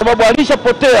kwa sababu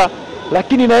alishapotea,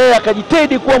 lakini na yeye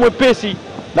akajitahidi kuwa mwepesi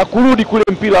na kurudi kule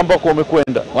mpira ambako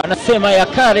umekwenda. Wanasema ya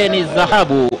kale ni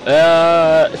dhahabu.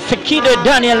 Sekide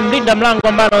Daniel, mlinda mlango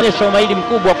ambaye anaonyesha umahiri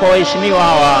mkubwa kwa waheshimiwa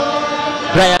hawa.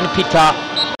 Brian Peter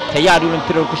tayari ule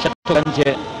mpira ukisha kutoka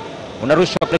nje,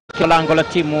 unarushwa kwa lango la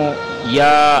timu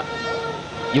ya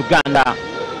Uganda.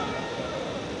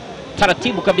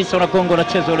 Taratibu kabisa unagonga,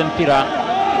 unacheza ule mpira.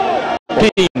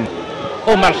 King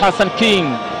Omar Hassan King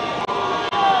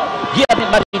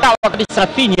maridhawa kabisa,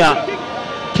 finya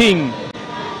King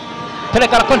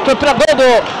peleka la control mpira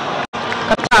Gogo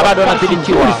kataa, bado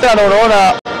anadhibitiwa sana.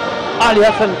 Unaona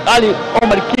Ali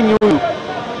Omar King huyu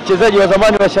mchezaji wa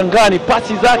zamani wa Shangani,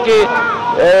 pasi zake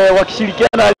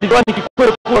wakishirikiana Ridhiwani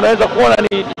Kikwete, unaweza kuona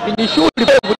ni shughuli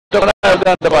kutoka na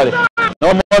Uganda pale, na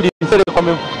Mohamed Nseleko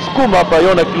amemsukuma hapa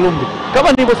Yona Kilumbi.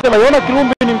 Kama nilivyosema, Yona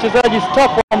Kilumbi ni mchezaji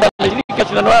staff ambaye ameshiriki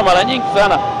mashindano haya mara nyingi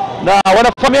sana na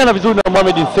wanafahamiana vizuri na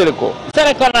Mohamed Nseleko.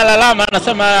 Nseleko analalama,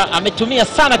 anasema ametumia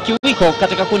sana kiwiko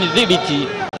katika kunidhibiti,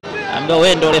 ndio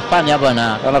wewe ndio ulifanya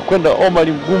bwana. Anakwenda Omar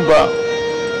Mgumba.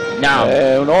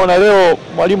 Unaona leo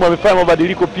mwalimu amefanya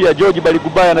mabadiliko pia. George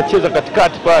Baligubaya anacheza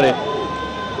katikati pale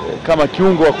kama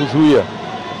kiungo wa kuzuia.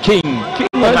 King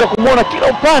anaweza kumuona kila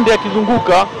upande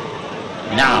akizunguka.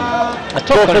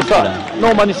 Atoka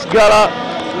Norman Sigara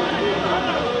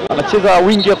anacheza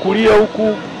wingi ya kulia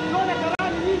huku.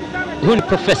 Huyu ni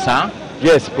profesa.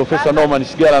 Yes, Profesa Norman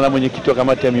Sigara na mwenyekiti wa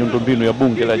kamati ya miundombinu ya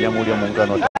Bunge la Jamhuri ya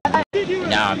Muungano wa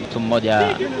Tanzania. Mtu mmoja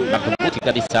madhubuti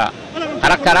kabisa.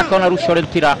 Haraka haraka unarusha ule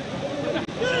mpira.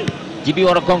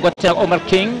 Jibiwa na gongo tena Omar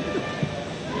King.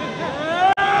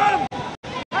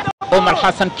 Omar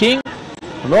Hassan King.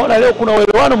 Unaona leo kuna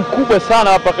uelewano mkubwa sana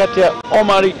hapa kati ya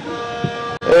Omar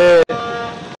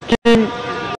King,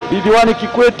 Ridhiwani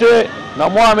Kikwete na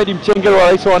Mohamed Mchengero wa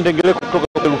rais wa Ndengeleko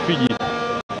kutoka Rufiji.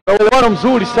 Na uelewano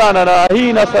mzuri sana, na hii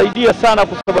inasaidia sana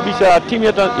kusababisha timu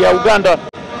ya Uganda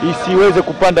isiweze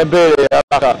kupanda mbele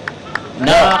haraka.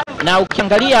 Na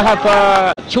ukiangalia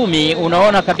hapa Chumi,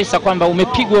 unaona kabisa kwamba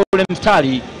umepigwa ule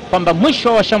mstari kwamba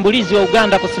mwisho wa shambulizi wa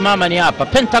Uganda kusimama ni hapa.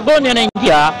 Pentagon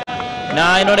anaingia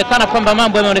na inaonekana kwamba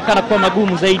mambo yameonekana kuwa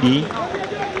magumu zaidi.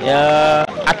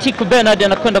 Atiku Bernard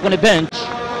anakwenda kwenye bench.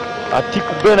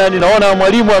 Atiku Bernard, naona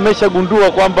mwalimu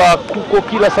ameshagundua kwamba kuko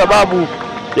kila sababu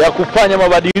ya kufanya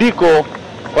mabadiliko,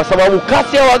 kwa sababu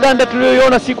kasi ya Waganda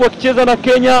tuliyoiona siku wakicheza na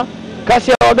Kenya,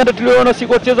 kasi ya Waganda tuliyoiona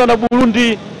siku wakicheza na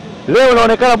Burundi, leo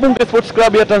inaonekana Bunge Sports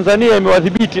Club ya Tanzania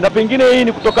imewadhibiti, na pengine hii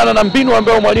ni kutokana na mbinu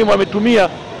ambayo mwalimu ametumia,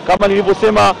 kama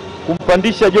nilivyosema,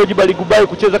 kumpandisha George Baligubai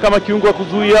kucheza kama kiungo wa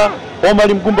kuzuia, Omar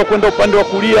Mgumba kwenda upande wa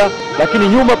kulia, lakini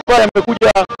nyuma pale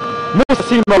amekuja Musa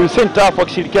Sima center half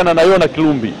akishirikiana na Yona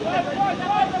Kilumbi.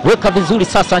 Weka vizuri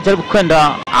sasa, anajaribu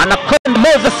kwenda, anakwenda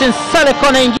Moses Nseleko,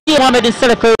 anaingia Mohamed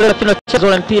Nseleko yule, lakini mchezo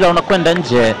wa mpira unakwenda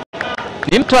nje.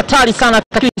 Ni mtu hatari sana,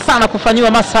 takili sana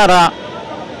kufanyiwa masara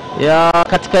ya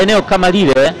katika eneo kama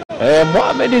lile.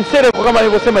 Mohamed Nseleko kama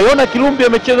nilivyosema, Yona Kilumbi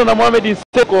amecheza na Mohamed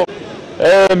Nseleko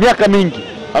miaka mingi.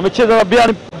 Amecheza na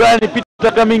Brian Peter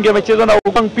miaka mingi, amecheza na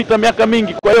Ugang Peter miaka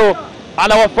mingi. Kwa hiyo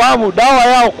anawafahamu. Dawa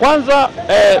yao kwanza,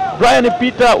 Brian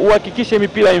Peter uhakikishe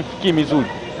mipira imfikie mizuri.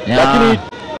 Lakini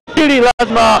hili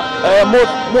lazima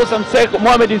Musa Nseleko,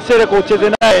 Mohamed Nseleko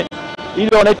ucheze naye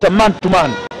ili wanaita man to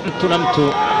man, mtu na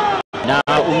mtu,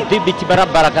 na umdhibiti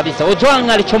barabara kabisa.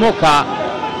 Ojwang alichomoka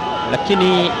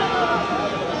lakini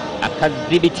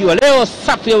akadhibitiwa. Leo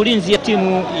safu ya ulinzi ya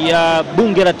timu ya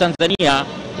Bunge la Tanzania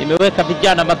imeweka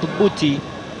vijana madhubuti,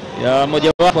 ya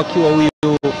moja wapo akiwa huyu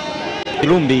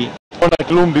Kilumbi. Ona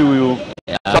Kilumbi huyu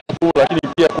safu, lakini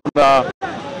pia kuna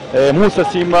Musa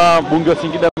Sima, Bunge wa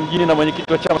Singida mjini na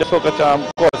mwenyekiti wa chama cha soka cha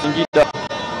mkoa wa Singida,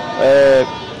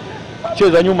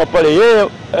 kucheza nyuma pale yeye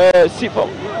Sifa.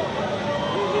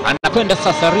 Anakwenda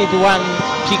sasa Ridhiwani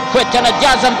Kikwete,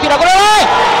 anajaza mpira goli.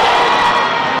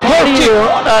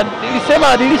 Nilisema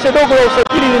adilisha dogo la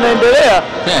usajili linaendelea.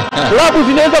 Klabu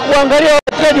zinaweza kuangalia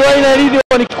wachezaji wa aina ya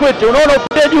Ridhiwani Kikwete. Unaona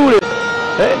upeteji ule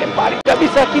ni mbali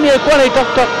kabisa, lakini alikuwa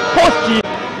anaitafuta posti.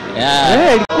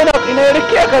 Ilikuwa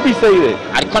inaelekea kabisa ile.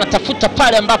 Alikuwa anatafuta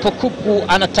pale ambapo kuku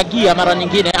anatagia mara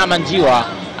nyingine ama njiwa.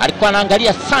 Alikuwa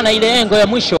anaangalia sana ile engo ya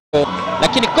mwisho,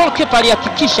 lakini goalkeeper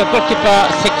alihakikisha, goalkeeper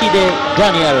Sekide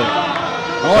Daniel.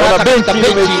 Naona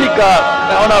benchi imeshika,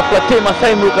 naona Fatema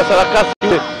Saimu Kasarakasi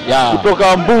yule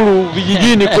kutoka Mbulu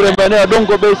vijijini kule maeneo ya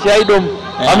Dongo Beshi Aidom,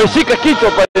 ameshika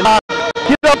kichwa pale, na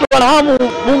kila mtu anahamu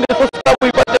Bunge Sports Club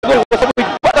ipate goli, kwa sababu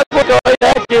ikipata goli kawaida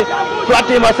yake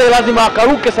Fatema Saimu lazima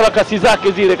akaruke sarakasi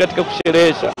zake zile katika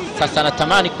kusherehesha. Sasa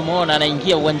natamani kumuona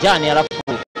anaingia uwanjani alafu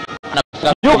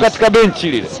yuko katika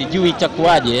benchi lile, sijui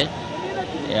itakuwaje.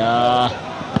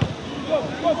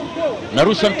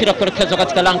 Narusha mpira kuelekezwa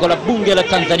katika lango la Bunge la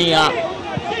Tanzania.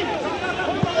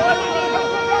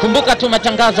 Kumbuka tu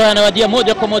matangazo yanawajia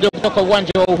moja kwa moja kutoka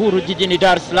uwanja wa Uhuru jijini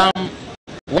Dar es Salaam,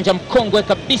 uwanja mkongwe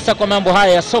kabisa kwa mambo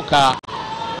haya ya soka.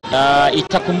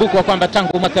 Itakumbukwa kwamba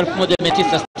tangu mwaka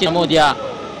 1961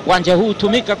 uwanja huu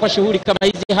hutumika kwa shughuli kama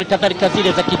hizi, hali kadhalika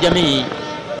zile za kijamii.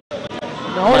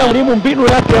 Naona mwalimu mbinu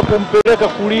yake ya kumpeleka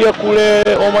kulia kule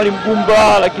Omar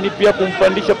Mgumba, lakini pia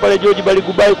kumpandisha pale George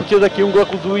Baligubai kucheza kiungo wa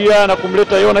kuzuia na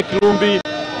kumleta Yona Kilumbi,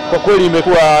 kwa kweli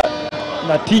imekuwa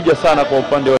na tija sana kwa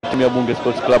upande wa timu ya Bunge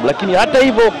Sports Club. Lakini hata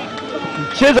hivyo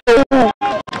mchezo huu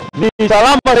ni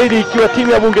salama zaidi ikiwa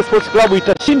timu ya Bunge Sports Club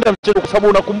itashinda mchezo, kwa sababu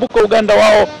unakumbuka Uganda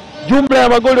wao jumla ya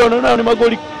magoli wanayo ni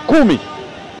magoli 10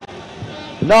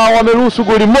 na wameruhusu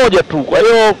goli moja tu. Kwa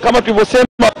hiyo kama tulivyosema,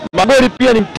 magoli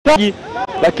pia ni mtaji,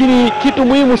 lakini kitu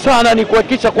muhimu sana ni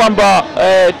kuhakikisha kwamba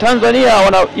Tanzania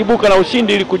wanaibuka na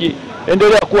ushindi ili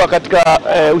kuendelea kuwa katika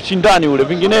ushindani ule,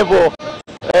 vinginevyo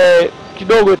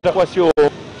kidogo itakuwa sio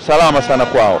salama sana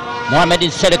kwao. Mohamed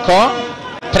Nseleko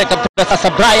treka sasa,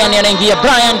 Brian anaingia,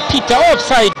 Brian Peter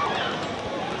offside.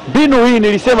 Mbinu hii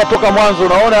nilisema toka mwanzo,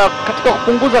 unaona katika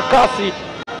kupunguza kasi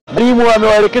mwalimu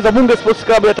amewaelekeza Bunge Sports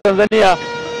Club ya Tanzania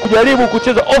kujaribu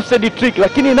kucheza offside trick,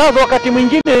 lakini nazo wakati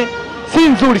mwingine si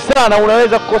nzuri sana,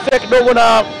 unaweza kukosea kidogo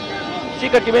na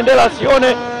shika kibendera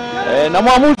asione, na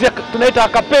mwamuzi tunaita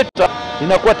akapeta,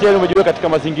 inakuwa tayari umejiweka katika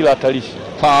mazingira hatarishi.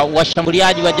 Kwa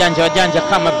washambuliaji wajanja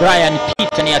kama Brian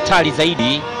Peter ni hatari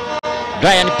zaidi.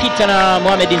 Brian Peter na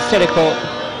Mohamed Nseleko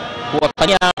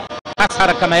kuwafanyia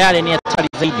hasara kama yale ni hatari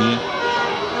zaidi.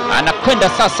 Anakwenda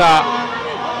sasa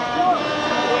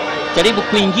jaribu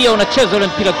kuingia, unacheza ule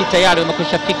mpira kitayari,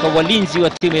 umekwisha fika walinzi wa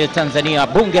timu ya Tanzania,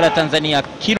 bunge la Tanzania,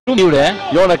 Kilumbi yule.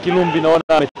 Yona Kilumbi naona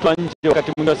ametoa nje,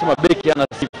 wakati mwingine anasema beki ana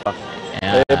sifa.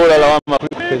 Bora lawama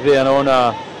kupezea,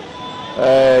 naona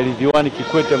Ridhiwani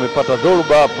Kikwete amepata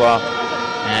dhoruba hapa.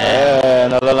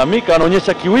 Nalalamika,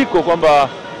 anaonyesha kiwiko kwamba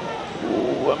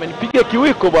amenipiga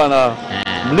kiwiko bwana.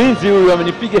 Mlinzi huyu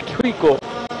amenipiga kiwiko.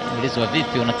 Mlinzi wa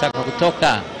vipi, unataka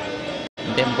kutoka?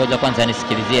 Ndio, ngoja kwanza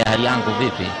nisikilizie hali yangu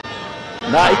vipi.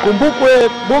 Na ikumbukwe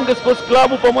Bunge Sports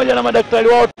Club pamoja na madaktari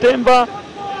wao Temba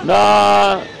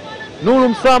na Nuru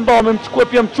Msamba wamemchukua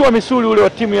pia mchua misuli ule wa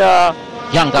timu ya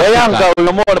Yanga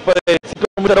uliomona pale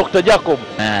sitomwita Dr. Jacob.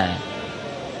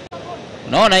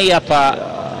 Unaona hii hapa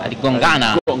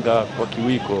aligongana kwa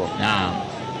kiwiko. Naam.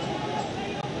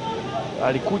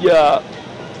 Alikuja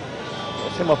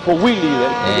sema for wheel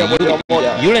ile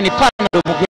yule ni Panado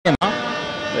Mugema.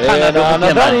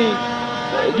 Nadhani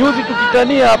juzi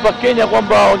tukitania hapa Kenya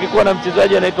kwamba wangekuwa na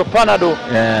mchezaji anaitwa Panado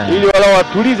ili wala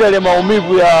watulize ile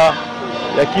maumivu ya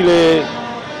kile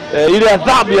ile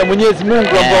adhabu ya Mwenyezi Mungu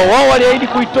ambao wao waliahidi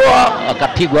kuitoa,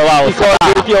 wakapigwa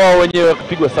wao wenyewe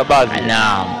wakapigwa sabazi.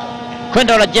 Naam.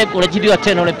 Kwenda unajibiwa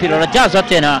tena ule mpira unajazwa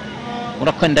tena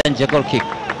unakwenda nje, goal kick.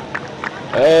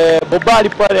 Bobali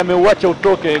pale ameuacha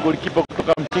utoke, golikipa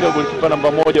kutoka Mchinga, golikipa namba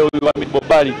 1 huyu Ahmed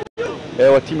Bobali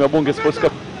wa timu ya Bunge Sports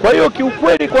Club. Kwa hiyo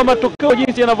kiukweli kwa matokeo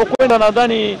jinsi yanavyokwenda,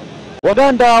 nadhani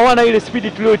Waganda hawana ile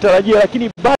speed tuliyotarajia, lakini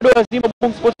bado lazima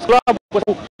Bunge Sports Club kwa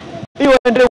sababu ili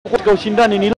waendelee katika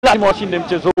ushindani ni lazima washinde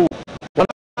mchezo huu.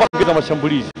 Wanaongeza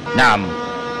mashambulizi. Naam.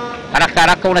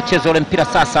 Haraka unacheza ule mpira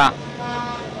sasa.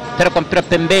 Peleka mpira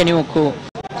pembeni huku.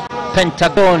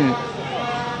 Pentagon.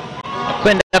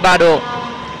 Kwenda bado.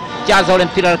 Jaza ule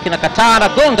mpira lakini Katara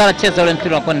gonga, anacheza ule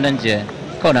mpira kwenda nje.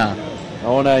 Kona.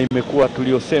 Naona imekuwa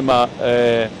tuliosema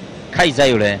Kaiza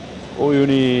yule. Huyu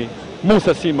ni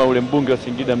Musa Sima ule mbunge wa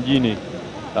Singida mjini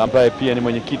ambaye pia ni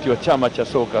mwenyekiti wa chama cha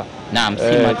soka. Naam,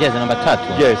 Sima jezi namba 3.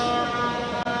 Yes.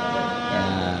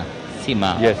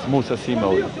 Sima. Yes, Musa Sima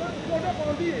huyo.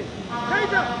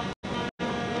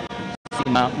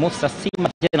 Musa Sima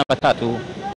jezi namba 3.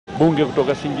 Bunge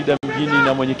kutoka Singida mjini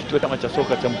na mwenyekiti wa chama cha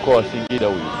soka cha mkoa wa Singida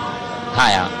huyu.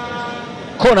 Haya.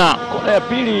 Kona ya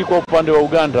pili kwa upande wa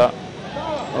Uganda.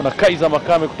 Naona Kaiza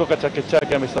Makame kutoka Chake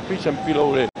Chake amesafisha mpira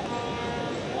ule.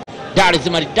 Dari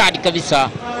zimaridadi kabisa.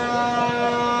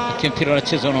 Mpira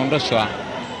unachezwa unaondoshwa.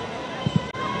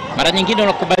 Mara nyingine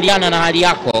unakubaliana na hali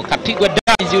yako. Kapigwa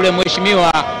dari yule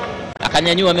mheshimiwa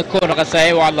akanyanyua mikono akasema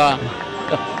ewe Allah.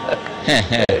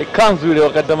 Kanzu yule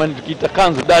wakati zamani tukiita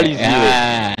kanzu dari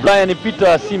zile. Brian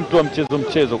Peter si mtu wa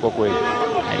mchezo kwa kweli.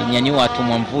 Alinyanyua tu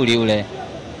mwamvuli ule.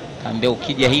 Kaambia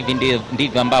ukija hivi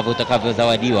ndivyo ambavyo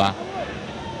utakavyozawadiwa.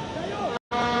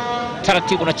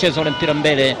 Taratibu unacheza ule mpira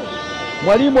mbele.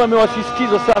 Mwalimu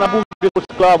amewasisitiza sana Bunge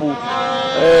Sports Club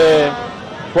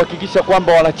kuhakikisha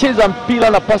kwamba wanacheza mpira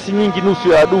na pasi nyingi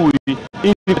nusu ya adui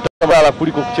ili kutawala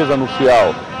kuliko kucheza nusu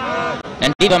yao. Na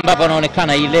ndivyo ambavyo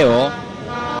wanaonekana hii leo.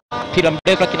 Mpira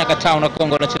mrefu kinakataa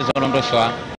unakonga, unacheza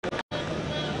unaondoshwa.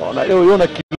 Naona leo Yona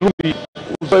Kilumbi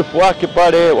uzoefu wake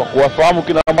pale wa kuwafahamu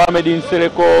kina Mohamed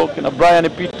Nseleko, kina Brian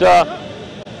Peter,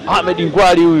 Ahmed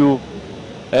Ngwali huyu.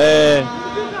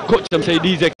 Kocha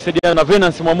msaidizi akisaidiana na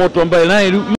Venance Mwamoto ambaye naye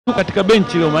yuko katika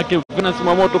benchi leo, maana Venance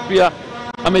Mwamoto pia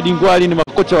Ahmed Ngwali ni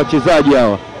makocha wachezaji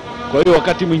hawa. Kwa hiyo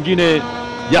wakati mwingine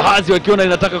jahazi wakiona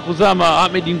inataka kuzama,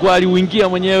 Ahmed Ngwali huingia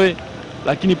mwenyewe,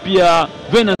 lakini pia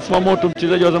Venance Mwamoto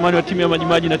mchezaji wa zamani wa timu ya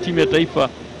Majimaji na timu ya taifa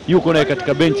yuko naye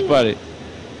katika benchi pale.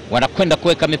 Wanakwenda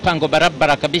kuweka mipango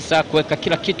barabara kabisa, kuweka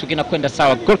kila kitu kinakwenda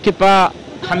sawa. Goalkeeper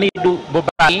Hamidu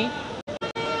Bobali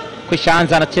kisha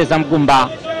anza anacheza Mgumba.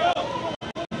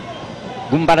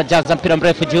 Gumba anajaza mpira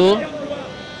mrefu juu.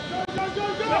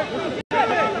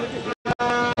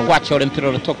 Wacha ule mpira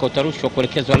unatoka, utarushwa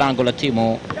kuelekezwa lango la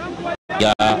timu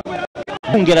ya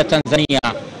Bunge la Tanzania.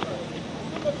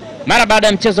 Mara baada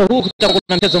ya mchezo huu kutakuwa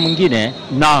na mchezo mwingine.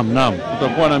 Naam,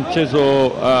 kutakuwa na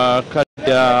mchezo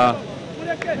kati ya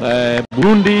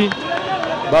Burundi.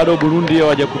 Bado Burundi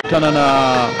hawajakutana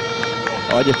na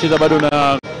hawajacheza bado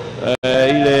na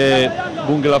ile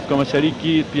Bunge la Afrika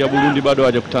Mashariki, pia Burundi bado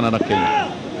hawajakutana na Kenya.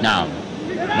 Naam.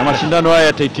 Na mashindano haya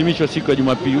yatahitimishwa siku ya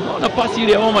Jumapili. Unaona pasi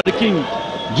ile ya Omar King.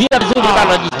 Gira vizuri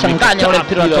bado anajichanganya ule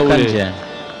mpira kutoka nje.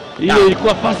 Ile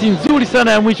ilikuwa pasi nzuri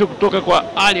sana ya mwisho kutoka kwa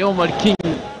Ali Omar King.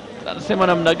 Anasema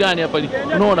namna gani hapa,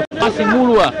 unaona pasi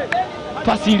murwa,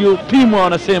 pasi iliyopimwa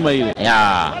wanasema ile.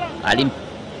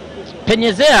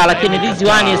 Alimpenyezea lakini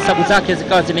Ridhiwani hesabu zake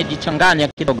zikawa zimejichanganya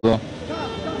kidogo.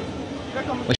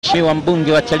 Mheshimiwa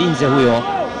mbunge wa Chalinze huyo.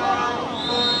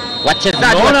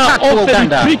 Wachezaji watatu wa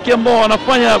Uganda trick ambao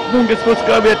wanafanya Bunge Sports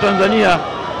Club ya Tanzania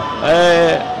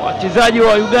wachezaji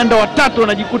wa Uganda watatu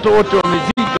wanajikuta wote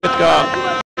wamezidi katika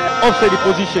offside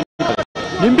position.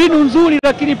 Ni mbinu nzuri,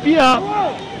 lakini pia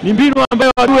ni mbinu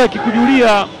ambayo adui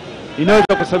akikujulia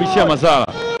inaweza kusababishia madhara.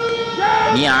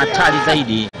 Ni hatari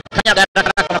zaidi. Kanyaga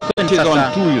haraka na kwenda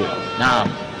sasa. Naam.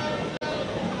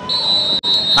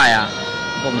 Haya.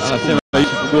 Anasema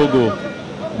Yusuf Gogo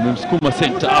umemsukuma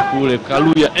center hapo ule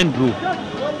Kaluya Andrew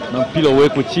na mpira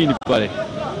uwekwe chini pale.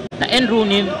 Na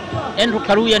Andrew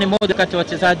Kaluya ni mmoja kati ya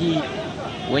wachezaji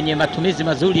wenye matumizi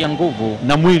mazuri ya nguvu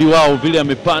na mwili wao vile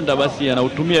amepanda, basi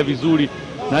anautumia vizuri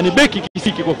na ni beki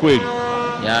kisiki kwa kweli.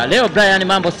 Ya leo Brian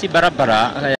mambo si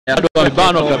barabara. Bado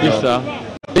wamebanwa kabisa.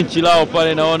 Benchi lao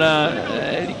pale naona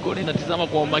liko linatazama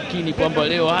kwa umakini kwamba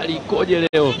leo hali ikoje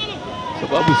leo,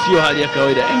 sababu sio hali ya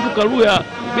kawaida. Andrew Kaluya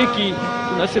beki,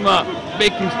 tunasema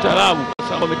beki mstaarabu kwa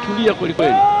sababu ametulia kweli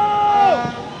kweli.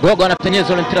 Gogo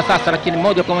anapenyeza ule mpira sasa, lakini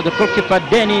moja kwa moja goalkeeper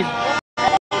Daniel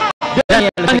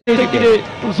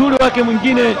uzuri wake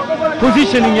mwingine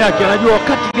positioning yake, anajua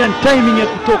wakati gani timing ya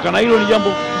kutoka, na hilo ni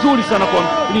jambo zuri sana kwa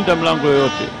kulinda mlango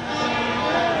yoyote.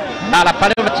 Nala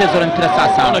pale mchezo ule mpira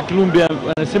sasa. Na Kilumbi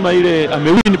anasema ile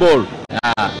amewin ball.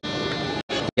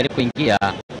 Jaribu kuingia.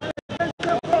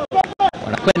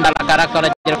 Wanakwenda haraka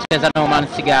wanajaribu kucheza na Oman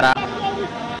Sigara.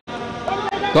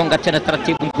 Gonga tena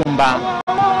taratibu Ngumba.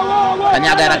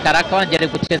 Kanyaga haraka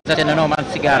wanajaribu kucheza tena na Oman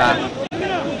Sigara.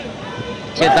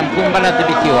 Cheza Ngumba na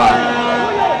dhibitiwa.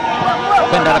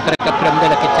 Kwenda anapeleka mpira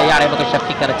mbele kitayari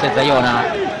amekishafika anacheza Yona.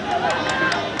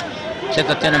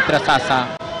 Cheza tena mpira sasa.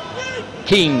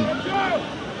 King.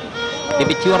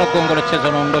 Dhibitiwa na Kongo na cheza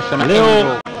unaondoshwa na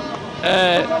leo.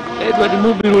 Edward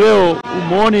Mubiru leo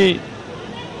umuoni,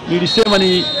 nilisema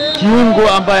ni kiungo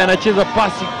ambaye anacheza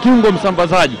pasi, kiungo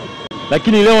msambazaji,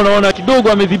 lakini leo naona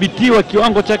kidogo amedhibitiwa,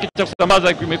 kiwango chake cha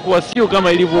kusambaza kimekuwa sio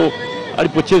kama ilivyo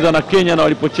alipocheza na Kenya na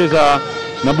walipocheza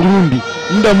na Burundi.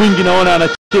 Muda mwingi naona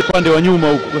anacheza upande wa nyuma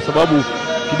huko, kwa sababu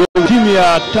kidogo timu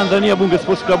ya Tanzania Bunge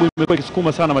Sports Club imekuwa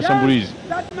ikisukuma sana mashambulizi,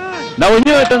 na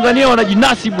wenyewe Tanzania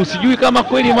wanajinasibu, sijui kama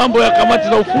kweli mambo ya kamati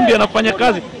za ufundi yanafanya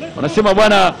kazi. Wanasema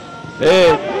bwana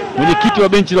mwenyekiti wa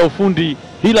benchi la ufundi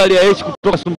Hilali ya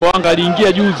kutoka Sumbawanga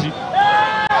aliingia juzi.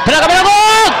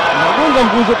 Nagonga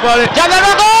nguzo pale.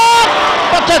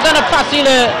 Poteza nafasi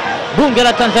ile Bunge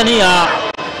la Tanzania.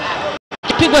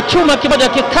 Kipigwa chuma kimoja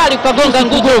kikali kwa gonga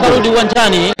nguzo karudi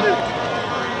uwanjani.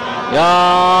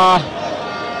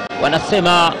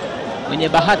 Wanasema mwenye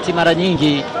bahati mara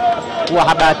nyingi huwa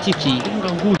habahatiki.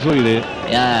 Gonga nguzo ile.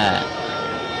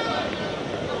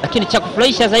 Lakini cha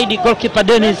kufurahisha zaidi goalkeeper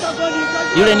Dennis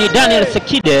yule ni Daniel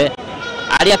Sekide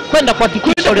aliyakwenda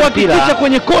kuhakikisha ule mpira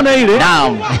kwenye kona ile.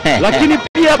 Naam. Lakini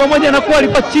pia pamoja na kuwa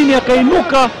alipa chini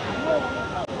akainuka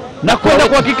na kwenda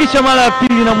kuhakikisha mara ya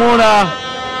pili. Namuona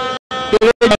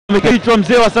amekichwa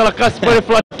mzee wa Sarakasi pale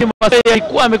Fatima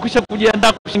alikuwa amekwisha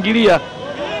kujiandaa kushangilia.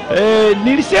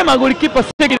 Nilisema goalkeeper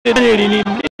Sekide Daniel ni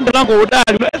mlinda lango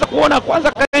hodari, unaweza kuona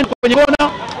kwanza kaenda kwenye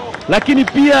kona, lakini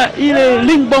pia ile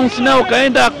link bounce nao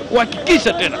kaenda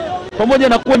kuhakikisha tena, pamoja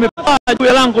na kuwa imepaa juu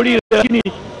ya lango lile, lakini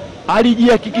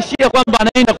alijihakikishia kwamba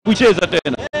anaenda kuicheza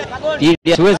tena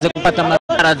ili asiweze kupata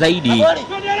madhara zaidi.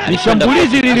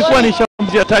 Shambulizi lilikuwa ni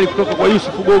shambulizi hatari kutoka kwa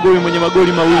Yusuf Gogo, huyu mwenye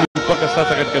magoli mawili mpaka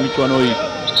sasa katika michuano hii.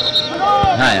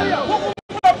 Haya,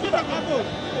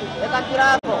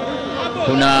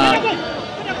 kuna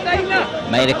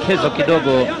maelekezo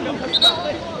kidogo.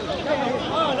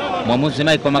 Mwamuzi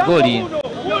Michael Magoli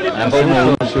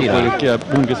ambao kuelekea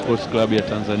Bunge Sports Club ya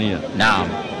Tanzania. Naam.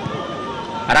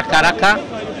 Haraka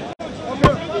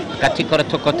katika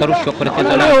ratoka tarushwa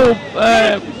kuelekeza leo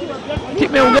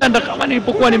timu ya Uganda, kama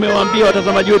nilipokuwa nimewaambia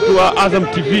watazamaji wetu wa Azam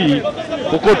TV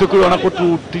kokote kule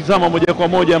wanakotutizama moja kwa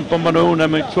moja mpambano huu na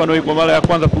michuano hii kwa mara ya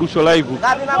kwanza kurushwa live,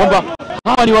 kwamba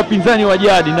hawa ni wapinzani wa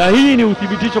jadi, na hii ni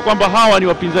uthibitisho kwamba hawa ni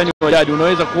wapinzani wa jadi.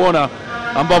 Unaweza kuona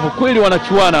ambavyo kweli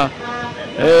wanachuana.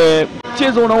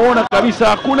 Mchezo unaoona kabisa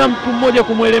hakuna mtu mmoja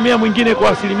kumwelemea mwingine kwa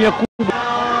asilimia kubwa,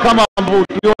 kama ambavyo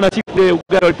tuliona siku ile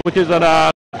Uganda walipocheza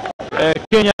na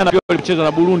Kenya na walipocheza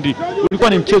na Burundi. Ulikuwa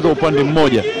ni mchezo wa upande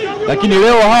mmoja, lakini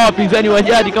leo hawa wapinzani wa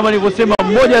jadi kama nilivyosema,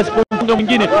 mmoja asipofunga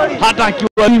mwingine hata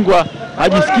akiwa bingwa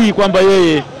hajisikii kwamba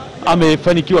yeye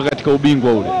amefanikiwa katika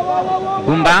ubingwa ule.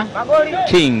 Gumba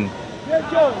King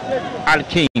Al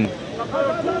King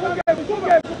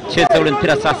cheza ule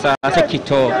mpira sasa.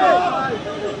 Sekito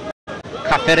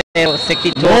Kafereo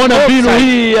Sekito. Naona mbinu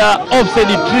hii ya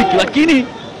offside trick, lakini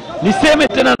niseme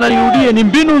tena na nirudie, ni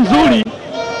mbinu nzuri,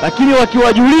 lakini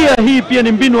wakiwajulia hii pia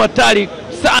ni mbinu hatari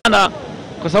sana,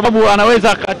 kwa sababu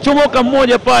anaweza akachomoka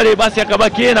mmoja pale basi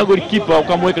akabaki yeye na goalkeeper,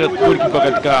 ukamweka goalkeeper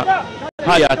katika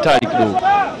hali hatari kidogo.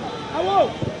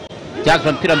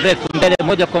 Jackson mpira mrefu mbele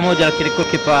moja kwa moja, lakini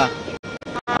goalkeeper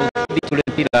udhibiti ule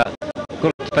mpira.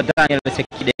 Goalkeeper Daniel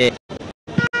Sekide.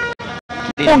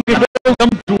 Ongeza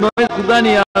mtu unaweza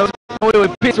kudhani wewe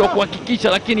pesi wa kuhakikisha,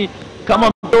 lakini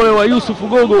kama mtoe wa Yusuf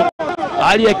Gogo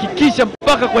alihakikisha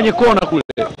mpaka kwenye kona kule.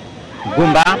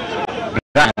 Gumba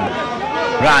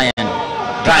Brian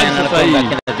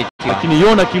anakonga, lakini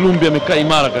Yona Kilumbi amekaa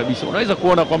imara kabisa. Unaweza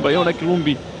kuona kwamba Yona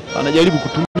Kilumbi anajaribu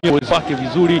kutumia uwezo wake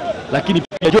vizuri, lakini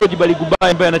pia George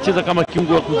Baligubaye ambaye anacheza kama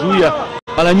kiungo wa kuzuia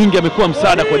mara nyingi amekuwa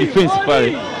msaada kwa defense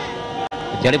pale.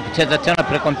 Jaribu kucheza tena,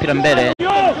 peleka mpira mbele.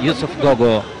 Yusuf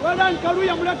Gogo.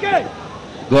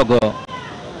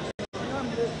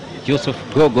 Yusuf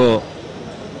Gogo.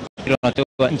 Mpira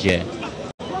unatoka nje.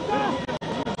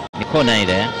 Ni kona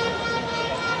ile.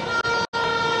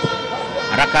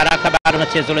 Haraka bado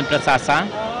anacheza ule mpira sasa.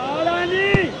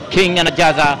 King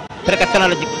anajaza, peleka tena,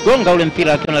 anajigonga ule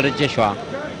mpira lakini unarejeshwa.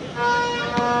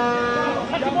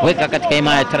 Weka katika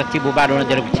himaya taratibu, bado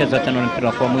anajaribu kucheza tena ule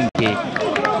mpira kwa mwingi.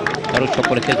 Sharushwa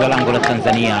kuelekezwa lango la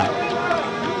Tanzania.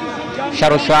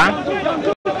 Sharushwa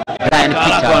Brian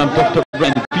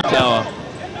Peter.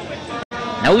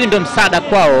 Na huyu ndio msaada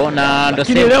kwao, na ndio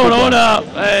sehemu leo unaona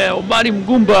Omari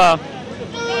Mgumba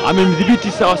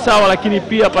amemdhibiti sawa sawa, lakini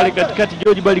pia pale katikati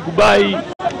George Baligubayi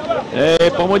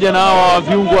pamoja na hawa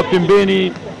viungo wa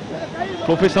pembeni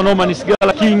Professor Norman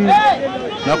Sigala King,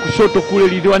 na kushoto kule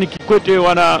Ridhiwani Kikwete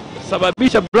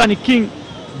wanasababisha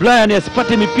Brian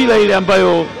asipate mipira ile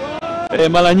ambayo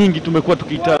mara nyingi tumekuwa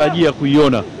tukitarajia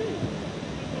kuiona.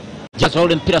 Jaza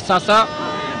ule mpira sasa.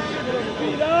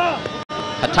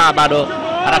 Hata bado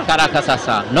haraka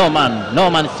sasa.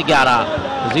 Norman Sigara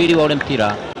uziri wa ule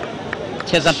mpira.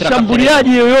 Cheza mpira.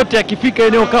 Shambuliaji yoyote akifika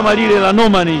eneo kama lile la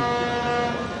Norman,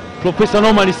 Professor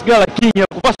Norman Sigala King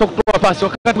kupaswa kutoa pasi.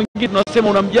 Wakati mwingine tunasema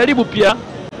unamjaribu pia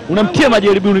unamtia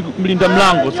majaribuni mlinda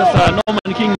mlango. Sasa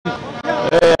Norman King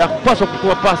hakupaswa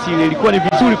kutoa pasi ile, ilikuwa ni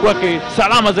vizuri kwake,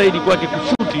 salama zaidi kwake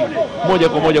kushuti moja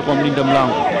kwa moja kwa mlinda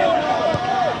mlango.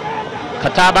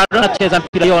 Kataba anacheza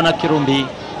mpira Yona Kirumbi.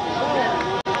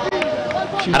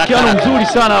 Shirikiano mzuri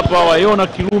sana hapa wa Yona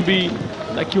Kirumbi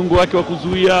na kiungo wake wa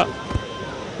kuzuia.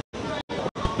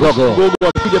 Gogo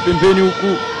anakuja pembeni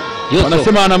huku.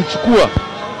 Wanasema anamchukua.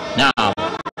 Naam.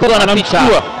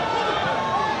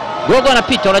 Gogo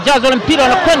anapita, unajaza ule mpira,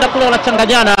 unakwenda kule,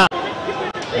 wanachanganyana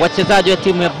wachezaji wa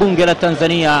timu ya Bunge la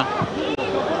Tanzania.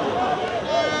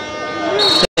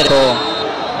 Sereko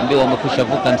ambao wamekusha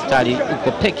vuka mstari,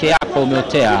 uko peke yako,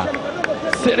 umeotea.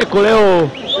 Sereko leo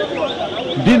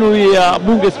mbinu ya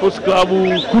Bunge Sports Club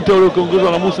kuta ule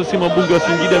ukiongozwa na Musa Sima Bunge wa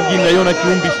Singida mjini, na Yona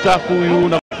Kirumbi staff huyu,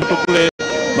 na kutoka kule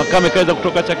Makame kaweza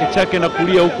kutoka chake na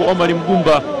kulia huko Omari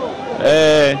Mgumba.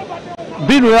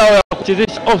 Mbinu yao ya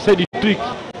kuchezesha offside trick.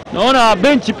 Naona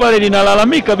benchi pale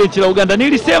linalalamika, benchi la Uganda.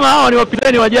 Nilisema hawa ni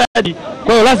wapinzani wa jadi,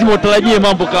 kwa hiyo lazima utarajie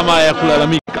mambo kama haya ya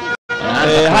kulalamika.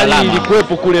 Hali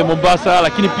ilikuwepo kule Mombasa,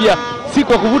 lakini pia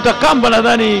siku ya kuvuta kamba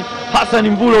nadhani Hassan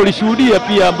Mvula ulishuhudia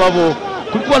pia, ambapo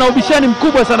kulikuwa na ubishani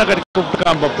mkubwa sana katika kuvuta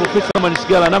kamba. Professor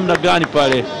Manisigala namna gani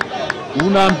pale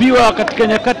unaambiwa katika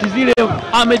nyakati zile,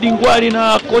 Ahmed Ngwali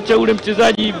na kocha ule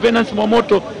mchezaji Venance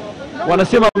Mwamoto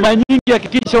wanasema mara nyingi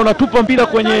hakikisha unatupa mpira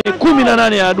kwenye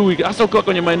 18 ya adui, hasa ukiwa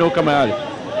kwenye maeneo kama yale.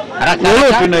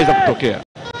 Lolote inaweza kutokea.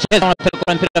 Cheza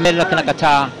unapeleka mpira mbele, lakini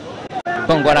kataa.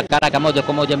 Bongo haraka moja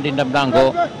kwa moja mlinda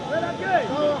mlango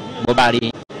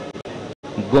Bobari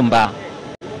Mgumba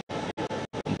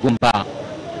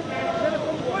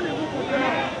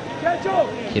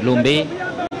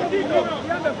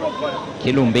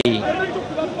Kilumbi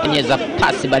nyeza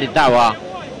pasi Balidawa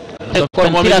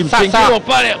mpira sasa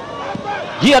pale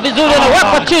jia vizuri,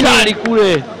 anawekwa chini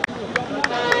kule.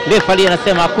 Refa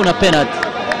anasema hakuna penalty.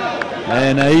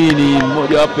 Na hii ni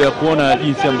moja wapo ya kuona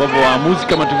jinsi ambavyo waamuzi,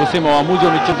 kama tulivyosema, waamuzi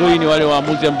wa michezo hii ni wale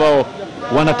waamuzi ambao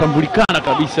wanatambulikana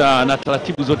kabisa na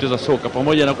taratibu zote za soka,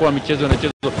 pamoja na kuwa michezo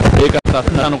inachezwa dakika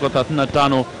 35 kwa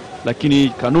 35, lakini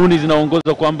kanuni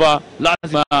zinaongoza kwamba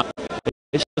lazima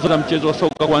za mchezo wa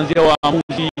soka kuanzia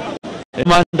waamuzi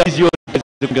maandalizi yote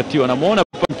zingatiwa. Na muona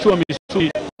Mchua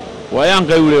Misuri wa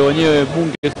Yanga yule wenyewe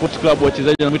Bunge Sports Club,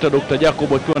 wachezaji wanamuita Dr.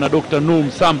 Jacob akiwa na Dr. Nuh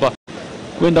Msamba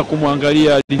kwenda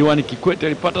kumwangalia Ridhiwani Kikwete.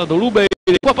 Alipata dhoruba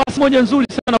ile kwa pasi moja nzuri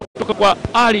sana kutoka kwa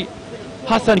Ali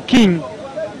Hassan King.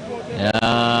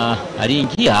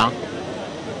 Aliingia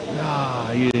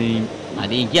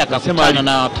kakutana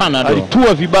na Panado.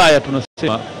 Alitua vibaya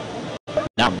tunasema.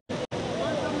 Naam.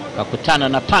 Kakutana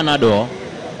na Panado.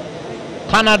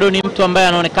 Panado ni mtu ambaye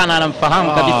anaonekana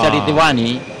anamfahamu kabisa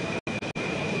Ridhiwani.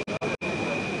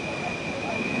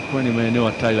 Kwa ni maeneo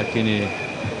hatari, lakini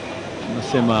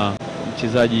tunasema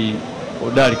mchezaji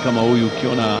hodari kama huyu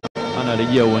ukiona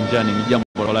anarejea uwanjani ni jambo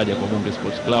la faraja kwa Bunge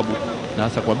Sports Club, na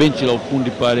hasa kwa benchi la ufundi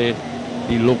pale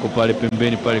lililoko pale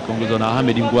pembeni pale kuongozwa na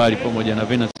Ahmed Ngwari pamoja na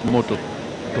Venus Moto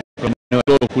kutoka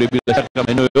maeneo kule. Bila shaka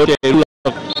maeneo yote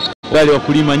wale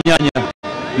wakulima nyanya,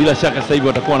 bila shaka sasa hivi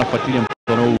watakuwa wanafuatilia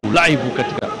mkutano huu live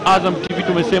katika Azam TV.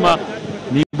 Tumesema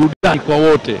ni burudani kwa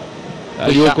wote,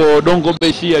 aliyoko Dongo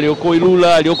Beshi, aliyoko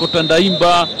Ilula, aliyoko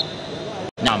Tandaimba.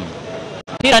 Naam.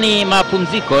 Pia ni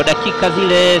mapumziko, dakika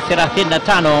zile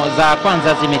 35 za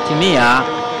kwanza zimetimia.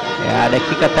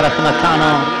 Dakika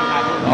 35